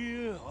are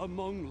here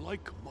among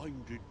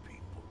like-minded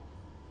people.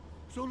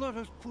 So let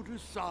us put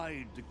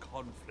aside the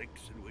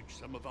conflicts in which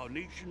some of our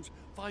nations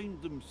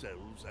find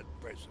themselves at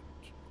present.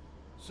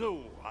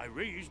 So I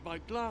raise my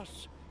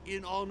glass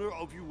in honor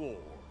of you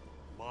all,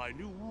 my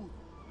new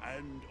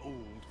and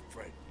old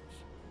friends.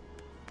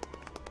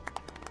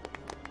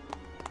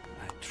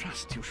 I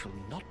trust you shall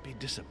not be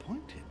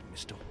disappointed,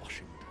 Mr.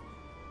 Washington.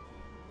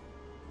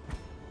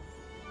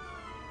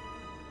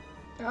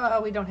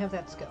 We don't have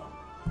that skill.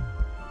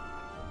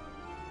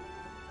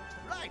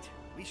 Right,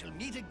 we shall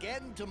meet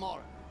again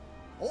tomorrow.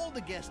 All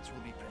the guests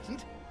will be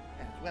present,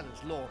 as well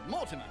as Lord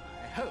Mortimer,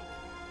 I hope.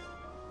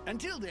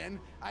 Until then,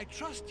 I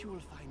trust you will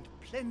find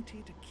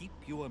plenty to keep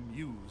you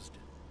amused.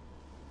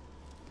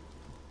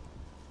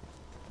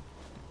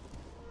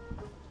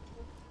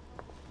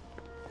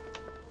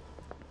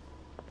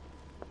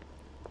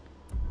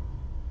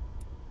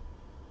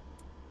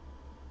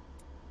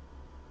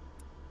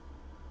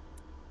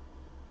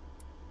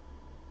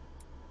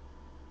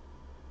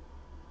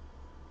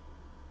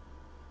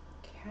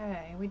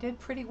 Okay, we did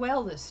pretty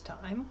well this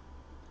time.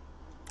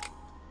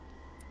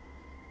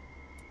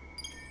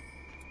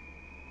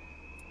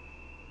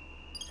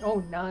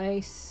 Oh,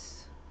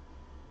 nice.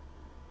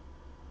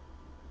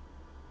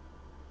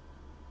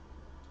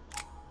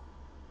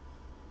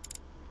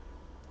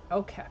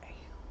 Okay,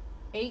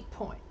 8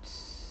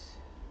 points.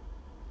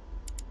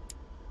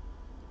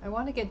 I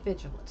want to get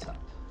vigilance up.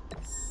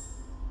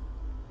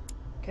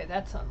 Okay,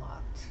 that's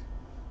unlocked.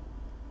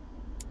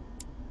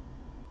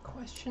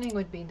 Questioning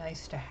would be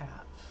nice to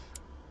have.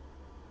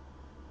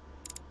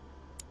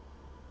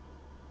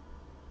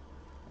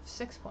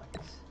 6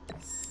 points.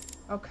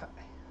 Okay.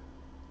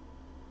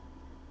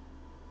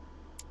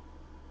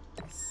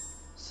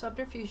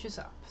 Subterfuge is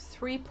up.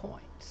 3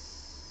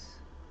 points.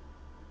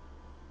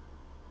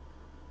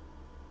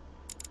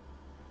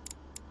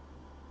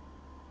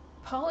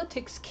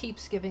 Politics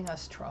keeps giving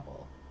us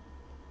trouble.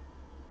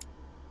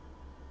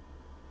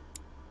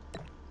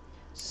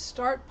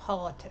 Start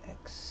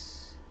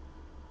politics.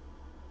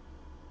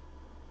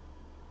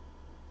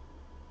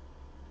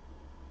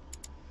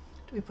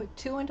 Do we put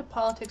 2 into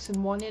politics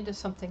and 1 into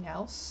something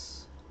else?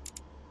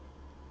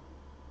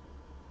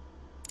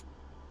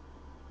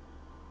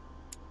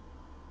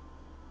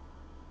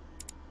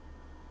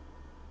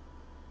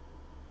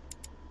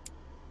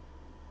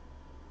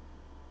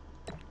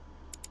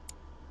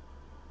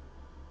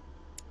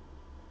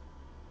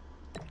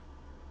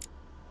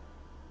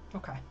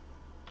 Okay.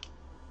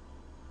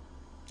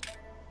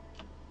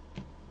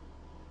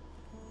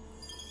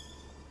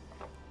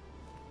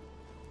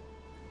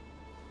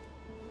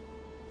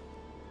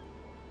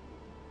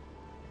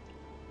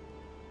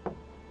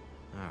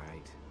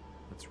 Alright,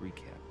 let's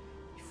recap.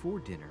 Before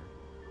dinner,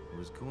 I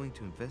was going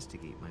to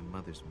investigate my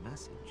mother's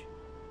message.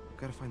 I've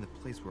got to find the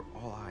place where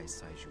all eyes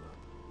size you up.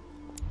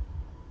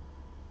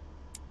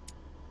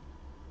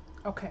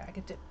 Okay, I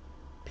get to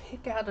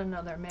pick out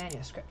another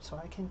manuscript, so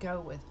I can go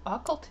with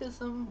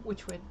occultism,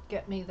 which would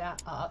get me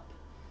that up,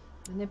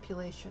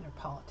 manipulation, or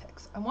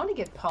politics. I want to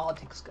get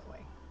politics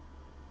going.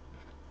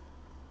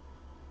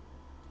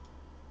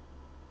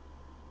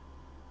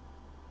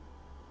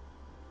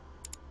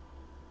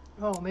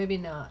 Oh, maybe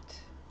not.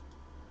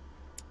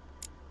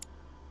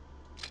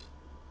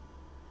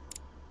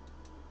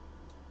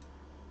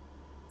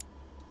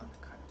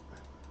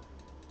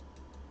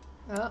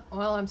 Oh,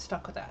 well, I'm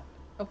stuck with that.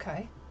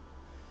 Okay.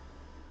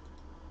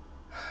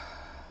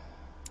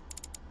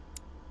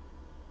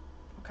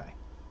 Okay.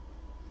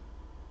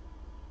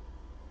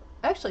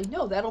 Actually,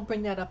 no, that'll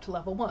bring that up to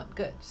level 1.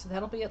 Good. So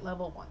that'll be at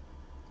level 1.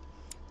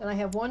 Then I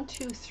have 1,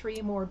 2,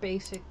 3 more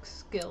basic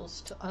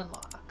skills to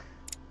unlock.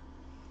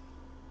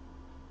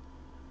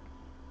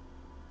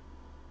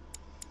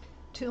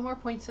 2 more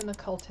points in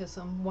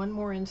occultism, 1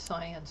 more in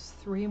science,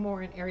 3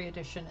 more in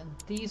erudition, and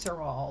these are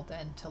all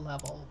then to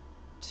level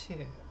 2.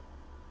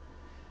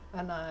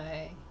 And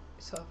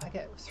so if I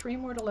get 3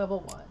 more to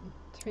level 1,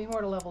 3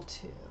 more to level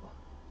 2,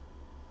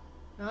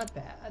 not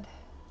bad.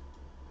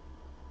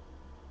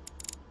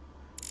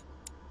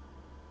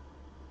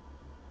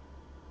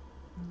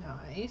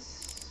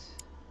 Nice.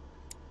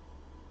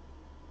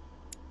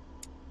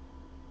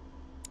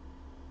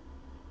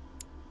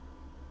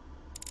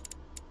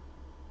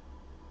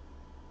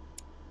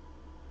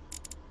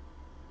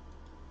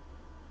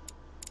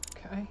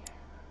 Okay.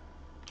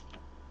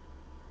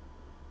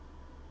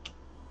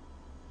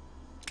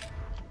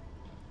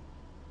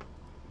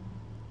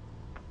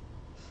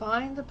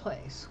 Find the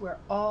place where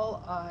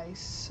all eyes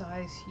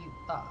size you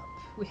up.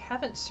 We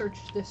haven't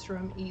searched this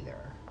room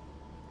either.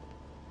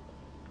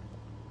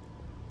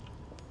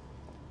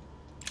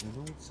 I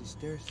know it's a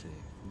staircase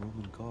from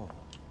Roman Gaul.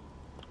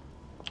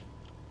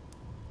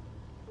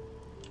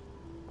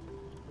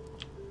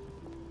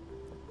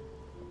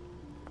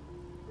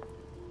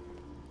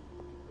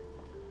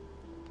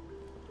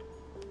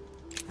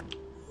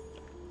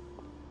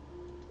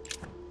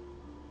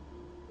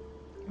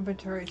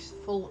 Inventory's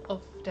full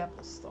of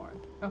Devil's Thorn.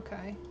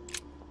 Okay.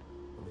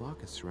 The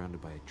lock is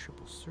surrounded by a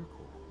triple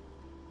circle.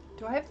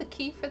 Do I have the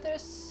key for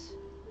this?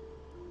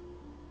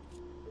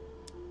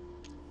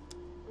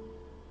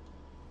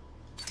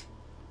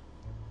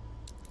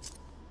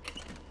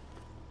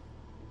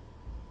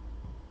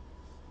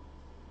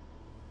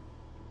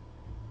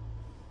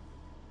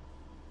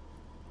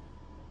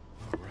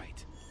 All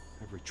right.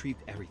 I've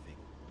retrieved everything.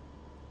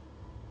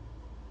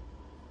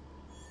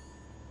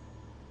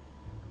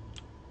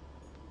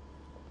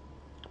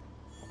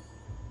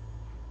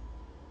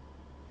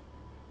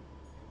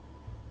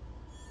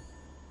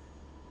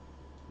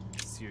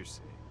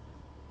 Circe.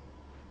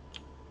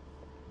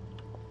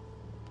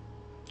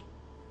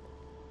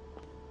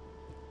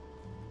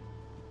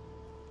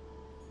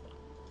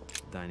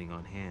 Dining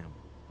on ham.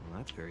 Well,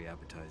 that's very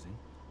appetizing.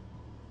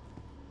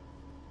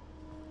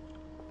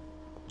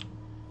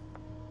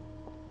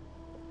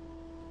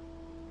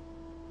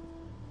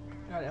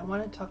 Alright, I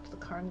want to talk to the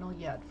Cardinal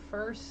yet.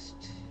 First...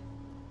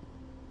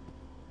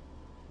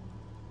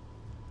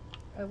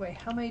 Oh wait,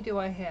 how many do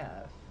I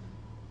have?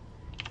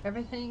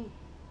 Everything...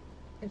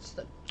 It's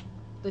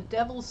the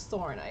Devil's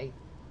Thorn I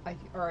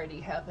already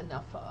have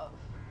enough of.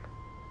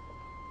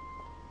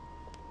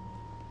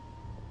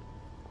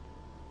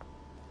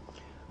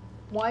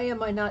 Why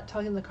am I not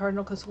talking to the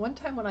Cardinal? Because one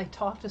time when I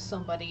talked to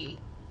somebody,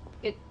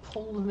 it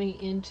pulled me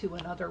into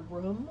another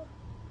room,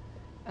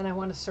 and I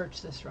want to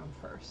search this room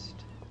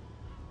first.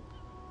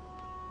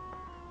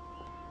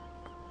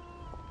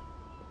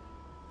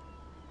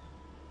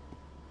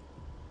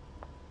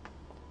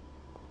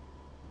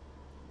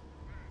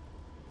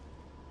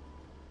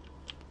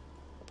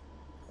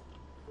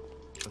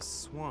 A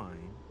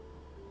swine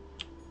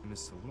in a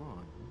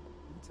salon.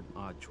 That's an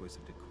odd choice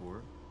of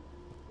decor.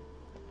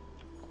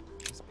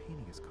 This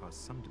painting has caused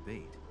some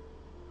debate.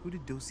 Who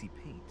did Dosi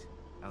paint?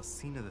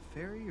 Alcina the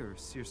fairy or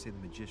Circe the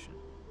magician?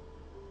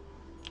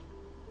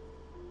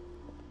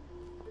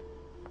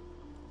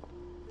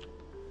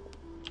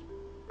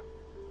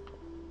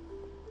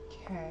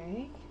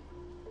 Okay.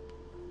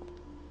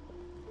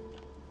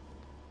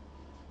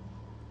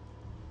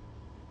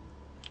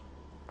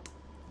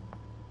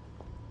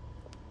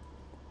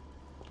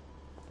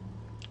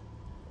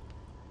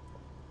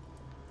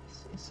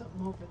 There's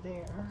something over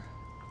there.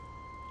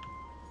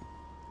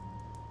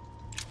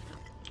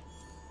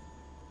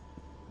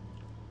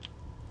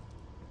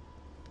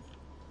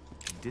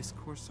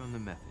 Discourse on the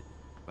Method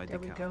by There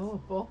we Descartes. go, a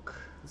book.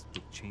 This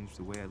book changed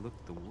the way I look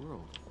at the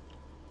world.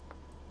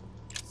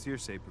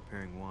 Circe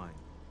preparing wine.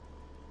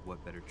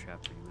 What better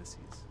trap for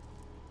Ulysses?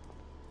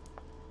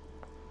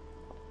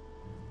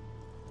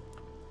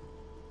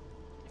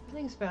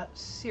 Everything's about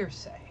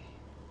Circe.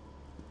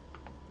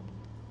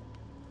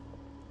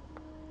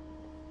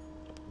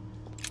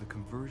 The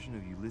conversion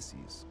of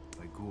Ulysses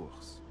by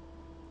Gurs.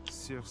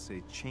 Circe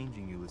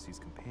changing Ulysses'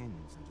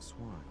 companions into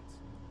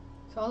swines.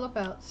 It's all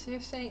about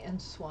Circe and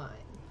swine.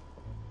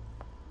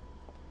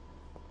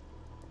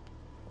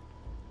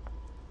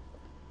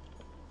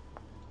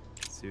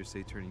 Circe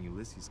turning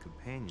Ulysses'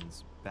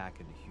 companions back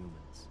into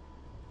humans.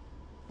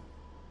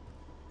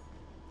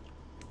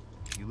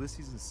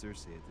 Ulysses and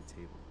Circe at the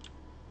table.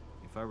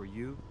 If I were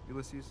you,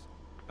 Ulysses,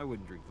 I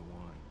wouldn't drink the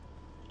wine.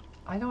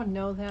 I don't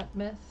know that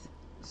myth,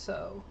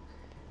 so...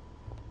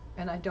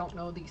 And I don't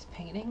know these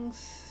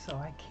paintings, so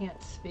I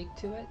can't speak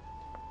to it.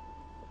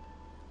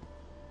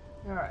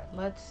 Alright,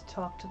 let's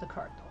talk to the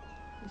Cardinal.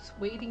 He's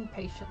waiting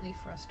patiently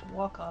for us to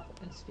walk up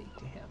and speak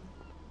to him.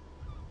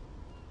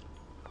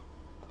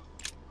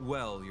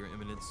 Well, Your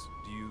Eminence,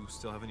 do you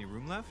still have any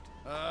room left?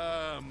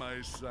 Ah,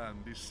 my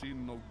son, this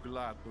sin of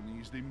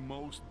gluttony is the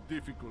most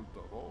difficult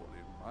of all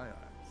in my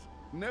eyes.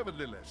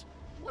 Nevertheless,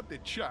 what a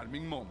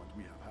charming moment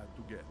we have had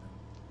together.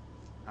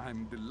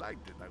 I'm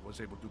delighted I was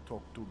able to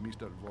talk to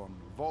Mr. von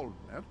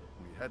Wollner.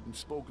 We hadn't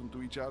spoken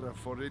to each other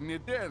for an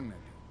eternity.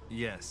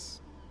 Yes.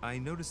 I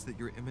noticed that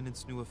Your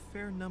Eminence knew a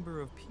fair number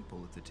of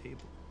people at the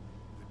table.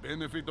 The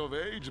benefit of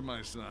age,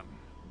 my son.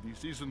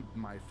 This isn't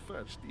my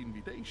first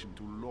invitation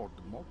to Lord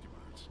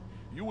Mortimer's.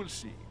 You will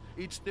see,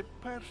 it's the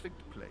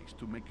perfect place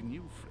to make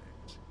new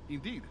friends.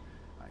 Indeed,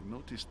 I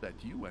noticed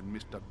that you and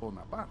Mr.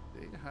 Bonaparte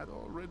had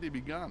already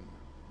begun.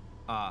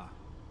 Ah,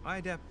 I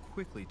adapt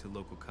quickly to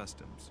local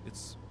customs.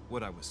 It's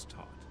what I was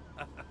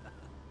taught.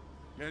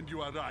 And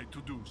you are right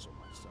to do so,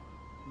 my son.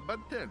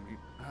 But tell me,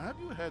 have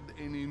you had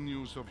any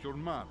news of your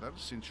mother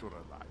since your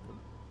arrival?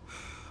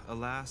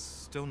 Alas,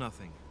 still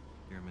nothing,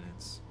 Your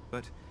Eminence.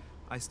 But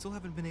I still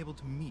haven't been able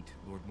to meet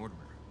Lord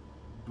Mortimer.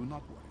 Do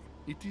not worry.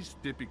 It is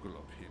typical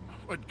of him.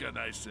 What can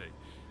I say?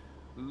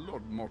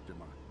 Lord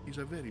Mortimer is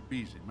a very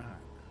busy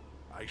man.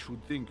 I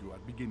should think you are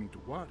beginning to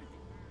worry.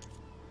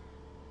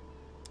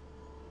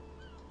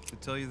 To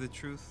tell you the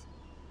truth,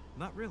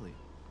 not really.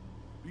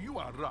 You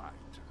are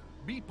right.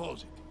 Be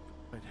positive.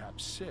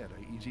 Perhaps Sarah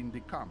is in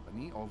the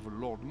company of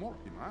Lord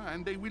Mortimer,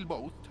 and they will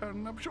both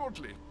turn up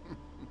shortly.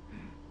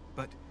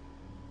 But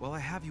while I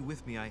have you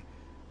with me, I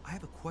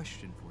have a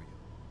question for you.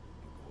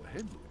 Go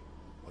ahead, Louis.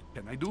 What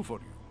can I do for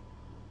you?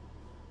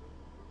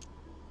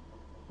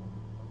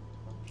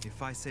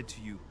 If I said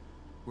to you,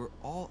 where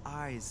all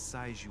eyes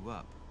size you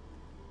up,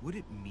 would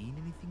it mean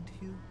anything to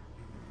you?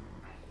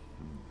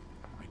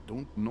 I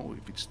don't know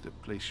if it's the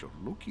place you're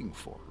looking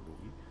for,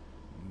 Louis,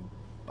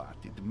 but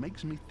it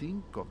makes me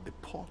think of the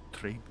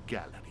portrait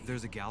gallery.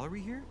 There's a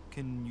gallery here?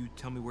 Can you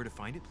tell me where to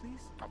find it,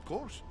 please? Of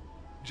course.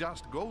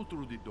 Just go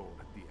through the door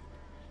at the end.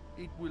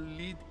 It will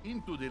lead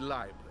into the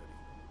library.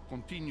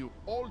 Continue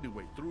all the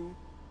way through,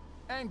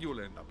 and you'll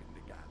end up in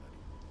the gallery.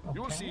 Okay.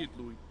 You'll see it,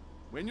 Louis.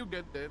 When you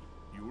get there,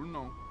 you'll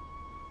know.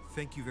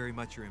 Thank you very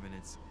much, Your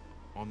Eminence.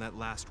 On that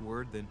last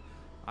word, then,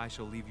 I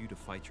shall leave you to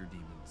fight your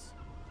demons.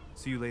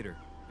 See you later,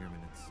 Your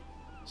Eminence.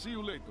 See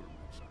you later,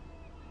 my son.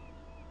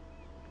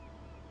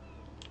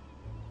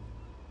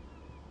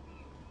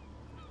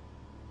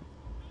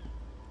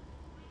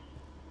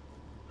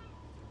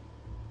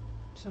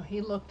 So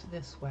he looked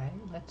this way.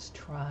 Let's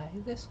try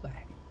this way.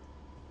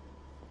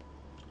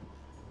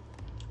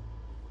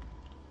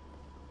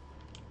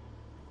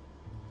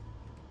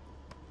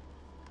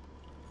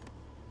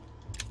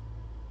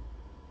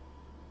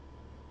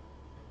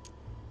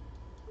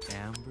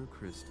 Amber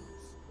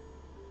crystals.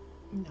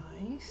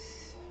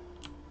 Nice.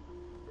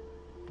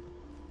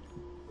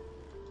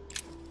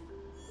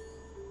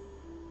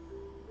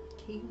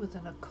 Key with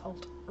an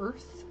occult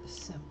earth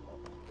symbol.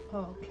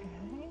 Okay.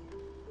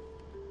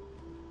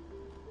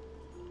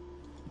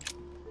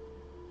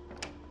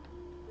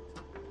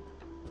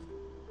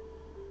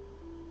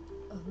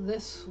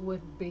 This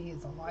would be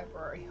the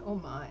library. Oh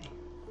my.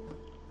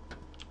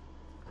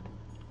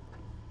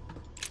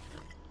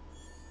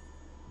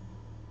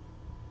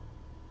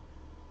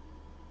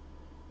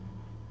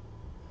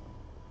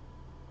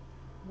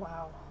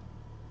 Wow.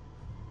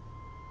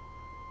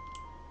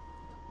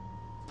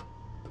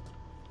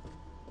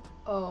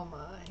 Oh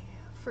my.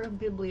 For a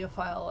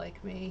bibliophile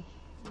like me,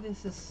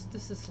 this is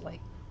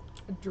like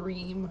a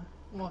dream,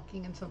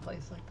 walking in some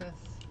place like this.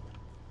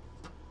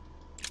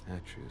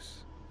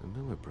 Atrus, the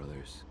Miller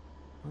brothers.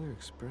 Mother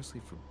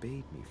expressly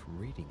forbade me from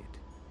reading it.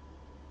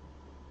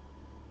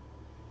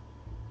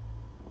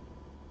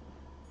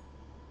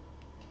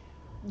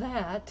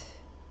 That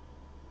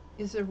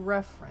is a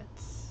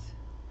reference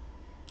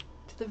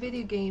to the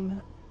video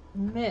game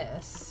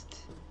Myst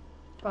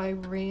by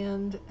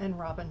Rand and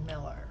Robin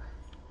Miller.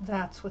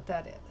 That's what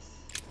that is.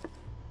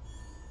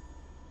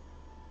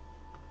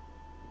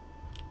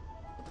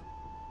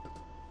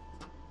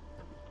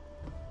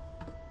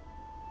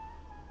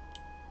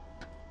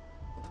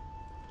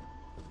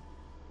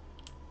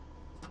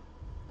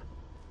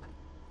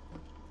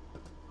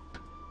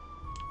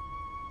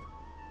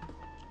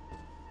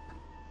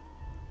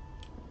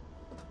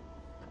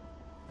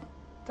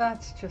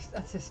 That's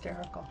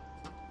hysterical.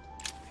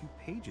 A few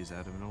pages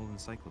out of an old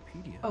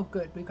encyclopedia. Oh,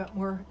 good. We've got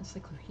more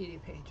encyclopedia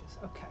pages.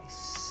 Okay,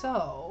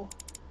 so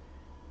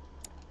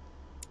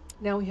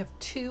now we have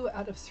 2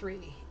 out of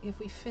 3. If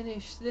we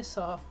finish this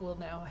off, we'll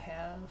now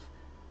have,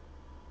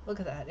 look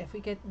at that. If we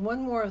get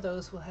 1 more of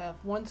those, we'll have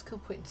 1 skill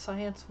point in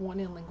science, 1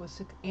 in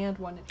linguistics, and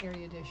 1 in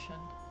erudition.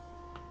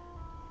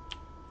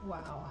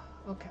 Wow.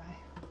 Okay.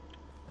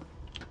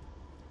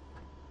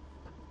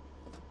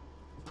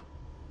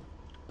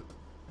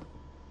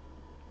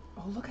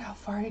 Oh, look how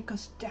far it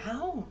goes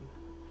down.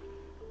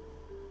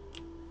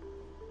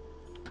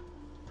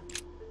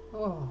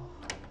 Oh.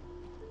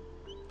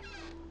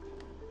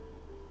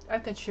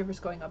 I've got shivers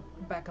going up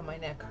the back of my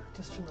neck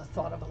just from the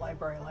thought of a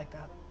library like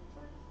that.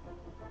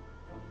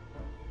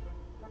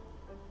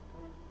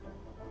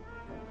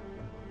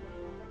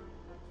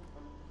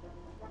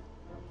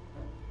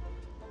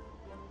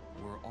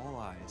 Where all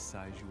eyes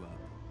size you up.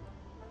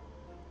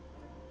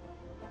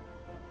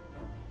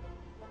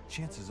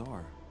 Chances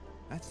are,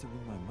 that's the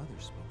room my mother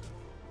spoke of.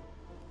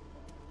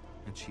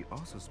 And she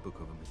also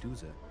spoke of a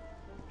Medusa.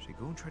 Should I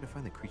go and try to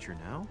find the creature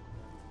now?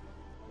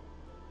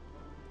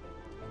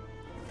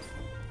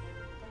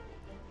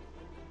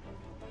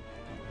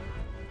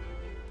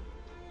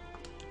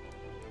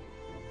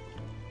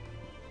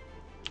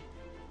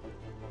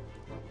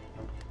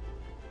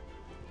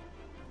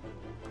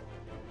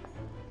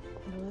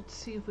 Well, let's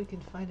see if we can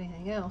find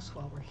anything else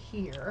while we're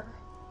here.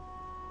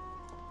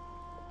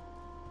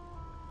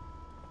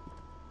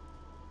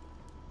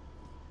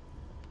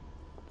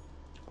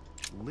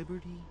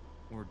 Liberty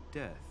or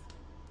Death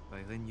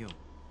by Regnault.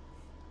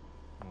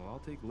 Well, I'll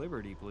take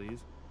liberty,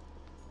 please.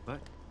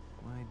 But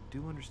I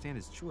do understand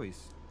his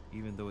choice,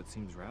 even though it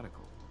seems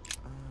radical.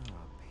 Ah,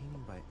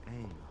 painting by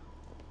Ingres.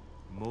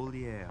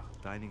 Molière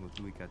dining with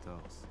Louis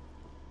XIV.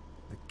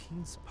 The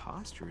king's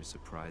posture is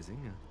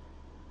surprising.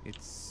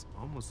 It's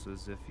almost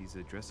as if he's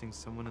addressing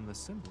someone in the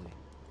assembly.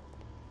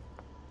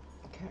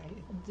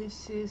 Okay,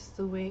 this is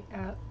the way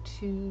out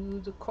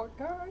to the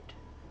courtyard?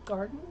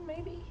 Garden,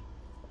 maybe?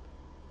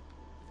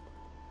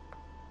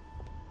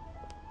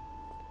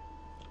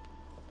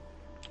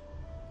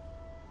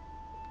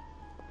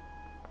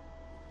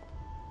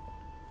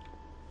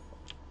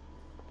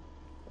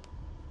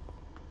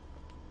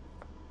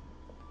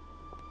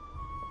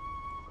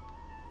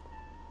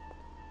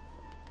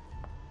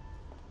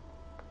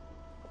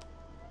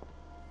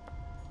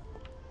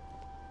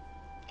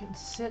 Can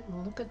sit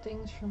and look at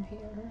things from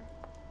here.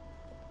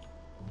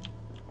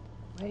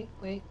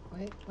 Wait.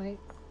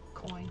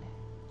 Coin.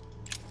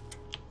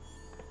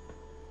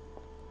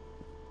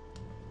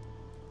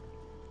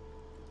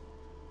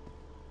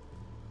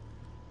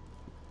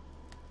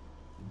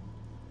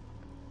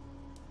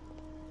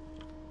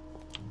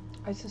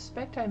 I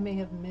suspect I may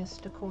have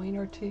missed a coin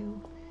or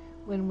two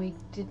when we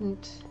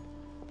didn't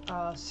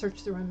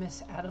search the room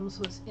Miss Adams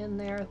was in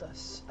there.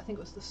 I think it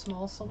was the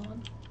small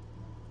salon.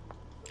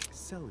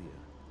 Celia.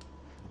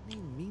 The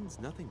name means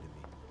nothing to me.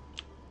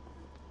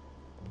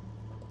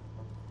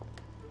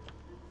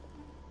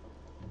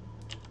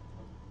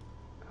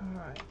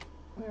 Alright,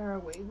 where are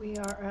we? We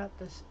are at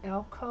this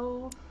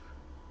alcove.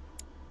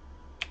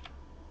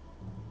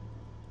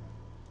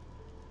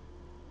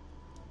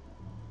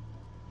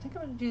 I think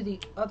I'm going to do the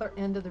other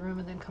end of the room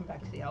and then come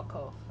back to the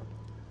alcove.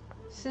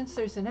 Since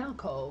there's an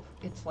alcove,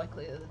 it's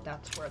likely that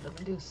that's where the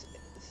Medusa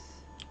is.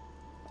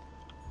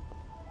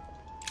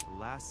 The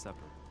Last Supper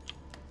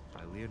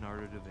by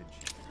Leonardo da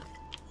Vinci.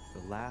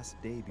 The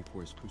last day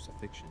before his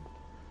crucifixion,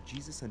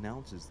 Jesus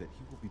announces that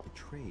he will be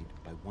betrayed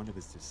by one of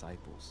his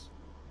disciples.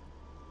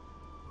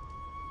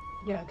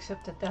 Yeah,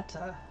 except that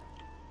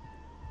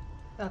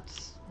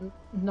that's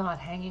not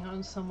hanging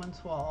on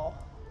someone's wall.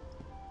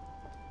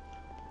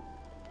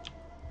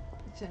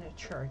 It's in a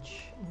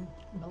church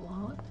in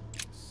Milan.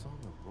 The Song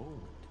of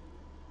Roland.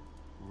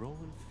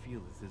 Roland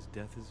feeleth his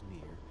death is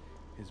near,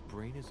 his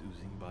brain is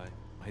oozing by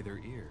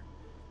either ear.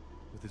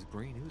 With his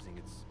brain oozing,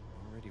 it's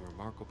already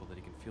remarkable that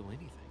he can feel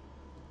anything.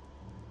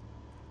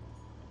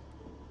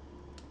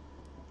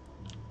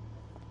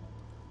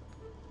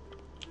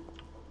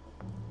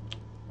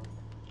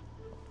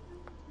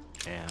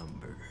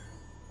 Amber.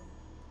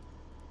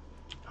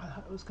 I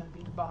thought it was going to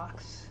be the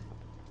box.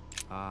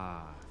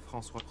 Ah,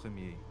 François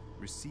Ier,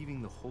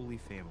 Receiving the Holy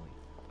Family,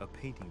 a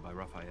painting by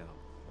Raphael.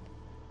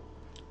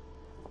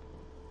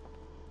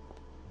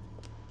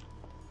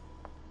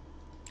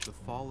 The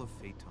Fall of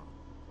Phaeton,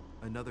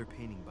 another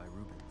painting by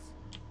Rubens.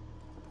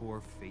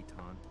 Poor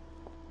Phaeton,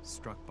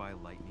 struck by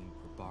lightning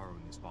for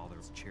borrowing his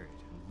father's chariot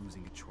and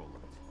losing control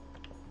of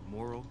it.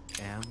 Moral,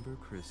 Amber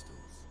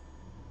Crystals.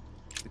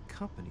 The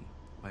Company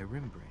by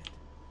Rembrandt.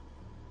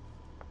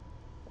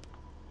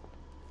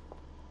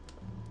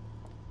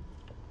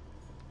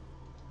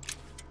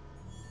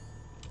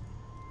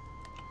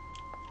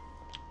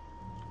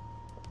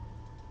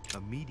 A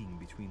meeting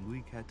between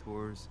Louis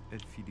XIV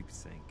and Philippe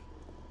V.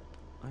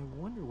 I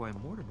wonder why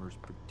Mortimer's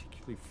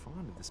particularly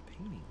fond of this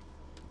painting.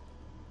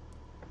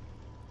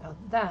 Now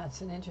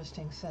that's an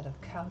interesting set of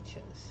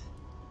couches.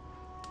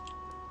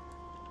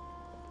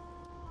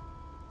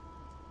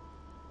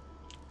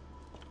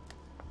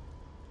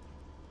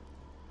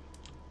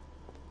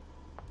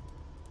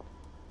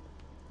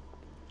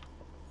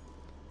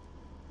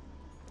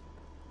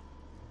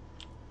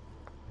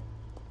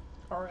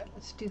 Alright,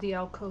 let's do the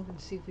alcove and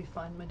see if we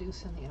find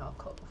Medusa in the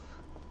alcove.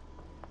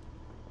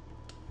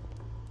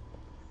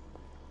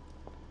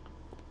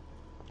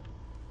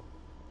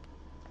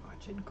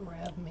 Watch it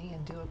grab me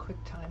and do a quick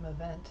time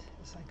event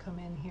as I come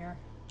in here.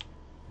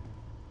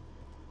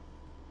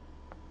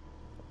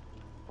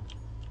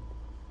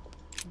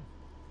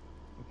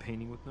 A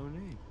painting with no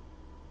name.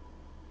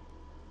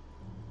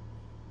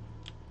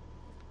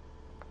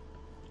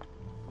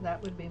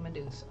 That would be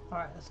Medusa.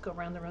 Alright, let's go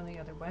around the room the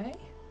other way.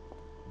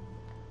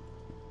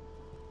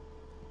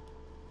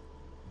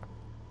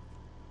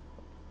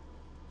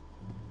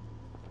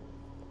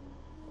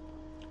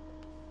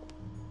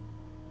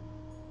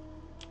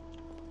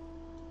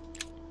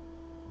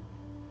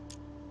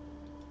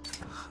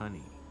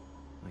 Honey,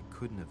 I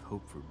couldn't have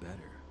hoped for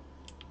better.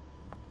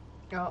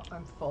 Oh,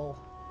 I'm full.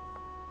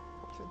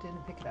 So I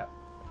didn't pick it up.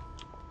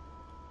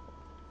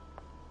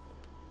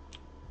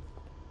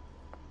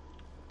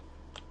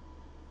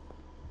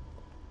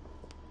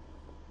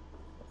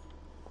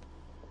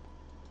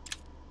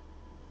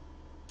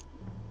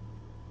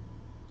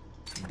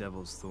 Some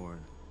Devil's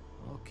Thorn.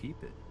 I'll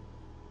keep it.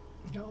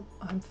 No,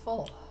 I'm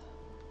full.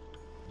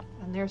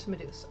 And there's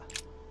Medusa.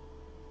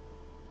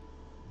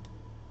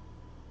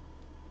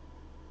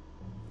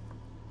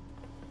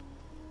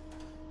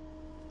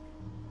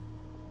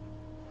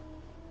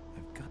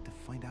 I've got to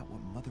find out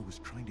what Mother was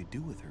trying to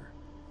do with her.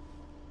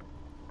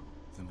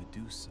 The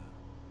Medusa.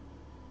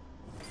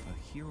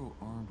 A hero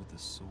armed with a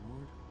sword?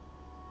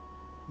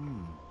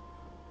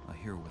 A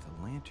hero with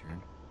a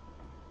lantern.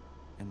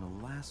 And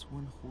the last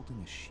one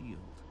holding a shield.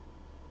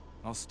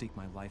 I'll stake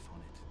my life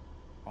on it.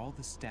 All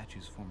the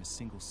statues form a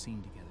single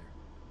scene together.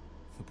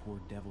 The poor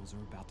devils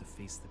are about to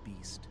face the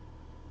beast.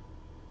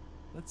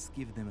 Let's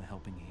give them a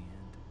helping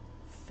hand.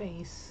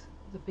 face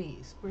the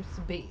beast. Where's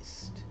the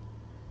beast?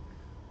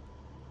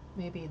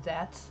 Maybe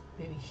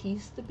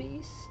he's the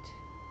beast?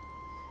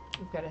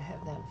 We've got to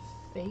have them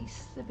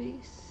face the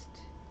beast.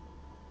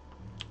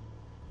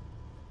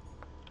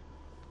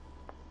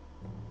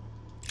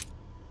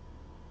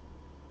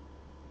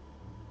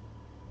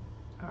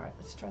 Alright,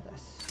 let's try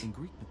this. In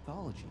Greek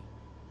mythology,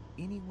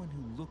 anyone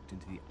who looked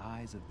into the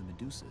eyes of the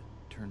Medusa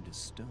turned to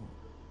stone.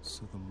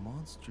 So the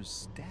monster's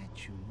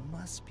statue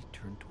must be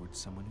turned towards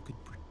someone who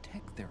could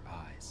protect their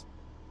eyes.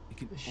 It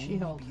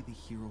can only be the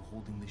hero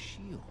holding the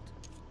shield.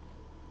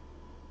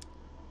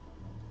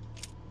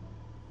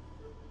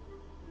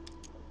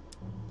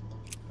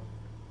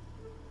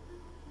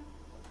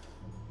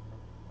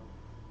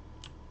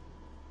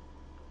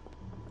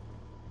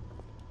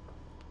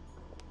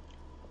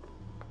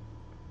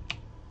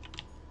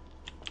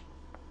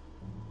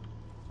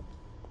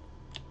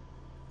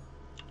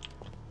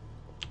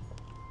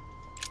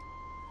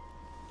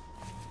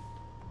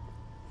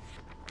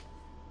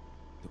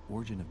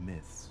 Origin of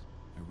myths,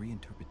 a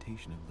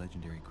reinterpretation of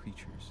legendary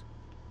creatures.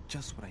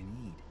 Just what I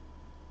need.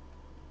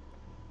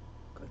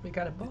 Good, we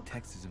got a book. The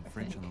text is in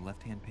French on the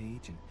left-hand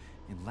page and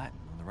in Latin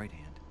on the right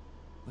hand.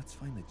 Let's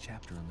find the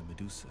chapter on the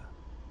Medusa.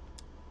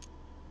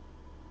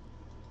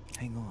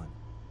 Hang on.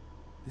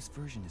 This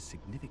version is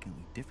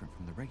significantly different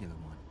from the regular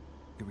one.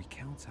 It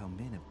recounts how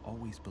men have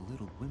always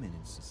belittled women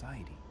in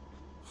society.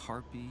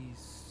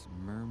 Harpies,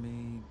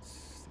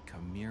 mermaids, the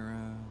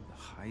chimera, the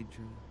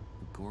hydra,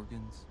 the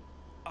gorgons.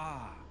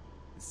 Ah!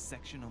 The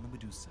section on the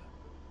Medusa.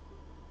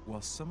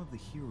 While some of the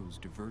heroes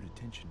divert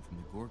attention from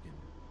the Gorgon,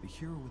 the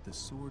hero with the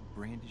sword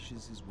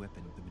brandishes his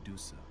weapon at the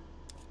Medusa.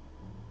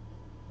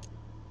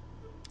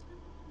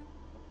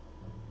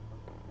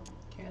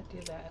 Can't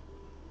do that.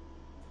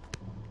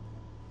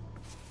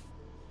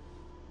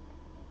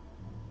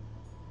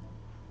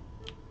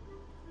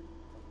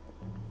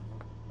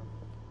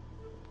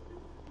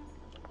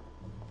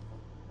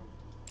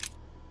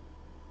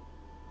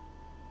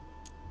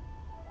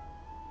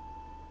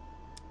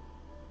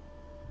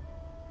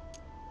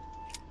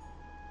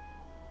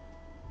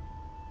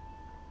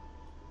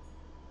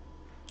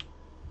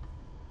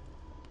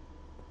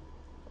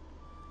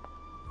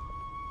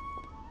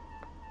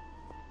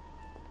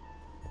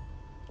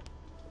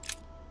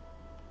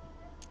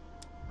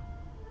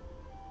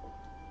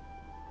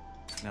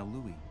 Now,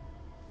 Louis,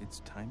 it's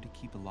time to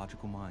keep a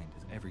logical mind,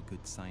 as every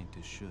good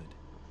scientist should.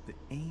 The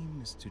aim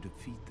is to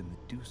defeat the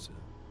Medusa,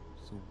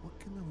 so what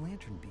can the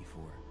lantern be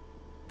for?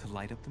 To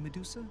light up the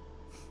Medusa?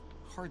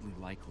 Hardly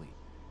likely.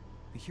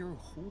 The hero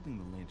holding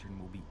the lantern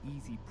will be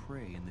easy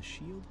prey, and the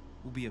shield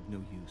will be of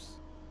no use.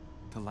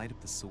 To light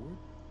up the sword?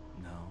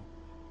 No,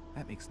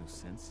 that makes no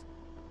sense.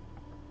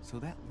 So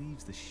that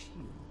leaves the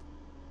shield.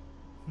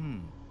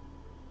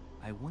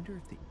 I wonder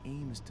if the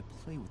aim is to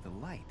play with the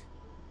light.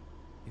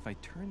 If I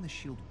turn the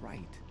shield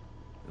right,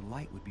 the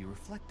light would be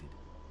reflected.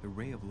 The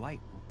ray of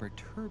light will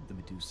perturb the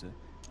Medusa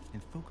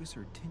and focus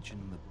her attention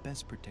on the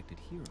best protected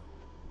hero.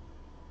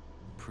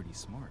 Pretty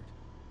smart.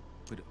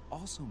 But it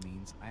also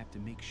means I have to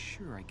make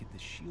sure I get the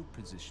shield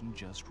position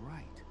just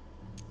right.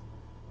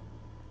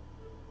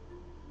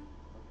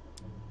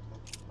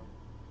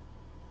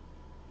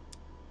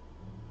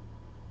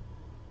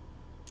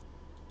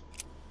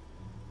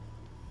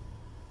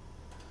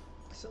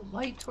 So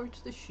light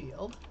towards the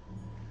shield.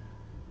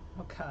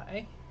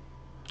 Okay.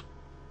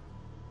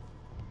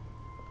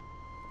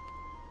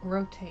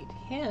 Rotate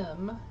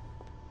him.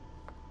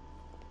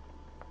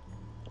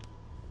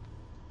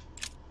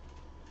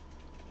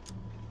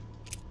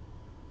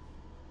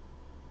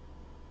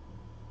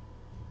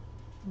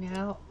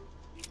 Now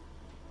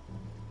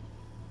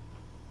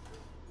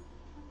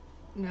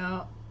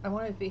I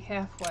want it to be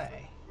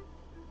halfway.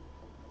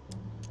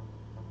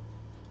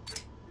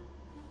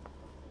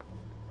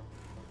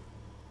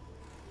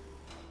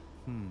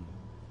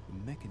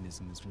 The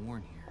mechanism is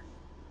worn here.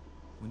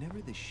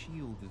 Whenever the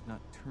shield is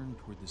not turned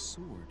toward the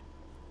sword,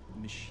 the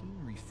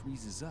machinery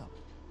freezes up.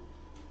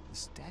 The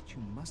statue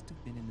must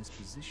have been in this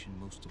position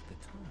most of the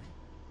time,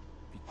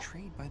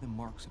 betrayed by the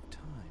marks of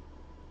time.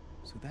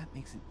 So that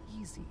makes it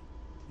easy.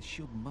 The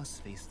shield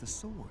must face the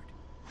sword.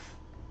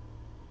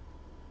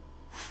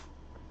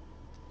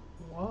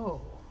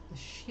 Whoa, the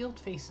shield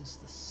faces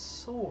the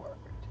sword.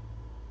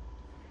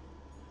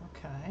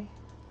 Okay.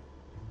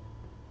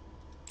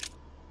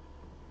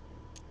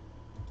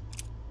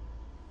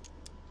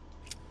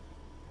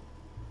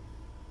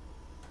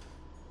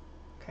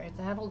 Okay,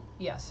 that'll,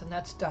 yes, and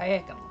that's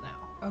diagonal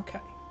now. Okay.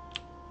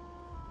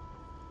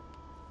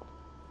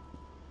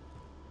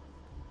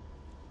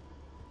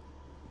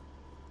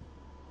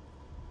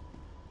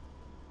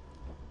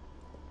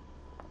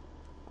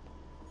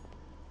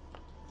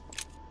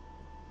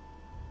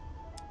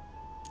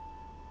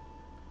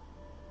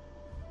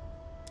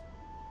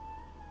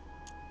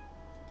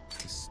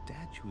 The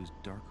statue is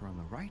darker on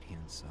the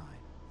right-hand side.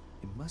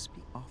 It must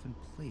be often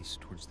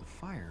placed towards the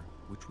fire,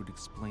 which would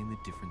explain the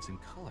difference in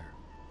color.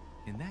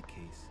 In that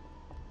case,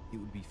 it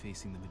would be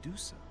facing the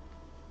Medusa.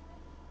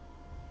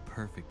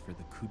 Perfect for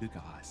the coup de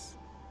grace.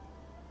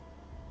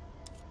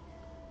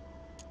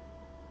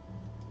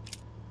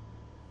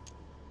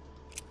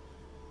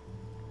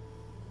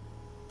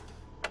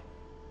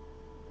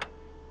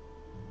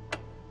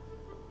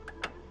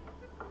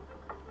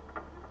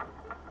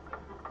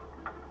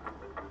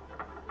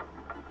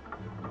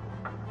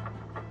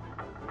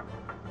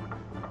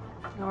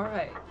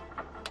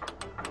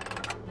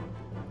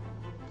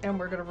 and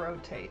we're going to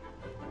rotate,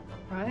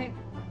 right?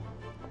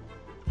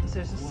 So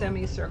there's a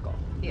semicircle.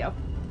 Yep.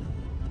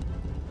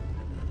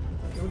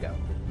 Here we go.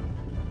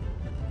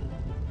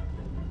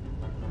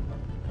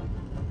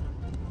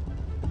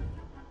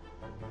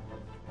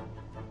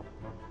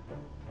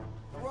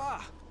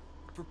 Rah!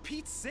 For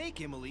Pete's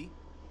sake, Emily!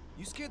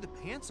 You scared the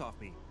pants off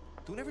me.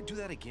 Don't ever do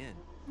that again.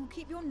 Well,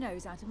 keep your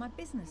nose out of my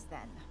business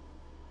then.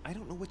 I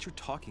don't know what you're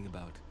talking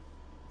about.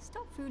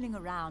 Stop fooling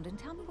around and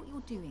tell me what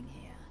you're doing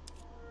here.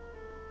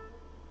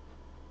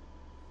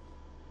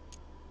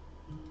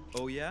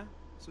 Oh yeah?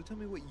 So tell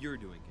me what you're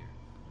doing here.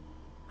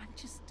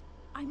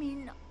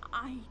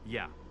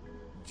 Yeah,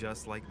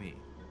 just like me.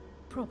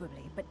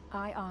 Probably, but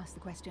I asked the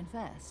question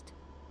first.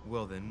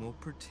 Well then, we'll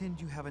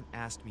pretend you haven't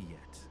asked me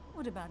yet.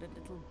 What about a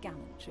little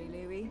gallantry,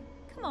 Louis?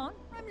 Come on,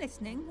 I'm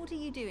listening. What are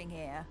you doing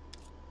here?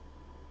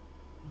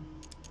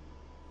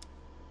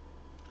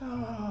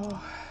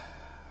 Oh.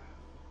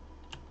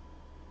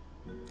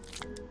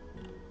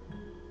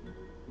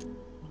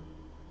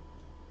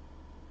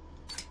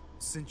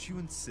 Since you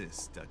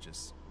insist,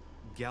 Duchess,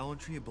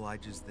 gallantry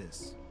obliges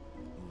this.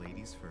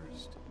 Ladies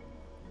first.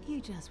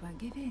 You just won't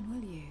give in,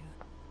 will you?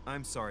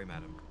 I'm sorry,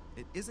 madam.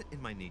 It isn't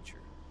in my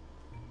nature.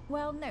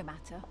 Well, no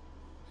matter.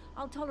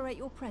 I'll tolerate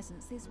your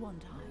presence this one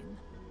time.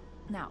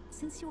 Now,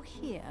 since you're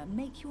here,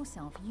 make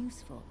yourself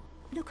useful.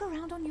 Look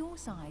around on your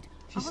side.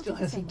 She still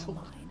hasn't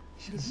told.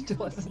 She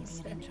still hasn't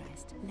said. Of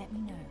interest, let me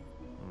know.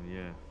 Oh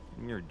yeah,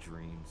 in your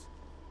dreams.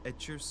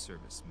 At your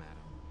service, madam.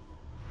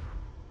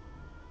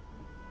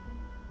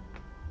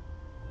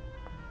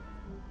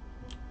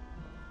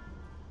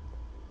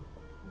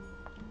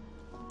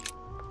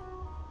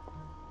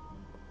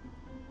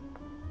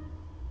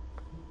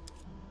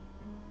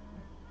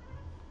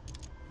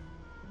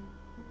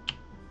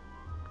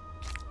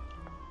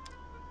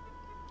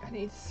 I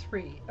need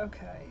 3.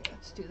 Okay,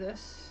 let's do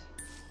this.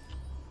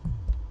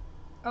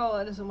 Oh,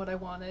 that isn't what I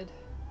wanted.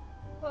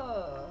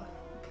 Oh,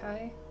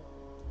 okay.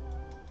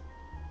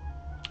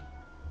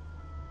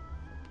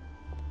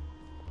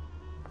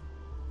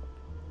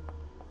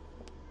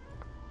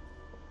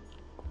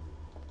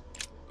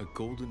 A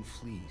golden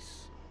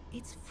fleece.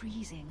 It's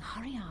freezing.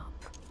 Hurry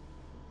up.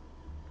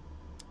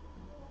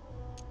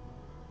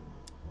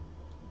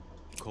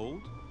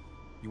 Cold?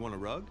 You want a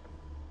rug?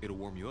 It'll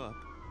warm you up.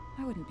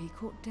 I wouldn't be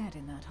caught dead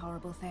in that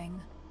horrible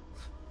thing.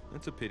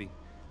 That's a pity.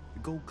 The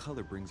gold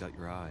color brings out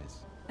your eyes.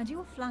 And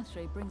your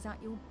flattery brings out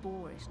your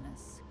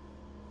boorishness.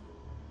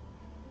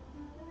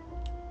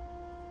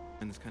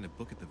 And this kind of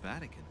book at the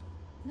Vatican.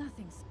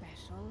 Nothing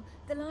special.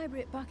 The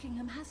library at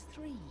Buckingham has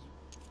 3.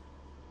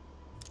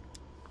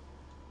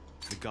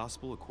 The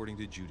Gospel according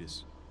to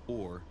Judas,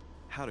 or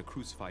How to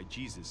Crucify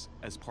Jesus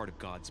as part of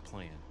God's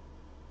plan.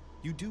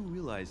 You do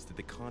realize that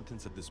the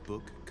contents of this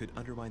book could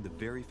undermine the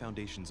very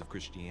foundations of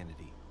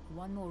Christianity.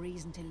 One more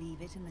reason to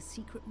leave it in the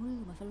secret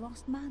room of a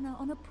lost manor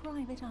on a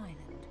private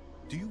island.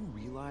 Do you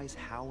realize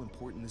how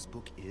important this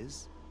book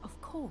is?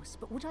 Of course,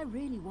 but what I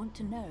really want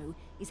to know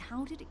is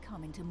how did it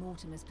come into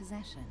Mortimer's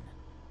possession?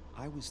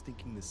 I was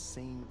thinking the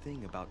same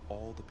thing about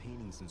all the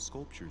paintings and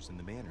sculptures in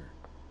the manor.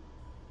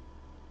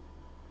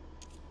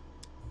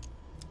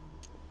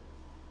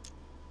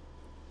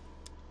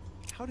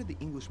 How did the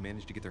English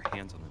manage to get their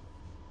hands on them?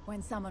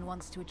 When someone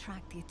wants to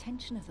attract the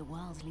attention of the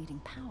world's leading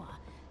power,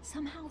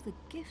 somehow the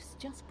gifts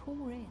just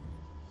pour in.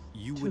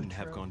 You wouldn't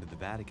have gone to the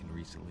Vatican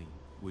recently,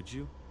 would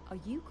you? Are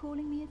you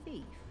calling me a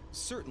thief?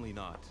 Certainly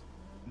not.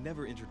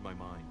 Never entered my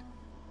mind.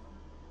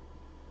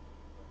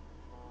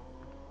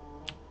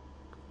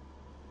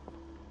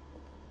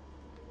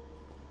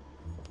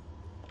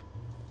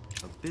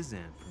 A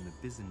Byzant from the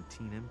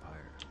Byzantine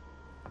Empire.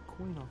 A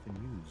coin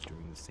often used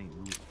during the St.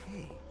 Louis.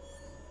 Hey,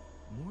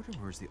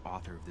 Mortimer is the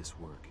author of this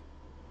work.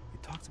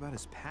 It talks about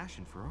his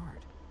passion for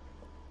art.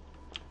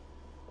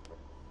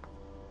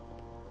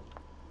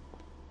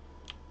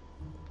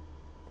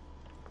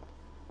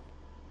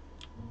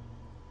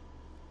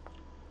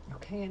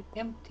 Okay, an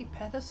empty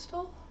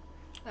pedestal?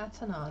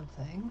 That's an odd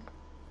thing.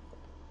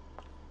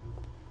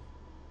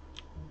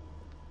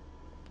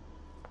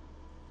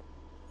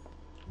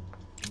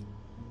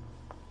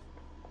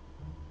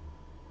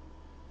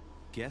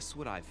 Guess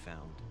what I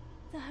found?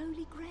 The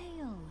Holy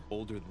Grail.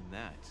 Older than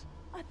that.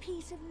 A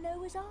piece of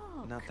Noah's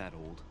Ark. Not that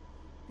old.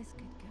 This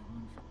could go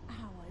on for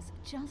hours.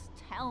 Just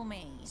tell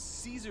me.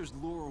 Caesar's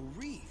laurel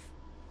wreath.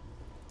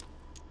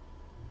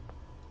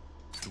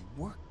 The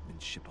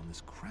workmanship on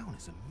this crown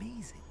is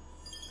amazing.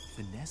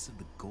 The finesse of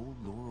the gold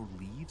laurel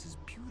leaves is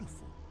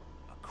beautiful.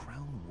 A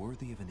crown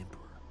worthy of an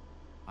emperor.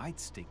 I'd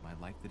stake my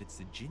life that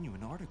it's a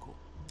genuine article.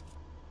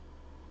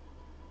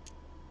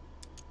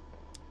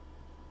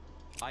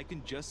 I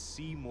can just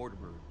see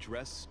Mortimer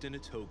dressed in a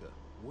toga,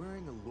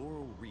 wearing a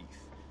laurel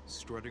wreath,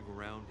 strutting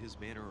around his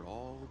manor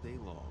all day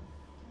long.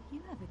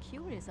 You have a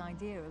curious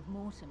idea of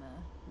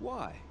Mortimer.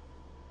 Why?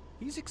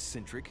 He's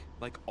eccentric,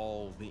 like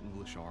all the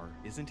English are,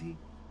 isn't he?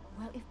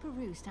 Well, if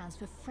Peru stands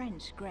for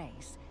French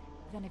grace,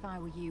 then if I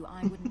were you,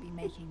 I wouldn't be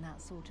making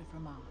that sort of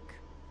remark.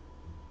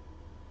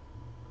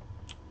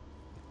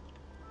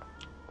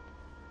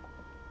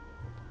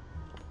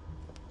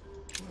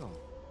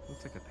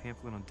 Looks like a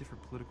pamphlet on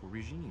different political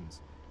regimes,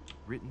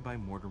 written by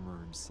Mortimer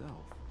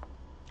himself.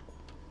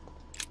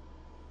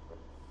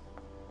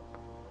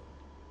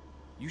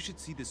 You should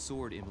see this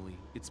sword, Emily.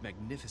 It's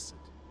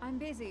magnificent. I'm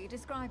busy.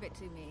 Describe it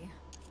to me.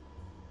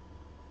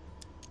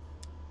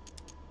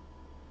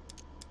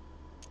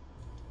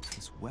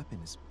 This weapon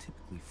is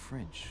typically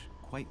French,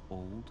 quite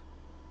old,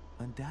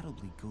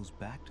 undoubtedly goes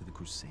back to the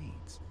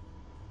Crusades.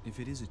 If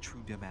it is a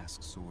true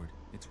Damask sword,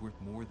 it's worth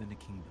more than a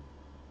kingdom.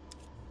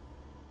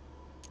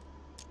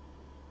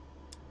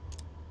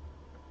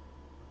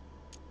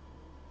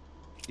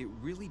 It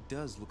really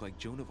does look like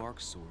Joan of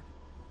Arc's sword.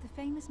 The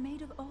famous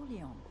Maid of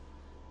Orleans.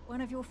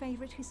 One of your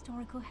favorite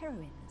historical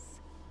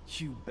heroines.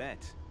 You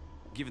bet,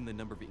 given the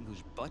number of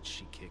English butts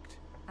she kicked.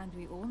 And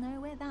we all know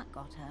where that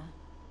got her.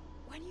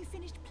 When you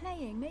finished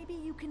playing, maybe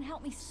you can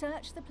help me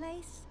search the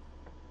place?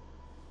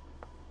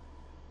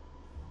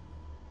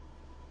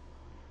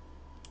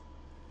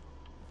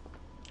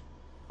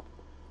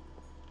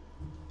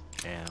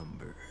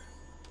 Amber.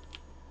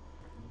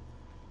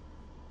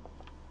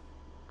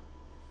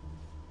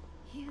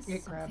 Here's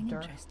It something grabbed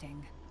her.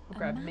 interesting. Who A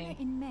grabbed manor me?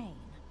 in Maine.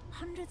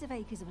 Hundreds of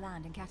acres of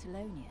land in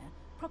Catalonia.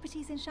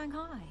 Properties in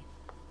Shanghai.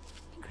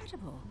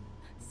 Incredible.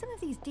 Some of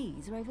these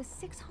deeds are over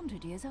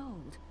 600 years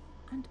old.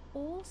 And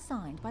all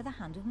signed by the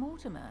hand of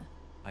Mortimer.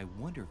 I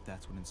wonder if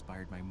that's what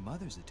inspired my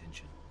mother's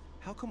attention.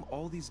 How come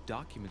all these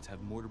documents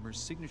have Mortimer's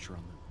signature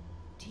on them?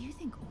 Do you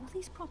think all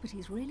these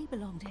properties really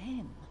belong to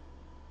him?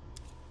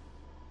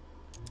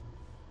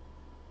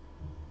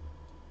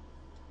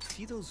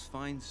 See those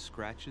fine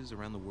scratches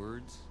around the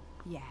words?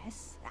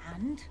 Yes,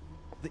 and?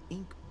 The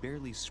ink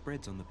barely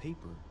spreads on the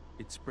paper.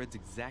 It spreads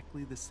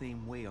exactly the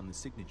same way on the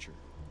signature.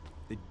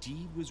 The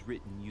deed was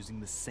written using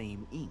the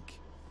same ink.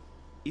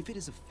 If it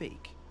is a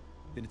fake,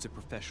 then it's a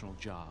professional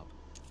job.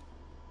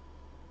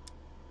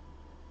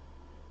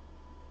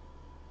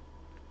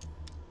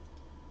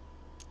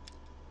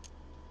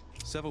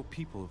 Several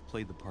people have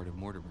played the part of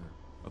Mortimer,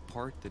 a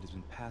part that has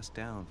been passed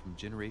down from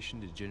generation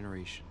to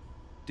generation.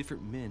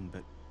 Different men,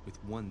 but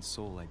with one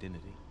sole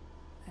identity.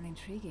 An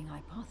intriguing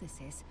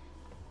hypothesis,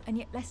 and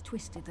yet less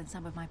twisted than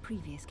some of my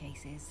previous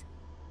cases.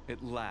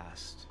 At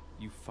last,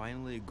 you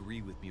finally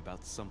agree with me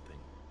about something.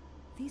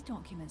 These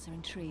documents are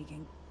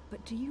intriguing,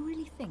 but do you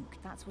really think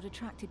that's what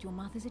attracted your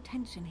mother's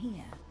attention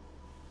here?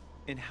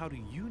 And how do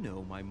you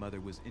know my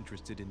mother was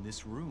interested in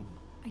this room?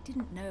 I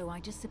didn't know, I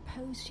just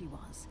supposed she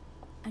was.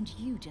 And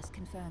you just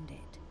confirmed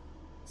it.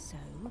 So,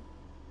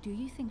 do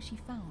you think she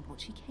found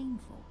what she came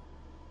for?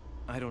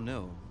 I don't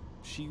know.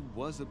 She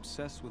was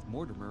obsessed with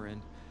Mortimer,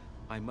 and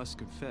I must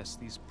confess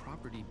these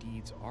property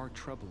deeds are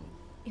troubling.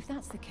 If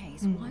that's the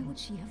case, why would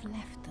she have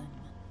left them?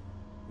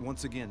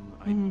 Once again,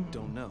 I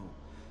don't know.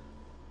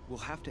 We'll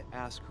have to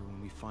ask her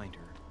when we find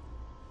her.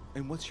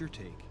 And what's your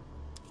take?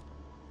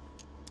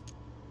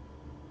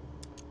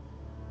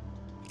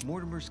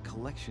 Mortimer's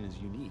collection is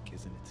unique,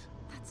 isn't it?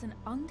 That's an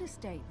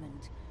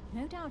understatement.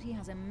 No doubt he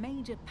has a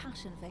major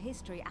passion for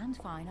history and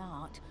fine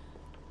art.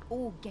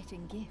 Or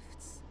getting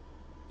gifts.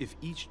 If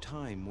each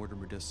time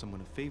Mortimer does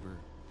someone a favor,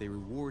 they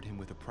reward him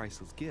with a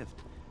priceless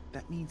gift,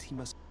 that means he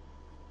must...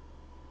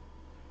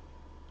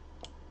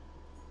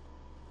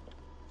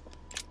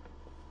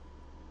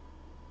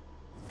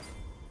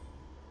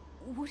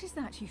 What is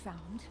that you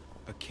found?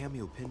 A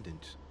cameo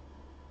pendant.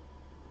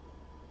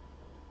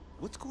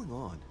 What's going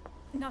on?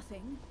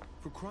 Nothing.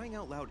 For crying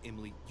out loud,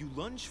 Emily, you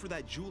lunged for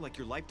that jewel like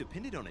your life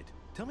depended on it.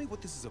 Tell me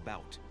what this is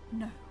about.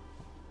 No.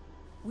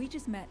 We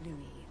just met,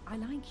 Louis. I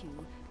like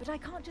you, but I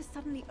can't just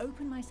suddenly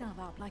open myself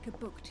up like a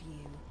book to you.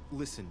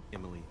 Listen,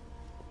 Emily.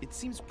 It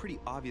seems pretty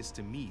obvious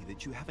to me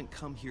that you haven't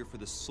come here for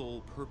the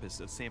sole purpose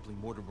of sampling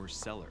Mortimer's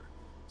cellar.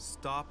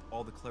 Stop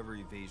all the clever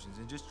evasions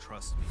and just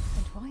trust me.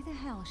 And why the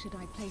hell should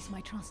I place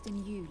my trust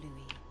in you,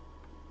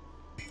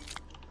 Louis?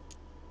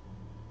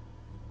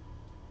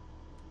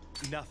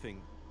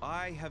 Nothing.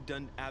 I have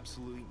done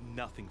absolutely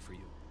nothing for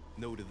you.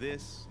 No to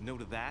this, no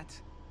to that.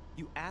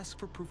 You ask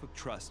for proof of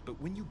trust,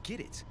 but when you get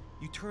it,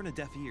 you turn a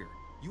deaf ear.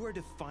 You are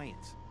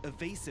defiant,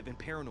 evasive, and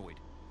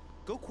paranoid.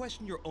 Go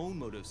question your own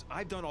motives.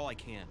 I've done all I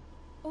can.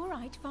 All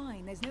right,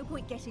 fine. There's no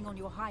point getting on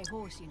your high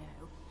horse, you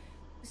know.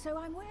 So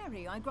I'm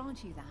wary, I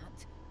grant you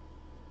that.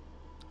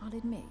 I'll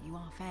admit you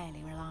are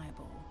fairly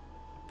reliable.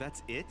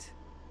 That's it?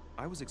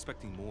 I was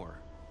expecting more.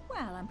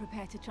 Well, I'm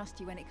prepared to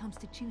trust you when it comes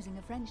to choosing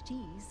a French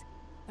cheese.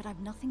 But I've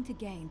nothing to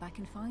gain by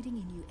confiding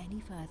in you any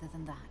further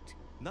than that.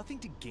 Nothing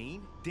to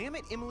gain? Damn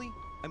it, Emily!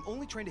 I'm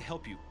only trying to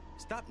help you.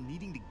 Stop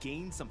needing to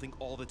gain something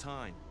all the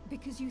time.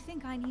 Because you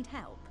think I need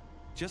help?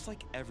 Just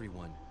like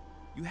everyone.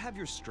 You have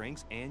your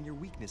strengths and your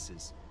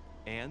weaknesses.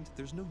 And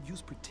there's no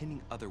use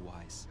pretending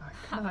otherwise. Oh,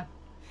 come on.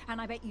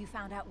 And I bet you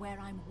found out where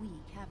I'm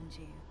weak, haven't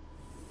you?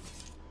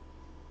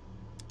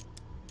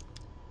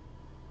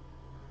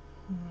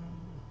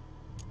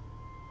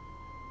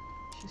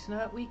 She's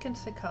not weak in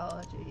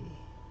psychology.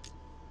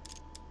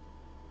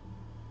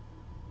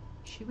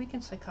 Is she weak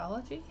in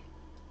psychology?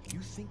 You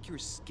think your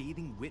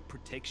scathing wit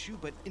protects you,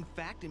 but in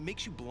fact it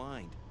makes you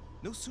blind.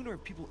 No sooner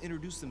have people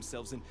introduced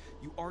themselves than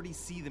you already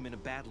see them in a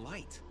bad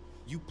light.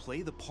 You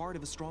play the part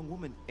of a strong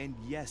woman, and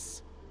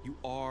yes, you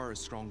are a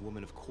strong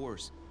woman, of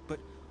course. But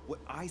what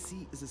I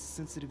see is a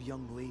sensitive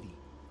young lady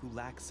who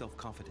lacks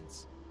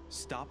self-confidence.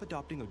 Stop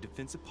adopting a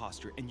defensive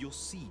posture, and you'll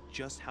see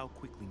just how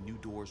quickly new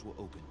doors will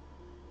open.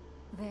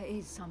 There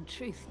is some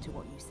truth to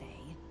what you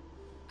say.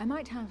 I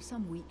might have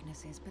some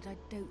weaknesses, but I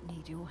don't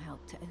need your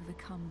help to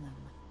overcome them.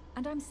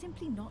 And I'm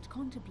simply not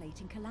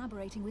contemplating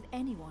collaborating with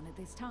anyone at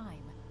this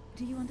time.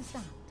 Do you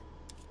understand?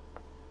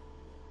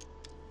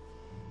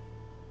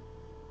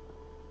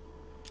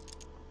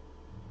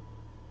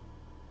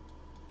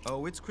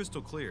 Oh, it's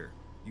crystal clear.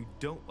 You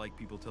don't like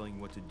people telling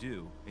you what to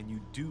do, and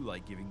you do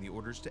like giving the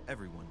orders to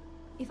everyone.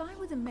 If I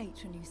were the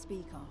matron you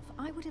speak of,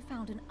 I would have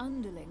found an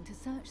underling to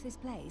search this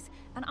place,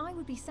 and I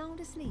would be sound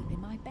asleep in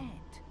my bed.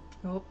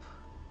 Nope.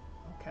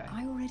 Okay.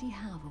 I already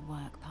have a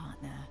work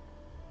partner.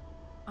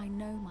 I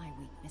know my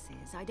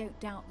weaknesses. I don't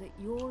doubt that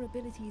your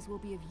abilities will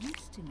be of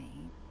use to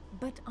me,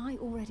 but I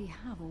already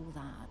have all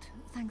that,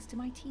 thanks to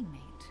my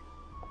teammate.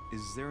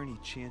 Is there any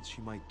chance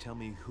you might tell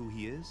me who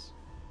he is?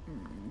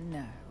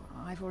 No,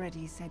 I've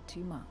already said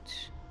too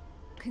much.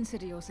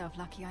 Consider yourself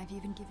lucky I've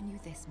even given you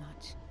this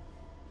much.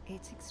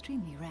 It's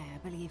extremely rare,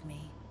 believe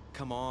me.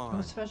 Come on.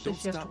 Well, especially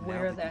if you have to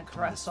wear that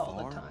dress all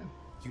the time.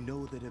 You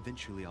know that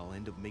eventually I'll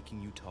end up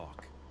making you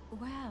talk.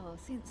 Well,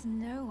 since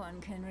no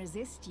one can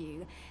resist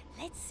you,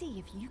 let's see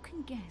if you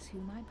can guess who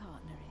my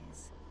partner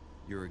is.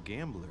 You're a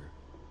gambler.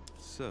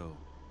 So,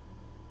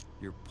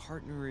 your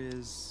partner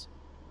is...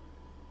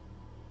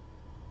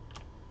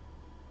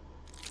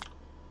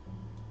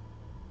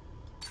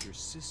 your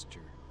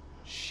sister.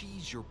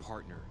 She's your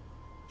partner.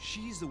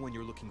 She's the one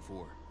you're looking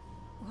for.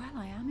 Well,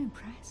 I am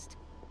impressed.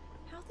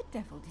 How the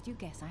devil did you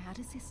guess I had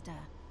a sister?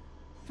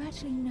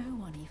 Virtually no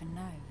one even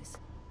knows.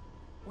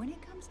 When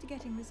it comes to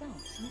getting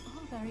results, you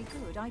are very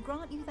good, I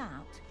grant you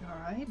that. All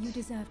right. You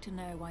deserve to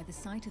know why the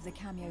sight of the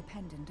cameo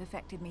pendant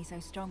affected me so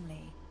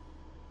strongly.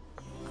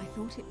 I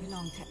thought it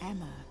belonged to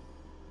Emma,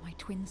 my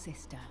twin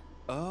sister.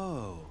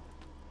 Oh.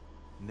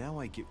 Now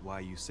I get why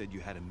you said you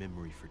had a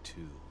memory for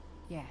two.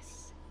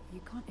 Yes.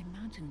 You can't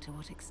imagine to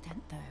what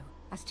extent, though.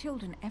 As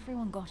children,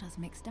 everyone got us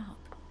mixed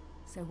up.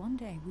 So one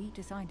day we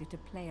decided to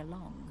play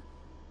along.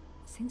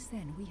 Since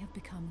then, we have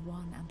become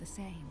one and the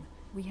same.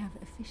 We have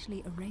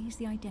officially erased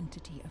the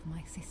identity of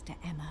my sister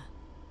Emma.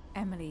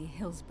 Emily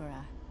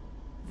Hillsborough.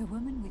 The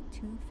woman with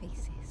two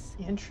faces.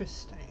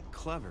 Interesting.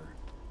 Clever.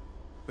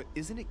 But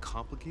isn't it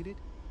complicated?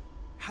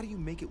 How do you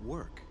make it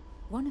work?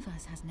 One of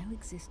us has no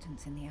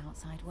existence in the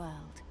outside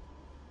world.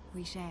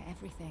 We share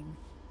everything.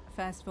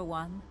 First for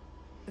one,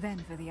 then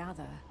for the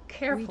other.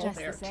 Careful we dress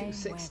there, the same, wear the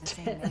same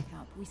 2610.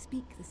 makeup, we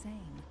speak the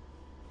same.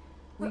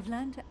 We've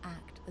learned to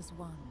act as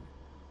one.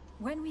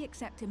 When we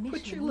accept a mission,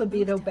 Put your we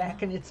libido both turn back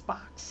up. in its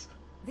box.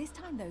 This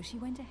time, though, she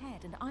went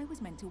ahead, and I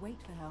was meant to wait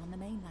for her on the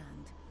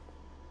mainland.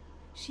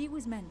 She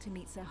was meant to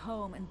meet Sir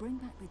Home and bring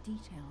back the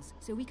details,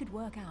 so we could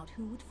work out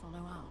who would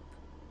follow up.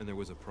 And there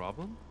was a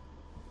problem?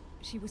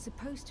 She was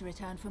supposed to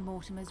return from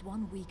Mortimer's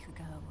 1 week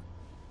ago.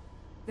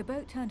 The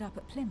boat turned up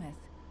at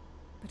Plymouth,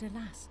 but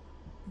alas,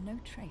 no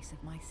trace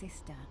of my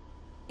sister.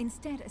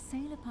 Instead, a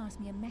sailor passed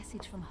me a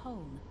message from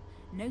home,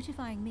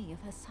 notifying me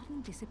of her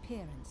sudden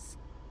disappearance.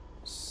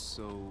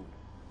 So,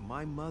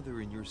 my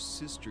mother and your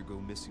sister go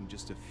missing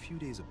just a few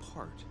days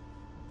apart.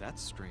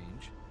 That's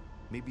strange.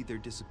 Maybe their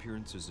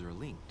disappearances are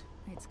linked.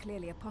 It's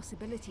clearly a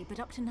possibility, but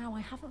up to now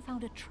I haven't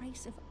found a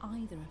trace of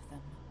either of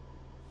them.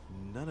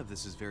 None of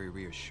this is very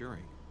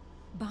reassuring.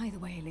 By the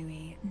way,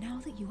 Louis, now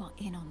that you are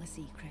in on the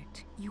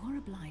secret, you are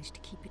obliged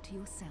to keep it to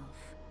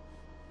yourself.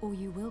 Or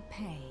you will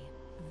pay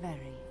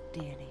very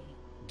dearly.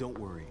 Don't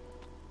worry.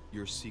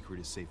 Your secret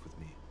is safe with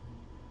me.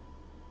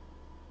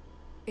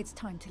 It's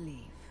time to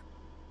leave.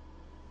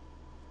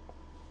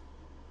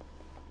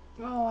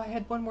 Oh, I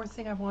had one more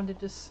thing I wanted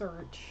to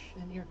search,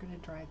 and you're going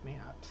to drag me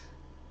out.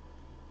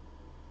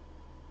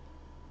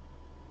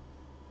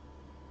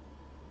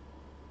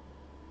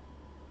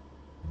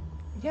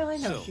 Yeah, I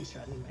know So, she's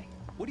threatening me.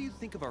 What do you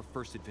think of our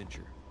first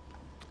adventure?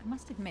 I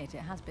must admit, it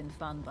has been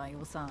fun by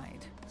your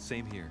side.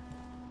 Same here.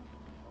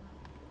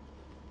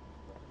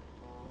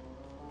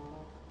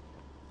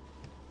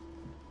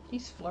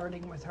 He's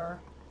flirting with her.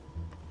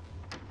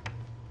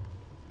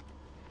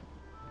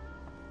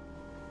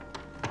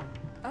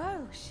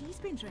 Oh, she's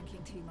been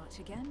drinking too much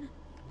again.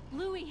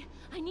 Louis,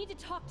 I need to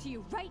talk to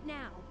you right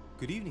now.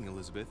 Good evening,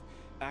 Elizabeth.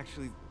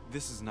 Actually,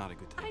 this is not a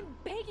good time. I'm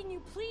begging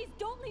you, please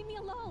don't leave me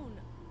alone.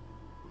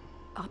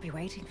 I'll be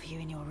waiting for you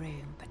in your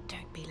room, but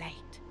don't be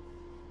late.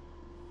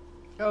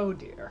 Oh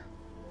dear.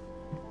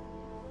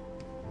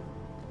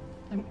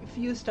 I'm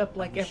fused up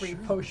like every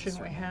potion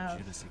we have.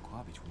 Je ne sais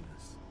quoi between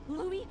us.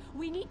 Louis,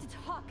 we need to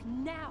talk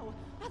now.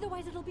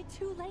 Otherwise it'll be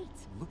too late.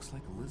 Looks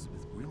like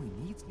Elizabeth really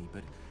needs me,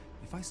 but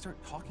if I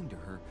start talking to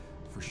her,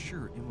 for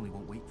sure Emily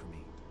won't wait for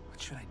me. What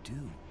should I do?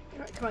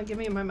 Come on, give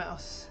me my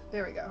mouse.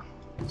 There we go.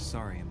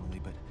 Sorry, Emily,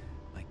 but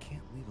I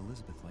can't leave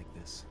Elizabeth like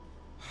this.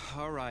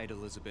 All right,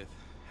 Elizabeth.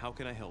 How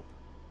can I help?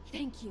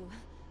 Thank you.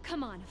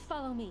 Come on,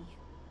 follow me.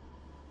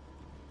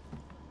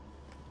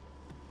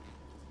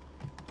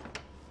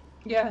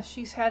 Yeah,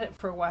 she's had it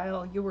for a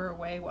while. You were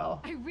away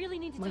well. I really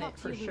need to when talk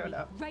it to you, first showed Louis,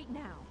 up. right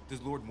now.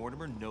 Does Lord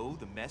Mortimer know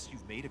the mess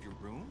you've made of your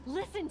room?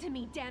 Listen to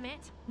me, damn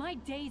it! My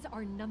days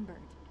are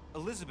numbered.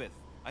 Elizabeth,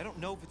 I don't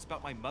know if it's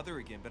about my mother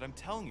again, but I'm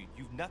telling you,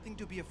 you've nothing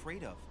to be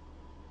afraid of.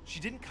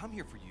 She didn't come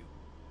here for you.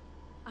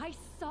 I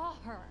saw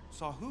her.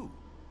 Saw who?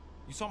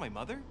 You saw my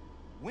mother?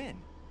 When?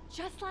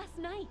 Just last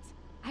night.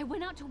 I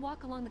went out to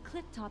walk along the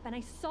cliff top and I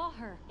saw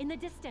her in the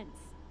distance.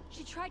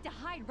 She tried to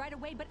hide right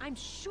away, but I'm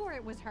sure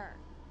it was her.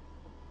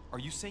 Are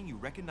you saying you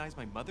recognized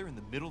my mother in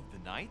the middle of the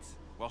night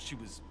while she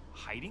was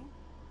hiding?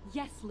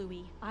 Yes,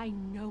 Louis, I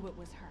know it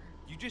was her.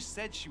 You just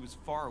said she was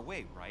far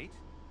away, right?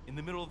 In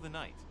the middle of the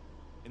night.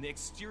 And the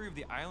exterior of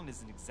the island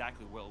isn't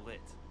exactly well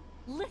lit.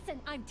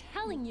 Listen, I'm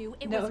telling you,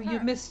 it No, was her. you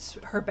missed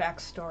her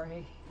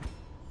backstory.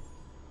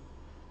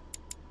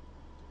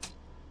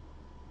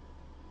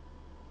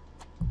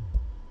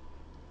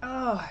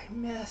 Oh, I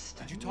missed.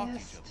 Did you talk to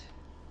each other?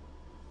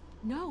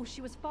 No,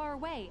 she was far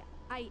away.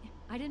 I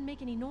didn't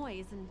make any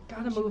noise and...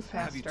 Gotta she move was- faster.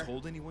 Have you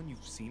told anyone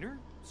you've seen her?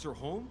 Sir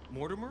Holm?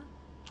 Mortimer?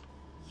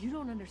 You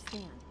don't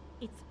understand.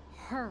 It's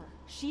her.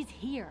 She's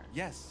here.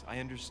 Yes, I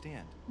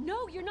understand.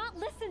 No, you're not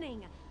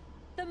listening.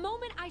 The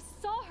moment I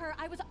saw her,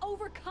 I was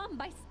overcome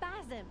by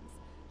spasms.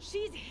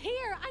 She's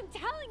here. I'm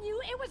telling you,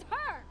 it was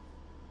her.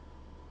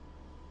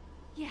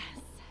 Yes,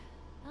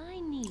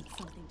 I need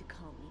something to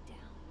calm me down.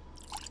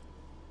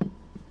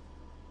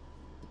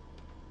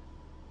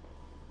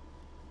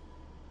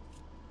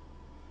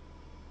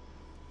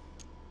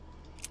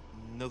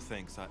 No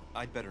thanks,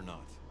 I'd better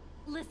not.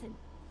 Listen,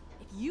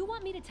 if you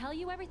want me to tell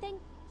you everything,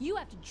 you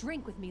have to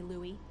drink with me,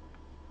 Louis.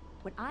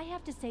 What I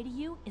have to say to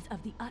you is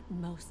of the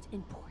utmost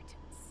importance.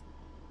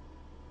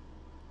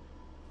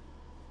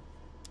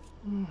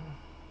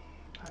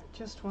 Alright,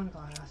 just one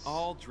glass.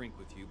 I'll drink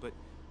with you, but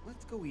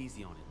let's go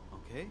easy on it,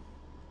 okay?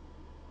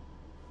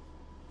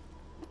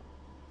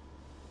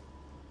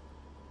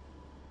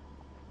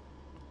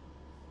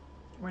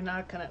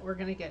 We're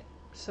gonna get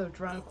so I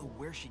drunk. don't know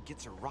where she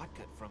gets her rot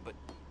gut from, but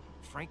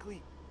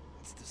frankly,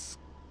 it's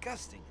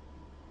disgusting.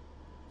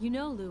 You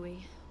know,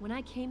 Louis, when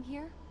I came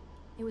here,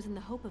 it was in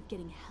the hope of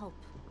getting help.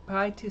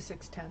 Bye,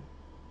 2610.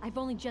 I've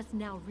only just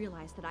now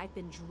realized that I've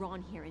been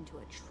drawn here into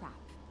a trap.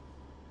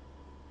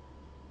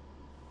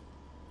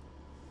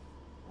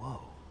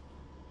 Whoa.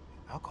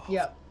 Alcohol.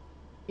 Yep.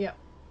 Yep.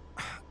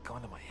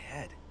 Gone to my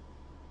head.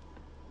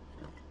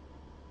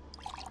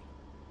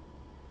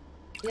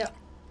 Yep.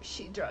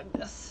 She drugged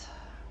us.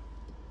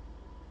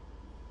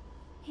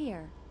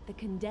 Here, the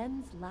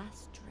condemned's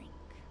last drink.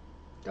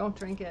 Don't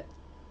drink it.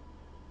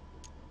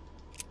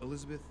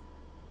 Elizabeth,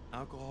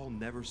 alcohol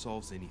never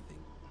solves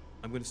anything.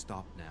 I'm gonna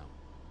stop now.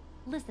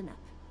 Listen up.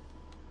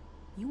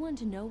 You want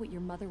to know what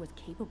your mother was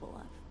capable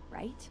of,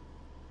 right?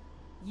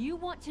 You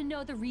want to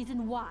know the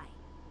reason why.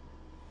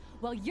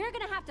 Well, you're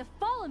gonna have to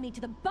follow me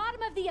to the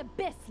bottom of the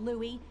abyss,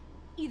 Louis.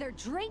 Either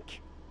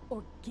drink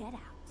or get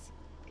out.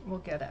 We'll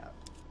get out.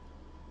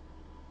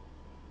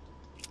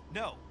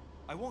 No,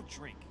 I won't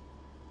drink.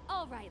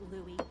 All right,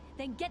 Louis.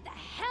 Then get the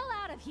hell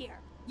out of here.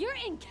 You're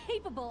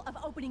incapable of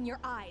opening your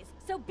eyes,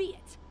 so be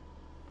it.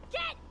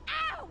 Get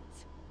out!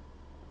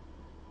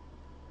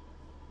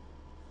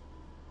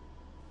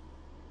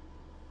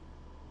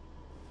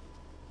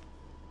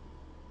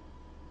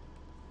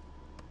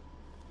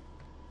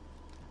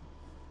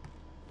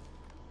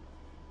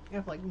 I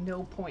have like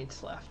no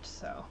points left,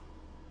 so.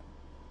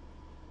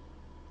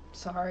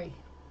 Sorry.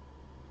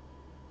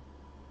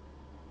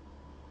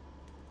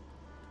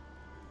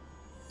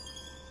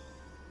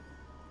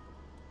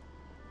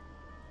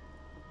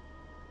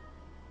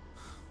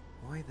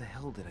 Why the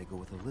hell did I go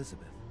with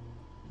Elizabeth?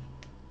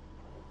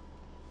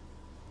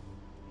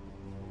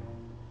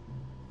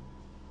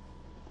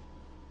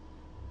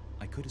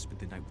 I could have spent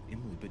the night with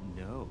Emily, but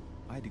no.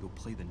 I had to go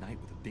play the night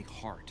with a big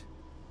heart.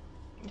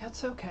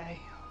 That's okay.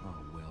 Oh,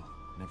 well,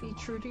 never Be mind.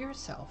 true to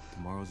yourself.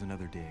 Tomorrow's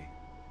another day.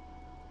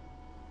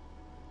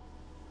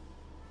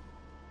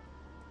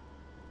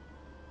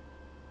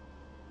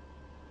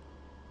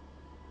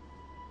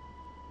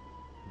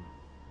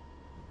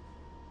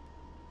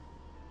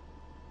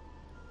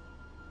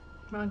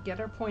 Come on, get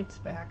our points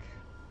back.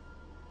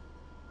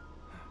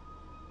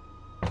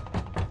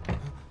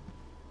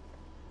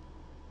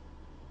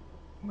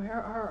 Where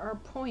are our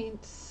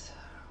points?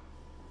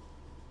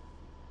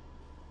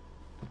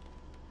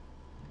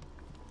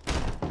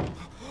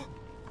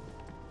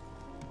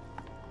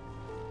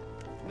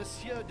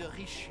 Monsieur de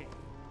Richet,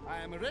 I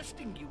am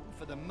arresting you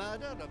for the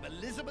murder of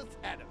Elizabeth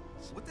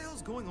Adams. What the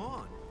hell's going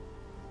on?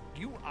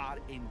 You are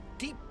in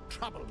deep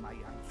trouble, my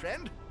young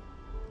friend.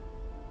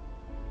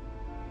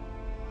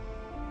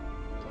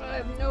 I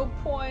have no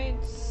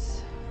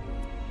points.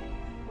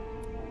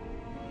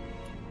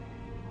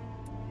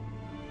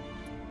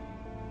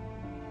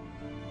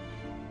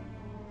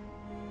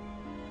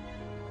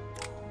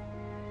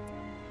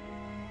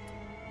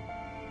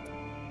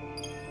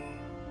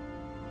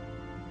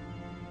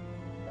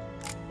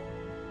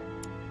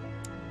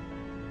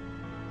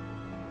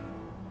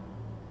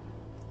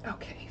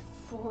 Okay,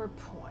 4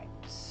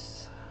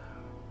 points.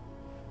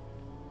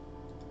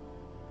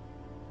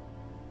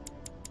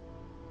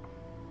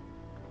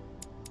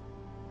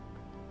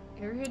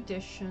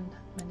 Erudition,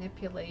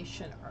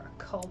 manipulation, or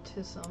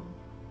occultism,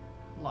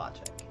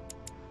 logic.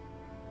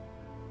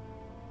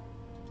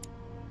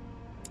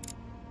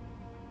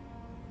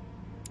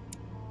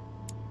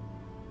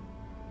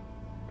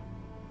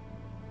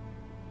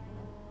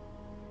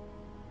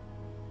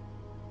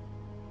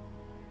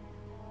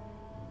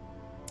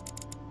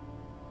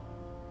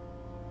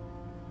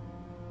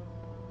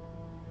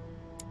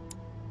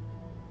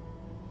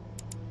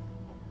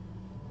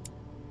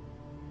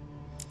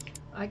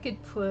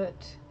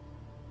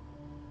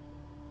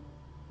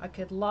 I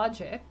could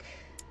logic,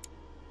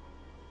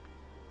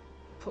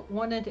 put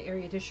one into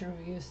erudition,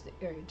 or use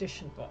the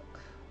erudition book.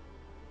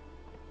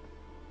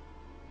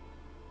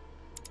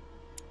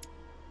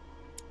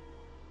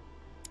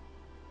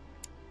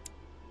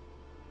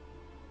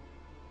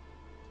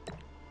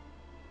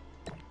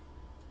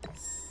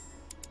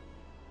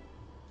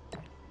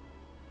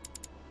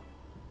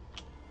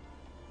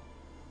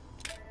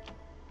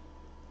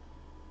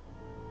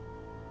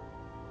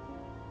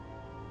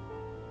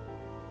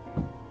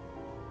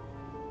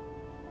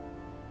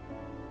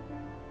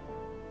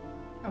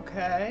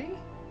 Okay,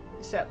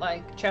 is that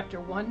like chapter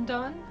 1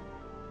 done?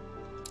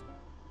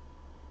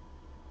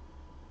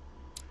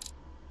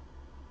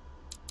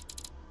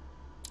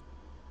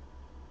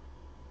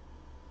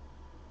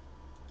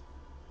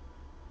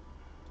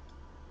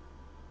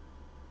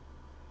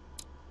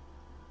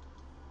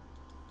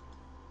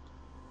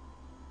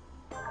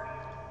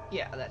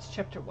 Yeah, that's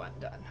chapter 1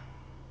 done.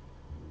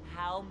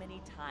 How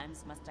many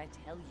times must I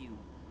tell you?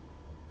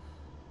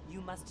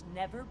 You must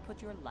never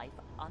put your life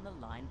on the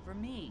line for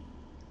me.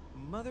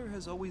 Mother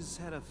has always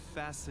had a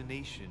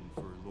fascination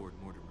for Lord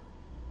Mortimer,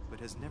 but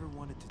has never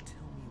wanted to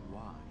tell me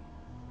why.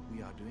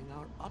 We are doing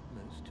our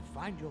utmost to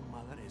find your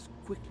mother as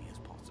quickly as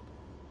possible.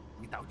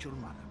 Without your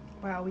mother,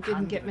 Wow, we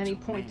didn't get many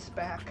points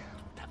back.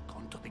 would have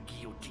gone to the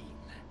guillotine.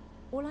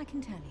 All I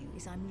can tell you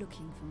is I'm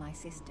looking for my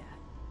sister.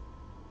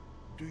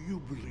 Do you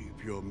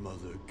believe your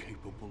mother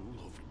capable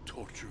of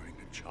torturing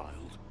a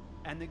child?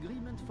 An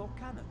agreement for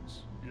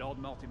cannons. Lord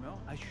Mortimer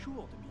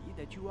assured me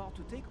that you are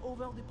to take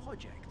over the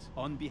project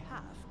on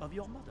behalf of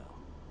your mother.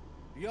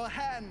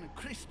 Johann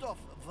Christoph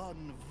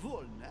von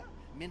Wollner,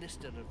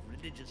 Minister of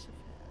Religious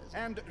Affairs,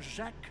 and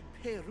Jacques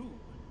Peroux,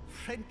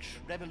 French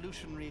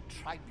Revolutionary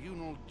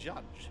Tribunal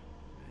Judge.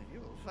 You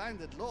will find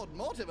that Lord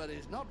Mortimer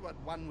is not what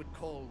one would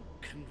call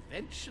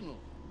conventional,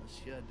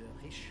 Monsieur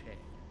de Richet.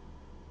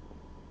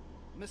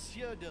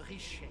 Monsieur de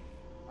Richet,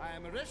 I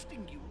am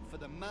arresting you for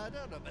the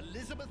murder of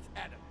Elizabeth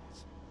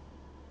Adams.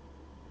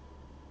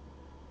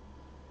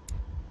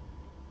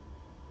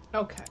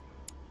 Okay.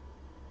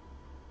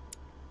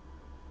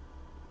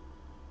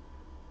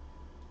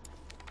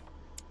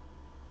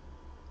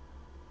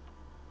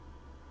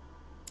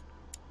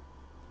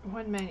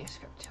 One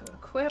manuscript to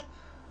equip.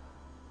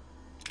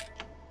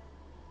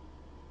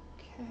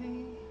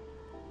 Okay.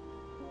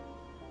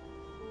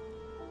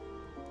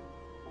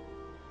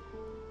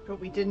 But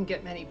we didn't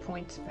get many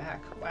points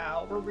back.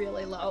 Wow, we're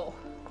really low.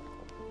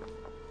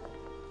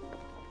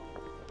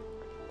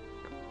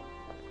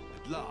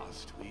 At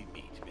last we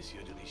meet,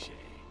 Monsieur de Richet.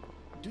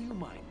 Do you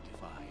mind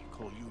if I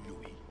call you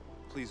Louis?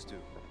 Please do.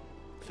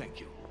 Thank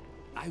you.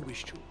 I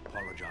wish to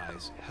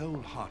apologize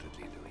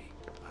wholeheartedly, Louis.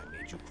 I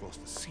made you cross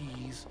the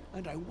seas,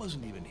 and I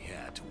wasn't even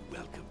here to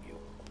welcome you.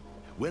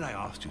 When I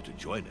asked you to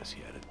join us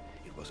here,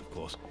 it was, of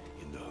course,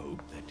 in the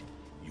hope that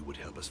you would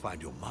help us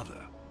find your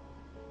mother.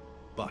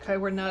 But okay,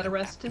 we're not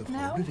arrested an act of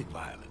now? horrific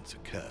violence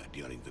occurred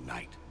during the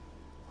night,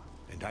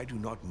 and I do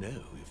not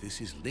know if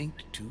this is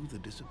linked to the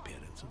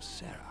disappearance of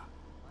Sarah.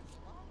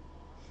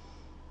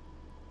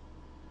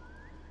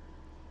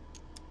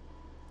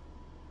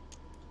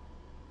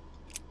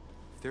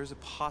 If there's a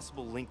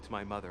possible link to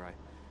my mother,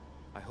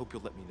 I hope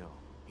you'll let me know.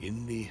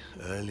 In the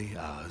early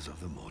hours of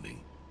the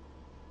morning,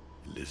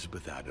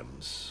 Elizabeth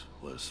Adams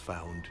was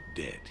found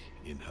dead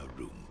in her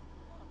room,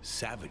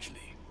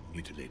 savagely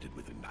mutilated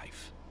with a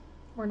knife.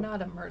 We're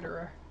not a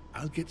murderer.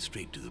 I'll get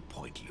straight to the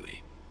point,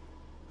 Louis.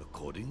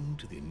 According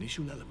to the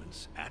initial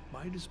elements at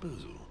my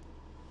disposal,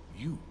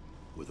 you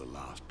were the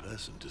last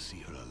person to see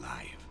her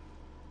alive.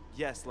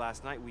 Yes,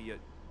 last night we,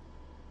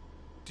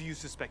 Do you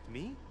suspect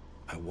me?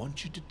 I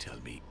want you to tell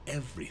me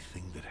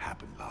everything that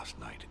happened last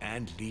night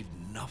and leave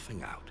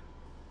nothing out.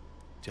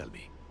 Tell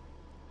me,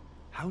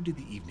 how did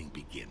the evening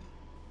begin?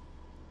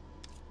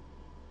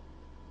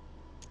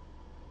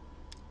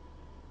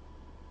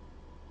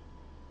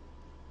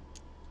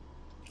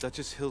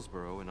 Duchess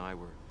Hillsborough and I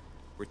were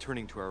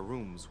returning to our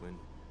rooms when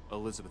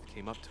Elizabeth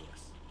came up to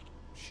us.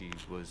 She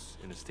was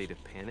in a state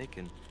of panic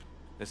and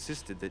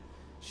insisted that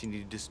she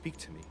needed to speak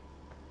to me.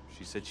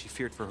 She said she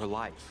feared for her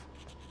life.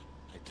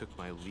 I took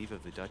my leave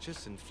of the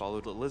Duchess and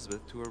followed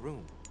Elizabeth to her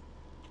room.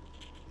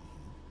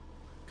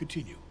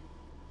 Continue.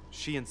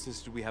 She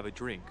insisted we have a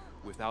drink,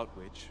 without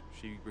which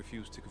she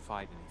refused to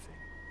confide anything.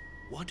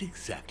 What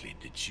exactly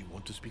did she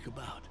want to speak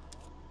about?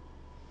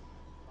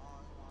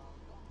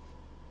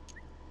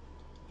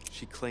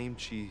 She claimed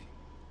she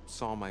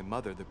saw my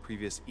mother the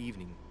previous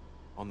evening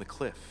on the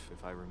cliff,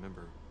 if I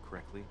remember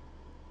correctly.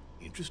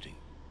 Interesting.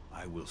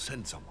 I will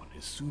send someone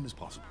as soon as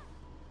possible.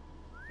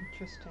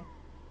 Interesting.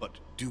 But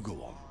do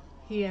go on.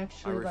 He I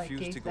actually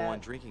refused gave to go that on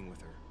drinking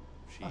with her.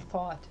 She a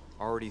thought.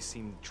 already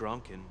seemed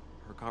drunk and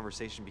her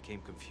conversation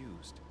became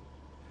confused.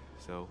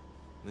 So,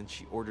 then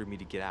she ordered me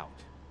to get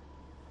out.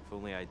 If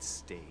only I'd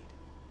stayed.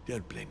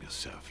 Don't blame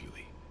yourself,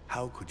 Louis.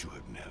 How could you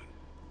have known?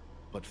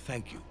 But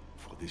thank you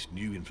for this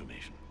new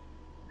information.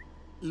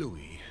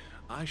 Louis,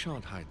 I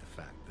shan't hide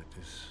the fact that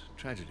this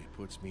tragedy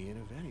puts me in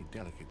a very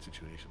delicate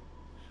situation.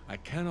 I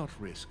cannot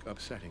risk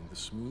upsetting the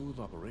smooth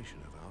operation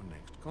of our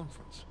next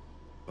conference.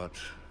 But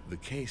the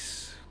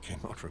case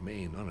cannot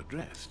remain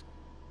unaddressed.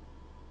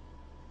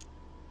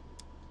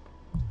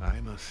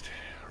 I must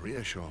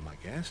reassure my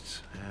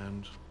guests,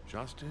 and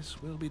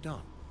justice will be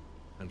done.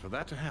 And for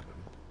that to happen,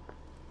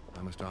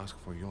 I must ask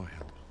for your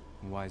help.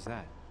 Why is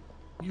that?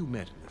 You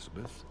met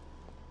Elizabeth.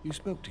 You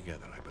spoke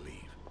together, I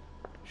believe.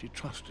 She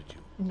trusted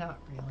you. Not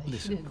really.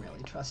 Listen, She didn't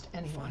really trust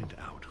anyone. Find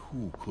out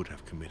who could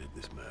have committed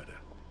this murder.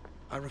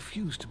 I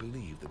refuse to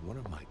believe that one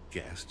of my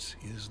guests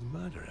is the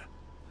murderer.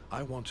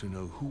 I want to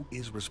know who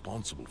is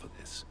responsible for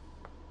this.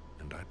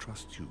 And I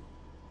trust you.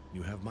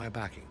 You have my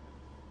backing.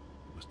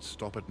 You must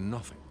stop at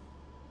nothing.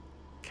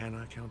 Can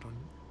I count on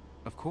you?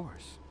 Of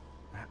course.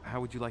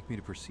 How would you like me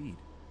to proceed?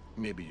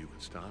 Maybe you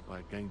could start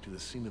by going to the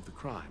scene of the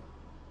crime.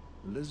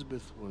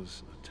 Elizabeth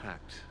was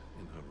attacked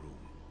in her room.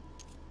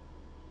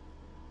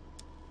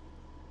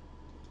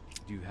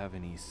 Do you have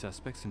any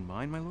suspects in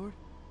mind, my lord?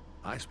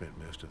 I spent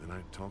most of the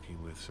night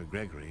talking with Sir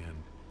Gregory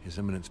and His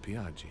Eminence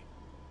Piaggi.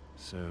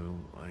 So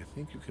I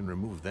think you can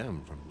remove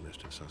them from the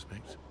list of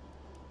suspects.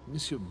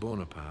 Monsieur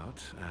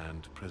Bonaparte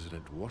and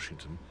President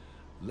Washington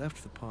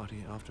left the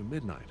party after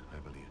midnight, I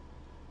believe.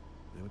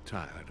 They were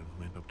tired and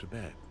went up to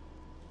bed.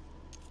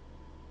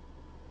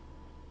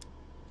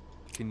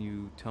 Can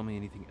you tell me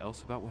anything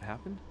else about what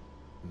happened?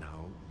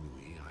 Now,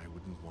 Louis, I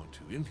wouldn't want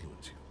to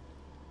influence you.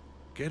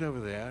 Get over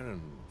there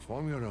and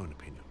form your own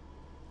opinion.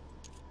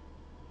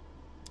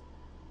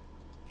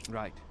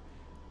 Right.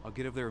 I'll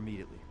get over there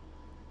immediately.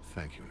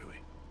 Thank you, Louis.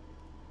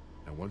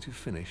 Now, once you've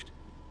finished,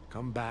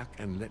 come back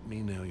and let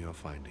me know your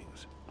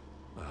findings.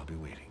 I'll be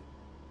waiting.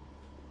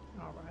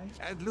 All right.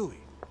 And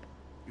Louis,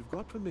 you've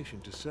got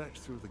permission to search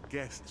through the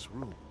guests'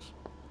 rooms.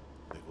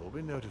 They've all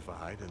been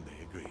notified and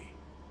they agree.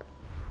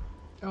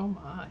 Oh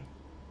my.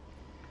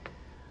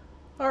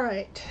 All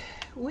right.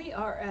 We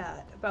are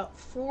at about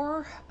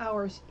 4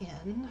 hours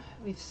in.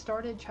 We've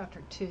started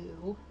chapter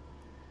 2,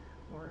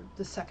 or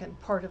the second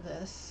part of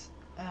this,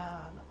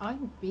 and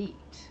I'm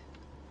beat.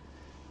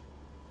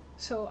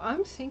 So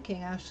I'm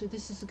thinking actually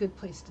this is a good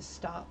place to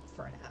stop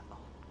for now.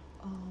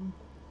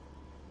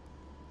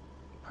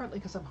 Partly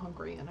because I'm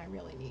hungry and I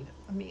really need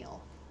a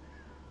meal.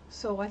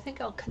 So I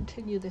think I'll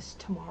continue this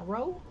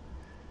tomorrow.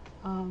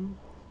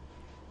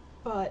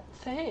 But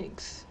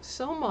thanks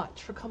so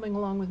much for coming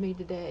along with me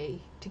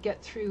today to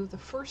get through the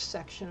first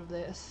section of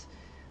this.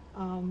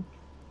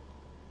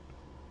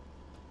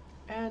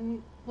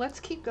 And let's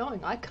keep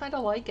going. I kind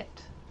of like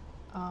it.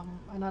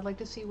 And I'd like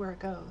to see where it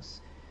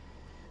goes.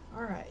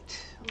 All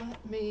right,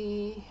 let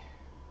me...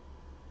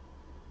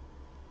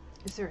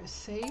 Is there a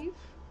save?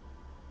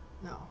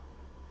 No.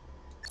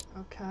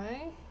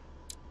 Okay.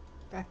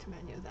 Back to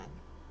menu then.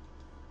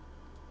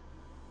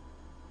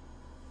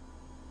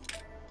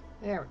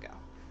 There we go.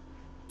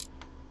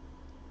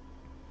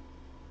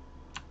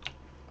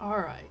 All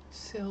right,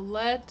 so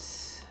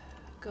let's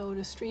go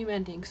to stream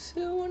ending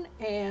soon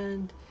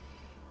and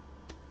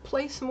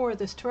play some more of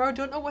this tomorrow.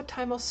 Don't know what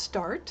time I'll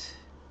start.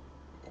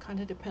 Kind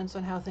of depends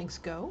on how things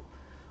go,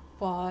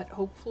 but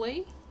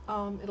hopefully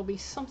it'll be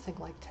something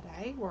like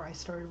today where I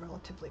started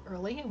relatively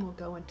early and we'll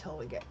go until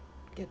we get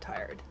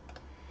tired.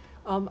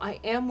 I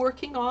am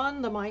working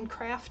on the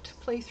Minecraft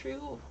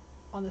playthrough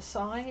on the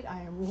side. I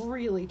am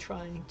really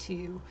trying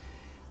to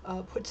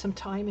put some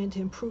time into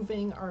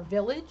improving our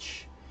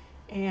village,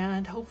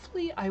 and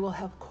hopefully I will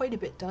have quite a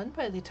bit done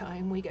by the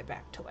time we get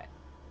back to it,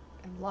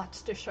 and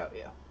lots to show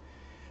you.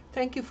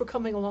 Thank you for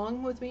coming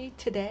along with me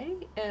today,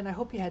 and I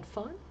hope you had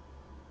fun,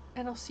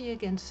 and I'll see you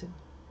again soon.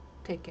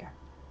 Take care.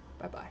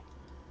 Bye-bye.